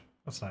bench.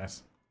 That's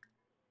nice.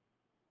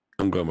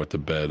 I'm going back to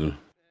bed.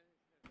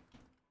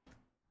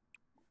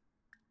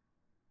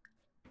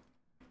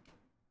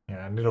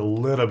 Yeah, I need a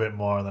little bit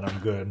more and then I'm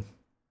good.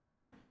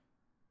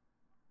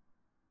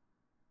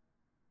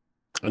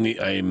 I'm a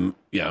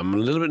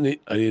little bit.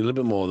 I need a little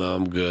bit more than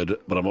I'm good,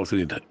 but I'm also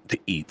need to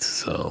eat.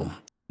 So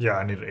Yeah,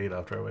 I need to eat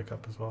after I wake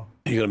up as well.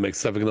 you gonna make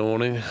something in the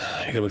morning? You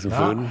gonna make some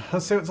food?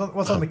 Let's see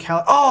what's on the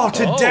calendar. Oh,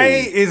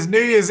 today is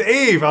New Year's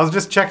Eve. I was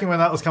just checking when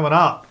that was coming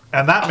up.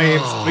 And that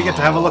means we get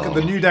to have a look at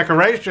the new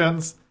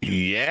decorations.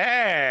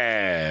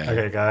 Yeah.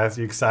 Okay, guys,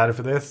 you excited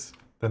for this?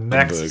 The very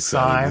next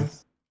excited. sign.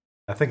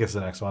 I think it's the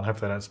next one.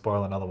 Hopefully I don't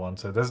spoil another one.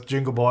 So there's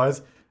Jingle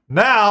Boys.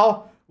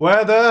 Now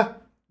we're the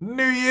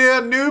New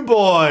Year New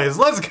Boys.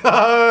 Let's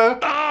go.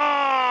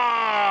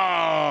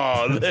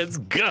 Oh, let's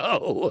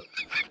go.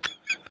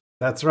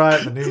 That's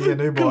right, the New Year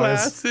New Boys.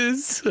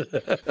 Glasses.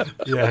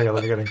 Yeah, hang on,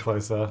 let me get in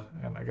closer.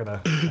 And I gotta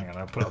hang on,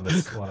 I'll put on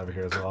this one over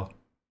here as well.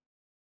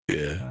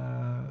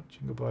 Yeah.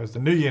 Jingle Boys. The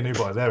New Year New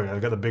Boys. There we go. I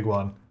got the big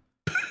one.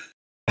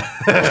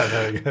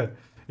 There we go.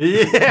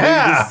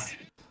 Yeah.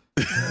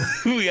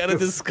 We had a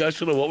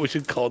discussion on what we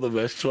should call the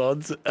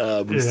restaurants.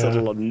 We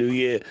settled on New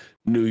Year,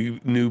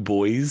 New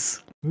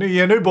Boys. New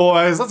Year New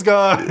Boys. Let's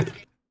go.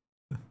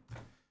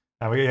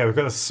 And we've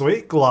got the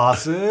sweet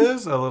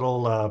glasses, a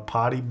little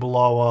party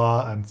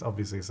blower, and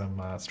obviously some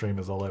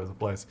streamers all over the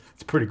place.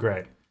 It's pretty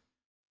great.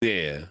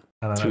 Yeah.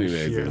 And It's then pretty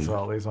over here amazing. as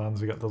well, these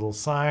ones, we got the little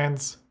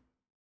signs.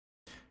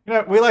 You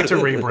know, we like to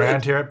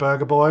rebrand here at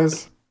Burger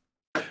Boys.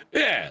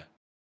 Yeah.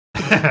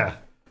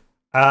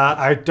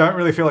 I don't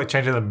really feel like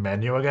changing the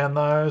menu again,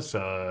 though,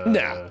 so...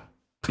 No.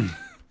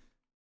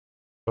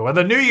 But we're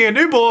the New Year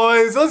New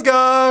Boys. Let's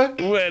go.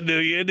 We're New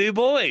Year, New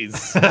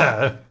Boys.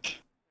 All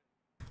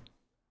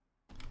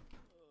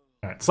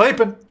right,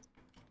 sleeping.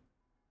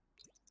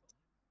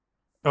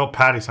 Oh,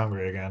 Patty's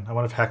hungry again. I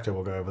wonder if Hector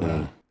will go over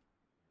there.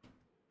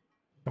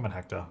 Come on,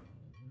 Hector.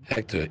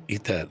 Hector,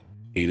 eat that.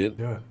 Eat it.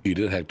 Do it. Eat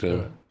it, Hector. Do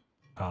it.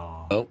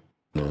 Oh, Oh,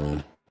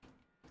 no.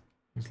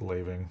 he's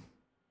leaving.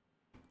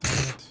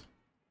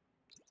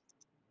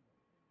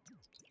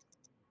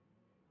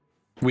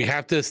 We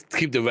have to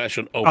keep the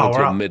restaurant open we're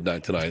till up.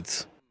 midnight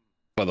tonight.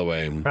 By the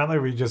way. Apparently,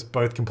 we just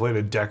both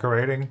completed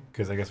decorating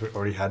because I guess we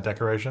already had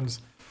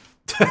decorations.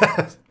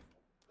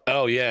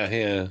 Oh, yeah,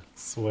 yeah.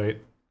 Sweet.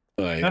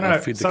 Right, No. I'll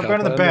feed the Stop going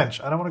to the cow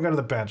bench. I don't want to go to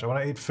the bench. I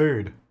want to eat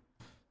food.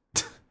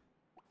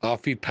 I'll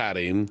feed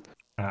Patty. All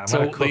right, I'm So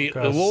gonna cook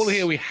the rule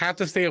here, we have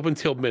to stay up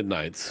until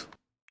midnight. It's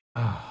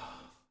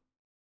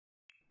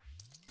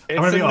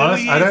gonna be a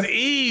honest, New I Year's don't-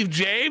 Eve,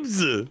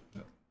 James.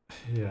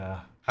 Yeah.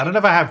 I don't know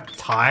if I have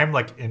time,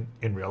 like, in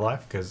real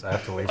life, because I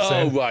have to leave Oh,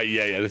 soon. right.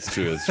 Yeah, that's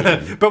true.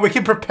 That's true. But we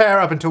can prepare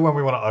up until when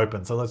we want to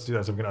open. So let's do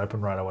that so we can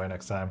open right away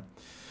next time.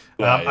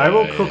 Right, I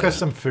will yeah, cook yeah. us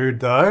some food,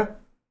 though.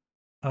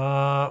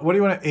 What do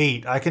you want to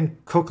eat? I can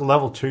cook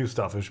level 2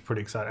 stuff, which is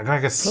pretty exciting. I can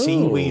make a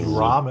seaweed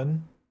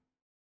ramen.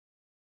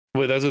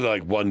 Wait, those are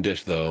like one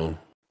dish, though.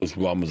 Those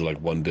ramens are like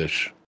one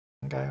dish.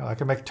 Okay, I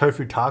can make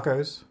tofu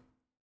tacos.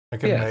 I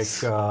can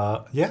Yes. make...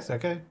 yes,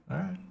 okay. All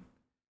right.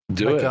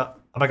 Do it.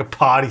 I'll make a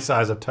party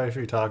size of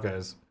tofu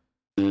tacos.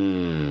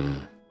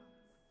 Mm.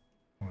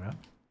 Yeah.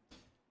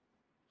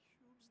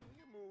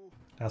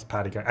 How's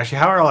Patty going? Actually,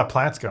 how are all our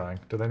plants going?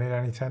 Do they need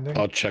any tending?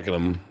 I'll check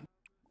them.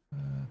 I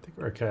think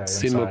we're okay.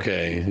 Seem inside.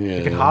 okay. Yeah.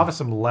 We can harvest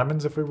some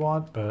lemons if we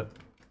want, but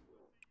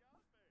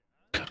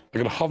I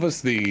can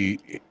harvest the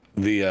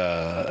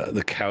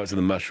carrots and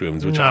the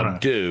mushrooms, which No, I'll no.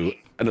 do,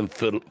 and then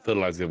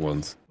fertilize the other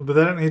ones. they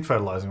don't need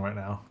fertilizing right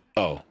now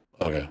Oh,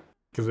 okay.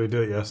 because we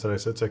did it yesterday,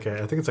 so it's okay.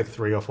 I think it's like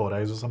 3 or 4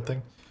 days or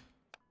something.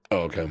 Oh,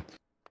 okay.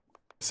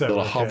 So I'll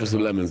okay. harvest the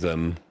lemons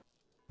then.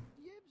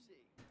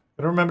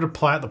 I don't remember to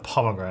plant the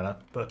pomegranate,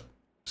 but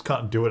just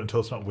can't do it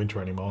until it's not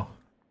winter anymore.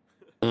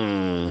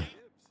 Mm.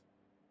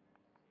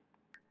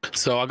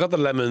 So I got the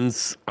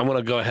lemons. I'm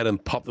gonna go ahead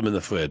and pop them in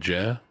the fridge.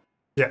 Yeah.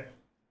 Yeah,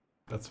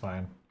 that's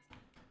fine.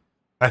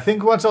 I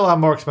think once all our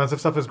more expensive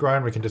stuff is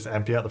grown, we can just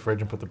empty out the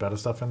fridge and put the better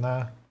stuff in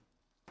there.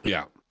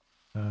 Yeah.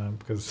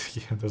 Because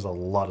there's a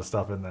lot of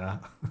stuff in there.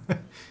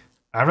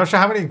 I'm not sure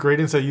how many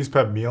ingredients they use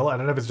per meal. I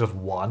don't know if it's just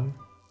one.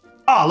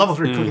 Oh, level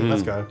 3 cooking.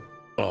 Let's go.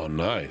 Oh,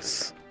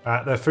 nice.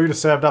 The food is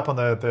served up on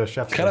the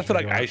chef's Kind of feel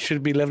like I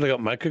should be leveling up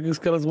my cooking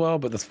skill as well,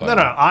 but that's fine.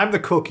 No, I'm the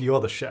cook. You're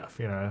the chef,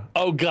 you know.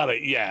 Oh, got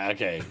it. Yeah,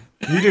 okay.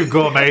 You do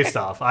gourmet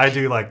stuff. I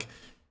do, like,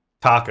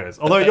 tacos.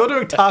 Although you're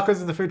doing tacos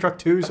in the food truck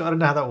too, so I don't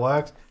know how that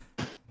works.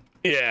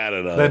 Yeah, I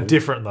don't know. They're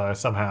different, though,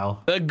 somehow.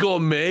 They're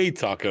gourmet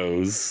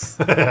tacos.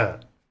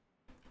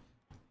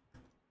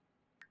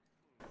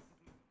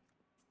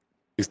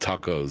 These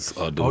tacos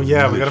are delicious. Oh,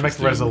 yeah, we gotta make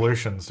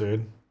resolutions,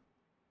 dude.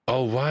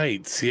 Oh,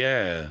 right.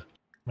 Yeah.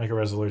 Make a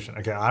resolution.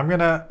 Okay, I'm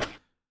gonna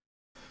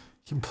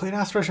complete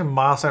aspiration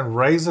milestone,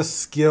 raise a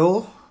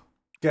skill,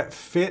 get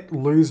fit,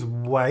 lose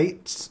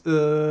weight.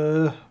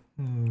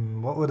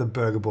 What would the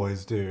Burger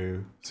Boys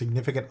do?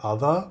 Significant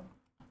other?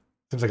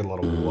 Seems like a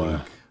lot of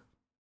work.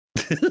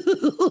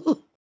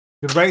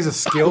 Could raise a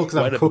skill because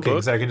I'm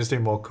cooking, so I can just do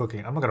more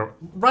cooking. I'm not gonna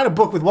write a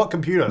book with what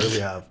computer do we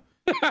have?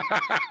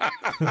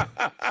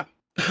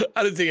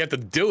 I didn't think you had to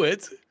do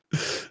it.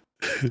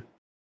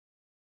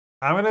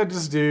 I'm gonna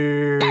just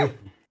do.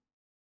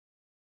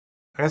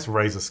 I guess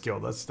raise a skill.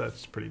 That's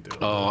pretty doable.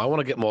 Oh, I want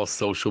to get more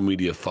social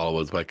media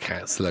followers, but I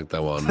can't select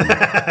that one.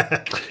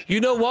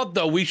 You know what,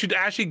 though? We should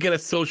actually get a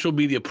social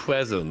media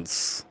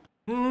presence.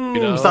 You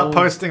know? Start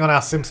posting on our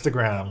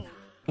Simstagram.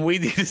 We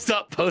need to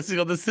start posting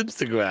on the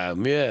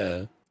Simstagram,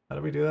 yeah. How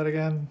do we do that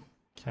again?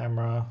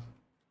 Camera.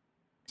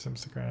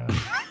 Simstagram.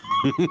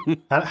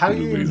 how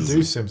do you do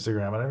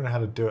Simstagram? I don't even know how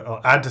to do it. Oh,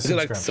 add to Simstagram. Is it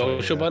like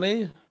Social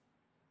Bunny?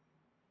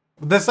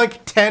 There's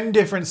like 10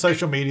 different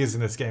social medias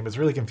in this game. It's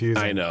really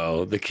confusing. I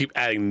know. They keep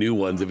adding new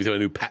ones every time a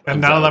new pack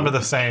and none of them are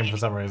the same for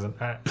some reason.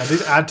 All right. I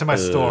did add to my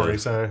story,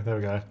 so there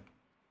we go.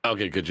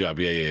 Okay, good job.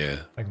 Yeah.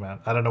 Thanks, man.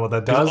 I don't know what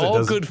that does.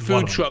 All good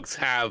food trucks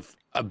have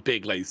a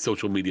big like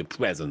social media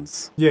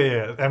presence.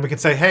 Yeah. And we can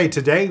say, hey,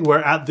 today we're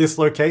at this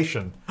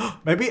location.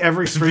 Maybe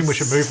every stream we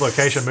should move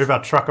location, move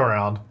our truck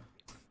around.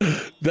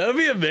 That would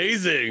be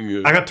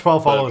amazing. I got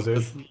 12 followers,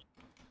 dude.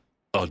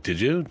 Oh, did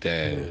you?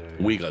 Dang. Yeah.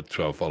 We got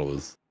 12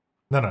 followers.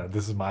 No,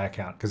 this is my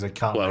account because I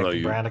can't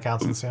make brand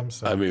accounts in Sims.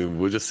 So. I mean,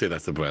 we'll just say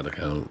that's the brand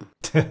account.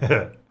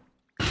 Can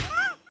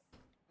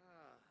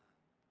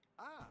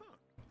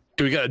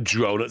we get a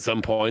drone at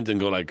some point and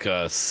go like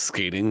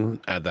skating?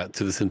 Add that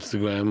to this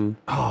Instagram.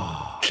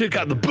 Oh, check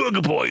out the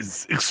Burger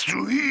Boys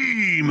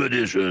Extreme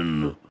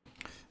Edition.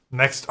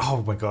 Next,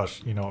 oh my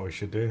gosh, you know what we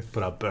should do?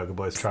 Put our Burger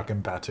Boys truck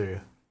in Batu.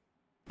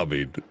 I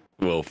mean,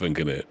 we're all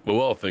thinking it. We're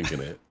all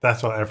thinking it.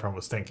 That's what everyone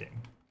was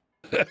thinking.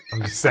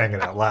 I'm just saying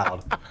it out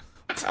loud.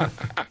 Too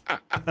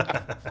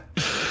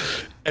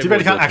bad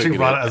you can't actually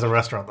run it as a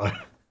restaurant, though.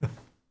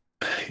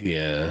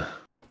 Yeah.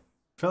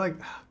 I feel like...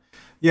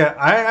 Yeah,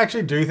 I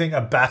actually do think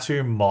a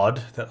Batu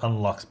mod that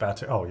unlocks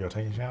Batu... Oh, you're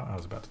taking a shower? I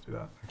was about to do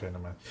that. Okay, never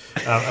mind.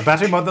 A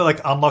Batu mod that like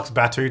unlocks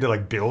Batu to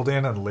like build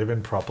in and live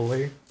in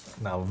properly.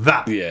 Now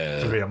that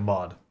would be a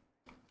mod.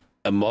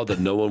 A mod that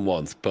no one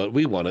wants, but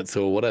we want it,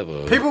 so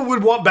whatever. People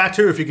would want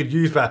Batu if you could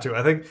use Batu.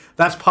 I think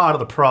that's part of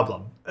the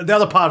problem. The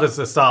other part is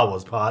the Star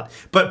Wars part,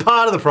 but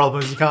part of the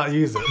problem is you can't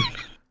use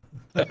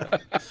it.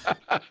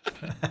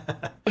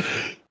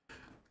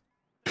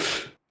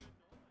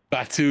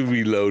 Batu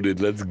Reloaded,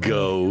 let's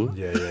go.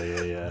 Yeah.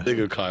 There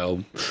you go,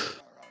 Kyle.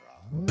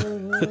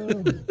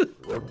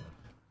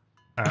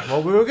 Alright,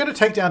 well, we were going to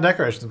take down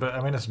decorations, but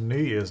I mean, it's New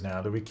Year's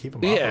now. Do we keep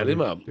them up? Yeah, leave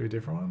them up. Do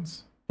different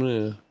ones?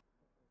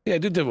 Yeah,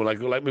 do different,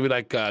 like maybe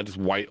like just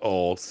white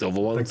or silver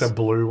ones. Like the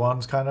blue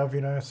ones, kind of,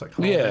 you know? It's like,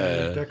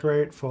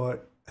 decorate for,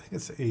 I think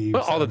it's Eve.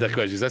 Not all the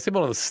decorations. I see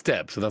one on the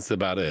steps, and that's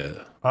about it.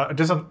 Well,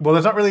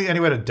 there's not really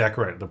anywhere to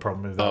decorate. The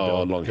problem is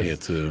along here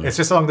too. It's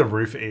just along the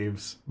roof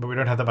eaves, but we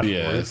don't have that much.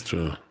 Yeah, it's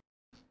true.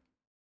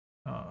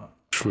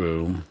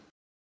 True.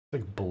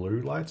 Like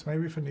blue lights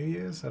maybe for New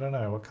Year's. I don't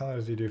know. What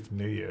colors do you do for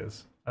New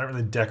Year's? I don't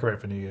really decorate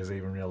for New Year's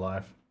Eve in real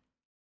life.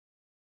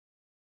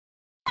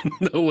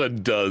 No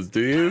one does,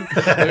 do you?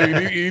 I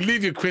mean, you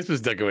leave your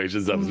Christmas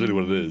decorations up. Is really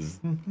what it is.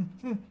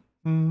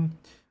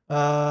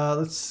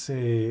 Let's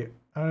see.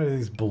 I don't know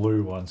these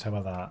blue ones. How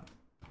about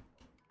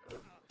that?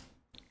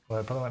 Well,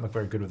 it probably won't look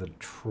very good with a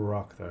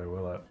truck, though,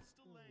 will it?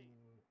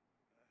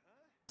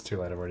 It's too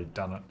late. I've already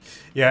done it.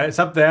 Yeah, it's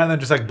up there, and then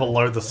just like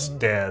below the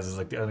stairs is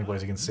like the only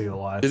place you can see the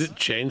lights. Did it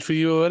change for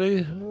you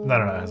already? No,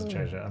 it hasn't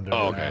changed yet. I'm doing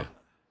it okay. now.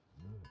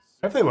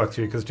 Hopefully it works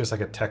for you because it's just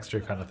like a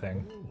texture kind of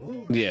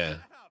thing. Yeah.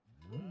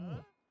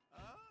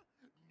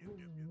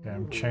 Okay,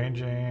 I'm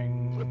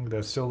changing.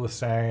 They're still the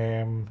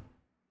same.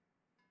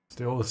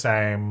 Still the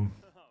same.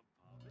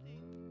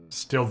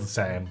 Still the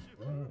same.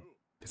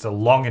 It's a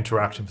long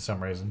interaction for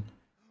some reason.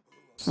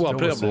 Well,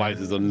 putting up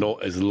lights is a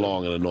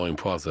long and annoying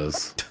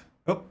process.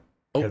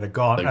 Yeah, they're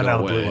gone. And now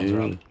the blue ones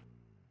are up.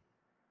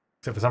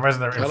 Except for some reason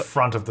they're in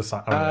front of the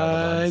sign.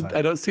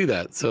 I don't see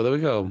that, so there we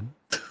go.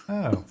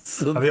 Oh.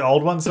 Are the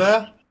old ones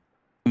there?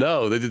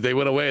 No, they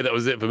went away. That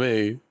was it for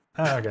me.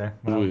 Oh, okay.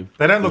 Well,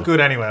 they don't look good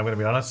anyway, I'm going to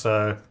be honest,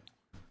 so...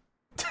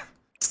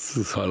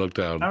 So I looked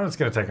down. I'm just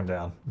going to take them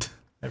down.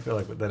 I feel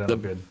like they don't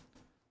look good.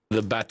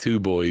 The Batu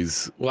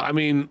Boys. Well, I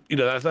mean, you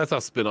know, that's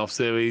our spin-off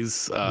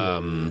series. That's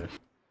going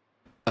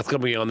to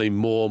be on the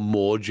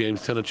more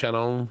James Turner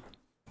channel.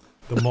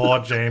 The More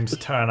James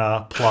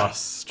Turner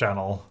Plus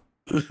channel.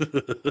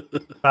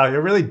 Wow,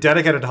 you're really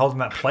dedicated to holding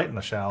that plate in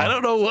the shower. I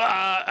don't know.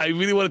 I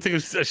really want to take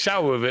a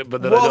shower with it,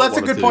 but then well, that's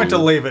a good point to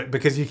leave it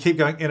because you keep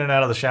going in and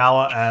out of the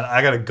shower, and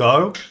I gotta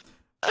go.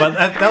 But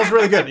that was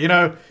really good. You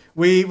know,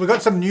 we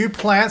got some new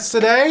plants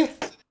today.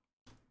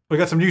 We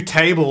got some new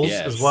tables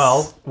as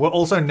well. We're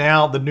also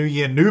now the New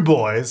Year New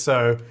Boys.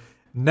 So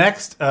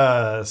next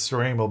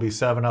stream we'll be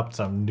serving up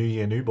some New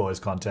Year New Boys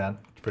content.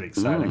 It's pretty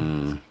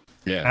exciting.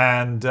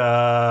 Yeah. And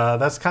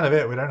that's kind of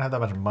it. We don't have that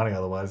much money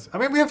otherwise. I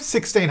mean, we have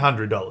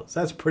 $1,600.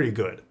 That's pretty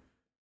good.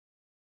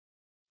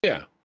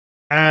 Yeah.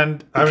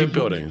 And I mean, keep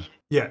building.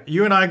 Yeah,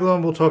 you and I,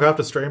 Gloom, will talk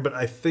after stream, but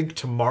I think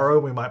tomorrow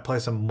we might play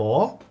some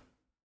more.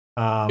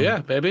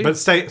 Yeah, maybe. But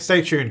stay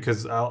tuned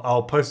because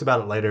I'll post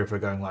about it later if we're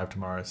going live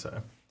tomorrow.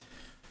 So,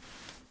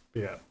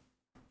 yeah.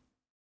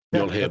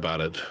 You'll hear about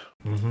it.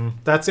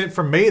 That's it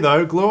from me,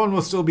 though. Gluon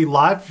will still be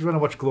live if you want to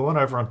watch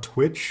Gluon over on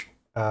Twitch.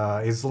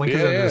 His link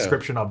is in the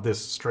description of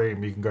this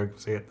stream. You can go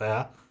see it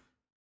there.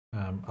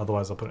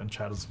 Otherwise, I'll put it in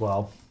chat as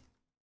well.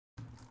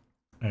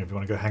 And if you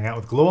want to go hang out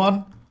with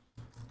Gluon,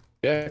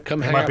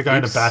 come hang out. Might be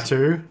going to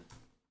Batu.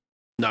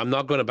 No, I'm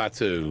not going to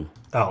Batu.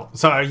 Oh,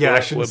 sorry. Yeah, I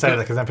shouldn't say that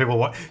because then people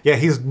want. Yeah,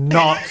 he's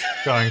not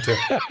going to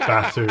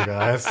Batu,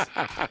 guys.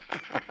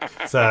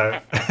 So,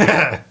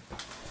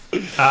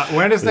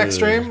 when is next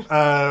stream?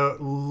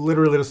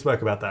 Literally just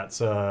spoke about that.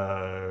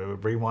 So,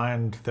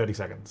 rewind 30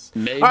 seconds.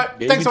 Maybe, all right,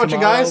 thanks for watching,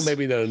 guys.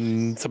 Maybe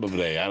then some of the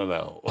day. I don't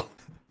know.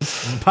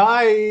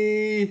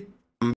 Bye.